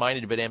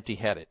closed-minded but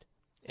empty-headed.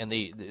 And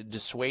they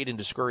dissuade and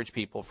discourage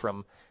people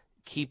from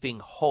keeping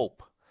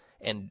hope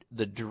and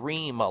the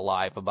dream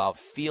alive about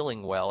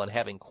feeling well and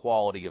having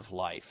quality of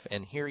life.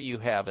 And here you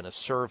have in a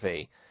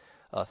survey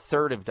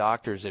 1/3 of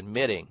doctors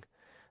admitting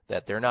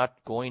that they're not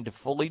going to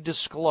fully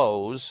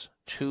disclose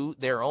to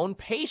their own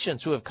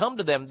patients who have come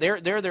to them.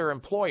 They're their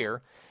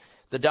employer.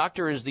 The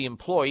doctor is the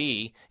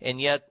employee, and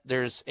yet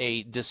there's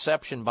a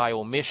deception by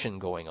omission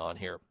going on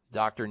here.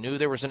 Doctor knew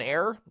there was an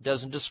error,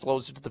 doesn't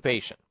disclose it to the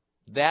patient.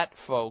 That,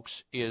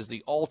 folks, is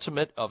the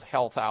ultimate of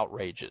health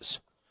outrages.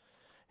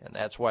 And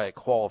that's why it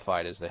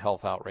qualified as the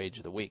Health Outrage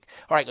of the Week.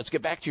 All right, let's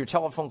get back to your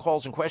telephone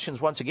calls and questions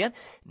once again.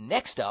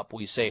 Next up,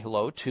 we say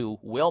hello to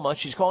Wilma.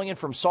 She's calling in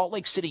from Salt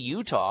Lake City,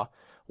 Utah.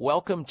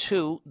 Welcome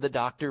to the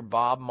Dr.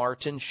 Bob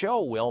Martin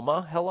Show.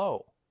 Wilma,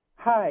 hello.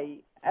 Hi.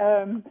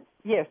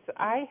 Yes,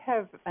 I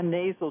have a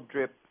nasal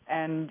drip,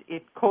 and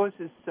it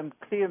causes some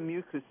clear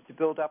mucus to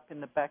build up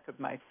in the back of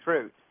my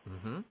throat.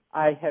 Mm-hmm.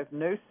 I have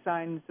no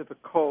signs of a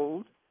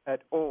cold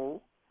at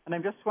all, and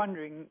I'm just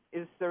wondering,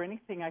 is there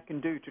anything I can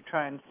do to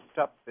try and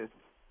stop this?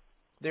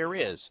 There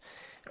is,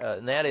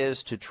 and that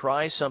is to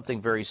try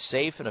something very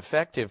safe and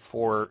effective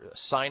for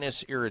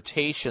sinus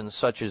irritations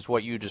such as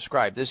what you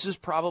described. This is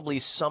probably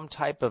some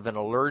type of an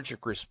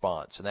allergic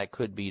response, and that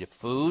could be to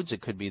foods.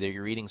 It could be that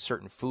you're eating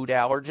certain food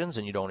allergens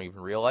and you don't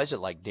even realize it,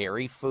 like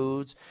dairy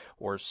foods,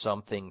 or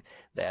something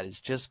that is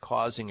just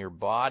causing your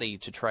body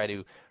to try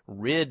to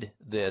rid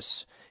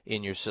this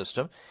in your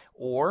system.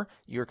 Or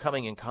you're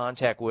coming in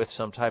contact with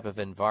some type of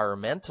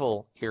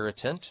environmental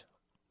irritant,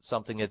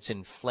 something that's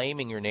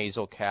inflaming your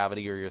nasal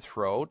cavity or your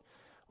throat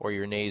or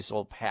your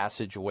nasal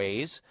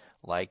passageways,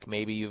 like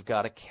maybe you've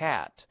got a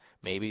cat,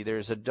 maybe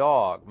there's a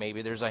dog,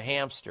 maybe there's a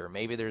hamster,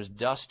 maybe there's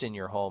dust in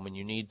your home and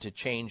you need to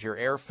change your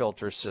air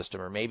filter system,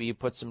 or maybe you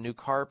put some new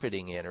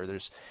carpeting in, or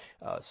there's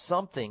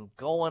something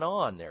going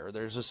on there, or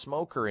there's a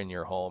smoker in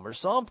your home or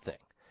something.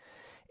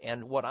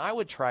 And what I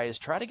would try is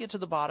try to get to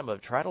the bottom of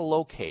it, try to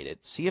locate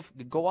it, see if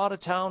go out of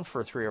town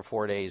for 3 or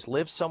 4 days,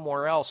 live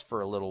somewhere else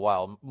for a little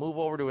while, move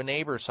over to a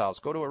neighbor's house,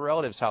 go to a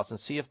relative's house and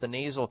see if the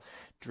nasal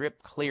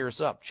drip clears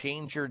up.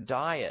 Change your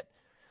diet.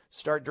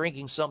 Start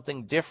drinking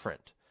something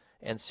different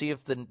and see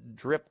if the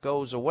drip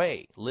goes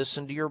away.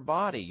 Listen to your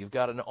body. You've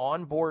got an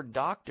onboard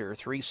doctor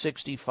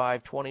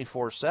 365,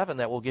 24/7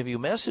 that will give you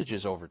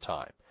messages over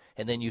time.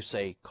 And then you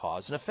say,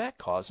 cause and effect,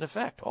 cause and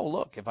effect. Oh,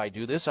 look, if I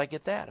do this, I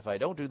get that. If I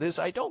don't do this,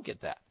 I don't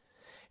get that.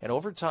 And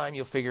over time,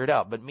 you'll figure it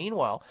out. But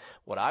meanwhile,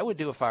 what I would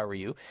do if I were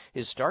you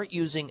is start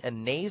using a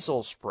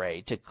nasal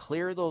spray to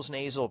clear those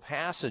nasal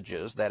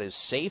passages that is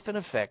safe and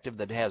effective,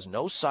 that has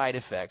no side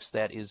effects,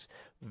 that is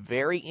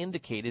very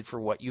indicated for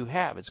what you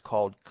have. It's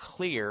called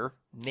Xlear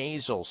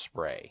Nasal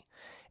Spray.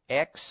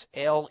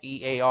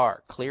 Xlear,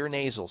 Xlear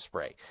Nasal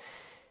Spray.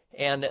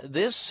 And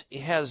this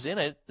has in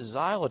it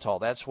xylitol.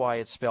 That's why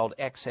it's spelled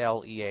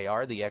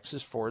Xlear. The X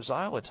is for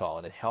xylitol,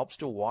 and it helps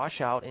to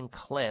wash out and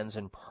cleanse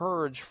and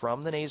purge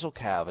from the nasal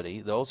cavity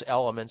those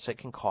elements that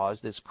can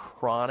cause this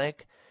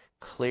chronic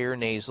clear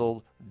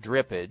nasal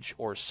drippage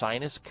or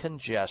sinus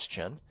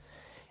congestion.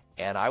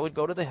 And I would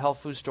go to the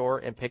health food store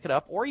and pick it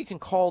up, or you can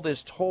call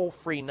this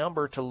toll-free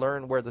number to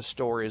learn where the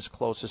store is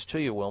closest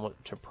to you, Wilma,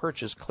 to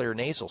purchase Clear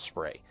Nasal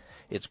Spray.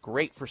 It's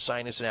great for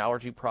sinus and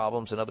allergy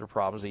problems and other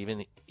problems,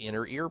 even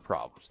inner ear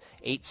problems.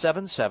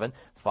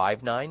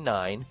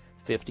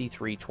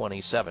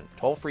 877-599-5327.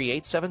 Toll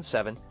free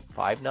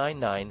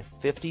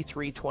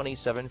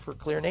 877-599-5327 for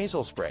Clear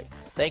Nasal Spray.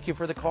 Thank you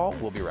for the call.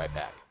 We'll be right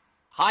back.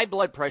 High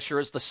blood pressure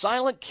is the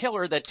silent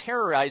killer that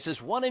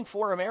terrorizes 1 in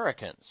 4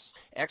 Americans.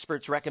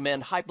 Experts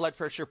recommend high blood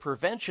pressure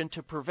prevention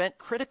to prevent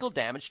critical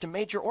damage to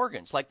major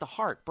organs like the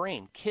heart,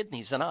 brain,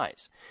 kidneys, and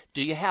eyes.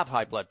 Do you have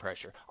high blood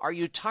pressure? Are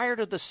you tired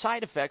of the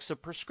side effects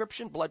of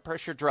prescription blood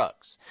pressure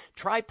drugs?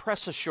 Try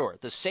Press Assure,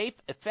 the safe,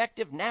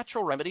 effective,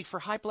 natural remedy for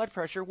high blood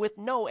pressure with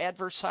no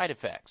adverse side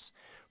effects.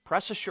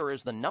 Press Assure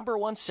is the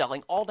 #1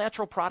 selling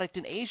all-natural product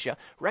in Asia,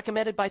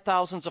 recommended by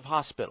thousands of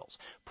hospitals.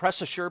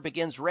 Press Assure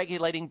begins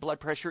regulating blood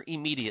pressure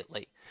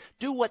immediately.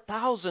 Do what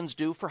thousands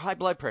do for high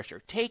blood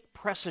pressure. Take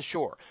Press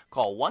Assure.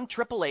 Call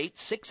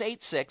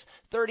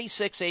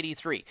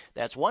 1-888-686-3683.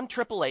 That's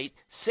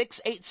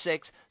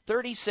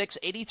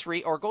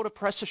 1-888-686-3683, or go to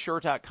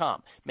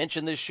PressAssure.com.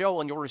 Mention this show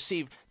and you'll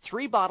receive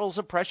 3 bottles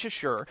of Press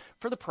Assure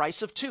for the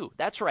price of 2.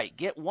 That's right.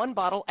 Get 1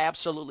 bottle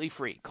absolutely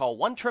free. Call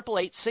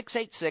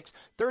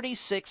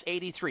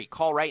 1-888-686-3683.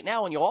 Call right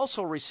now and you'll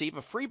also receive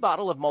a free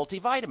bottle of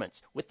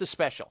multivitamins with the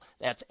special.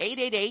 That's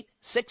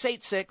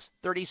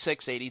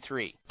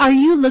 888-686-3683. Are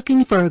you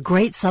looking for a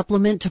great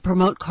supplement to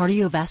promote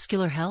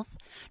cardiovascular health?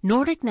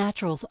 Nordic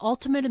Naturals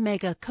Ultimate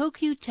Omega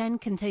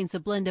CoQ10 contains a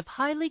blend of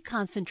highly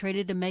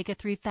concentrated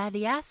omega-3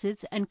 fatty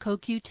acids and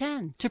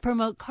CoQ10 to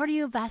promote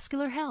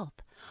cardiovascular health.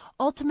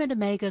 Ultimate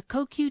Omega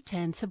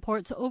CoQ10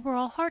 supports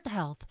overall heart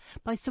health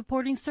by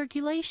supporting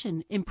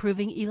circulation,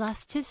 improving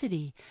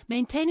elasticity,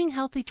 maintaining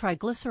healthy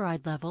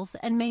triglyceride levels,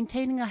 and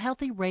maintaining a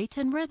healthy rate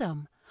and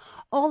rhythm.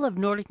 All of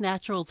Nordic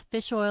Naturals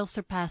fish oil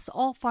surpass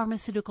all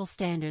pharmaceutical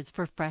standards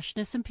for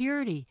freshness and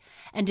purity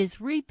and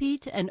is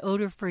repeat and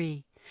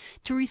odor-free.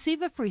 To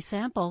receive a free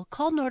sample,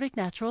 call Nordic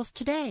Naturals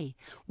today,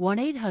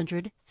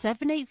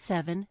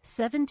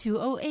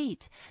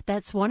 1-800-787-7208.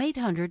 That's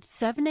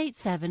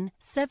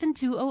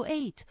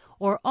 1-800-787-7208,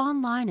 or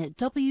online at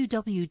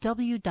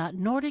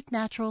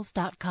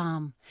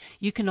www.nordicnaturals.com.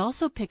 You can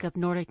also pick up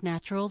Nordic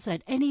Naturals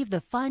at any of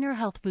the finer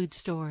health food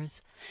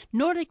stores.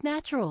 Nordic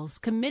Naturals,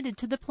 committed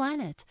to the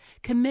planet,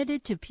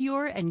 committed to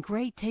pure and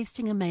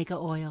great-tasting omega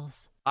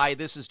oils. Hi,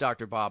 this is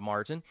Dr. Bob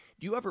Martin.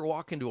 Do you ever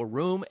walk into a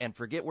room and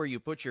forget where you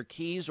put your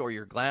keys or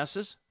your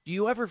glasses? Do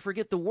you ever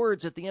forget the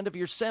words at the end of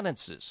your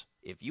sentences?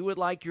 If you would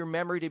like your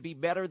memory to be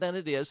better than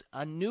it is,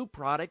 a new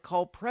product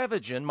called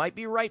Prevagen might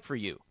be right for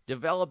you.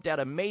 Developed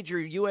at a major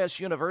U.S.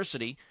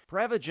 university,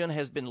 Prevagen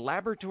has been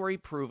laboratory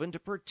proven to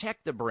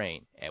protect the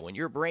brain. And when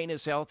your brain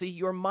is healthy,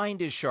 your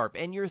mind is sharp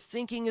and your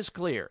thinking is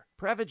clear.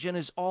 Prevagen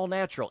is all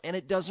natural and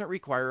it doesn't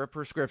require a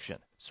prescription.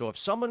 So if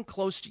someone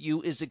close to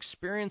you is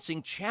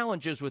experiencing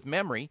challenges with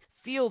memory,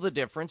 feel the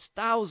difference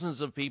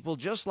thousands of people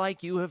just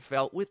like you have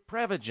felt with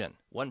Prevagen.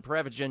 One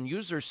Prevagen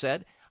user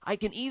said, "I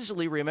can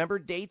easily remember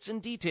dates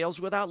and details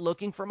without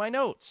looking for my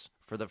notes.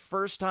 For the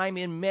first time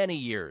in many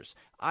years,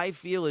 I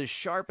feel as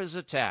sharp as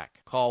a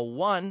tack." Call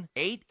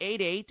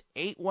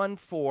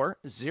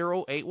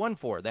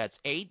 1-888-814-0814. That's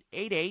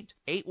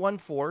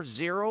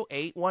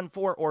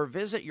 888-814-0814, or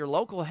visit your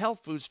local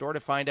health food store to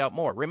find out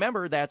more.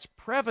 Remember, that's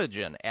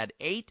Prevagen at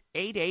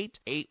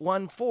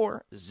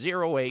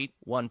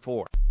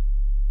 888-814-0814.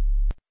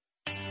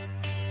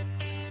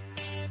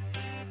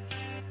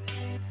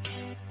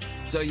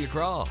 So you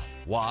crawl,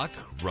 walk,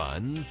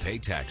 run, pay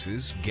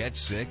taxes, get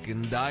sick,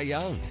 and die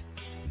young.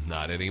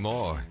 Not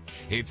anymore.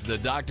 It's the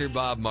Dr.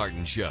 Bob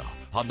Martin Show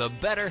on the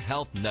Better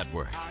Health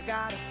Network. I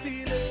got a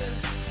feeling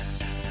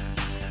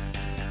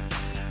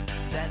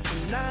that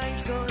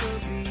tonight's gonna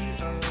be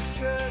a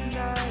good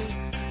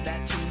night.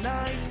 That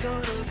tonight's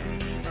gonna be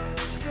a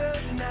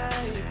good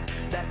night.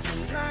 That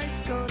tonight's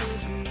gonna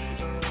be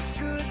a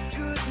good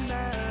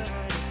night.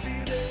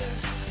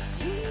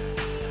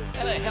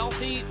 And a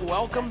healthy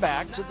welcome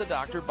back to the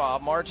Dr.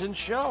 Bob Martin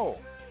Show.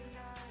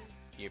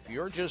 If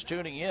you're just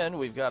tuning in,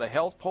 we've got a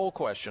health poll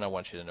question I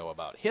want you to know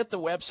about. Hit the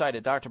website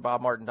at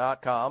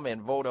drbobmartin.com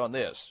and vote on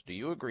this. Do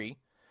you agree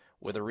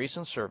with a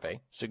recent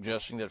survey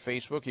suggesting that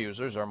Facebook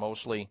users are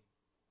mostly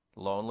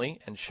lonely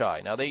and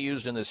shy? Now, they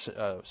used in this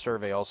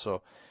survey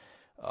also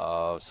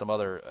some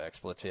other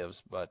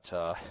expletives, but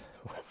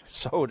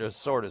so to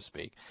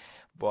speak,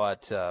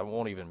 but I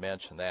won't even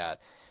mention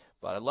that.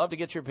 But I'd love to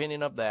get your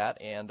opinion of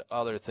that and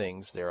other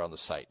things there on the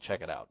site.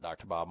 Check it out,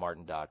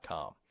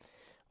 drbobmartin.com.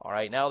 All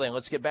right, now then,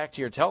 let's get back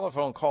to your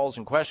telephone calls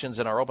and questions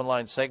in our open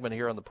line segment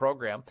here on the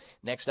program.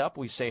 Next up,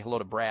 we say hello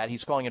to Brad.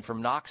 He's calling in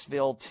from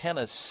Knoxville,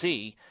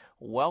 Tennessee.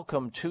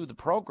 Welcome to the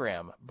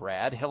program,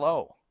 Brad.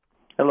 Hello.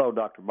 Hello,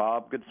 Dr.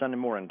 Bob. Good Sunday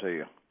morning to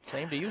you.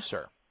 Same to you,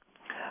 sir.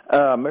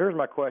 Here's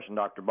my question,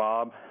 Dr.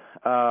 Bob.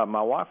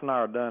 My wife and I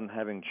are done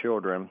having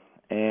children,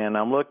 and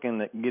I'm looking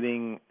at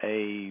getting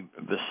a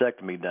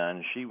vasectomy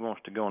done. She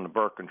wants to go into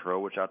birth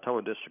control, which I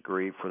totally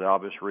disagree for the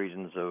obvious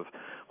reasons of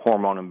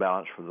hormone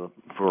imbalance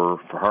for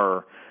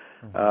her,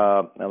 and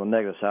the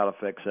negative side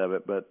effects of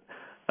it. But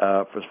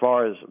for as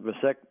far as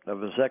a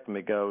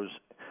vasectomy goes,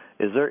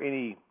 is there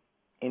any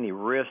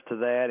risk to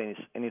that?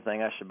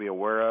 Anything I should be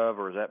aware of,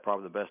 or is that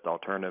probably the best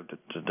alternative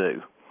to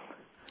do?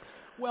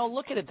 Well,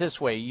 look at it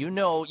this way. You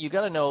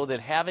got to know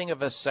that having a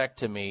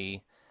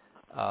vasectomy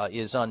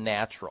is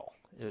unnatural.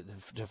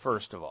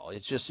 First of all,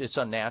 it's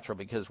unnatural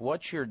because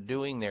what you're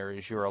doing there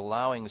is you're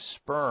allowing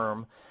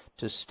sperm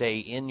to stay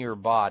in your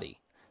body.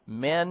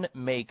 Men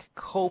make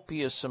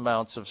copious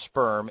amounts of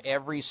sperm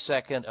every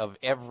second of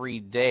every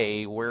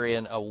day,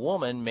 wherein a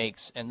woman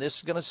makes, and this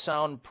is going to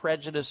sound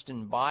prejudiced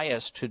and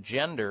biased to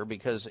gender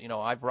because,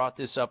 I've brought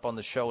this up on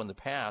the show in the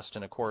past,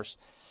 and of course,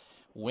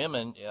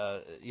 women,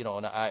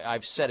 and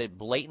I've said it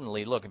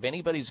blatantly, look, if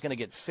anybody's going to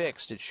get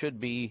fixed, it should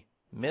be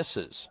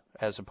Mrs.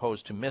 as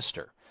opposed to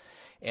Mr.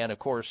 And, of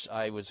course,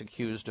 I was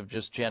accused of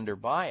just gender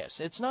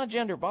bias. It's not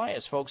gender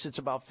bias, folks. It's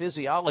about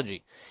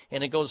physiology.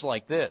 And it goes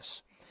like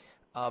this.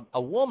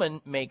 A woman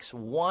makes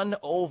one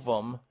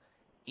ovum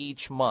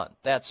each month.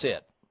 That's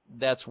it.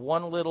 That's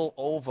one little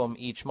ovum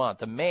each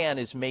month. A man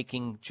is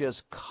making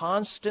just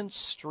constant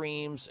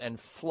streams and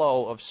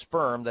flow of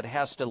sperm that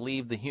has to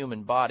leave the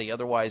human body.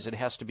 Otherwise, it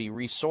has to be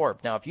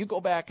resorbed. Now, if you go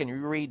back and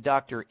you read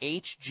Dr.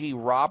 H.G.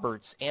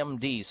 Roberts,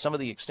 M.D., some of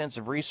the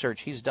extensive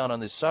research he's done on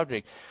this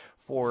subject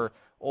for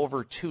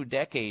over 2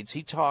 decades,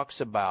 he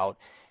talks about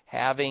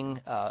having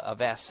a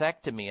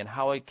vasectomy and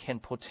how it can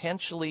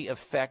potentially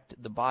affect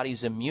the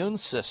body's immune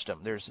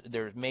system.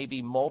 There may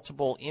be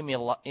multiple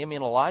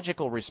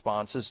immunological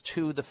responses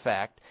to the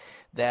fact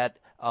that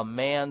a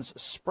man's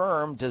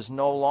sperm does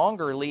no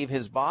longer leave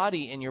his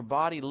body, and your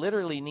body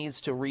literally needs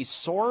to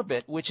resorb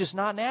it, which is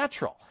not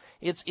natural.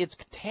 It's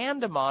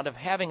tantamount of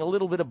having a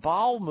little bit of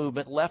bowel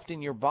movement left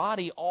in your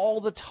body all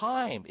the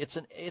time. It's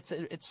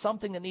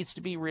something that needs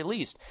to be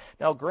released.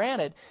 Now,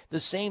 granted, the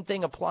same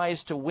thing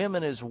applies to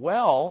women as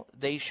well.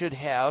 They should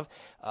have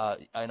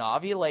an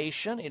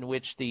ovulation in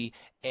which the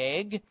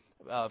egg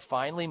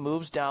finally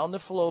moves down the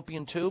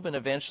fallopian tube, and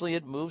eventually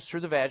it moves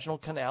through the vaginal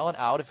canal and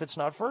out if it's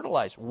not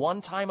fertilized.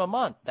 One time a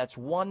month. That's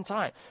one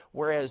time.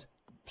 Whereas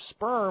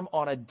sperm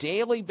on a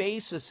daily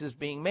basis is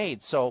being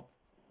made. So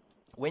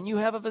when you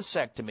have a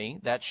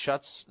vasectomy, that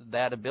shuts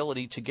that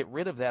ability to get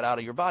rid of that out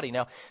of your body.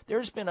 Now,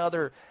 there's been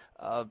other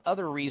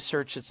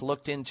research that's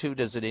looked into.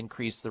 Does it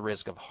increase the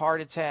risk of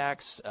heart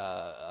attacks?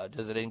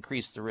 Does it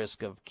increase the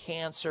risk of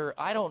cancer?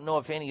 I don't know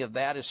if any of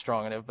that is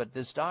strong enough, but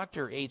this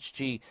Dr.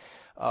 H.G.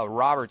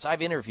 Roberts,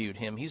 I've interviewed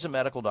him. He's a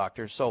medical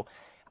doctor, so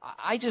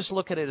I just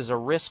look at it as a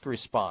risk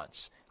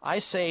response. I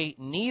say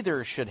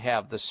neither should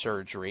have the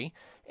surgery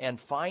and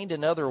find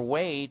another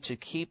way to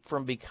keep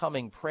from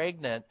becoming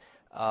pregnant.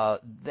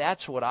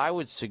 That's what I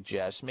would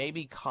suggest,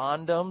 maybe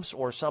condoms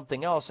or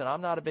something else. And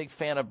I'm not a big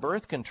fan of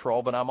birth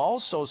control, but I'm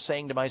also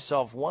saying to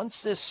myself,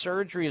 once this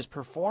surgery is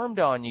performed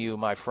on you,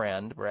 my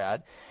friend,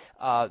 Brad,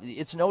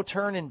 it's no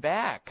turning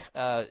back.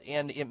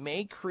 And it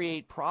may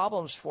create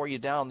problems for you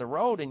down the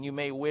road, and you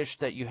may wish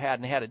that you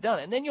hadn't had it done.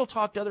 And then you'll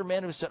talk to other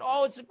men who said,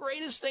 oh, it's the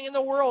greatest thing in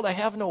the world. I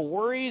have no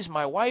worries.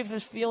 My wife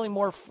is feeling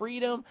more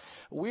freedom.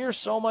 We're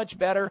so much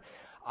better.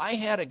 I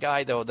had a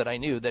guy, though, that I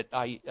knew that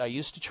I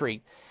used to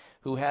treat,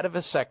 who had a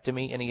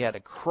vasectomy, and he had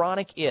a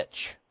chronic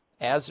itch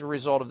as a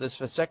result of this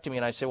vasectomy.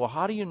 And I said, well,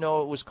 how do you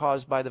know it was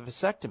caused by the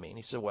vasectomy? And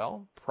he said,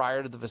 well,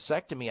 prior to the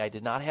vasectomy, I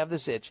did not have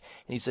this itch.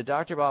 And he said,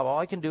 Dr. Bob, all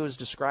I can do is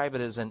describe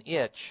it as an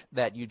itch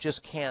that you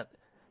just can't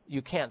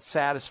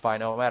satisfy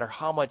no matter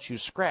how much you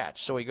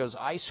scratch. So he goes,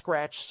 I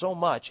scratch so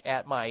much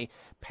at my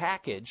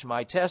package,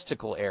 my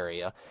testicle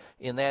area,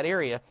 in that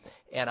area,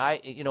 and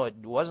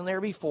it wasn't there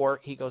before.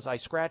 He goes, I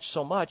scratched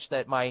so much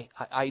that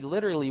I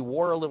literally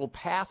wore a little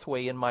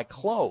pathway in my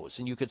clothes,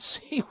 and you could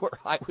see where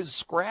I was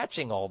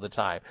scratching all the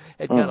time.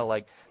 It kind of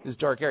like this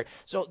dark area.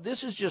 So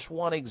this is just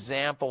one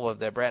example of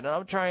that, Brad.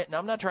 And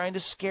I'm not trying to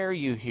scare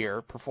you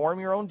here. Perform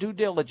your own due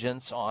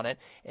diligence on it,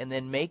 and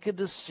then make a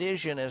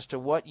decision as to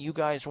what you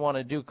guys want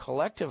to do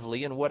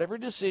collectively. And whatever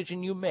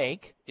decision you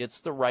make,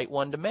 it's the right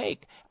one to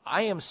make.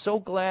 I am so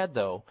glad,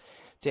 though,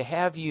 to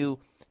have you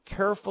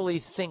carefully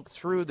think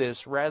through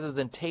this rather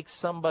than take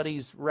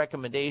somebody's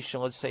recommendation,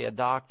 let's say a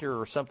doctor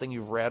or something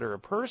you've read or a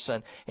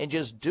person, and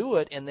just do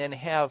it and then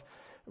have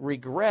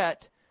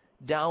regret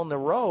down the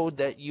road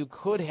that you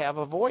could have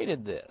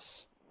avoided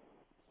this.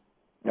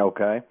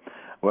 Okay.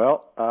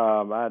 Well,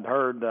 I'd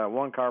heard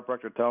one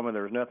chiropractor tell me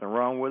there's nothing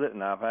wrong with it,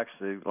 and I've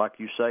actually, like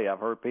you say, I've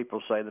heard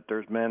people say that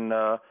there's been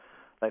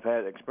they've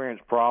had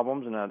experienced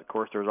problems, and of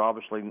course there's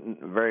obviously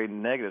very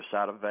negative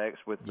side effects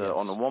with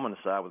on the woman's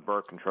side with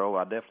birth control.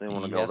 I definitely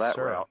want to go that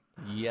route.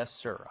 Yes,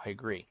 sir. I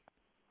agree.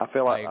 I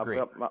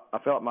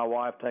felt my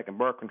wife taking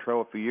birth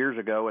control a few years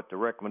ago at the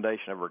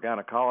recommendation of her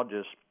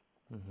gynecologist.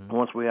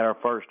 once we had our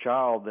first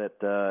child,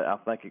 that I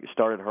think it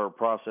started her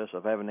process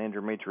of having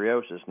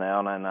endometriosis now,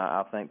 and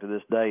I think to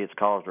this day it's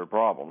caused her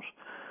problems.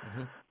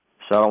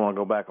 So I don't want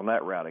to go back on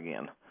that route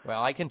again.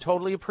 Well, I can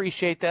totally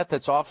appreciate that.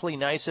 That's awfully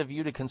nice of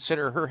you to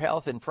consider her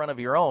health in front of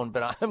your own,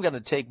 but I'm going to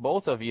take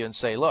both of you and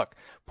say, look,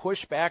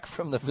 push back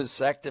from the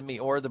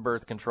vasectomy or the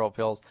birth control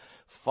pills.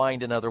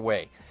 Find another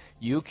way.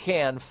 You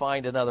can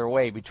find another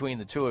way between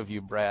the two of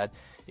you, Brad.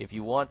 If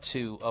you want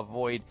to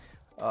avoid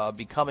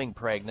becoming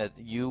pregnant,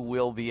 you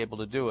will be able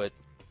to do it.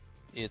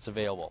 It's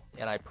available.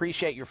 And I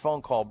appreciate your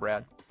phone call,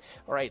 Brad.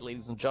 All right,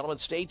 ladies and gentlemen,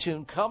 stay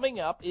tuned. Coming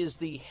up is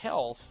the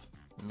health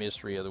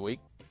mystery of the week.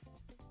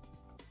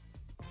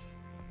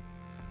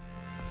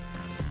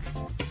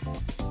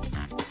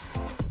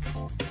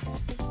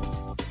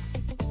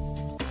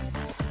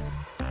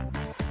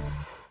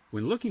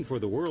 When looking for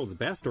the world's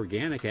best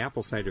organic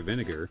apple cider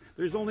vinegar,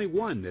 there's only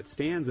one that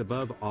stands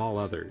above all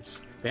others.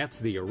 That's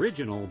the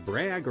original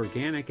Bragg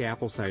Organic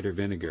Apple Cider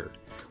Vinegar.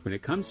 When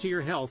it comes to your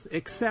health,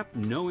 accept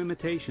no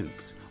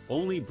imitations.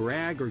 Only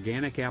Bragg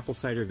Organic Apple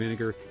Cider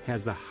Vinegar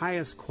has the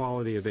highest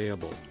quality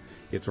available.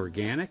 It's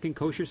organic and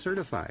kosher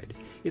certified.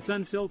 It's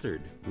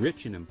unfiltered,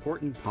 rich in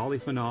important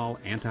polyphenol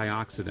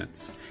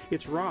antioxidants.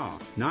 It's raw,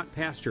 not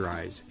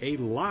pasteurized, a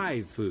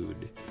live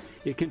food.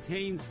 It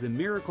contains the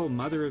miracle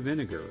mother of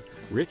vinegar,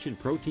 rich in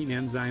protein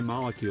enzyme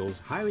molecules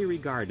highly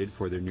regarded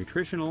for their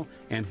nutritional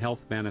and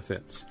health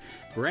benefits.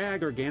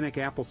 Bragg Organic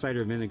Apple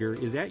Cider Vinegar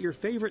is at your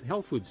favorite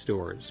health food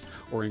stores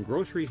or in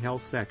grocery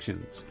health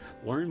sections.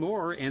 Learn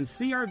more and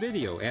see our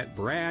video at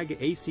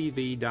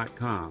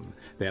braggacv.com.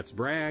 That's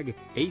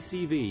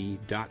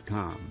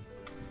braggacv.com.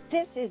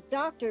 This is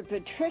Dr.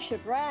 Patricia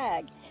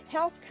Bragg,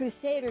 health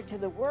crusader to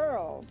the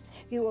world.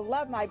 You will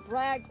love my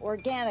Bragg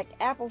Organic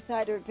Apple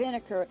Cider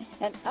Vinegar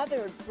and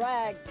other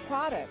Bragg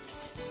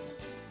products.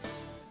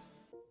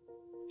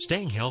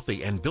 Staying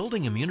healthy and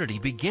building immunity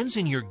begins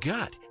in your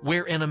gut,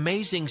 where an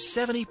amazing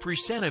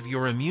 70% of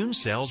your immune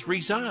cells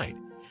reside.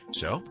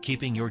 So,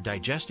 keeping your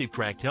digestive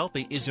tract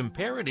healthy is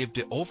imperative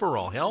to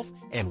overall health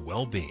and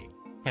well-being.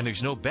 And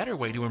there's no better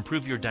way to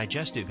improve your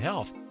digestive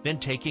health than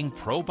taking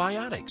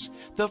probiotics,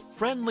 the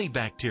friendly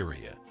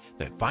bacteria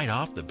that fight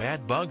off the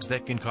bad bugs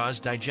that can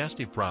cause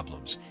digestive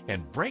problems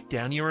and break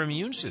down your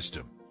immune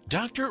system.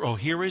 Dr.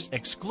 Ohhira's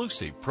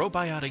exclusive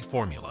probiotic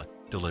formula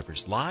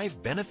delivers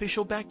live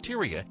beneficial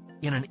bacteria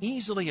in an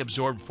easily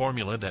absorbed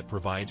formula that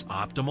provides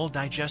optimal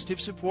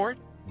digestive support,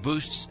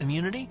 boosts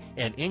immunity,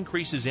 and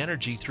increases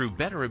energy through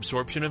better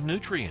absorption of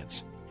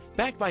nutrients.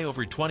 Backed by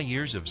over 20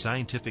 years of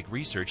scientific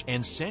research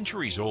and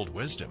centuries-old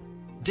wisdom,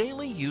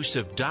 daily use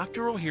of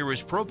Dr.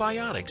 Ohhira's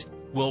probiotics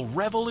will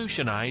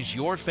revolutionize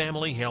your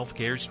family health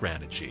care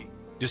strategy.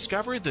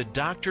 Discover the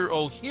Dr.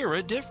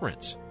 Ohhira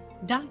difference.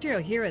 Dr.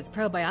 Ohhira's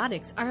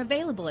probiotics are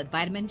available at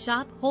Vitamin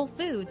Shop, Whole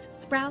Foods,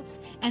 Sprouts,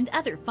 and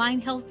other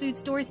fine health food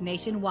stores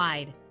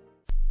nationwide.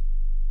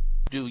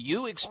 Do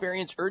you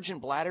experience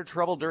urgent bladder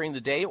trouble during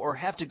the day or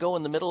have to go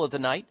in the middle of the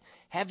night?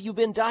 Have you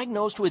been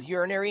diagnosed with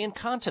urinary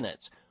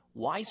incontinence?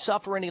 Why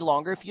suffer any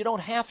longer if you don't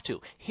have to?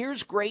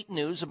 Here's great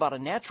news about a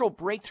natural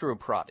breakthrough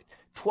product,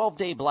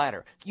 12-Day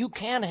Bladder. You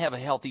can have a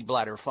healthy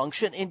bladder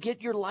function and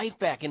get your life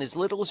back in as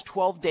little as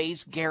 12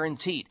 days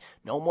guaranteed.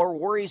 No more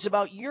worries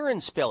about urine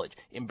spillage,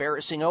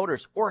 embarrassing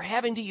odors, or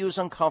having to use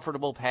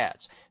uncomfortable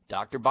pads.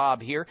 Dr.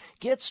 Bob here.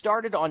 Get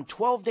started on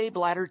 12-Day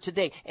Bladder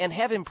today and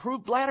have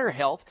improved bladder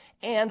health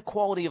and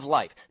quality of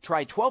life.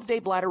 Try 12-Day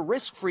Bladder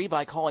risk-free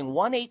by calling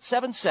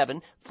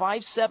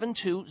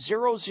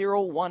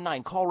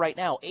 1-877-572-0019. Call right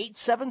now,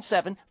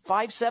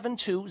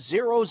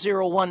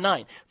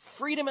 877-572-0019.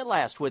 Freedom at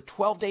last with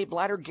 12-Day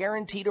Bladder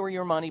guaranteed or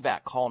your money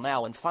back. Call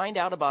now and find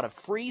out about a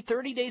free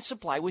 30-day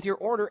supply with your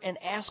order and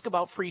ask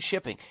about free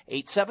shipping.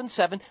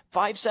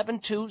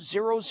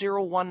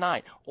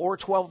 877-572-0019 or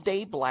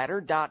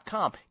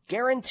 12daybladder.com.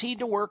 Guaranteed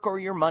to work or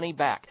your money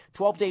back.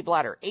 12-Day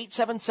Bladder,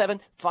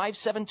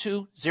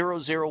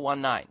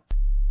 877-572-0019.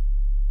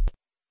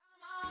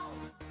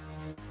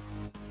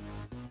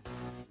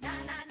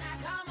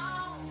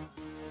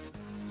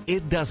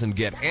 It doesn't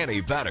get any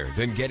better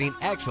than getting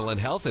excellent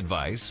health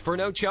advice for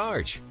no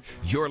charge.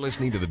 You're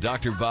listening to the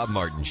Dr. Bob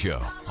Martin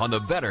Show on the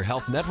Better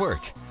Health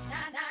Network.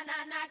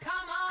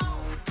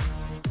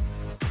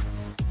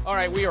 All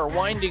right, we are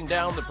winding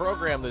down the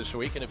program this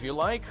week, and if you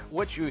like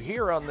what you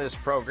hear on this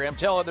program,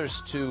 tell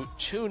others to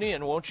tune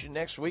in, won't you,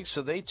 next week,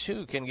 so they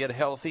too can get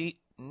healthy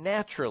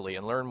naturally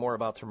and learn more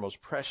about their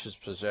most precious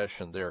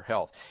possession, their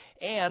health.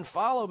 And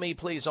follow me,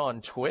 please,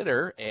 on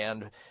Twitter,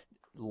 and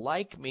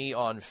like me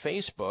on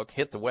Facebook.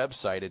 Hit the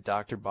website at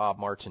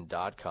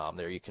drbobmartin.com.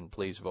 There you can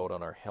please vote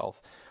on our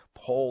health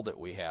poll that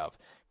we have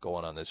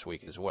going on this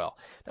week as well.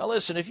 Now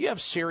listen, if you have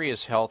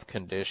serious health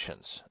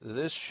conditions,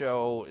 this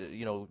show,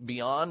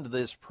 beyond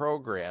this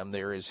program,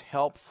 there is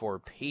help for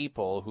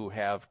people who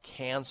have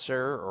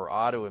cancer or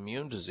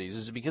autoimmune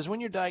diseases, because when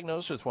you're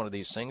diagnosed with one of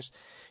these things,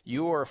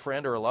 you or a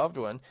friend or a loved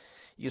one,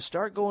 you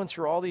start going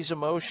through all these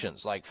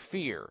emotions like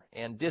fear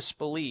and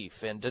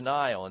disbelief and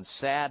denial and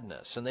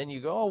sadness. And then you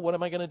go, oh, what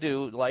am I going to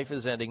do? Life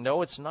is ending.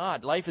 No, it's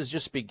not. Life is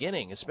just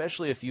beginning,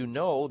 especially if you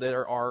know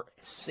there are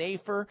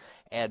safer,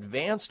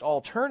 advanced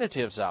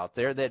alternatives out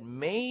there that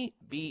may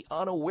be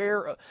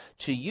unaware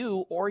to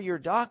you or your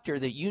doctor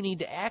that you need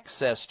to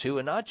access to,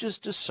 and not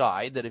just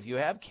decide that if you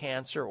have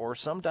cancer or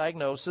some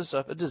diagnosis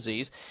of a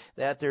disease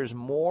that there's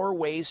more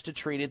ways to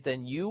treat it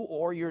than you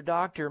or your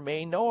doctor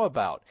may know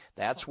about.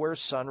 That's where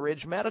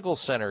Sunridge Medical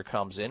Center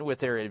comes in with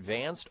their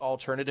advanced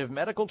alternative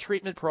medical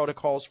treatment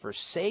protocols for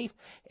safe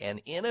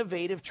and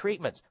innovative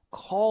treatments.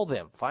 Call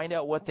them. Find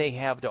out what they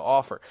have to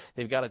offer.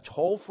 They've got a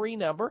toll-free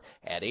number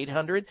at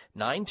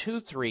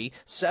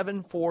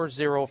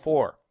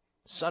 800-923-7404.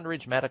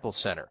 Sunridge Medical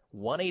Center,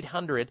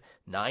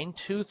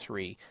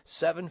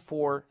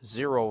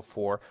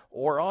 1-800-923-7404,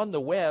 or on the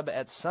web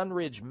at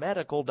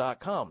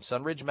sunridgemedical.com.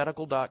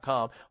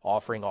 Sunridgemedical.com,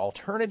 offering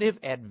alternative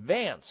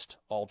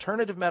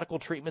medical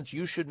treatments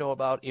you should know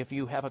about if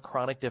you have a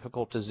chronic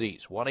difficult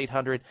disease.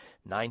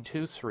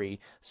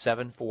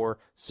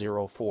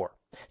 1-800-923-7404.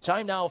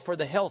 Time now for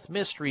the health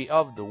mystery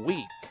of the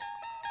week.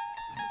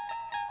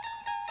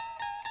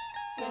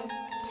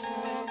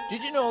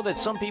 Did you know that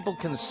some people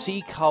can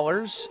see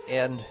colors,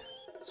 and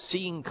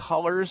seeing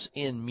colors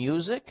in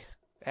music,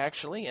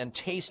 actually, and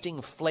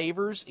tasting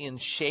flavors in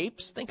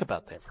shapes? Think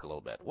about that for a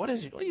little bit. What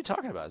are you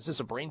talking about? Is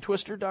this a brain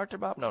twister, Dr.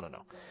 Bob? No.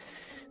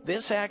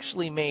 This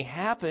actually may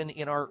happen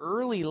in our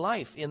early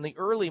life, in the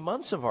early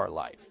months of our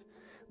life.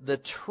 The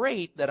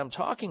trait that I'm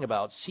talking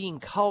about, seeing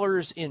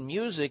colors in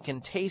music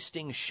and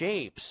tasting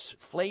shapes,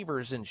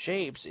 flavors and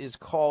shapes, is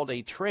called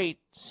a trait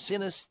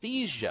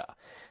synesthesia.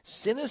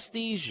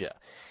 Synesthesia.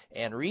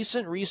 And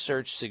recent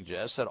research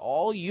suggests that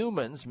all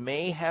humans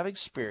may have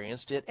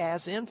experienced it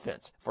as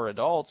infants. For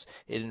adults,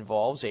 it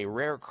involves a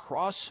rare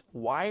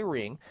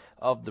cross-wiring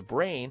of the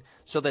brain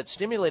so that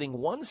stimulating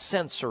one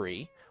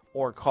sensory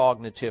or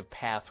cognitive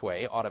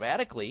pathway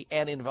automatically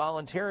and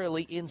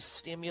involuntarily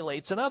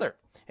stimulates another.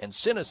 And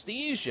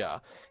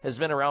synesthesia has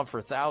been around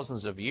for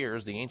thousands of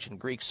years. The ancient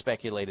Greeks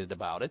speculated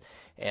about it,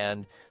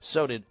 and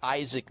so did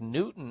Isaac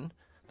Newton.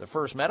 The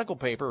first medical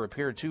paper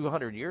appeared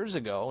 200 years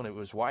ago, and it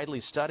was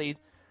widely studied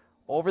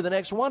over the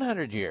next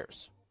 100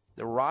 years.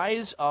 The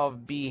rise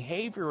of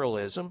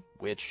behavioralism,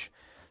 which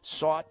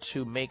sought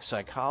to make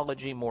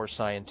psychology more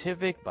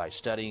scientific by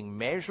studying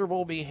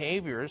measurable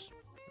behaviors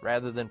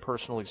rather than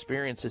personal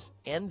experiences,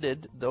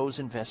 ended those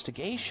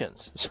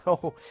investigations.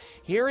 So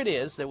here it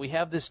is that we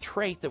have this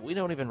trait that we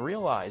don't even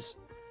realize,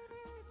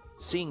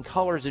 seeing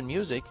colors in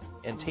music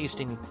and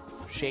tasting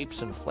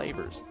shapes and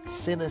flavors.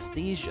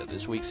 Synesthesia,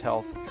 this week's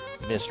health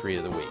mystery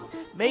of the week.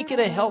 Make it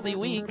a healthy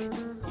week.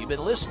 You've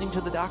been listening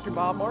to the Dr.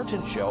 Bob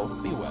Martin Show.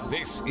 Be well.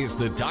 This is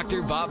the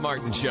Dr. Bob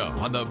Martin Show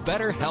on the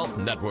Better Health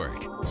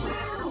Network.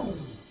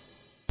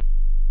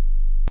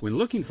 When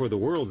looking for the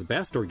world's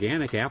best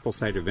organic apple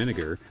cider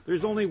vinegar,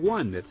 there's only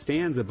one that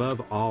stands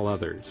above all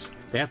others.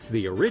 That's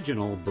the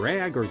original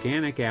Bragg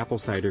Organic Apple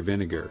Cider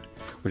Vinegar.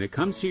 When it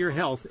comes to your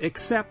health,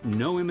 accept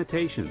no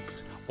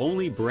imitations.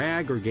 Only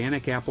Bragg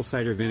Organic Apple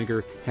Cider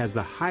Vinegar has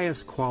the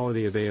highest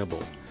quality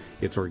available.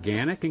 It's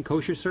organic and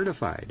kosher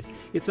certified.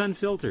 It's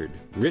unfiltered,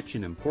 rich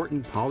in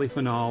important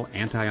polyphenol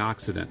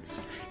antioxidants.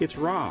 It's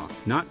raw,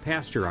 not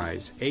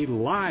pasteurized, a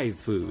live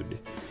food.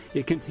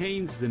 It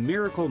contains the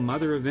miracle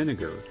mother of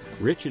vinegar,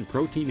 rich in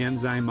protein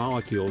enzyme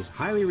molecules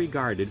highly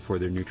regarded for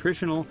their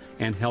nutritional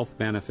and health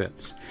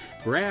benefits.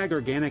 Bragg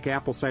Organic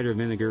Apple Cider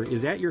Vinegar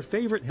is at your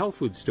favorite health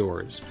food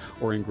stores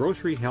or in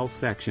grocery health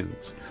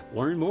sections.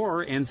 Learn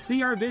more and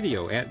see our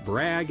video at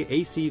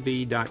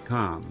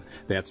braggacv.com.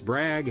 That's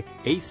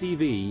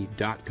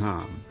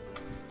braggacv.com.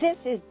 This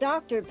is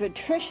Dr.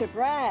 Patricia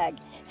Bragg,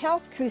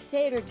 health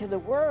crusader to the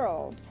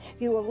world.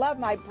 You will love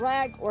my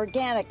Bragg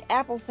Organic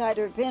Apple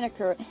Cider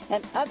Vinegar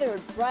and other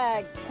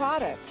Bragg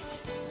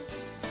products.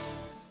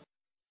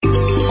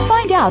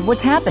 Find out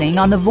what's happening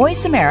on the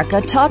Voice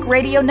America Talk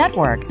Radio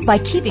Network by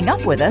keeping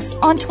up with us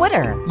on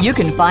Twitter. You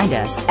can find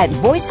us at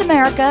Voice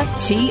America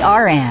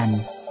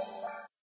TRN.